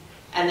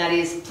 and that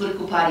is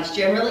political parties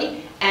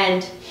generally.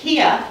 And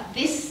here,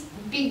 this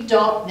big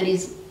dot that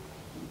is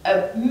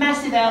a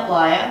massive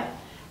outlier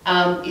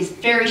is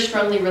very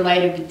strongly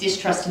related with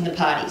distrust in the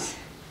parties.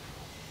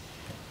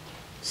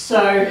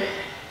 So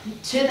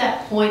to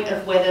that point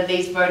of whether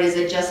these voters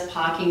are just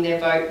parking their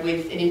vote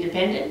with an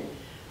independent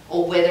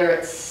or whether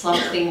it's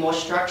something more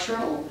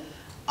structural,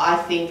 I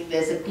think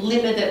there's a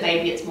glimmer that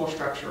maybe it's more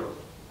structural.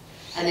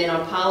 And then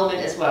on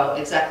Parliament as well,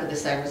 exactly the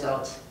same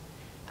results.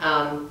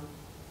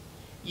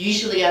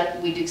 usually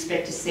we'd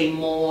expect to see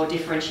more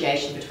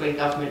differentiation between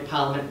government,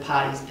 parliament, and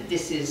parties, but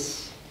this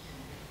is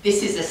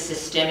a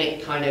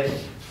systemic kind of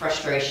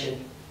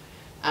frustration.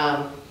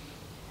 And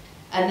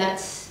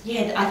that's,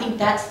 yeah, I think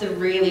that's the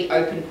really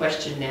open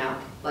question now.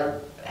 Like,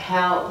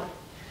 how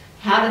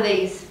do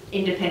these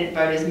independent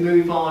voters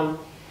move on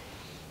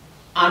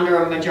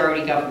under a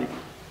majority government?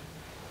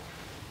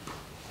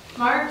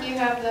 Mark, you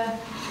have the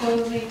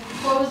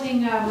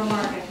closing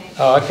remark, I think.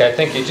 Oh, okay,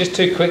 thank you. Just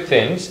two quick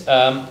things.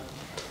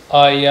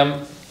 Personally,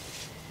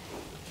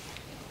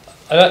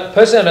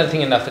 I don't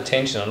think enough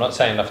attention, I'm not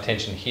saying enough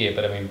attention here,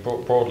 but I mean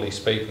broadly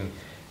speaking,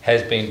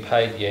 has been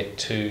paid yet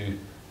to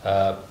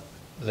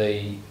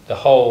the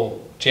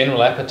whole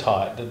general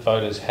appetite that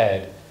voters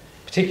had,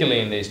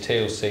 particularly in these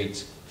teal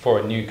seats, for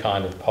a new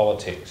kind of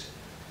politics.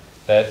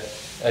 That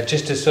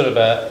just as sort of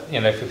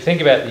if we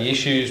think about the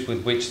issues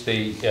with which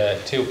the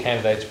teal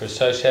candidates were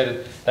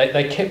associated,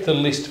 they kept the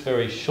list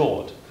very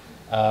short,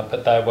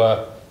 but they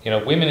were,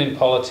 women in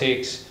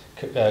politics,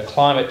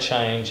 climate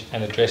change,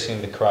 and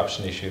addressing the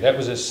corruption issue. That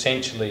was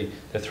essentially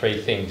the three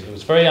things. It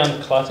was very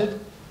uncluttered,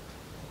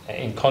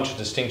 in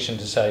contradistinction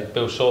to, say,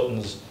 Bill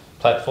Shorten's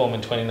platform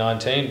in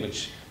 2019,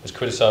 which was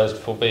criticised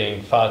for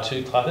being far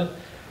too cluttered.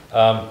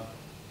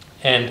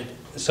 And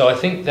so I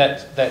think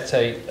that's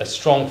a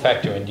strong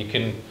factor, and you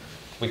can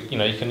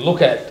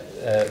look at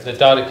the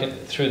data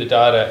through the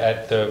data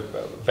at the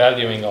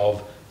valuing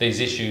of these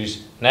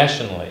issues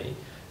nationally,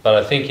 but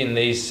I think in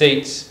these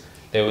seats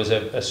there was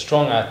a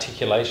strong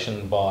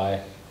articulation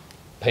by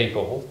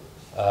people,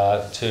 by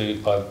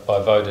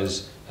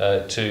voters,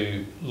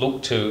 to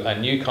look to a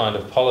new kind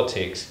of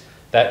politics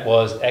that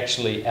was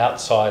actually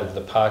outside of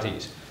the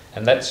parties,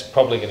 and that's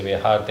probably going to be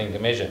a hard thing to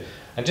measure.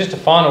 And just a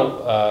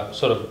final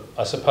sort of,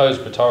 I suppose,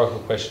 rhetorical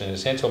question in a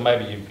sense, or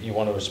maybe you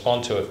want to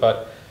respond to it,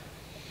 but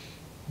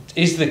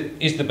is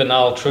the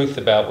banal truth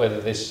about whether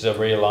this is a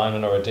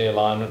realignment or a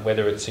de-alignment,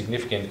 whether it's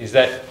significant,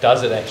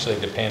 does it actually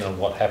depend on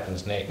what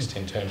happens next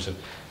in terms of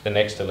the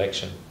next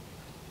election?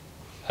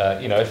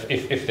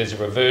 If there's a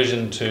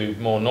reversion to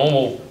more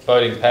normal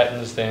voting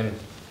patterns, then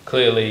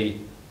clearly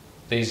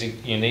these are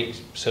unique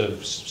sort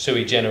of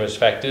sui generis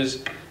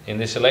factors in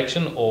this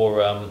election,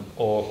 or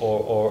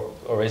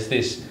is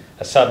this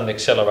a sudden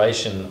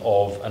acceleration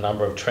of a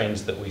number of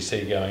trends that we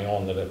see going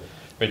on that are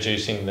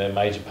reducing the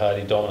major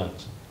party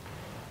dominance?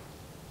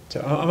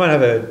 So I might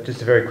have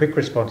just a very quick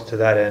response to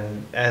that,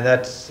 and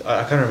that's,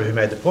 I can't remember who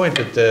made the point,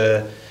 but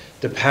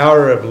the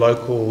power of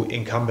local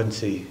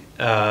incumbency.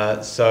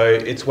 So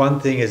it's one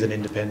thing as an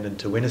independent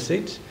to win a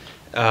seat.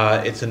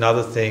 It's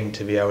another thing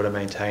to be able to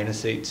maintain a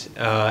seat.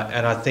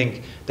 And I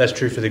think that's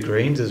true for the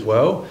Greens as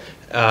well.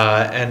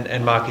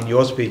 And Mark, in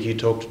your speech you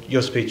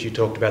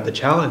talked about the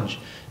challenge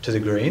to the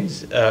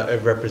Greens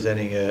of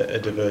representing a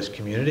diverse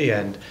community,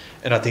 and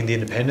I think the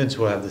independents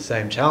will have the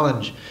same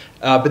challenge.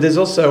 But there's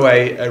also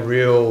a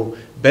real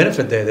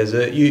benefit there. There's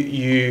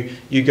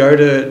you go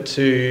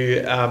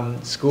to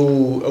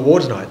school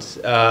awards nights.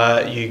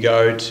 You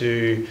go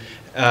to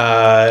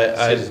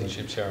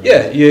citizenship ceremony.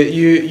 Yeah,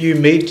 you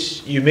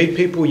meet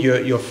people.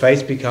 Your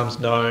face becomes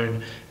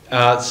known.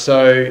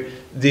 So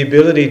the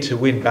ability to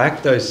win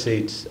back those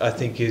seats, I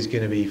think, is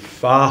going to be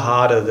far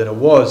harder than it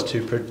was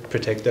to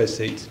protect those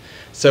seats.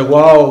 So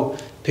while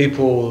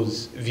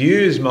people's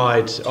views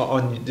might,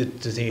 on the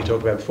thing you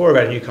talked about before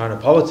about a new kind of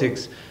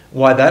politics,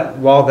 while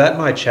that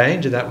might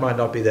change and that might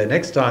not be there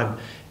next time,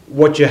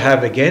 what you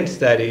have against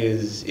that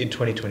is, in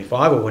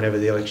 2025 or whenever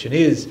the election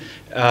is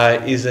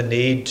a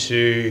need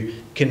to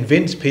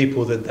convince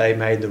people that they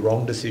made the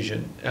wrong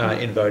decision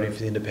in voting for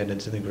the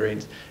independents and the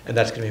Greens, and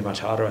that's going to be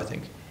much harder, I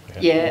think.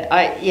 Yeah,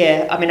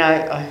 I mean,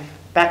 I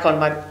back on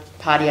my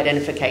party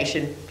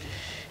identification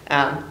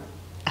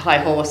high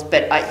horse,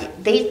 but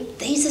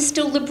these are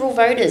still Liberal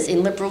voters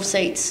in Liberal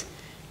seats,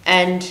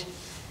 and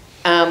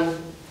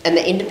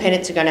the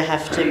independents are going to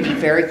have to be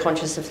very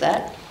conscious of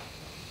that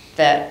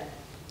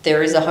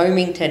there is a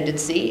homing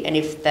tendency, and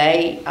if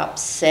they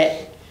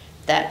upset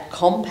that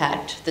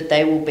compact, that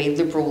they will be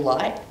Liberal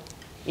light.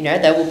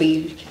 They will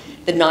be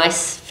the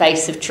nice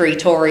face of tree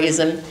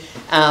Toryism,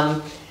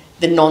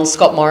 the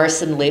non-Scott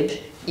Morrison lib.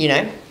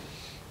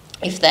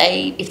 If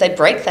they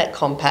break that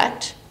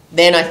compact,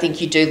 then I think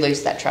you do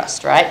lose that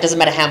trust, right? It doesn't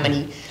matter how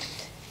many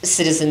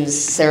citizens'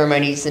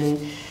 ceremonies and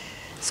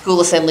school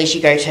assemblies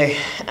you go to.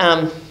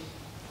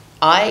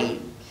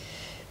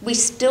 We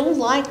still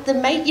like the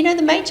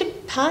major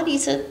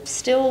parties are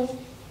still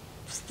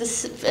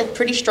a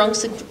pretty strong,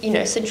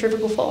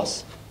 centrifugal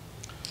force.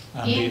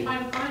 Ian,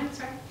 final point,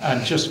 sorry.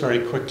 And just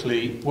very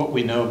quickly, what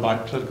we know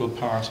about political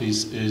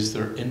parties is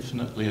they're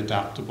infinitely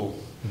adaptable.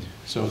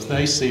 So if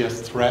they see a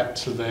threat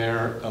to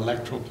their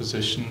electoral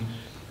position,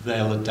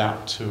 they'll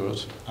adapt to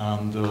it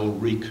and they'll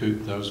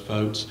recoup those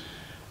votes.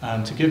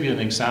 And to give you an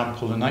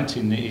example, in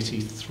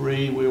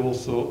 1983, we all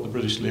thought the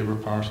British Labour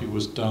Party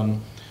was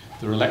done.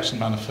 Their election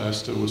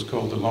manifesto was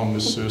called the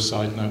longest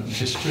suicide note in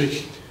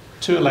history.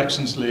 2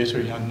 elections later,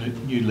 you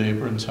had New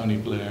Labour and Tony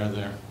Blair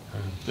there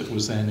that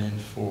was then in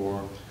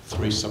for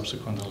 3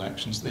 subsequent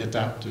elections. They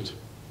adapted.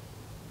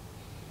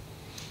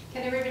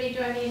 Can everybody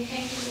join me in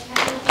thanking the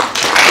panel?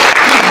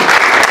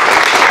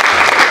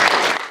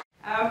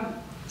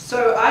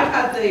 So I've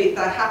had the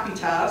happy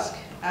task,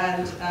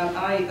 and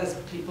I,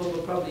 as people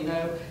will probably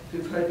know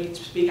who've heard me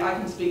speak, I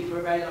can speak for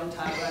a very long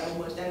time about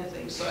almost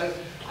anything. So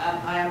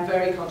I am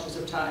very conscious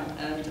of time,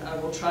 and I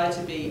will try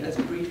to be as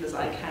brief as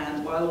I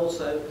can, while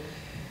also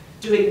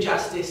doing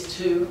justice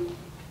to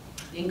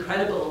the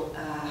incredible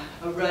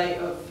array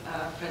of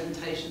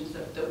presentations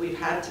that we've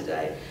had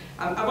today.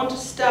 I want to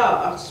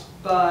start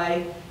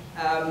by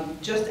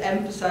just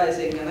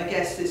emphasising, and I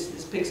guess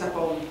this picks up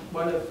on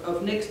one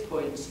of Nick's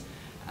points,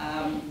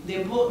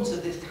 the importance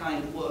of this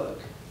kind of work,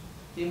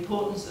 the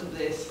importance of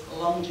this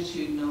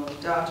longitudinal,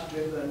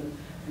 data-driven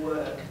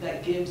work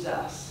that gives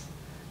us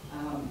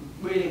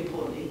really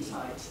important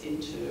insights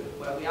into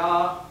where we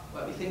are,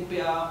 where we think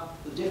we are,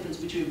 the difference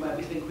between where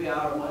we think we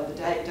are and where the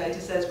data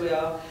says we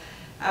are,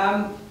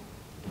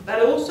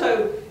 but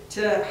also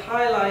to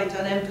highlight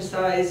and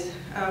emphasise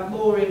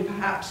more in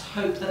perhaps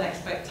hope than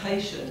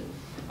expectation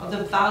of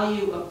the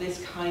value of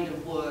this kind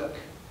of work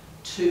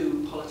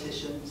to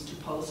politicians, to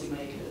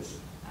policymakers,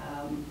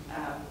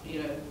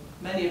 you know,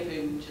 many of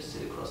whom just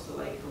sit across the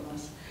lake from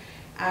us.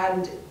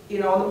 And you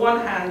know, on the one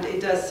hand, it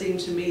does seem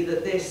to me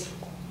that this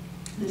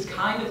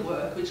kind of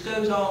work, which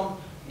goes on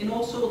in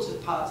all sorts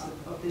of parts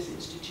of this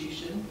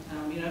institution,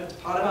 you know, it's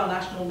part of our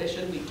national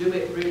mission, we do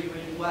it really,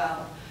 really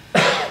well.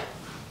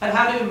 And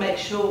how do we make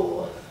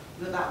sure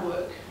that that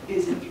work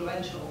is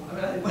influential? I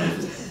mean, I think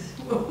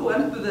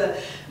one of the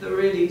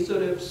really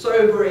sort of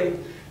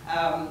sobering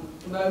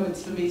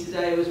moments for me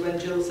today was when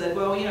Jill said,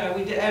 well, you know,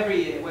 we did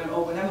every year,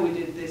 whenever we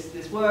did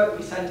this work,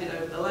 we sent it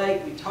over the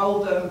lake, we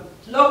told them,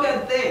 look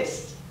at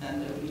this,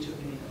 and nobody took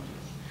any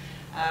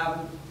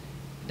notice.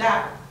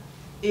 That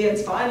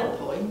Ian's final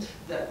point,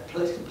 that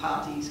political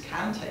parties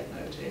can take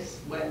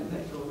notice when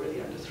they feel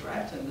really under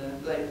threat, and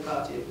the Labour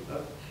Party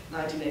of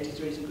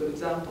 1983 is a good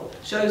example,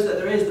 shows that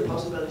there is the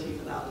possibility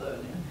for that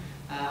learning.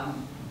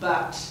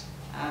 But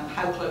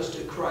how close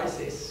to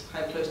crisis,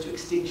 how close to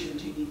extinction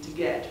do you need to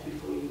get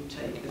before you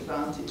take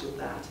advantage of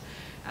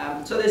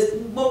that? So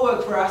there's more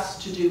work for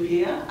us to do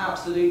here,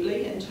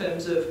 absolutely, in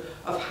terms of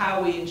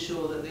how we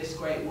ensure that this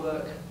great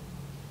work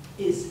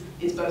is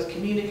both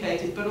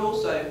communicated, but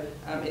also,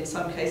 in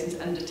some cases,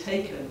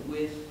 undertaken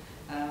with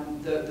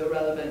the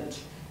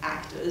relevant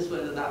actors,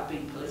 whether that be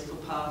political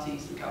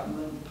parties, the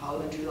government, the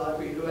parliamentary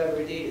library, whoever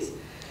it is.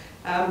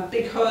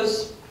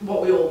 Because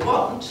what we all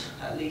want,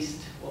 at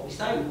least what we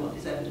say we want,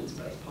 is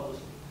evidence-based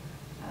policy.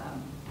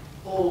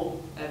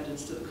 All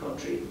evidence to the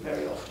contrary,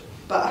 very often.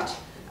 But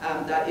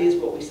that is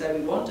what we say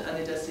we want, and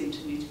it does seem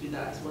to me to be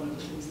that. It's one of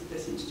the things that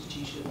this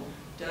institution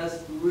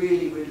does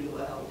really, really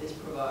well, is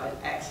provide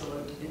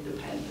excellent,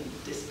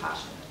 independent,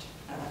 dispassionate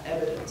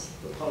evidence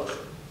for policy.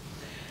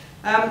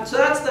 So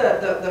that's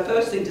the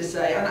first thing to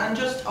say, and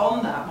just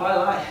on that,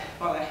 while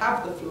I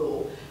have the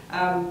floor,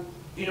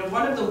 you know,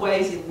 one of the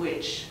ways in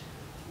which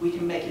we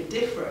can make a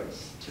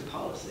difference to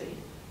policy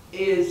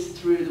is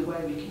through the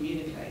way we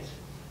communicate.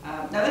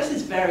 Now this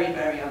is very,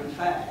 very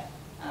unfair,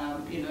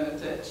 you know,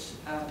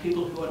 that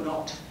people who are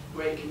not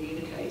great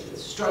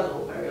communicators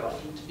struggle very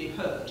often to be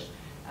heard,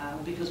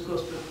 because of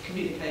course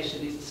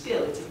communication is a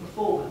skill, it's a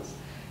performance.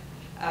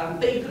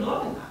 But you can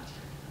learn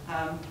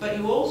that. But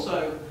you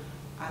also,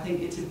 I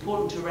think it's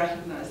important to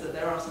recognise that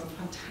there are some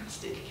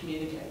fantastic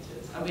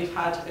communicators, and we've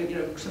had you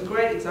know, some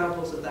great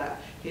examples of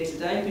that here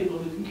today, people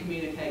who can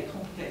communicate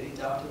complicated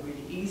data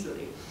really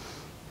easily.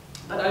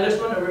 But I just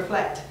want to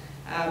reflect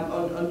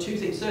on two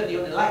things, certainly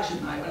on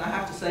election night, when I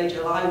have to say,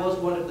 Jill, I was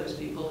one of those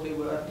people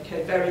who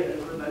became very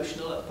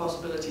over-emotional at the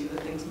possibility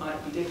that things might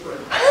be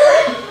different.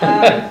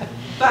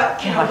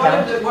 But you know,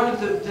 one of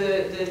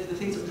the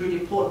things that was really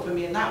important for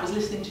me, and that was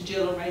listening to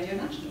Jill on Radio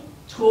National,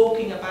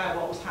 talking about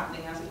what was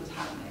happening as it was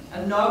happening,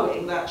 and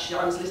knowing that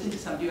I was listening to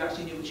somebody who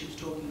actually knew what she was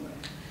talking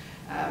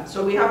about.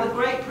 So we have the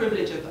great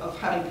privilege of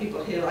having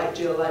people here like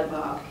Jill and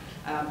Mark,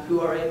 who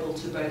are able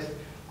to both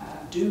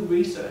do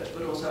research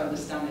but also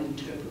understand and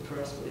interpret for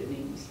us what it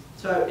means.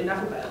 So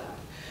enough about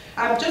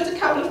that. Just a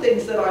couple of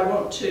things that I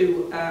want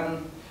to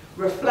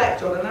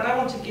reflect on, and then I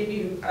want to give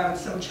you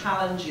some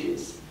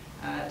challenges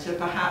to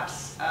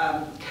perhaps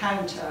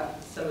counter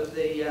some of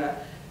the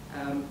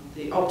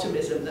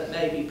optimism that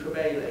may be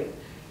prevailing.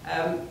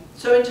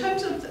 So in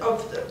terms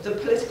of the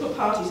political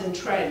parties and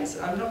trends,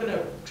 I'm not going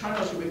to try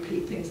not to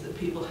repeat things that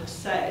people have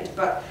said,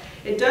 but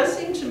it does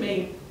seem to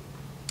me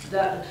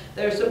that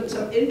there are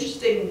some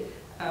interesting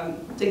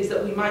things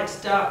that we might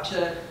start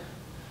to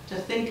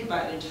think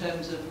about in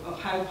terms of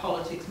how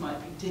politics might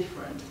be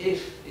different,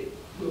 if it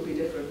will be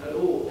different at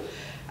all.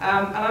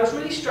 And I was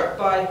really struck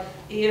by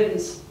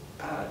Ian's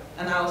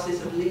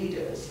analysis of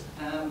leaders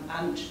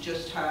and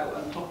just how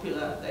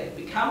unpopular they've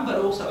become, but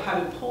also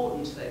how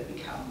important they've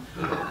become.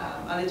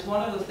 And it's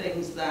one of the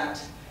things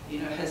that you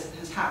know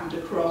has happened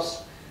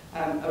across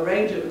a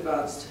range of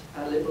advanced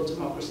liberal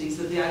democracies,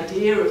 that the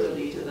idea of the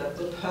leader,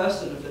 the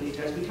person of the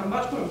leader, has become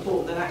much more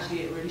important than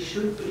actually it really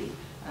should be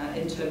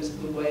in terms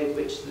of the way in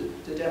which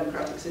the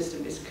democratic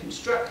system is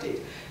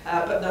constructed.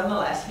 But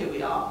nonetheless, here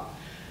we are.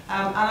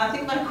 And I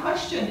think my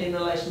question in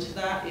relation to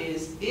that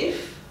is,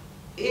 if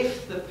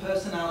the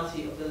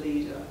personality of the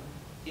leader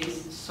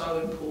is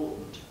so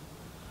important,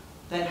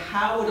 then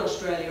how would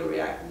Australia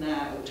react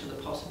now to the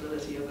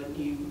possibility of a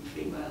new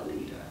female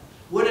leader?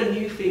 Would a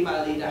new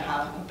female leader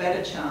have a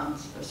better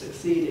chance of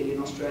succeeding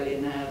in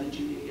Australia now than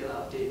Julia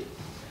Gillard did?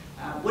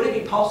 Would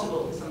it be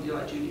possible for somebody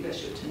like Julie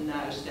Bishop to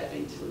now step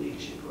into a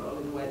leadership role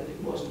in a way that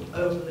it wasn't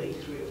only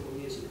 3 or 4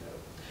 years ago?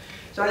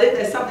 So I think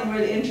there's something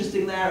really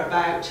interesting there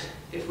about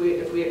if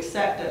we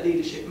accept that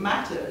leadership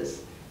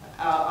matters,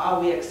 are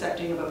we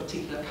accepting of a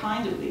particular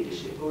kind of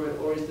leadership,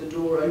 or is the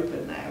door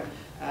open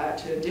now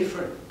to a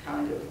different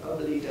kind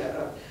of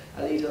leader,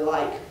 a leader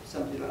like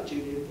somebody like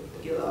Julia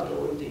Gillard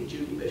or indeed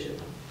Julie Bishop?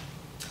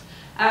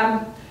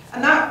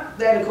 And that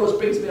then, of course,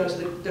 brings me on to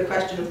the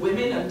question of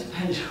women, and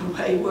depending on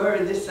where you were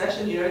in this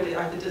session, you know, it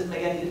either doesn't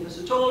make any difference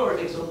at all, or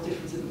it makes all the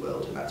difference in the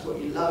world, and that's what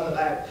you love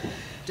about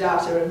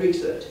data and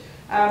research.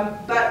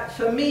 But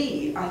for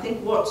me, I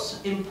think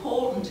what's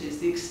important is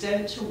the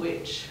extent to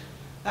which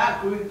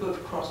that group of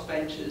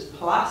crossbenchers,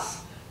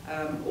 plus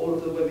all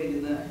of the women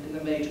in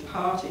the major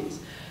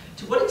parties,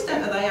 to what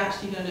extent are they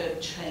actually going to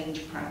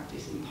change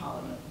practice in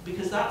Parliament?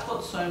 Because that's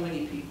what so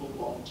many people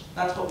want.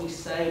 That's what we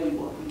say we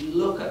want. We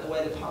look at the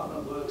way the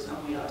Parliament works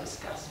and we are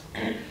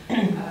disgusted.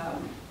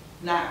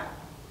 Now,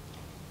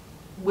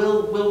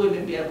 will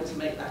women be able to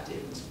make that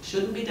difference? It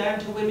shouldn't be down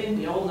to women.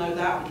 We all know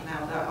that. We can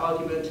have that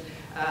argument.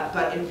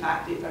 But in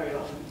fact, it very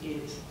often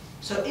is.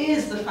 So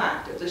is the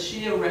fact of the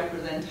sheer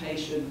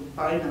representation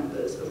by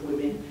numbers of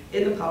women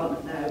in the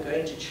Parliament now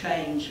going to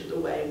change the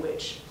way in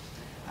which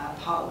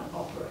Parliament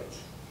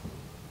operates?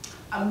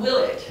 And will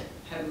it,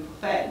 heaven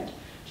forfend,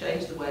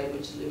 change the way in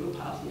which the Liberal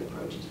Party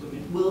approaches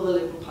women? Will the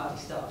Liberal Party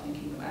start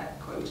thinking about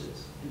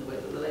quotas in the way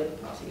that the Labour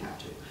Party have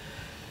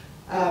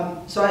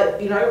to? So,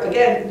 you know,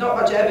 again, not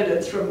much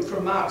evidence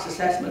from Mark's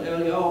assessment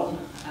early on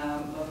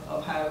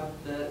of how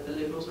the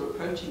Liberals are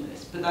approaching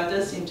this, but that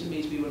does seem to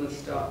me to be one of the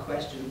start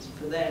questions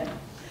for them.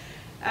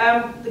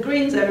 The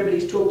Greens,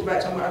 everybody's talked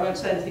about, so I won't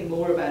say anything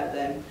more about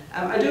them.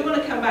 I do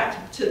want to come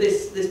back to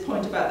this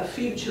point about the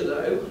future,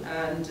 though,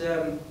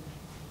 and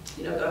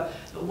you know,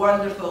 the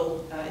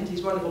wonderful,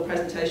 Inti's wonderful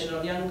presentation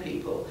on young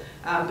people,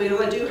 because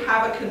I do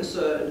have a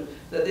concern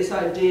that this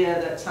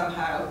idea that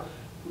somehow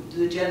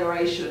the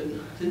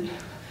generation,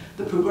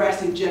 the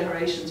progressive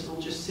generations will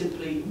just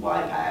simply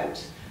wipe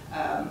out,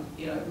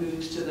 you know,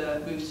 moves to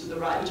the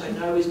right, which I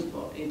know isn't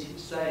what Inti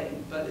was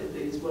saying, but it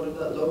is one of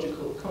the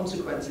logical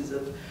consequences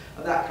of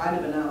that kind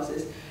of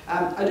analysis.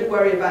 I do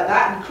worry about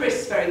that, and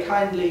Chris very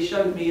kindly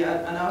showed me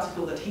an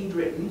article that he'd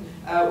written,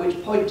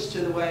 which points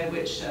to the way in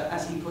which,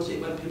 as he put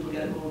it, when people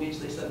get a mortgage,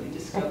 they suddenly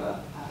discover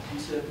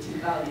conservative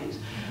values.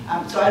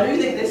 So I do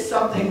think there's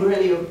something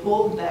really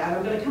important there, and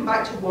I'm going to come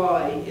back to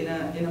why in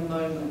a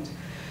moment.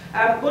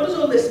 What does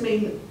all this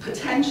mean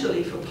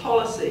potentially for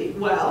policy?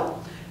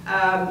 Well,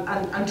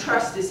 and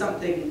trust is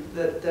something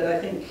that I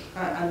think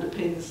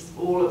underpins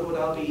all of what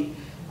I'll be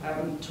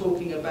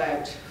talking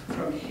about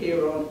from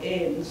here on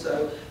in.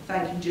 So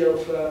thank you, Jill,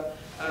 for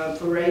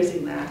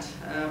raising that,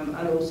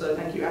 and also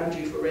thank you,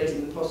 Andrew, for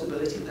raising the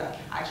possibility that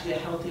actually a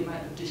healthy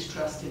amount of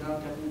distrust in our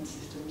government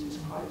systems is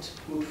quite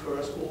good for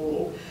us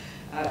all,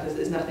 because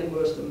there's nothing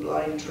worse than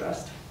blind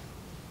trust.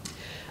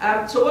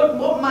 So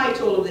what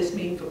might all of this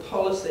mean for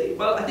policy?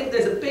 Well, I think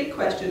there's a big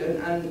question,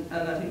 and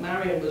I think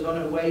Marion was on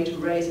her way to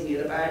raising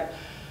it, about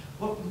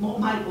what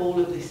might all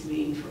of this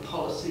mean for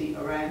policy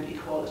around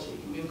equality?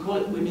 We can call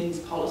it women's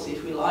policy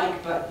if we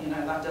like, but you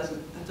know that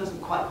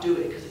doesn't quite do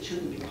it, because it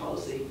shouldn't be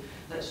policy.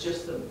 That's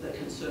just the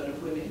concern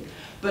of women.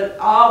 But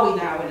are we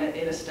now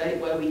in a state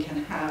where we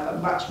can have a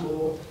much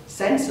more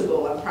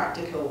sensible and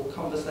practical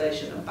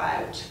conversation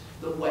about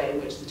the way in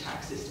which the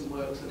tax system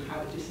works and how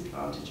it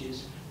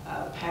disadvantages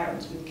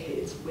parents with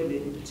kids, women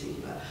in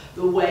particular,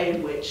 the way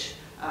in which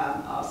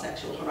our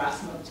sexual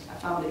harassment,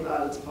 family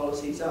violence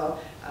policies are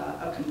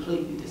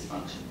completely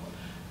dysfunctional?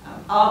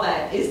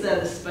 Is there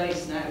the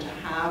space now to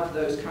have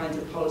those kinds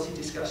of policy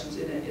discussions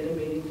in a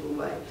meaningful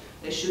way?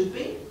 There should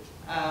be,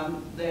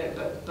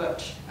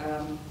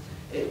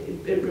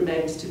 it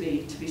remains to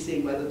be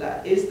seen whether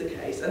that is the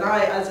case. And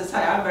as I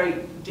say, I'm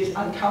very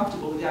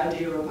uncomfortable with the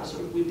idea of a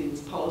sort of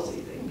women's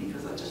policy thing,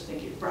 because I just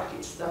think it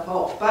brackets stuff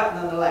off. But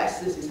nonetheless,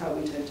 this is how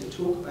we tend to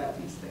talk about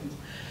these things.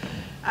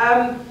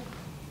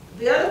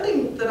 The other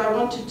thing that I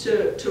wanted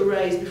to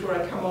raise before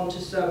I come on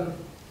to some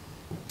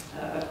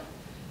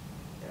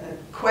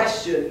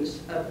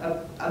questions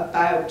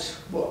about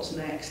what's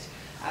next.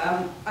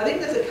 I think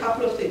there's a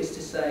couple of things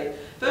to say.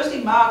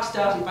 Firstly, Mark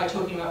started by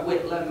talking about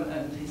Whitlam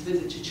and his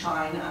visit to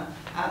China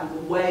and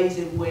the ways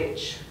in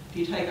which, if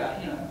you take a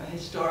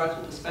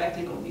historical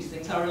perspective on these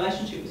things, our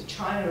relationship with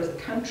China as a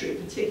country,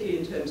 particularly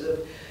in terms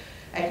of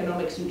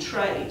economics and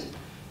trade,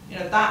 you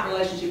know, that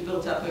relationship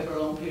built up over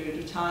a long period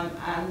of time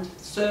and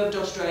served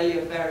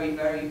Australia very,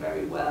 very,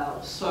 very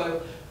well.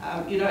 So,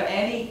 you know,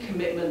 any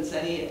commitments,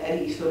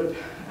 any sort of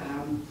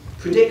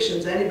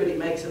predictions anybody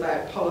makes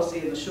about policy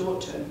in the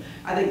short term,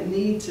 I think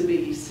need to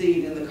be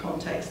seen in the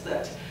context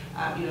that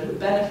you know, the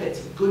benefits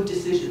of good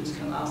decisions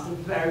can last a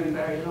very,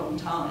 very long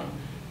time.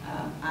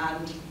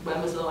 And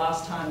when was the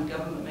last time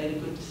government made a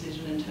good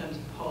decision in terms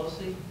of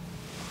policy?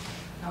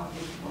 Can't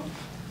think of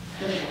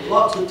one.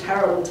 Lots of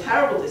terrible,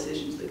 terrible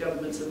decisions that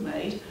governments have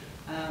made.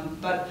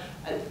 But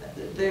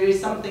there is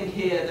something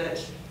here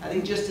that I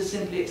think just to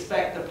simply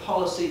expect the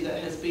policy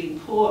that has been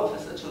poor for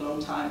such a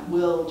long time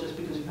will, just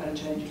because we've had a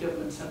change of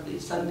government,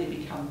 suddenly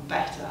become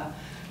better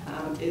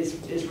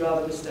is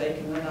rather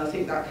mistaken. And I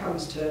think that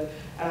comes to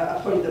a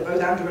point that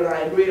both Andrew and I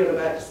agree on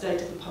about the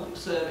state of the public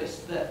service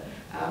that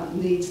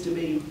needs to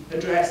be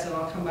addressed, and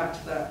I'll come back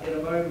to that in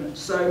a moment.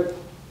 So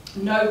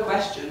no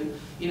question,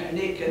 you know,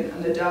 Nick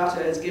and the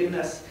data has given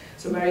us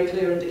some very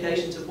clear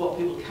indications of what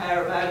people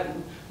care about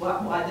and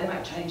why they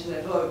might change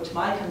their vote.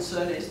 My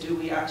concern is, do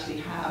we actually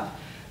have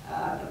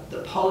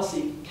the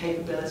policy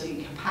capability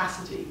and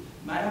capacity?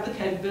 We might have the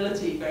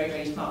capability, very,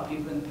 very smart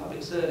people in the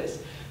public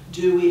service.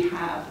 Do we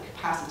have the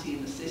capacity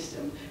in the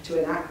system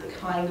to enact the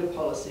kind of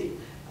policy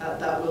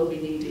that will be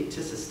needed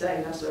to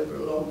sustain us over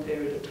a long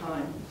period of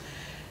time?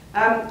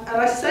 And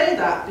I say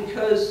that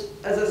because,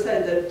 as I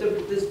said,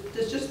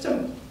 there's just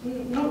some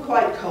not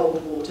quite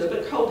cold water,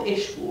 but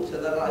cold-ish water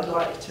that I'd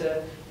like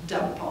to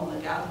dump on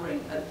the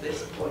gathering at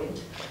this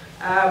point.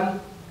 And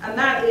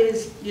that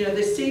is, you know,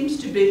 there seems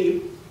to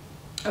be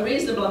a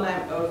reasonable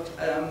amount of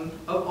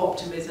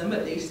optimism,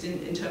 at least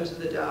in terms of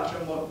the data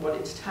and what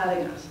it's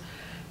telling us,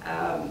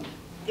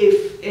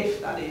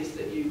 if that is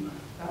that you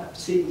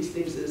see these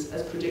things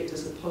as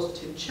predictors of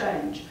positive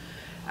change.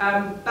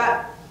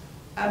 But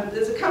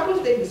there's a couple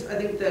of things I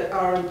think that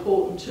are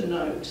important to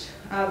note.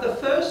 The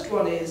first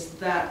one is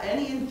that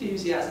any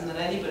enthusiasm that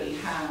anybody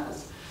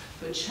has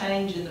for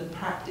change in the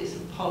practice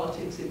of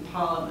politics in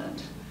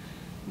Parliament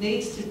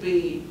needs to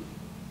be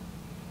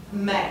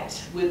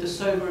met with the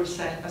sober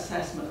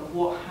assessment of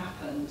what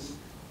happens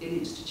in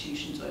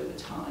institutions over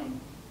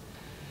time.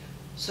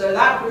 So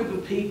that group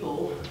of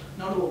people,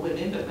 not all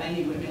women, but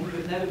mainly women who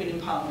have never been in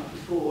Parliament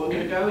before, are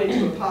going to go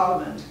into a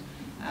Parliament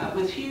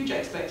with huge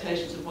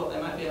expectations of what they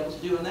might be able to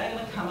do, and they're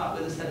going to come up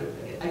with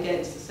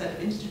against a set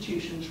of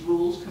institutions,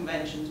 rules,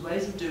 conventions,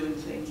 ways of doing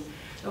things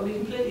that will be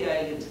completely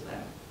alien to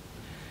them,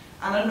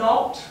 and are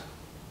not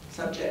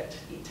subject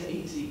to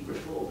easy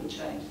reform and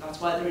change. That's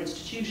why they're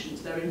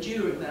institutions. They're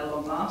enduring, they're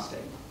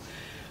long-lasting.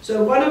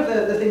 So one of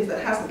the things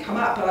that hasn't come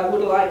up, but I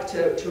would like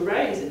to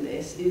raise in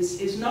this,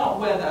 is not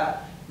whether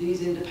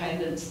these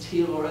independents,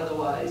 Teal or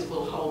otherwise,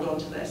 will hold on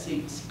to their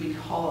seats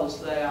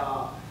because they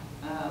are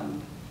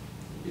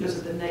because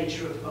of the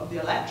nature of the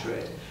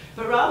electorate,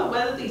 but rather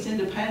whether these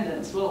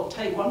independents will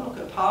take one look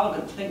at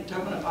Parliament and think,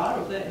 don't want a bar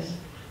of this,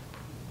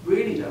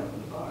 really don't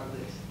want a bar of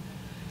this.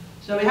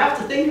 So we have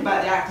to think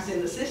about the actors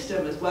in the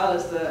system as well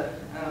as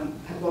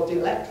what the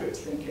electorate's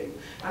thinking.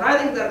 And I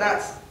think that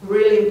that's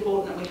really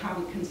important, and we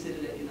haven't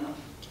considered it enough.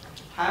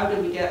 How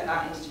do we get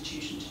that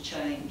institution to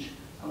change?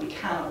 And we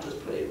cannot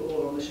just put it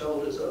all on the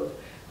shoulders of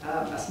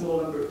a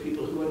small number of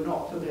people who are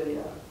not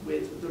familiar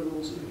with the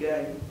rules of the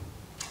game.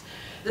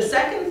 The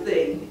second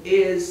thing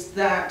is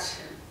that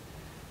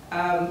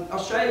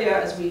Australia,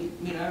 as we,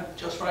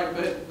 Josh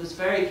Frydenberg was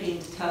very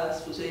keen to tell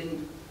us, was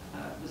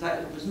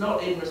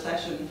not in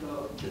recession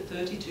for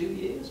 32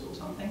 years or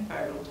something,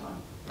 very long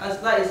time.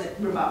 That is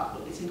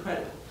remarkable, it's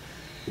incredible.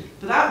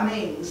 But that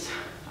means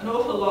an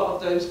awful lot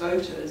of those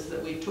voters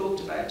that we've talked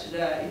about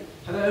today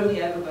have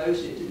only ever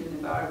voted in an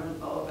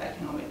environment of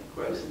economic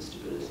growth and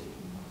stability.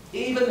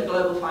 Even the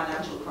global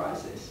financial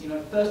crisis,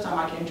 the first time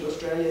I came to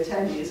Australia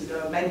 10 years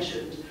ago, I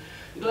mentioned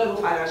the global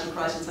financial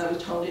crisis. I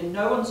was told in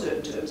no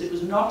uncertain terms it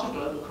was not a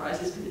global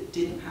crisis because it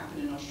didn't happen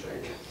in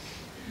Australia.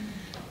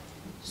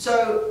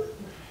 So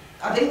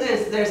I think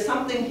there's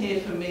something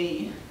here for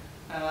me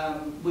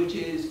which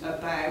is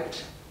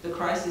about the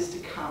crisis to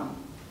come.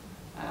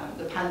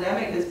 The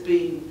pandemic has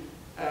been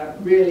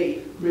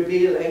really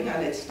revealing,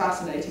 and it's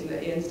fascinating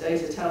that Ian's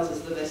data tells us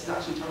that it's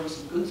actually told us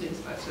some good things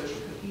about social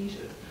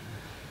cohesion.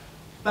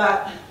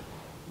 But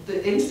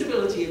the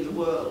instability in the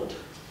world,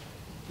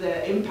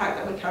 the impact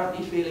that we're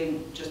currently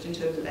feeling just in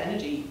terms of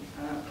energy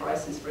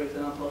prices, for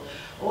example,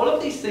 all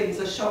of these things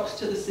are shocks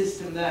to the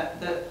system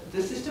that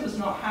the system has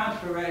not had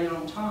for a very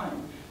long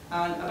time.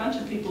 And a bunch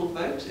of people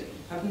voting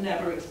have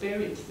never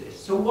experienced this.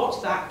 So what's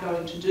that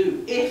going to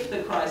do? If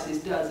the crisis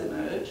does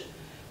emerge,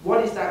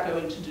 what is that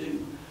going to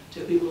do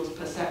to people's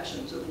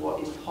perceptions of what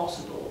is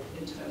possible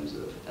in terms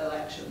of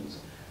elections?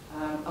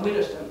 And we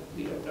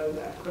don't know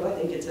that, but I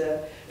think it's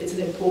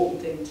an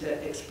important thing to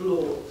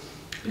explore.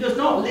 Because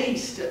not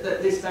least at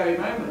this very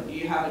moment,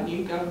 you have a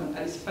new government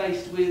that is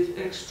faced with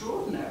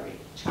extraordinary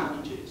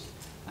challenges.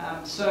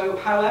 So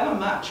however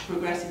much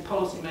progressive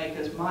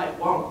policymakers might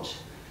want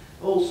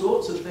all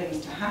sorts of things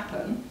to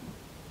happen,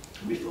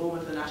 reform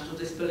of the National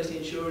Disability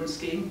Insurance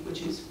Scheme,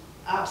 which is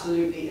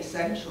absolutely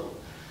essential,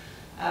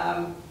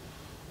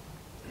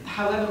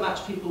 however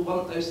much people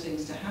want those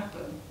things to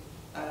happen,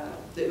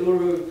 the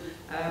Uru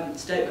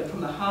statement from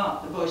the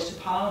heart, the voice to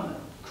Parliament,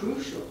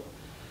 crucial.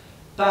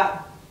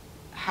 But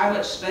how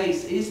much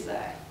space is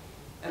there,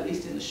 at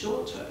least in the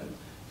short term,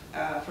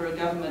 for a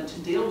government to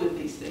deal with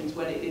these things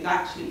when it is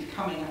actually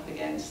coming up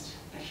against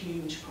a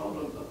huge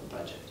problem of the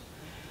budget.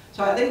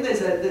 So I think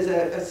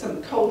there's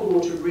some cold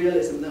water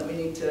realism that we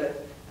need to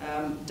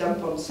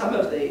dump on some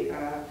of the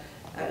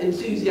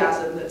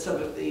enthusiasm that some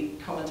of the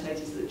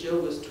commentators that Jill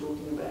was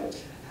talking about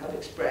have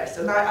expressed.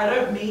 And I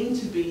don't mean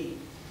to be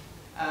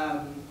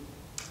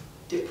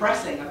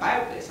depressing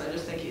about this. I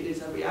just think it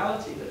is a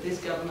reality that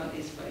this government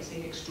is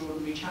facing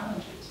extraordinary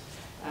challenges.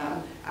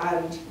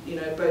 And you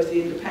know, both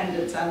the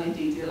independents and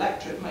indeed the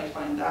electorate may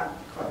find that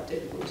quite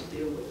difficult to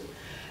deal with.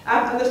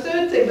 And the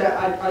third thing that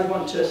I'd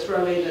want to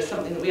throw in as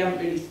something that we haven't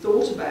really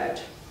thought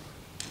about,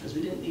 as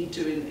we didn't need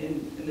to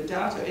in the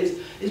data, is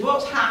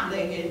what's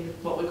happening in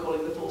what we're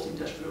calling the fourth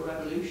industrial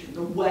revolution,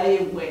 the way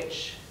in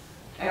which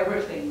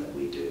everything that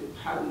we do,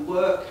 how we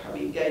work, how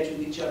we engage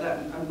with each other,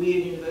 and we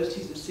in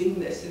universities have seen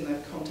this in the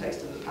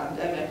context of the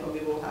pandemic when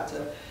we've all had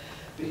to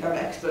become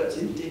experts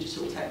in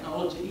digital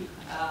technology.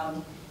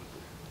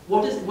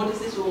 What is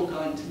this all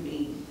going to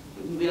mean?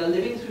 We are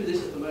living through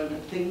this at the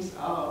moment. Things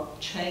are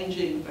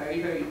changing very,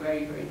 very,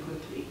 very, very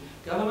quickly.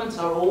 Governments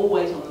are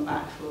always on the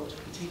back foot,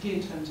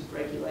 particularly in terms of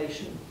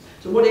regulation.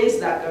 So what is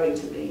that going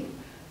to mean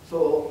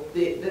for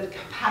the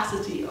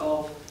capacity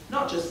of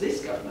not just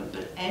this government,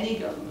 but any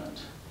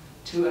government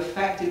to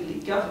effectively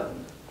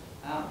govern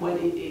when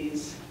it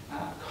is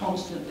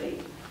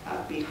constantly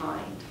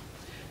behind?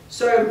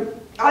 So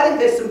I think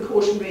there's some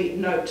cautionary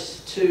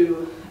notes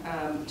to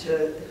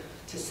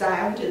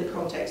sound in the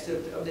context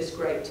of this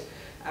great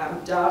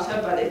data,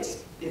 but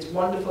it's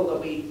wonderful that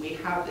we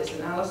have this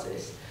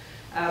analysis.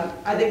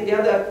 I think the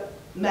other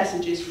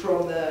messages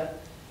from the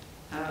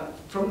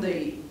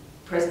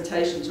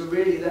presentations are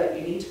really that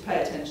you need to pay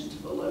attention to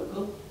the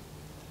local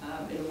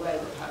in a way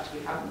that perhaps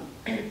we haven't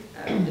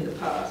in the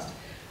past.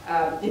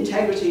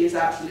 Integrity is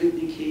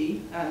absolutely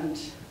key, and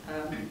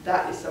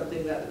that is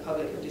something that the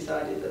public have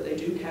decided that they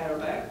do care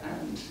about,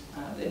 and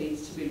there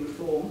needs to be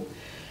reform.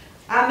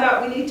 And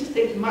that we need to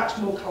think much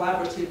more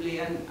collaboratively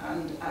and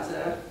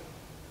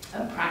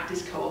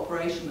practice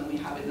cooperation than we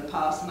have in the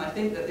past. And I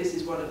think that this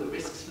is one of the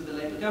risks for the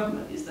Labour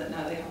government, is that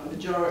now they have a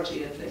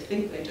majority and they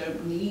think they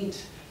don't need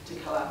to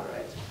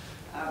collaborate.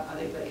 I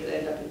think they could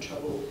end up in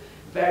trouble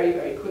very,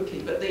 very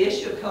quickly. But the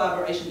issue of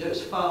collaboration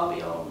goes far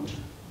beyond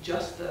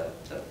just the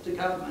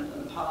government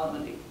and the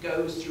parliament. It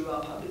goes through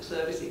our public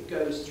service, it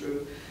goes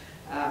through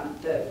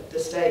the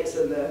states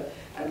and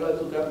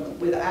local government.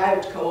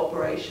 Without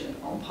cooperation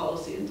on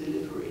policy and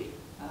delivery,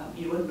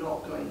 you are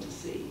not going to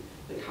see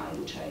the kind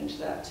of change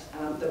that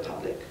the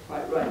public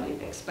quite rightly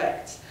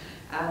expects.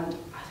 And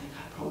I think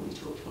I probably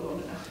talked for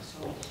long enough,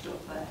 so I'll stop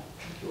there.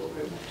 Thank you all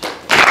very much.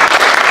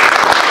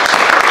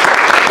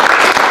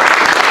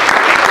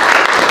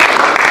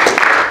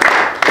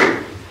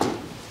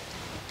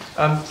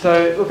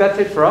 So look, that's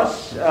it for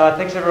us.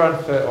 Thanks everyone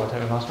for, I'll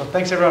take my mask off.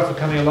 Thanks everyone for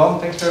coming along.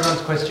 Thanks for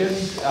everyone's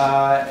questions.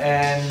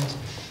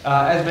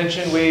 As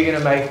mentioned, we're going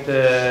to make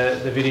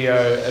the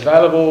video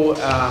available.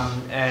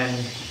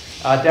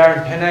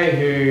 Darren Penne,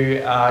 who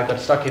got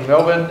stuck in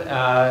Melbourne,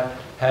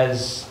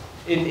 has,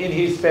 in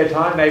his spare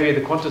time, maybe at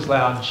the Qantas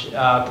Lounge,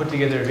 put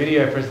together a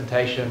video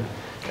presentation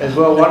as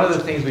well. One of the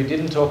things we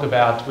didn't talk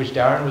about, which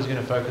Darren was going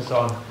to focus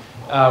on,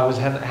 was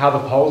how the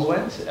polls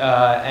went,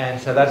 and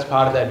so that's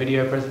part of that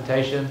video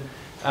presentation.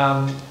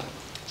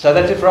 So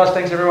that's it for us.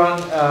 Thanks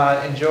everyone.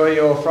 Enjoy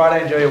your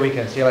Friday, enjoy your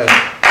weekend. See you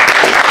later.